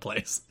most out of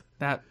place.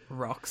 That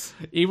rocks.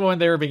 Even when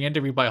they were being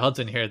interviewed by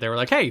Hudson here, they were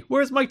like, hey,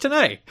 where's Mike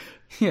Tenay?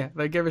 Yeah,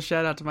 they gave a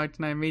shout out to Mike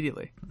Tenay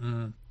immediately.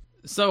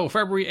 So,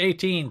 February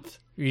 18th,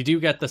 you do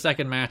get the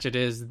second match. It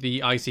is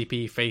the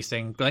ICP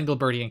facing Glenn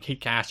Gilberti and Kid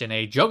Cash in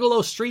a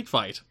Juggalo street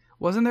fight.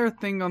 Wasn't there a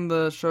thing on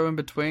the show in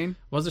between?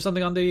 Was there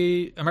something on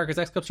the America's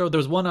X Cup show? There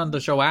was one on the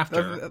show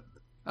after.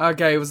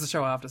 Okay, it was the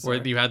show after. Sorry.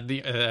 Where you had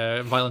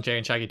the Violent J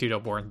and Shaggy 2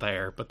 Dope weren't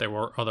there, but there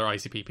were other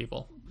ICP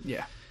people.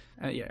 Yeah.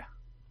 Yeah.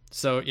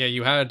 So, yeah,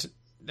 you had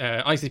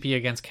ICP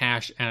against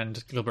Cash and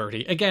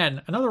Gilberti.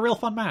 Again, another real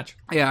fun match.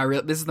 Yeah,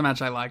 this is the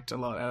match I liked a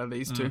lot out of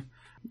these two.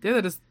 Yeah,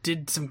 they just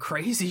did some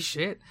crazy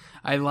shit.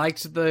 I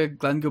liked the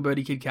Glenn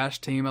Gilberti Kid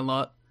Cash team a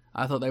lot.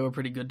 I thought they were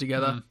pretty good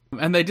together.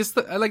 And they just,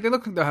 like, they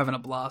look like they're having a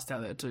blast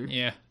out there too.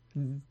 Yeah.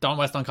 Don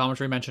West on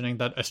commentary mentioning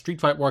that a street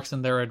fight works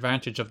in their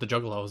advantage of the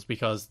Juggalos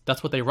because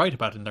that's what they write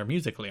about in their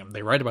music, Liam.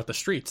 They write about the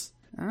streets.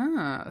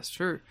 Ah, that's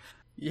true.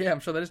 Yeah,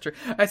 I'm sure that is true.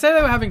 I say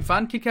they were having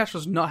fun. Kid Cash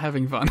was not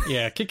having fun.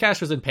 Yeah, Kid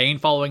Cash was in pain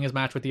following his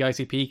match with the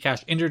ICP.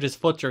 Cash injured his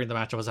foot during the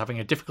match and was having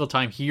a difficult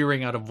time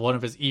hearing out of one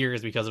of his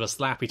ears because of a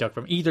slap he took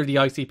from either the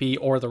ICP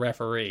or the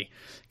referee.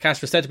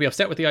 Cash was said to be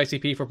upset with the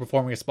ICP for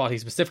performing a spot he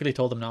specifically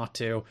told them not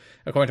to.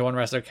 According to one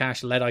wrestler,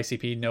 Cash let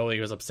ICP know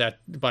he was upset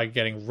by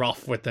getting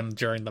rough with them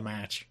during the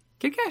match.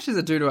 Kid Cash is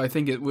a dude who I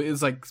think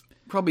is like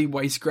probably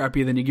way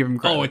scrappier than you give him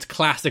credit. Oh, it's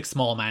classic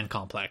small man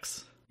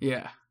complex.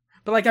 Yeah.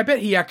 But, like, I bet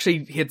he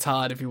actually hits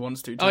hard if he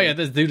wants to, too. Oh, yeah,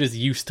 this dude is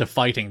used to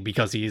fighting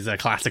because he's a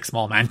classic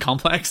small man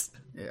complex.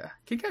 Yeah,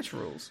 Kid Cash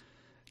rules.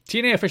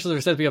 TNA officials are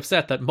said to be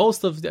upset that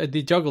most of the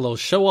Juggalos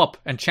show up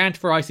and chant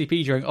for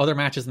ICP during other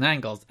matches and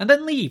angles, and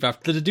then leave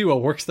after the duo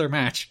works their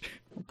match.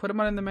 We'll put him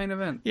on in the main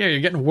event. Yeah, you're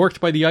getting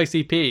worked by the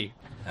ICP.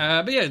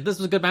 But yeah, this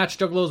was a good match.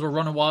 Juggalos were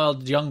running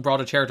wild. Young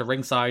brought a chair to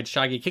ringside.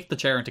 Shaggy kicked the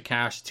chair into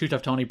Cash. Too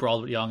Tough Tony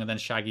brawled with Young, and then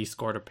Shaggy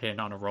scored a pin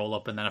on a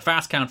roll-up, and then a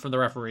fast count from the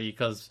referee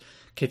because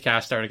Kid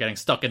Cash started getting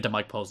stuck into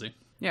Mike Posey.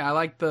 Yeah, I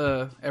like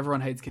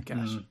everyone hates Kid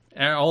Cash.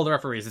 All the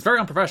referees. It's very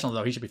unprofessional,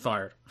 though. He should be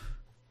fired.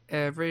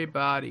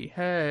 Everybody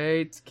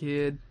hates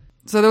Kid.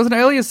 So there was an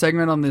earlier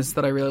segment on this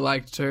that I really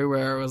liked too,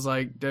 where it was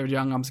like, David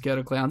Young, I'm scared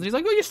of clowns. And he's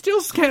like, oh, you're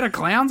still scared of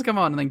clowns? Come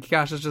on. And then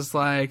Cash is just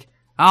like,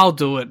 I'll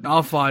do it.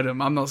 I'll fight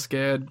him. I'm not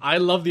scared. I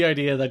love the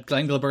idea that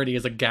Glenn Gilberti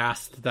is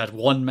aghast that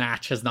one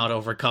match has not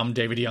overcome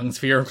David Young's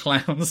fear of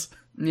clowns.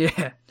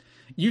 Yeah.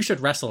 You should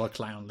wrestle a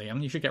clown,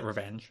 Liam. You should get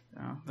revenge.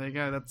 Oh, there you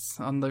go. That's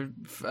on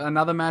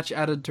another match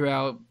added to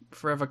our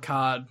forever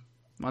card.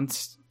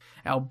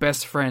 our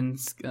best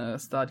friends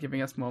start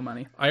giving us more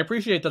money. I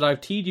appreciate that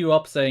I've teed you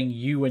up saying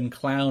you and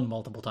clown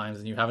multiple times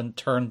and you haven't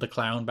turned the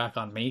clown back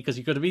on me, because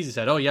you could have easily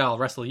said, oh yeah, I'll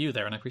wrestle you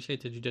there, and I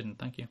appreciate that you didn't.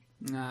 Thank you.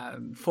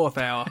 Fourth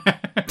hour.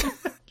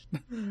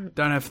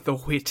 Don't have the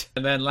wit.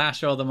 And then last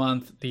show of the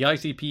month, the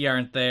ICP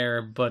aren't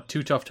there, but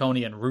Too Tough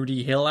Tony and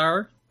Rudy Hill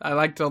are. I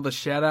liked all the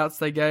shout outs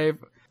they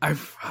gave.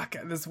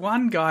 There's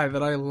one guy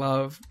that I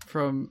love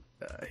from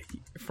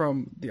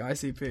the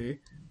ICP.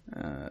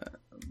 I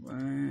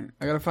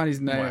gotta find his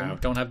name. Wow,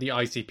 don't have the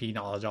ICP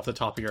knowledge off the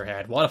top of your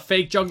head. What a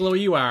fake juggler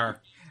you are.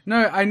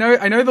 No, I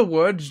know the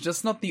words,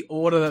 just not the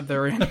order that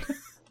they're in.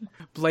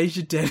 Blaze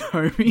your dead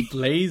homie.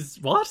 Blaze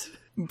what?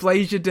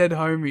 Blaze your dead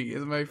homie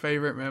is my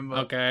favorite member.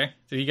 Okay.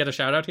 Did he get a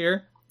shout out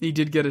here? He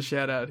did get a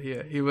shout out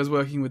here. He was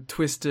working with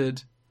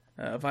Twisted,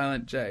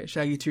 Violent J,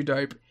 Shaggy 2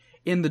 Dope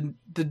in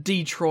the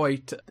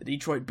Detroit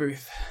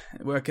booth,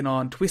 working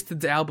on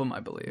Twisted's album, I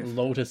believe.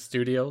 Lotus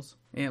Studios.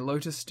 Yeah,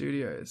 Lotus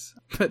Studios.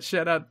 But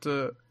shout out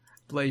to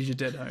Blaze your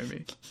dead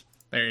homie.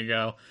 There you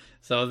go.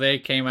 So they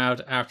came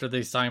out after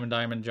the Simon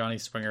Diamond Johnny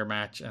Swinger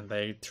match, and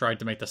they tried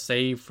to make the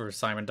save for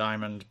Simon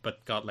Diamond,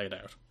 but got laid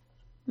out.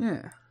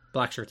 Yeah.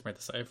 Black shirts made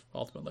the save,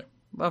 ultimately.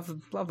 Love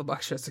the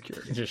black shirt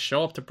security. Just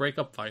show up to break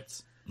up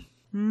fights.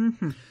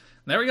 Mm-hmm.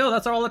 There we go.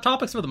 That's all the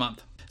topics for the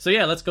month. So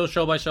yeah, let's go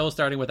show by show,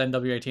 starting with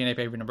NWA TNA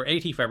pay-per-view number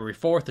 80, February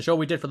 4th, the show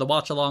we did for the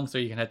watch-along, so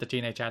you can head to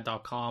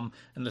tnachat.com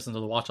and listen to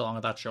the watch-along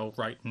of that show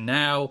right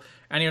now.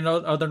 Any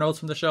other notes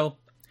from the show?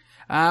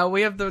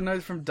 We have the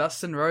note from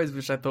Dustin Rhodes,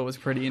 which I thought was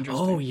pretty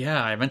interesting. Oh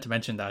yeah, I meant to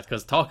mention that,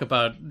 because talk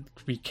about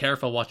be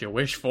careful what you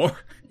wish for.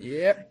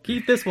 Yep.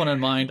 Keep this one in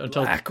mind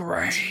until Black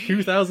Rain.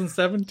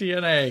 2007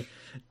 TNA.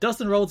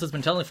 Dustin Rhodes has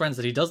been telling friends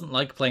that he doesn't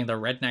like playing the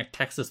redneck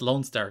Texas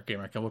Lone Star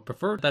gimmick and would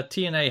prefer that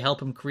TNA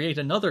help him create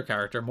another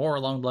character more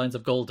along the lines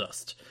of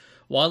Goldust.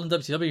 While in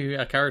WCW,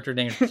 a character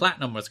named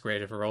Platinum was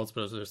created for Rhodes,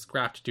 but it was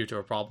scrapped due to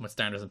a problem with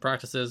standards and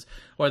practices.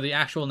 Whether the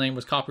actual name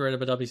was copyrighted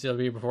by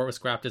WCW before it was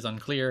scrapped is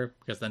unclear,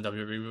 because then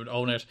WWE would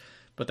own it,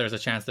 but there's a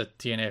chance that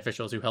TNA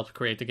officials who helped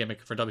create the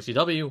gimmick for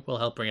WCW will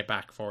help bring it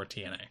back for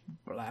TNA.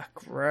 Black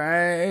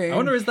Rain. I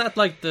wonder, is that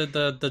like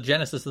the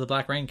genesis of the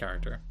Black Rain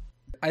character?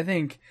 I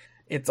think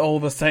it's all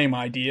the same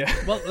idea.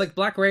 Well, like,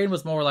 Black Rain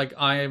was more like,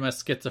 I am a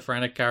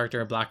schizophrenic character,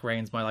 and Black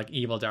Rain's my, like,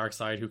 evil dark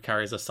side who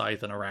carries a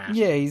scythe and a rat.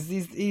 Yeah,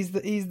 he's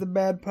the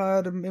bad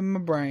part in my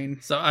brain.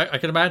 So I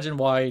can imagine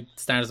why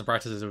standards and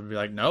practices would be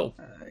like, no.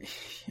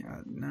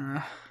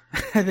 Nah.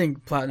 I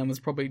think Platinum was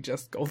probably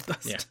just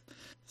Goldust. Yeah.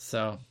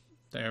 So,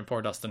 there,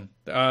 poor Dustin.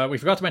 We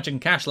forgot to mention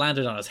Cash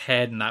landed on his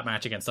head in that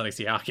match against Sonny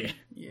Siaki.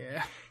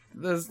 Yeah.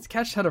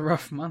 Cash had a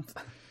rough month.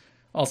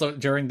 Also,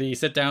 during the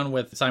sit-down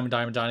with Simon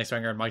Diamond, Johnny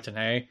Swinger, and Mike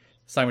Tenay,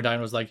 Simon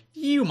Diamond was like,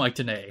 you, Mike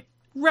Tenay,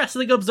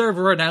 Wrestling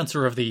Observer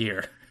Announcer of the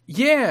Year.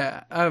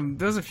 Yeah,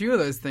 there's a few of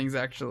those things,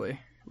 actually.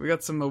 We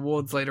got some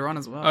awards later on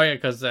as well. Oh, yeah,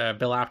 because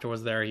Bill Apter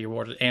was there. He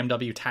awarded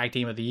AMW Tag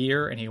Team of the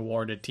Year, and he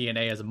awarded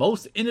TNA as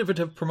Most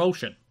Innovative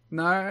Promotion.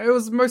 No, it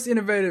was Most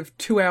Innovative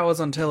 2 hours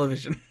on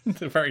television.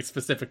 It's a very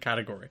specific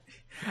category.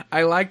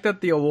 I like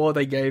that the award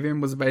they gave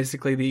him was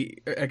basically the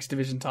X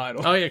Division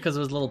title. Oh, yeah, because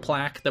it was a little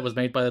plaque that was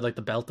made by, like,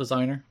 the belt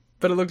designer.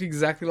 But it looked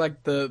exactly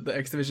like the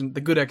X Division,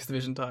 the good X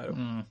Division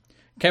title.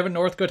 Kevin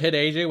Northcutt hit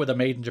AJ with a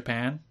Made in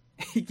Japan.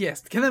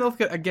 Yes, Kevin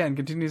Northcutt, again,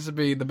 continues to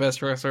be the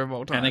best wrestler of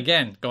all time. And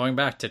again, going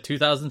back to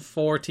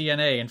 2004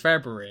 TNA in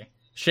February,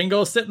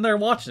 Shingo's sitting there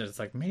watching it. It's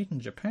like, Made in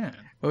Japan.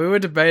 Well, we were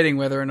debating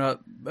whether or not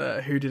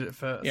who did it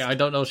first. Yeah, I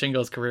don't know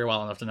Shingo's career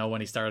well enough to know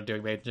when he started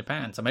doing Made in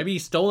Japan. So maybe he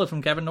stole it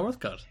from Kevin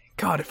Northcutt.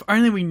 God, if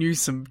only we knew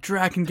some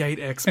Dragon Gate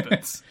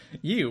experts.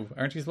 You,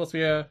 aren't you supposed to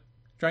be a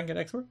Dragon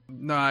Gate expert?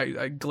 No,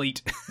 I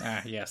Gleet.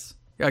 Ah, yes.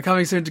 Yeah,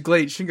 coming soon to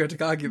Gleet, Shingo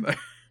Takagi, though.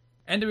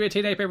 NWA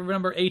TNA pay-per-view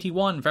number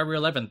 81, February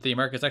 11th, the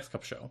America's X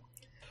Cup show.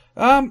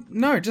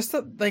 No, just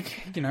that,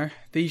 like, you know,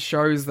 these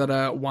shows that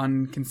are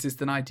one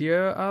consistent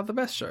idea are the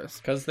best shows.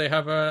 Because they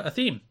have a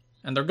theme,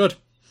 and they're good.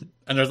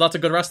 And there's lots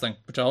of good wrestling,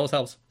 which always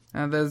helps.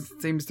 And there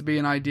seems to be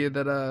an idea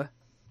that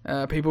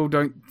people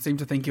don't seem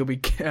to think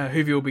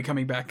Hoovy will be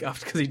coming back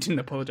after, because he didn't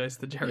apologize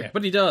to Jerry. Yeah,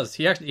 but he does.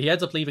 He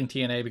ends up leaving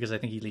TNA because I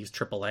think he leaves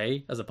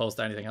AAA as opposed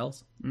to anything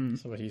else.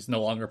 So he's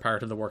no longer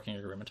part of the working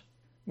agreement.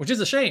 Which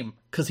is a shame,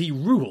 because he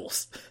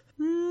rules.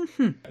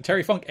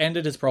 Terry Funk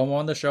ended his promo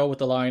on the show with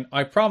the line,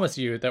 I promise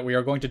you that we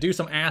are going to do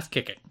some ass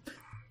kicking.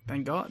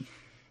 Thank God.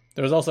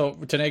 There was also,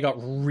 Tenay got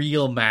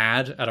real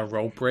mad at a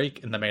rope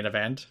break in the main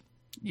event.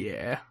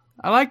 Yeah.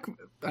 I like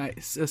a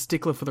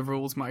stickler for the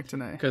rules, Mike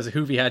Tenay. Because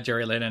Hoovy had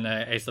Jerry Lynn in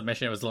a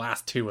submission. It was the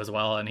last two as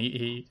well. And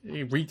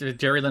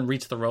Jerry Lynn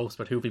reached the ropes,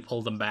 but Hoovy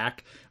pulled him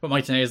back. But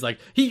Mike Tenay is like,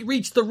 he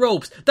reached the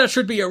ropes. That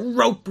should be a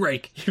rope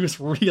break. He was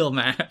real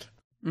mad.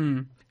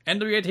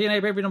 NWA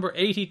TNA pay-per-view number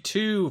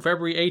 82,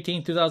 February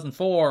 18,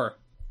 2004.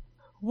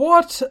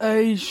 What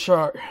a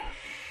show.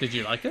 Did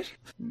you like it?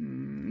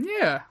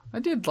 Yeah, I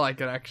did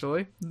like it,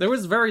 actually. There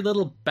was very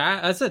little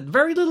bad. I said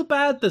very little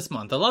bad this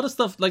month. A lot of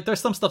stuff, like, there's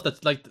some stuff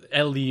that's like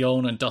El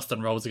Leon and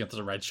Dustin Rhodes against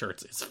the Red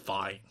Shirts is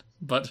fine.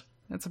 But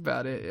that's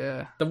about it,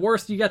 yeah. The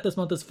worst you get this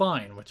month is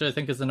fine, which I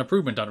think is an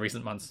improvement on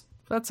recent months.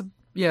 I think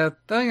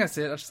that's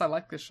it. I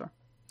like this show.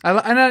 I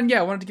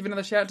wanted to give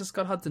another shout out to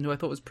Scott Hudson, who I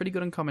thought was pretty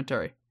good on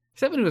commentary.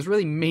 Except when he was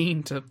really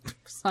mean to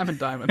Simon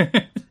Diamond.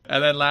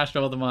 And then last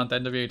show of the month,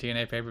 NWA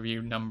TNA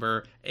pay-per-view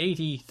number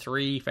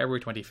 83,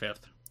 February 25th.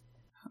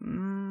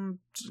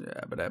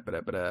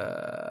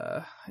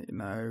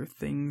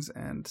 Things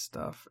and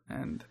stuff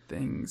and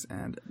things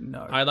and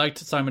no. I liked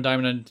Simon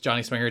Diamond and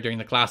Johnny Swinger doing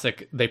the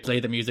classic, they play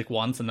the music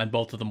once and then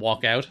both of them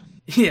walk out.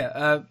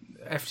 Yeah,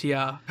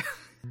 FTR.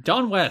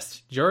 Don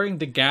West, during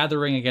the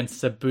Gathering against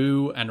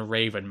Sabu and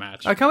Raven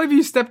match. I can't believe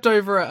you stepped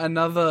over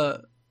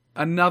another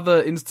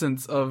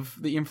instance of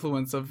the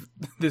influence of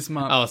this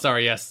month. Oh,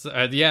 sorry, yes. The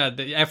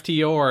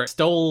FTR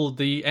stole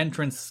the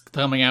entrance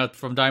coming out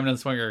from Diamond and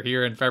Swinger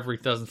here in February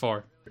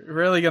 2004.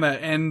 Really gonna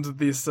end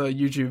this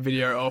YouTube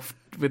video off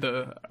with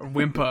a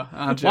whimper,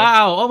 aren't you?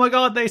 Wow, oh my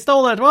god, they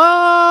stole it!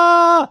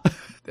 Wah!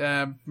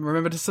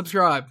 Remember to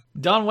subscribe.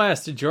 Don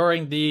West,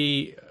 during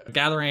the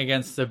Gathering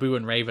against Sabu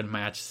and Raven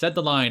match, said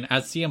the line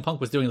as CM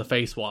Punk was doing the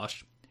face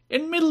wash.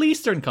 In Middle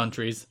Eastern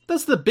countries,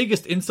 that's the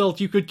biggest insult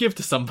you could give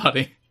to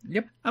somebody.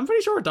 Yep. I'm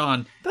pretty sure,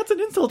 Don, that's an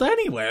insult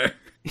anywhere.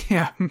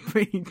 Yeah,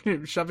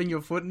 shoving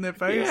your foot in their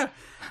face. Yeah.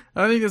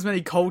 I don't think there's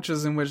many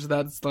cultures in which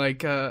that's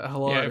like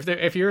hello. Yeah,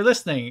 if you're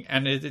listening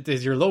and it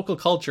is your local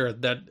culture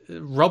that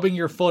rubbing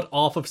your foot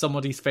off of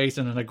somebody's face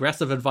in an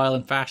aggressive and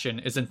violent fashion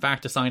is in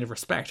fact a sign of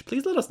respect,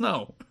 please let us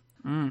know.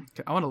 I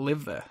want to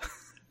live there.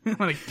 I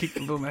want to kick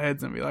people in the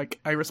heads and be like,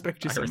 I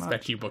respect you so much. I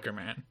respect you, Booker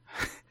Man.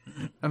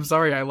 I'm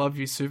sorry, I love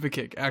you.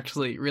 Superkick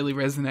actually really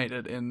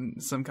resonated in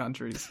some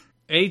countries.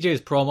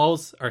 AJ's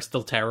promos are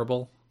still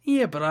terrible.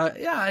 Yeah, but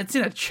it's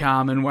in a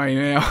charming way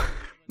now.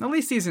 At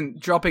least he isn't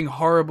dropping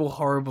horrible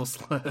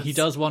slurs. He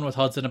does one with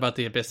Hudson about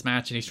the Abyss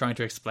match, and he's trying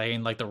to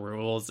explain like the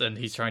rules, and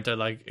he's trying to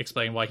like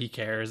explain why he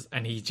cares,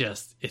 and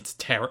it's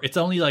terrible. It's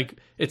only like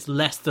it's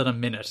less than a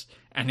minute,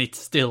 and it's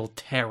still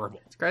terrible.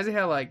 It's crazy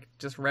how like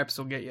just reps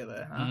will get you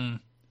there, huh?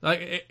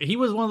 Like he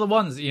was one of the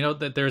ones,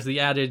 that there's the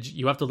adage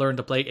you have to learn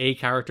to play a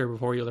character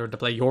before you learn to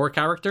play your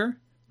character.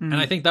 And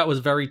I think that was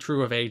very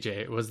true of AJ.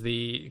 It was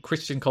the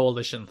Christian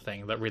Coalition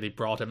thing that really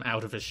brought him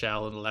out of his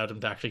shell and allowed him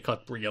to actually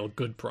cut real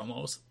good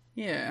promos.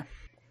 Yeah.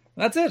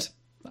 That's it.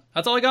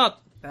 That's all I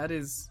got. That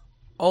is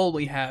all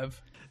we have.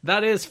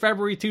 That is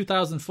February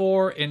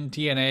 2004 in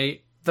TNA.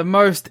 The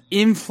most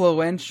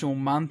influential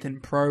month in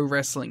pro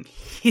wrestling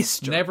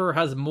history. Never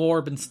has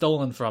more been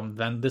stolen from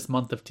than this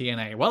month of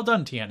TNA. Well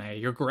done,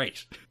 TNA. You're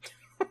great.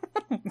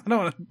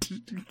 I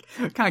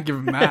can't give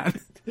him that.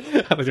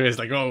 It's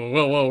like,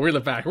 whoa, reel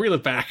it back.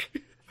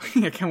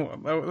 Yeah, come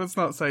on. Let's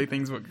not say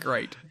things were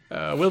great.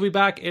 We'll be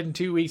back in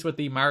 2 weeks with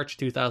the March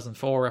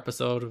 2004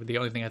 episode. The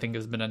only thing I think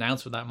has been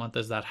announced for that month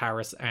is that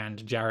Harris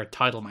and Jarrett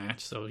title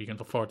match, so you can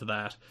look forward to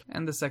that.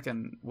 And the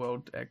second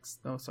American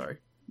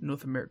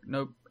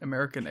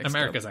X Cup.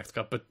 America's X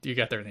Cup, but you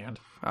get there in the end.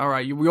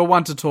 Alright, you'll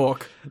want to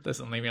talk.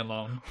 Listen, leave me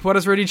alone. What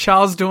is Rudy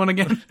Charles doing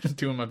again?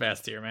 Doing my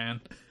best here,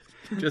 man.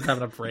 Just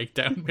having a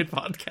breakdown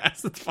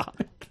mid-podcast, it's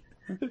fine.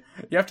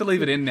 You have to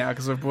leave it in now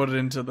because we've brought it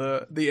into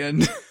the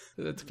end.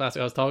 It's classic.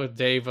 I was talking to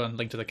Dave on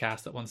Link to the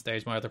Cast at one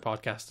stage, my other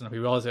podcast, and we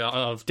were always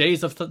of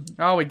Days of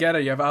Oh, we get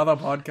it. You have other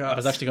podcasts. I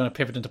was actually going to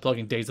pivot into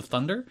plugging Days of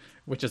Thunder,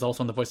 which is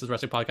also on the Voices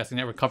Wrestling Podcasting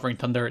Network covering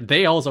Thunder.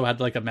 They also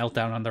had like a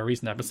meltdown on their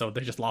recent episode.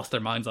 They just lost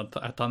their minds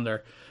at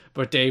Thunder.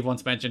 But Dave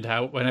once mentioned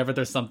how whenever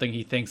there's something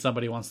he thinks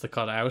somebody wants to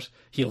cut out,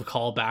 he'll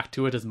call back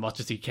to it as much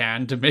as he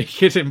can to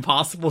make it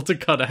impossible to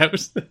cut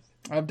out.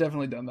 I've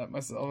definitely done that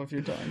myself a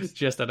few times.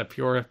 Just out of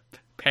pure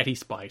petty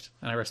spite,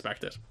 and I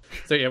respect it.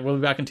 So yeah, we'll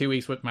be back in 2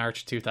 weeks with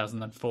March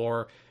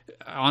 2004.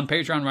 On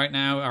Patreon right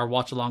now, our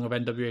watch along of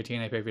NWA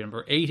TNA pay-per-view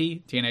number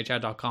 80,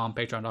 tnachat.com,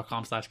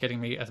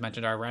 patreon.com/kiddingme. As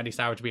mentioned, our Randy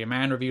Savage Be a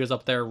Man review is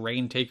up there.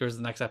 Rain Takers,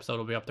 the next episode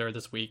will be up there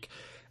this week,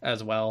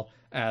 as well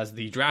as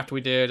the draft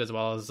we did, as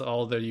well as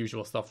all the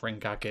usual stuff, Ring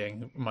Cat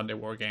King, Monday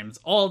War Games,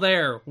 all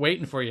there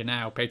waiting for you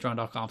now.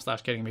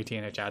 Patreon.com/kiddingme,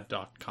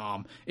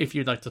 tnachat.com if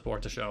you'd like to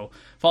support the show.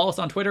 Follow us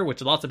on Twitter,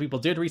 which lots of people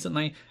did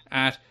recently,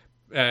 at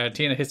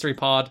TNA History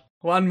Pod.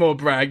 One more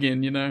brag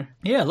in,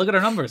 Yeah, look at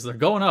our numbers. They're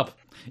going up.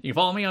 You can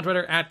follow me on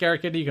Twitter, at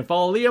Garrett Kidney. You can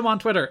follow Liam on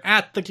Twitter,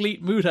 at The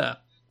Cleat Muta.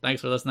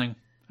 Thanks for listening,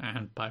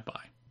 and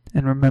bye-bye.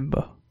 And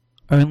remember,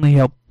 only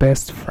our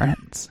best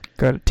friends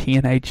go to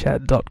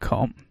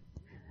tnachat.com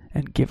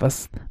and give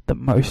us the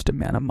most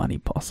amount of money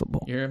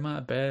possible. You're my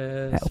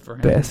best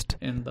friend best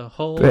in the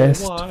whole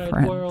wide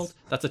friends. world.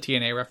 That's a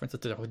TNA reference.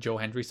 It's a Joe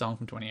Hendry song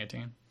from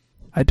 2018.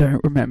 I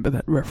don't remember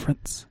that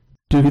reference.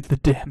 Do the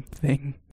damn thing.